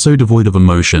 Something so devoid of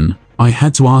emotion. I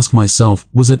had to ask myself,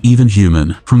 was it even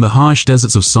human? From the harsh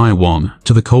deserts of Saiwan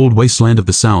to the cold wasteland of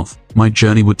the south, my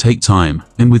journey would take time,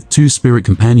 and with 2 spirit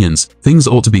companions, things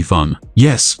ought to be fun.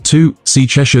 Yes, 2. See,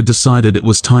 Cheshire decided it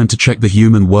was time to check the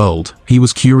human world. He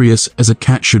was curious, as a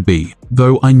cat should be,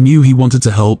 though I knew he wanted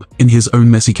to help in his own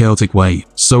messy, chaotic way.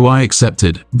 So I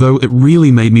accepted, though it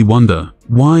really made me wonder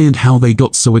why and how they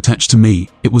got so attached to me.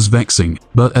 It was vexing,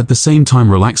 but at the same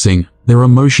time relaxing. Their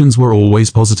emotions were always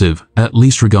positive, at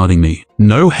least regarding me.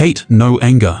 No hate, no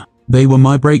anger. They were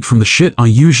my break from the shit I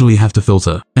usually have to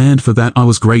filter, and for that I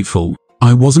was grateful.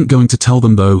 I wasn't going to tell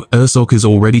them though. Ursok is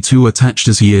already too attached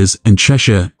as he is, and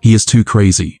Cheshire, he is too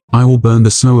crazy. I will burn the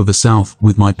snow of the south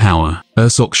with my power,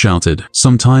 Ursok shouted.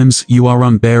 Sometimes you are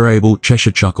unbearable,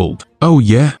 Cheshire chuckled. Oh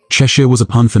yeah, Cheshire was a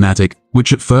pun fanatic,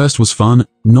 which at first was fun.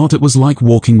 Not it was like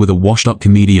walking with a washed-up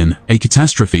comedian. A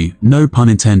catastrophe, no pun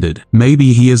intended.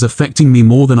 Maybe he is affecting me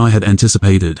more than I had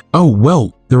anticipated. Oh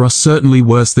well, there are certainly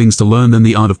worse things to learn than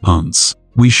the art of puns.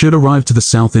 We should arrive to the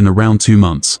south in around 2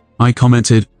 months, I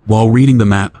commented. While reading the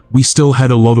map, we still had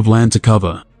a lot of land to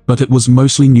cover, but it was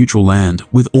mostly neutral land,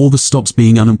 with all the stops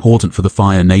being unimportant for the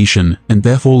Fire Nation, and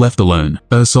therefore left alone.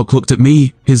 Ursok looked at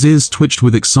me, his ears twitched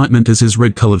with excitement as his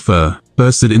red-colored fur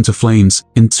bursted into flames.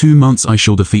 In 2 months I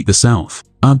shall defeat the South.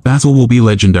 Our battle will be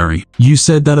legendary. You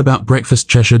said that about breakfast,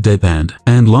 Cheshire deadpanned.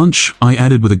 And lunch, I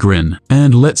added with a grin.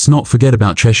 And let's not forget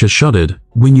about Cheshire shuddered.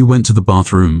 When you went to the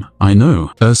bathroom. I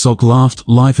know. Ursok laughed.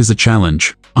 Life is a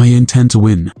challenge. I intend to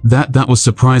win. That was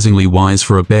surprisingly wise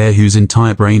for a bear whose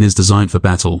entire brain is designed for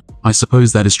battle. I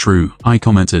suppose that is true, I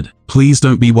commented. Please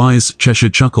don't be wise, Cheshire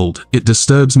chuckled. It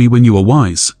disturbs me when you are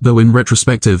wise, though in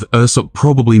retrospective, Ursok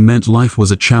probably meant life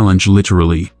was a challenge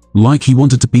literally. Like he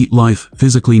wanted to beat life,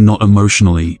 physically not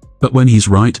emotionally. But when he's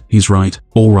right, he's right.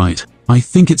 Alright. I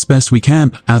think it's best we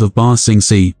camp out of Ba Sing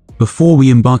Se. Before we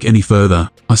embark any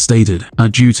further, I stated, our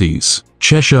duties.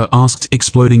 Cheshire asked,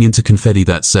 exploding into confetti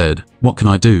that said, what can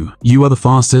I do? You are the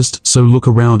fastest, so look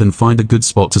around and find a good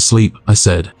spot to sleep, I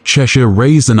said. Cheshire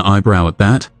raised an eyebrow at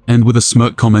that, and with a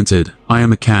smirk commented, I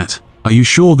am a cat. Are you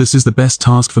sure this is the best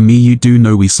task for me? You do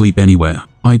know we sleep anywhere.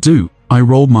 I do. I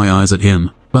rolled my eyes at him.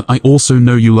 But I also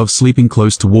know you love sleeping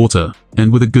close to water,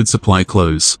 and with a good supply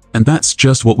clothes. And that's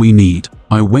just what we need.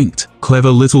 I winked. Clever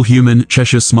little human,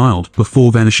 Cheshire smiled,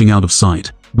 before vanishing out of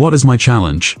sight. What is my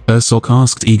challenge? Ursok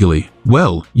asked eagerly.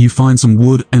 Well, you find some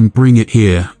wood and bring it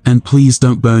here, and please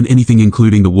don't burn anything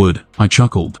including the wood, I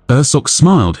chuckled. Ursok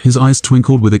smiled, his eyes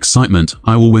twinkled with excitement.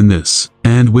 I will win this.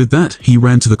 And with that, he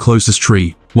ran to the closest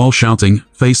tree, while shouting,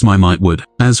 face my might wood.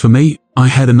 As for me, I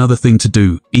had another thing to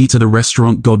do, eat at a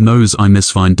restaurant. God knows I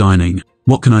miss fine dining.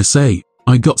 What can I say?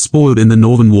 I got spoiled in the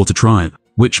Northern Water Tribe,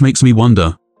 which makes me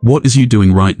wonder, what is you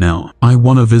doing right now? I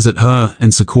wanna visit her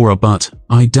and Sakura, but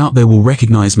I doubt they will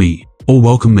recognize me or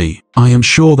welcome me. I am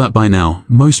sure that by now,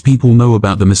 most people know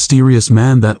about the mysterious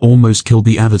man that almost killed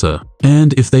the Avatar.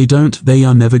 And if they don't, they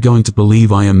are never going to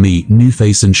believe I am me, new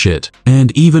face and shit.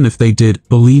 And even if they did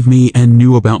believe me and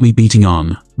knew about me beating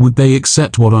on, would they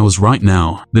accept what I was right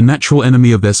now, the natural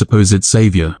enemy of their supposed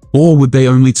savior? Or would they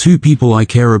only two people I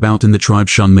care about in the tribe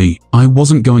shun me? I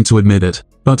wasn't going to admit it,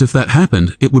 but if that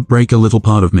happened, it would break a little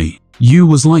part of me. You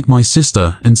was like my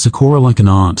sister and Sakura like an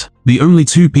aunt. The only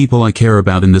two people I care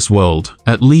about in this world,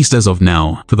 at least as of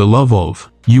now, for the love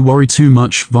of. You worry too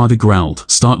much, Vata growled,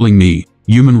 startling me.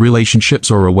 Human relationships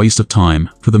are a waste of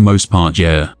time, for the most part,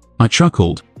 yeah. I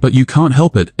chuckled, but you can't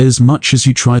help it. As much as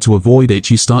you try to avoid it,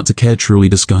 you start to care. Truly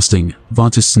disgusting.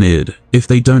 Vata sneered. If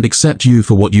they don't accept you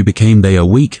for what you became, they are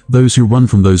weak. Those who run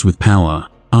from those with power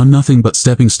are nothing but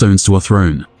stepping stones to a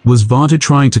throne. Was Vata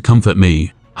trying to comfort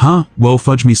me? Huh? Well,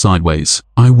 fudge me sideways.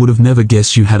 I would have never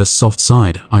guessed you had a soft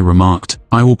side, I remarked.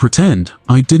 I will pretend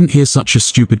I didn't hear such a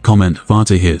stupid comment,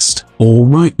 Vata hissed. All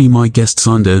right, be my guest,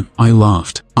 Sunder, I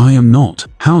laughed. I am not.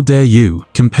 How dare you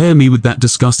compare me with that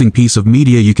disgusting piece of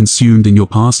media you consumed in your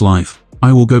past life?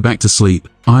 I will go back to sleep.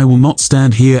 I will not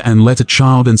stand here and let a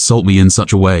child insult me in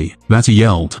such a way. Vata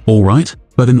yelled. All right,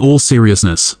 but in all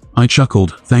seriousness, I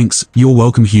chuckled. Thanks, you're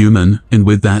welcome, human. And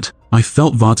with that, I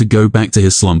felt Vata go back to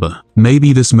his slumber.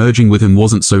 Maybe this merging with him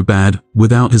wasn't so bad,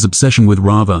 without his obsession with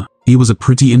Rava. He was a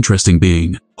pretty interesting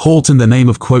being. Halt in the name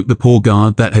of quote, the poor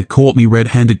guard that had caught me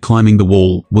red-handed climbing the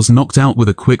wall was knocked out with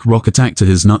a quick rock attack to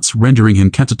his nuts, rendering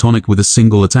him catatonic with a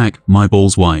single attack. My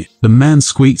balls, why? The man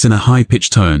squeaked in a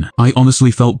high-pitched tone. I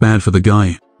honestly felt bad for the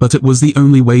guy, but it was the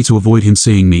only way to avoid him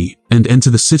seeing me and enter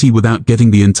the city without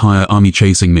getting the entire army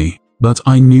chasing me. But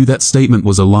I knew that statement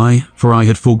was a lie, for I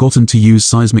had forgotten to use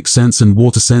seismic sense and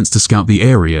water sense to scout the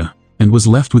area, and was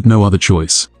left with no other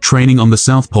choice. Training on the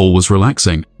South Pole was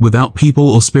relaxing, without people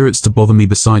or spirits to bother me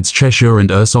besides Cheshire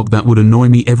and Ursok that would annoy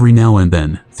me every now and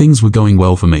then. Things were going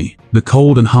well for me. The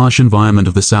cold and harsh environment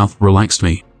of the South relaxed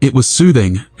me. It was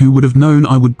soothing. Who would have known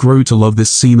I would grow to love this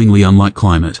seemingly unlike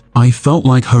climate? I felt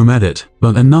like home at it.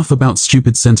 But enough about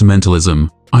stupid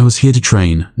sentimentalism. I was here to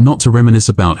train, not to reminisce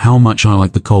about how much I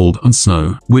like the cold and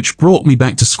snow. Which brought me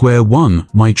back to square one.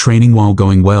 My training, while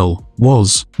going well,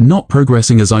 was not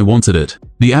progressing as I wanted it.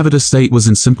 The Avatar state was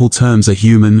in simple terms a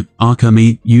human,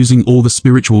 Akami, using all the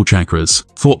spiritual chakras.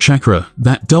 Thought chakra,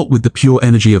 that dealt with the pure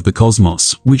energy of the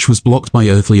cosmos, which was blocked by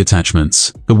earthly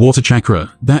attachments. The water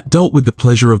chakra, that dealt with the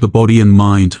pleasure of the body and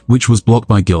mind, which was blocked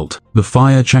by guilt. The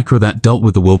fire chakra, that dealt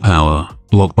with the willpower,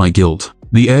 blocked by guilt.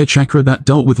 The air chakra, that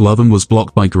dealt with love and was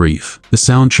blocked by grief. The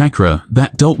sound chakra,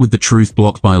 that dealt with the truth,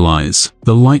 blocked by lies.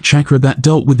 The light chakra, that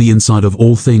dealt with the inside of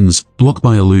all things, blocked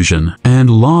by illusion. And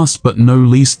last but no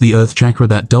least, the earth chakra,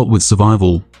 that dealt with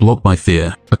survival, blocked by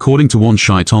fear. According to Wan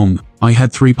Shai Tong, I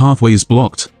had 3 pathways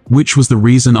blocked, which was the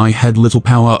reason I had little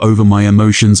power over my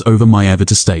emotions, over my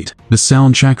avatar state. The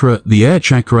sound chakra, the air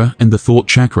chakra, and the thought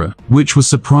chakra, which was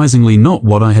surprisingly not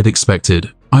what I had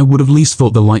expected. I would have least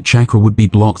thought the light chakra would be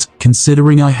blocked,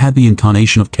 considering I had the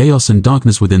incarnation of chaos and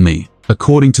darkness within me.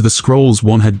 According to the scrolls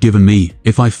one had given me,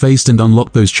 if I faced and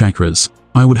unlocked those chakras,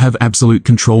 I would have absolute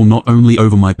control not only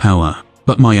over my power,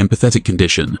 but my empathetic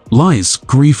condition. Lies,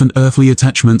 grief, and earthly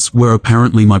attachments were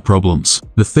apparently my problems.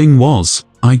 The thing was,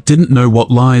 I didn't know what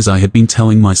lies I had been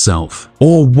telling myself,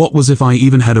 or what was if I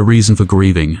even had a reason for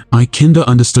grieving. I kinda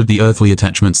understood the earthly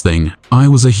attachments thing. I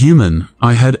was a human.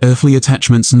 I had earthly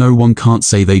attachments, no one can't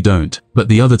say they don't. But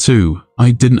the other two, I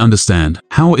didn't understand.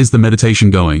 How is the meditation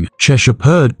going? Cheshire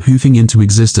purred, poofing into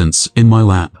existence in my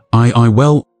lap.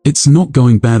 Well, it's not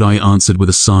going bad, I answered with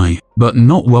a sigh. But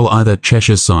not well either,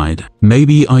 Cheshire sighed.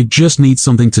 Maybe I just need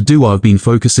something to do. I've been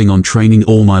focusing on training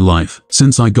all my life.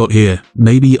 Since I got here,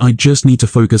 maybe I just need to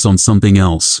focus on something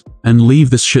else. And leave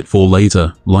this shit for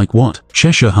later. Like what?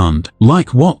 Cheshire hummed.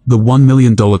 Like what? The $1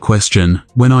 million question.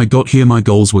 When I got here my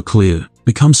goals were clear.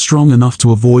 Become strong enough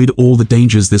to avoid all the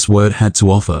dangers this world had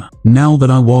to offer. Now that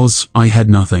I had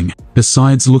nothing.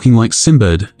 Besides looking like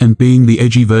Sinbad and being the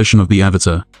edgy version of the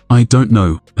Avatar. I don't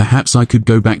know, perhaps I could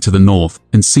go back to the north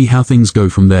and see how things go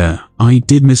from there. I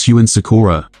did miss you and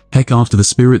Sakura. Heck, after the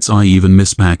spirits I even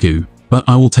miss Paku. But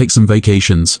I will take some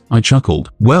vacations, I chuckled.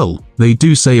 Well, they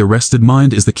do say a rested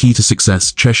mind is the key to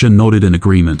success. Cheshire nodded in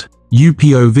agreement.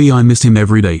 UPOV, I miss him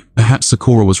every day. Perhaps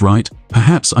Sakura was right.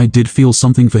 Perhaps I did feel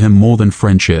something for him more than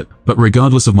friendship. But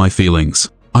regardless of my feelings,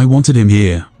 I wanted him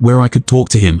here, where I could talk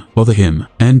to him, bother him,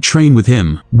 and train with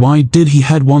him. Why did he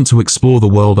had want to explore the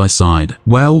world? I sighed.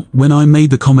 Well, when I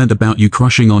made the comment about you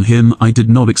crushing on him, I did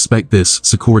not expect this,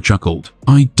 Sakura chuckled.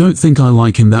 I don't think I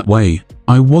like him that way.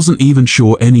 I wasn't even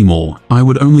sure anymore. I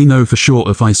would only know for sure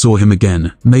if I saw him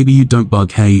again. Maybe you don't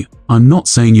bug. Hey, I'm not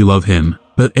saying you love him.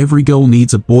 But every girl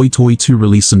needs a boy toy to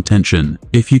release some tension,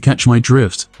 if you catch my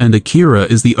drift. And Akira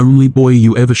is the only boy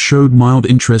you ever showed mild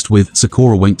interest with.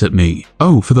 Sakura winked at me.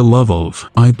 Oh, for the love of.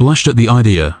 I blushed at the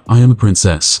idea. I am a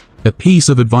princess. A piece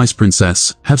of advice,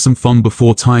 princess. Have some fun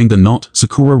before tying the knot.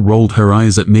 Sakura rolled her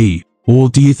eyes at me. Or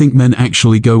do you think men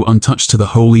actually go untouched to the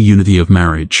holy unity of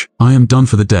marriage? I am done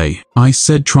for the day, I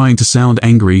said, trying to sound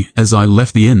angry as I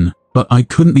left the inn. But I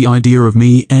couldn't. The idea of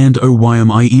me, and oh, why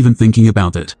am I even thinking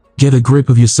about it? Get a grip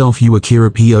of yourself, you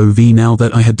Akira. POV. Now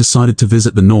that I had decided to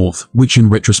visit the north, which in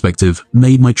retrospective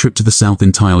made my trip to the south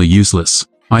entirely useless,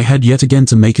 I had yet again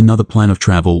to make another plan of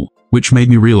travel, which made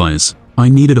me realize I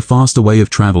needed a faster way of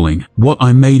traveling. What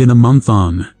I made in a month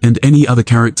on, and any other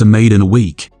character made in a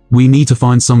week. We need to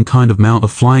find some kind of mount, a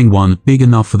flying one big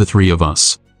enough for the three of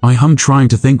us. I hummed, trying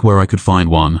to think where I could find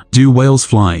one. Do whales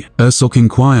fly? Ursok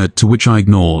inquired, to which I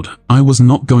ignored. I was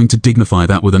not going to dignify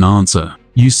that with an answer.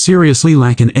 You seriously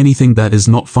lack in anything that is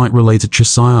not fight-related.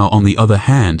 Cheshire, on the other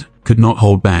hand, could not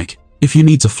hold back. If you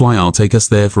need to fly, I'll take us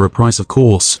there for a price, of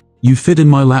course. You fit in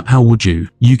my lap, how would you?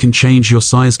 You can change your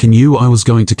size, can you? I was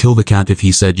going to kill the cat if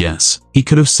he said yes. He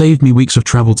could have saved me weeks of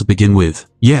travel to begin with.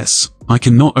 Yes, I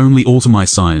can not only alter my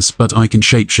size, but I can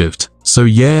shapeshift. So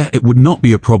yeah, it would not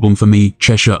be a problem for me,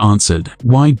 Cheshire answered.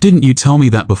 Why didn't you tell me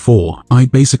that before? I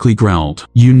basically growled.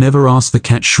 You never asked. The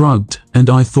cat shrugged,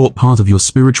 and I thought part of your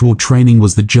spiritual training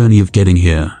was the journey of getting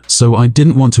here. So I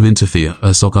didn't want to interfere.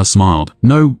 Ursok smiled.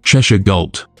 No, Cheshire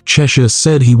gulped. Cheshire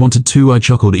said he wanted to. I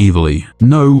chuckled evilly.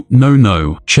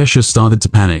 No. Cheshire started to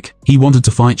panic. He wanted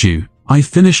to fight you. I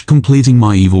finished completing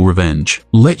my evil revenge.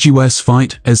 Let us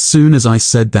fight. As soon as I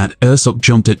said that, Ursok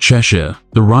jumped at Cheshire.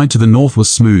 The ride to the north was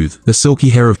smooth, the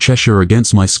silky hair of Cheshire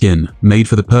against my skin, made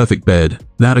for the perfect bed,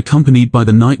 that accompanied by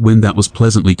the night wind that was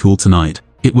pleasantly cool tonight.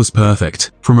 It was perfect.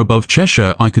 From above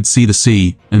Cheshire, I could see the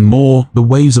sea, and more, the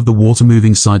waves of the water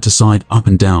moving side to side, up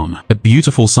and down. A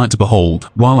beautiful sight to behold.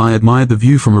 While I admired the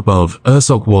view from above,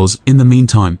 Ursok was, in the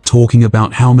meantime, talking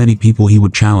about how many people he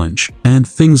would challenge, and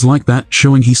things like that,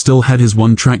 showing he still had his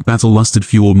one-track battle-lusted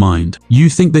fueled mind. You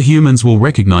think the humans will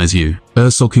recognize you?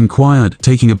 Ursok inquired,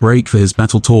 taking a break for his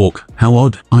battle talk. How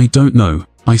odd. I don't know.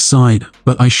 I sighed,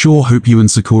 but I sure hope you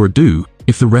and Sakura do.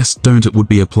 If the rest don't, it would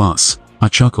be a plus. I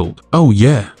chuckled. Oh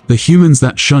yeah, the humans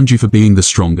that shunned you for being the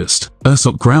strongest.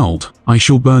 Ursok growled. I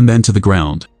shall burn them to the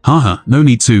ground. Haha, no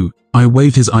need to. I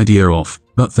waved his idea off.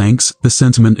 But thanks, the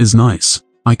sentiment is nice.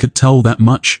 I could tell that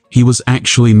much. He was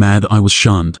actually mad I was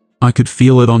shunned. I could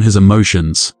feel it on his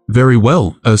emotions. Very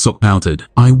well, Ursok pouted.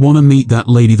 I wanna meet that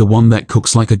lady, the one that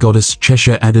cooks like a goddess,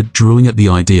 Cheshire added, drooling at the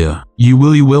idea. You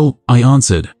will, I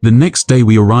answered. The next day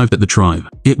we arrived at the tribe.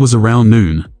 It was around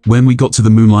noon. When we got to the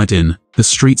Moonlight Inn, the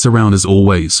streets around, as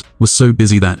always, were so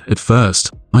busy that, at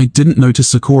first, I didn't notice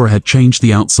Sakura had changed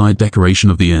the outside decoration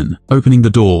of the inn. Opening the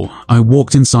door, I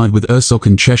walked inside with Ursok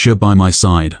and Cheshire by my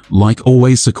side. Like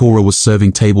always, Sakura was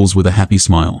serving tables with a happy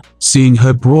smile. Seeing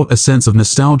her brought a sense of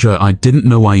nostalgia I didn't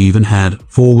know I even had,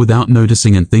 for without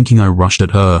noticing and thinking I rushed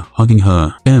at her, hugging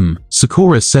her.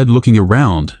 Sakura said, looking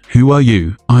around. Who are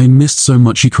you? I missed so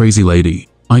much, you crazy lady.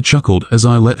 I chuckled as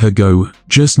I let her go,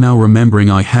 just now remembering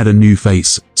I had a new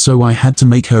face, so I had to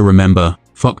make her remember.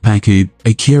 Fuck Paku.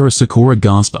 Akira. Sakura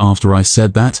gasped after I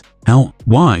said that. How?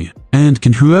 Why? And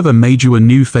can whoever made you a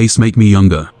new face make me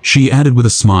younger? She added with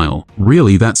a smile.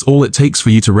 Really, that's all it takes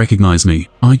for you to recognize me?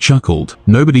 I chuckled.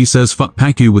 Nobody says fuck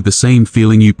Paku with the same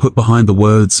feeling you put behind the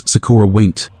words. Sakura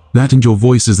winked. That and your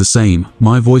voice is the same.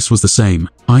 My voice was the same.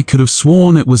 I could have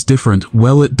sworn it was different.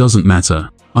 Well, it doesn't matter.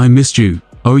 I missed you.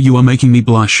 Oh, you are making me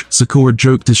blush, Sakura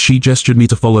joked as she gestured me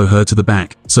to follow her to the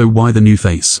back. So why the new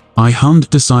face? I hummed,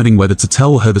 deciding whether to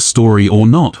tell her the story or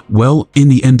not. Well, in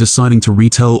the end deciding to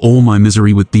retell all my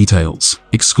misery with details,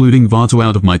 excluding Vato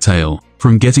out of my tale.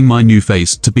 From getting my new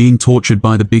face, to being tortured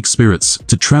by the big spirits,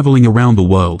 to traveling around the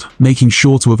world, making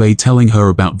sure to evade telling her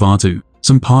about Vato.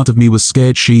 Some part of me was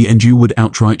scared she and you would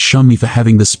outright shun me for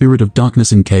having the spirit of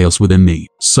darkness and chaos within me.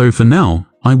 So for now,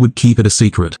 I would keep it a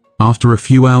secret. After a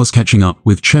few hours catching up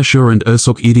with Cheshire and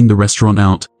Ursok eating the restaurant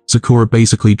out, Sakura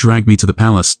basically dragged me to the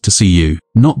palace to see you.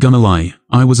 Not gonna lie,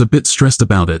 I was a bit stressed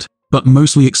about it, but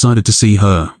mostly excited to see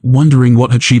her, wondering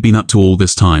what had she been up to all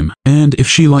this time, and if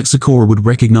she like Sakura would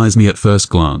recognize me at first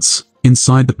glance.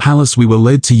 Inside the palace we were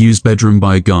led to use bedroom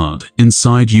by a guard.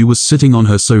 Inside you was sitting on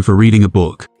her sofa reading a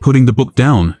book. Putting the book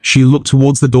down, she looked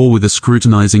towards the door with a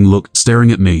scrutinizing look,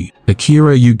 staring at me.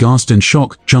 Akira, you gasped in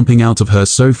shock, jumping out of her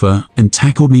sofa, and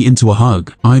tackled me into a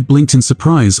hug. I blinked in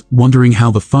surprise, wondering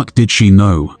how the fuck did she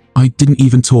know? I didn't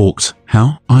even talk.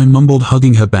 How? I mumbled,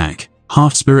 hugging her back.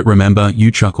 Half spirit, remember,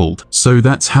 you chuckled. So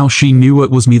that's how she knew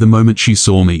it was me the moment she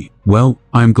saw me. Well,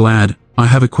 I'm glad. I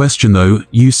have a question though,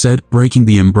 you said, breaking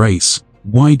the embrace.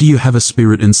 Why do you have a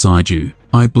spirit inside you?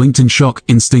 I blinked in shock,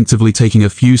 instinctively taking a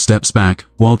few steps back,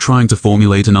 while trying to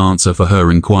formulate an answer for her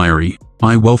inquiry.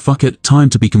 Well fuck it, time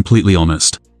to be completely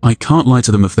honest. I can't lie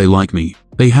to them if they like me.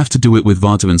 They have to do it with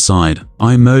Vato inside.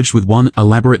 I merged with one.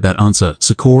 Elaborate that answer,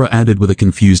 Sakura added with a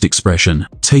confused expression.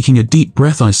 Taking a deep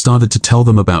breath, I started to tell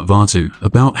them about Vato,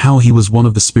 about how he was one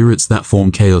of the spirits that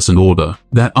form chaos and order.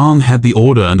 That Aang had the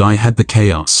order and I had the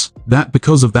chaos. That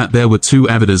because of that there were two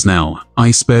avatars now.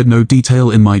 I spared no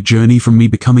detail in my journey from me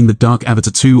becoming the Dark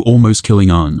Avatar to almost killing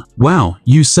Aang. Wow,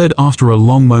 you said after a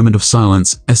long moment of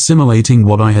silence, assimilating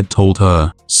what I had told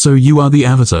her. So you are the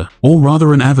Avatar, or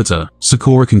rather an Avatar,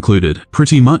 Sakura concluded.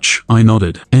 Pretty much, I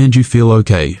nodded. And you feel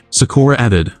okay, Sakura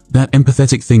added. That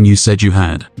empathetic thing you said you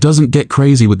had doesn't get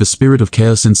crazy with the spirit of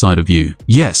chaos inside of you.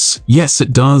 Yes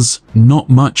it does. Not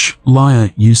much,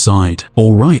 liar, you sighed.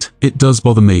 Alright, it does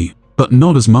bother me. But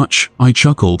not as much, I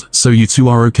chuckled. So you two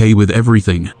are okay with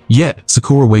everything? Yeah,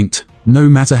 Sakura winked. No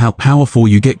matter how powerful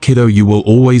you get, kiddo, you will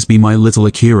always be my little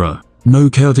Akira. No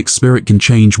chaotic spirit can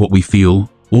change what we feel.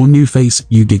 Or new face,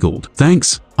 you giggled.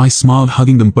 Thanks, I smiled,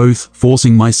 hugging them both,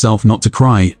 forcing myself not to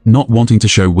cry, not wanting to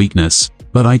show weakness.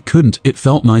 But I couldn't. It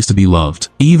felt nice to be loved.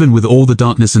 Even with all the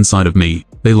darkness inside of me,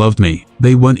 they loved me.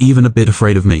 They weren't even a bit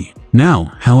afraid of me.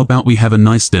 Now, how about we have a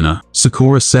nice dinner?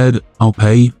 Sakura said. I'll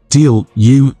pay. Deal,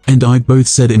 you and I both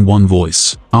said in one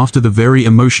voice. After the very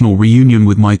emotional reunion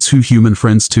with my two human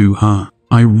friends too,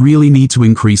 I really need to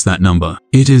increase that number.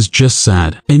 It is just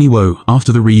sad. Anyway,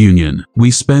 after the reunion,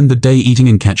 we spend the day eating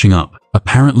and catching up.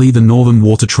 Apparently the Northern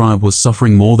Water Tribe was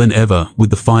suffering more than ever, with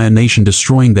the Fire Nation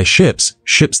destroying their ships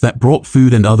that brought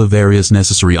food and other various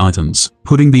necessary items,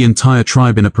 putting the entire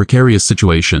tribe in a precarious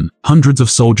situation. Hundreds of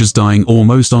soldiers dying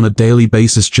almost on a daily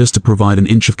basis just to provide an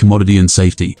inch of commodity and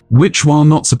safety. Which, while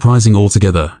not surprising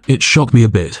altogether, it shocked me a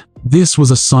bit. This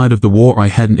was a side of the war I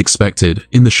hadn't expected.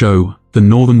 In the show, the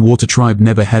Northern Water Tribe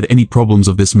never had any problems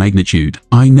of this magnitude.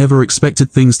 I never expected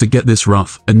things to get this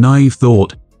rough. A naive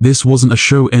thought. This wasn't a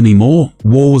show anymore.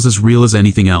 War was as real as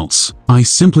anything else. I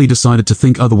simply decided to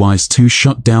think otherwise to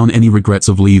shut down any regrets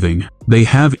of leaving. They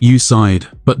have, you sighed.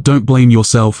 But don't blame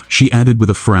yourself, she added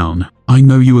with a frown. I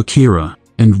know you, Akira.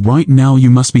 And right now you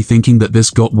must be thinking that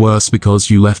this got worse because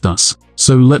you left us.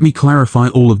 So let me clarify,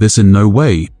 all of this in no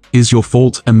way is your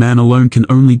fault. A man alone can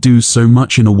only do so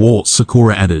much in a war,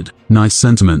 Sakura added. Nice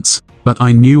sentiments. But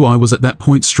I knew I was at that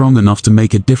point strong enough to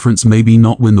make a difference, maybe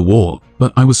not win the war,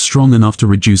 but I was strong enough to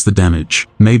reduce the damage.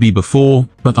 Maybe before,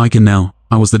 but I can now.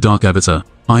 I was the Dark Avatar.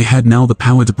 I had now the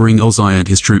power to bring Ozai and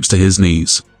his troops to his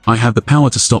knees. I have the power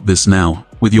to stop this now,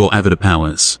 with your Avatar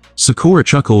powers. Sakura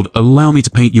chuckled. Allow me to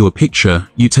paint you a picture.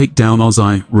 You take down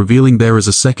Ozai, revealing there is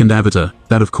a second Avatar.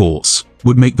 That, of course,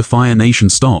 would make the Fire Nation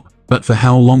stop. But for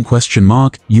how long? ?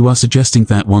 You are suggesting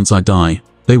that once I die,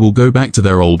 they will go back to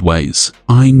their old ways.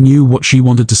 I knew what she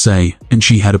wanted to say, and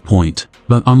she had a point.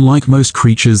 But unlike most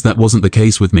creatures, that wasn't the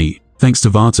case with me. Thanks to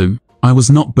Vato, I was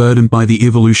not burdened by the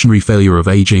evolutionary failure of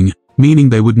aging, meaning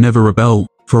they would never rebel,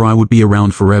 for I would be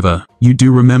around forever. You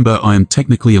do remember I am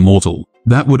technically immortal.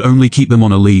 That would only keep them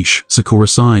on a leash, Sakura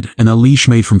sighed, and a leash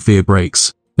made from fear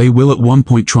breaks. They will at one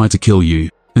point try to kill you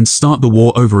and start the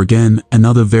war over again.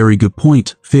 Another very good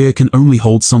point. Fear can only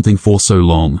hold something for so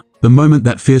long. The moment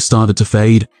that fear started to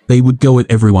fade, they would go at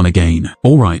everyone again.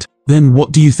 Alright, then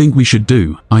what do you think we should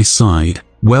do? I sighed.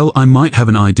 Well, I might have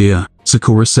an idea,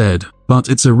 Sakura said, but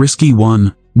it's a risky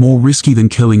one. More risky than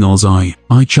killing Ozai.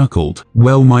 I chuckled.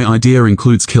 Well, my idea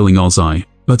includes killing Ozai,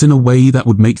 but in a way that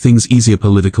would make things easier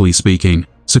politically speaking,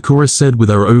 Sakura said with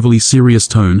her overly serious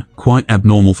tone, quite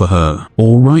abnormal for her.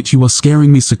 Alright, you are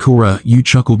scaring me, Sakura, you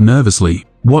chuckled nervously.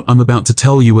 What I'm about to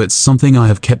tell you, it's something I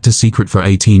have kept a secret for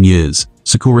 18 years.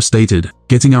 Sakura stated,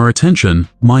 getting our attention.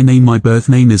 My birth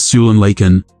name is Sulan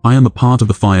Laken. I am a part of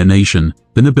the Fire Nation,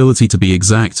 the nobility to be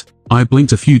exact. I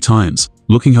blinked a few times,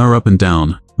 looking her up and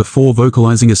down, before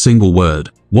vocalizing a single word.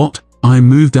 What? I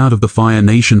moved out of the Fire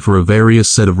Nation for a various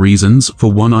set of reasons.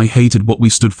 For one, I hated what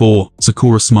we stood for.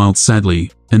 Sakura smiled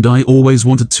sadly. And I always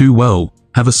wanted to, well,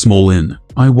 have a small in.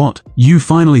 I what? You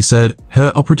finally said,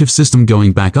 her operative system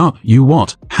going back up. You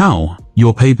what? How?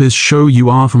 Your papers show you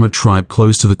are from a tribe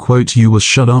close to the quote. You was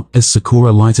shut up as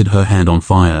Sakura lighted her hand on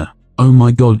fire. Oh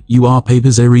my god, you are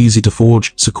papers are easy to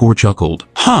forge, Sakura chuckled.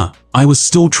 Huh, I was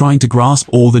still trying to grasp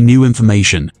all the new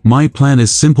information. My plan is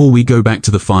simple, we go back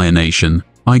to the Fire Nation.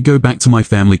 I go back to my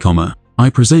family, I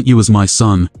present you as my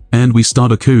son, and we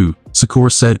start a coup, Sakura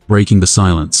said, breaking the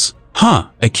silence. Huh,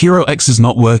 Akira X is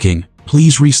not working.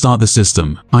 Please restart the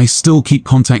system. I still keep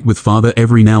contact with father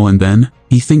every now and then.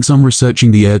 He thinks I'm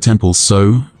researching the air temples,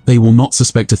 so they will not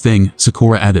suspect a thing,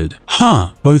 Sakura added.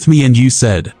 Huh, both me and you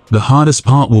said. The hardest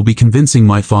part will be convincing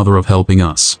my father of helping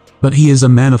us. But he is a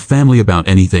man of family about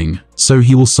anything, so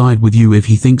he will side with you if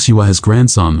he thinks you are his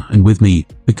grandson, and with me,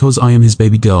 because I am his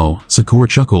baby girl, Sakura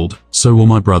chuckled. So will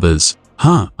my brothers.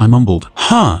 Huh, I mumbled.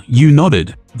 Huh, you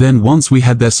nodded. Then once we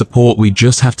had their support, we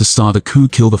just have to start a coup,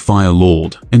 kill the Fire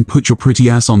Lord, and put your pretty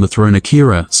ass on the throne,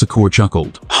 Akira, Sakura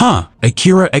chuckled. Huh,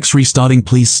 Akira X restarting,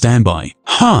 please stand by.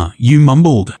 Huh, you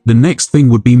mumbled. The next thing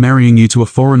would be marrying you to a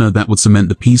foreigner. That would cement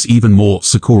the peace even more,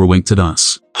 Sakura winked at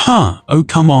us. Huh, oh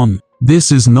come on.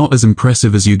 This is not as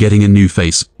impressive as you getting a new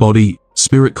face, body,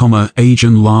 spirit, age,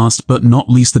 and last but not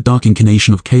least the dark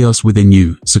incarnation of chaos within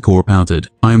you, Sakura pouted.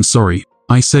 I am sorry,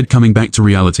 I said, coming back to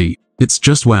reality. It's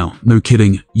just wow, no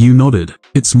kidding, you nodded.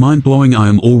 It's mind-blowing. I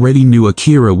am already knew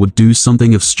Akira would do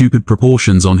something of stupid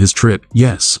proportions on his trip.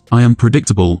 Yes, I am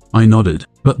predictable, I nodded.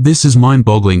 But this is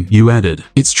mind-boggling, you added.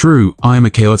 It's true, I am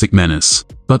a chaotic menace.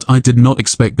 But I did not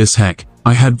expect this, heck.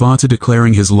 I had Vata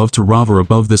declaring his love to Rava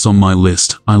above this on my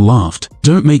list. I laughed.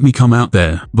 Don't make me come out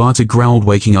there, Vata growled,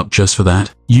 waking up just for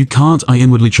that. You can't, I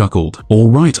inwardly chuckled.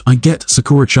 Alright, I get,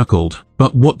 Sakura chuckled.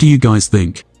 But what do you guys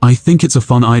think? I think it's a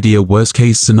fun idea. Worst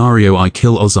case scenario, I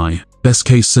kill Ozai. Best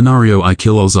case scenario, I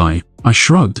kill Ozai. I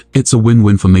shrugged. It's a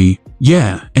win-win for me.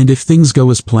 Yeah, and if things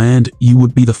go as planned, you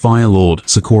would be the Fire Lord,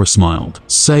 Sakura smiled.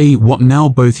 Say what now?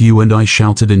 Both you and I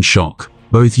shouted in shock.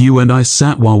 Both you and I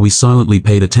sat while we silently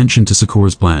paid attention to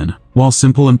Sakura's plan. While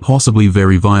simple and possibly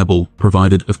very viable,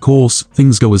 provided, of course,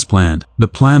 things go as planned. The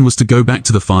plan was to go back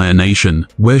to the Fire Nation,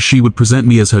 where she would present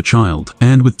me as her child,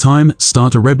 and with time,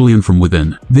 start a rebellion from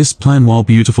within. This plan, while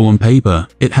beautiful on paper,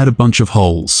 it had a bunch of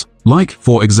holes. Like,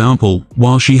 for example,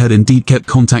 while she had indeed kept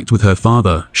contact with her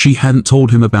father, she hadn't told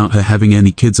him about her having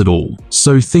any kids at all.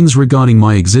 So things regarding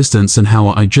my existence and how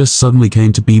I just suddenly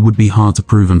came to be would be hard to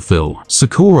prove and fill.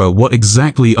 Sakura, what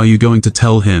exactly are you going to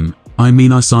tell him? I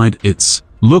mean, I sighed. It's,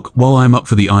 look, while I'm up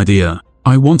for the idea,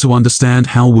 I want to understand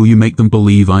how will you make them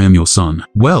believe I am your son?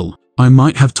 Well, I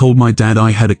might have told my dad I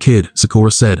had a kid,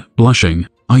 Sakura said, blushing.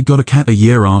 I got a cat a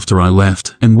year after I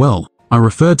left, and well, I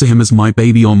referred to him as my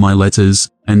baby on my letters,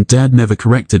 and Dad never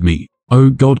corrected me. Oh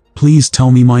God, please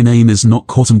tell me my name is not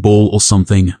Cotton Ball or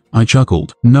something. I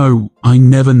chuckled. No, I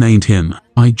never named him.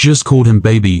 I just called him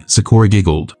baby, Sakura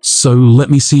giggled. So let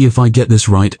me see if I get this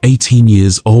right. 18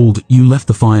 years old, you left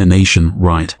the Fire Nation,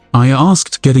 right? I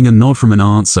asked, getting a nod from an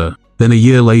answer. Then a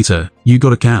year later, you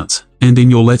got a cat, and in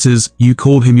your letters, you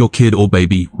called him your kid or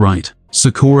baby, right?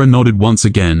 Sakura nodded once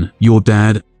again. Your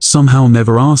dad somehow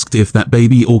never asked if that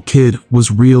baby or kid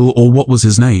was real or what was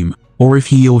his name, or if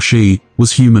he or she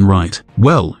was human, right?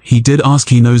 Well, he did ask.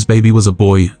 He knows baby was a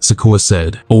boy, Sakura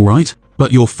said. Alright,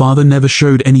 but your father never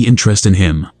showed any interest in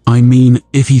him. I mean,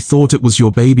 if he thought it was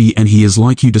your baby and he is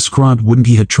like you described, wouldn't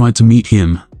he have tried to meet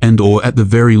him, and or at the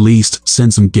very least,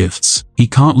 send some gifts? He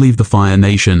can't leave the Fire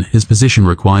Nation, his position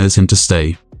requires him to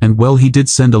stay. And well, he did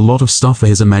send a lot of stuff for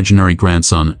his imaginary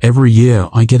grandson. Every year,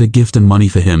 I get a gift and money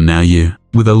for him now you.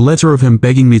 With a letter of him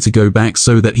begging me to go back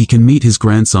so that he can meet his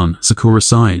grandson, Sakura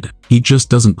sighed. He just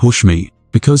doesn't push me,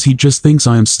 because he just thinks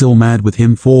I am still mad with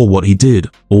him for what he did.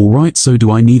 Alright, so do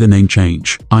I need a name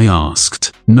change? I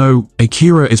asked. No,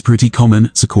 Akira is pretty common,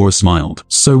 Sakura smiled.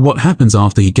 So what happens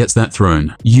after he gets that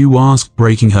throne? You asked,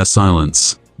 breaking her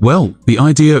silence. Well, the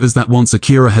idea is that once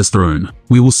Akira has throne,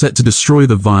 we will set to destroy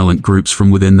the violent groups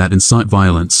from within that incite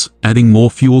violence, adding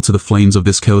more fuel to the flames of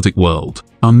this chaotic world.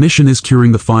 Our mission is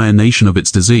curing the Fire Nation of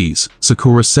its disease,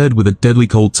 Sakura said with a deadly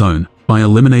cold tone, by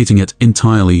eliminating it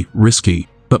entirely. Risky.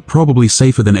 but probably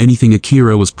safer than anything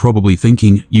Akira was probably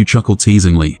thinking, you chuckled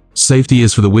teasingly. Safety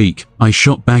is for the weak, I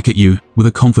shot back at you, with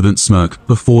a confident smirk,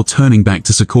 before turning back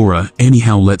to Sakura.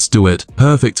 Anyhow, let's do it.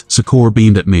 Perfect, Sakura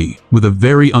beamed at me. With a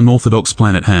very unorthodox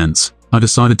plan at hand, I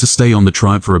decided to stay on the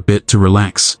tribe for a bit to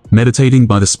relax, meditating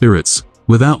by the spirits,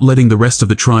 without letting the rest of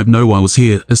the tribe know I was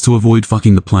here, as to avoid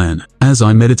fucking the plan. As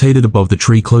I meditated above the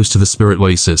tree close to the spirit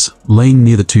oasis, laying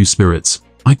near the two spirits,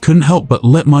 I couldn't help but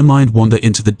let my mind wander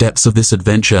into the depths of this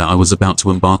adventure I was about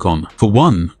to embark on. For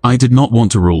one, I did not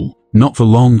want to rule. Not for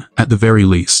long, at the very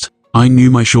least. I knew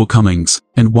my shortcomings,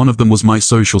 and one of them was my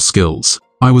social skills.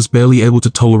 I was barely able to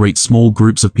tolerate small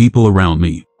groups of people around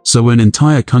me, so an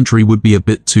entire country would be a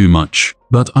bit too much.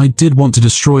 But I did want to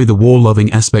destroy the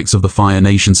war-loving aspects of the Fire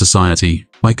Nation society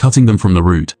by cutting them from the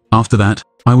root. After that,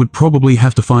 I would probably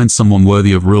have to find someone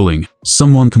worthy of ruling,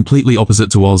 someone completely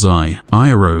opposite to Ozai.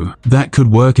 Iroh. That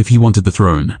could work if he wanted the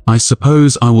throne. I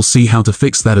suppose I will see how to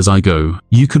fix that as I go.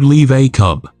 You could leave a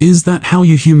cub. Is that how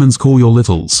you humans call your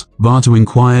littles? Vaatu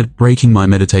inquired, breaking my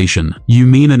meditation. You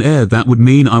mean an heir? That would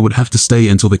mean I would have to stay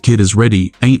until the kid is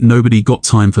ready. Ain't nobody got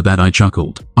time for that, I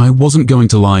chuckled. I wasn't going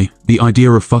to lie, the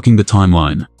idea of fucking the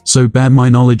timeline, so bad my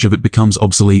knowledge of it becomes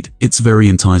obsolete, it's very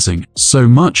enticing. So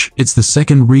much, it's the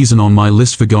second reason on my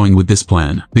list for going with this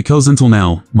plan. Because until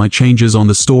now, my changes on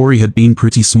the story had been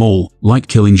pretty small, like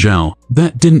killing Zhao.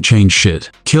 That didn't change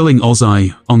shit. Killing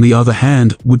Ozai, on the other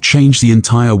hand, would change the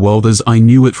entire world as I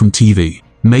knew it from TV,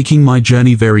 making my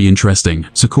journey very interesting.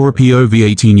 Sakura POV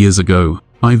 18 years ago.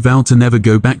 I vowed to never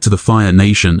go back to the Fire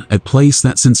Nation, a place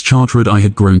that since childhood I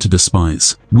had grown to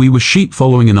despise. We were sheep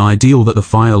following an ideal that the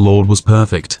Fire Lord was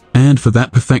perfect, and for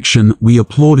that perfection, we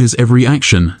applaud his every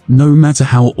action, no matter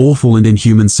how awful and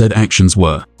inhuman said actions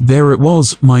were. There it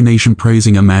was, my nation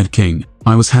praising a mad king.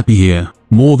 I was happy here,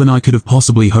 more than I could have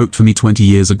possibly hoped for me 20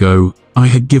 years ago. I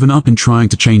had given up in trying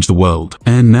to change the world,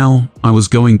 and now, I was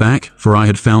going back, for I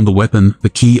had found the weapon, the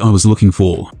key I was looking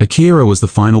for. Akira was the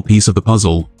final piece of the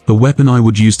puzzle, the weapon I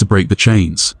would use to break the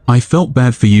chains. I felt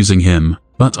bad for using him,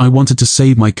 but I wanted to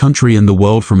save my country and the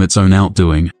world from its own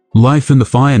outdoing. Life in the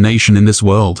Fire Nation in this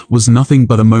world was nothing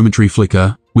but a momentary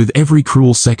flicker, with every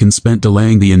cruel second spent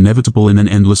delaying the inevitable in an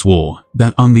endless war.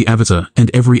 That the Avatar and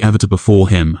every Avatar before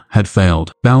him had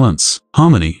failed. Balance,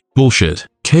 harmony, bullshit.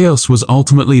 Chaos was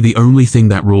ultimately the only thing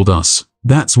that ruled us.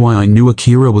 That's why I knew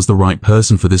Akira was the right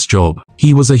person for this job.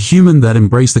 He was a human that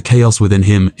embraced the chaos within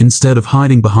him instead of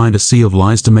hiding behind a sea of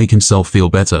lies to make himself feel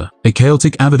better. A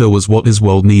chaotic avatar was what his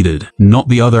world needed, not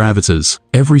the other avatars.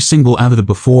 Every single avatar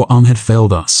before had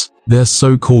failed us. Their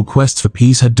so-called quests for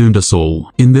peace had doomed us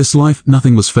all. In this life,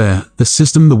 nothing was fair. The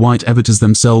system the white avatars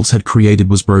themselves had created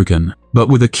was broken. But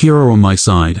with Akira on my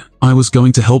side, I was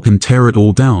going to help him tear it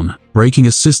all down, breaking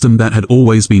a system that had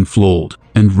always been flawed,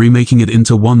 and remaking it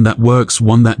into one that works,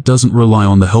 one that doesn't rely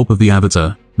on the help of the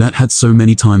avatar that had so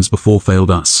many times before failed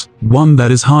us. One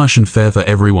that is harsh and fair for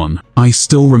everyone. I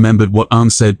still remembered what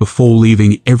said before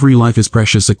leaving, every life is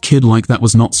precious. A kid like that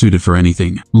was not suited for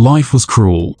anything. Life was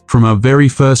cruel. From our very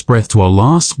first breath to our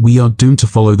last, we are doomed to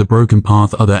follow the broken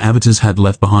path other avatars had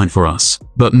left behind for us.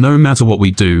 But no matter what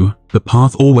we do, the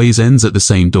path always ends at the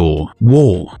same door.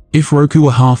 War. If Roku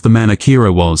were half the man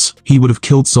Akira was, he would have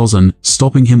killed Sozin,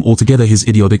 stopping him altogether his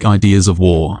idiotic ideas of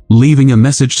war, leaving a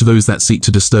message to those that seek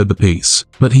to disturb the peace.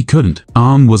 But he couldn't.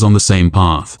 Was on the same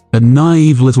path. A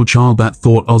naive little child that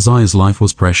thought Ozai's life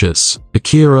was precious.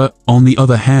 Akira, on the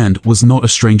other hand, was not a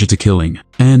stranger to killing,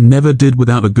 and never did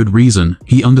without a good reason.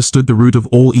 He understood the root of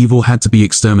all evil had to be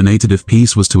exterminated if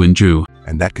peace was to endure.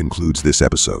 And that concludes this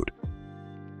episode.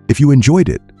 If you enjoyed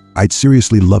it, I'd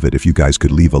seriously love it if you guys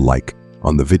could leave a like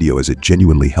on the video, as it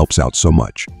genuinely helps out so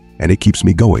much, and it keeps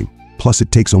me going. Plus,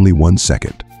 it takes only 1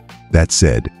 second. That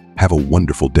said, have a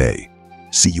wonderful day.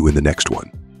 See you in the next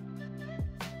one.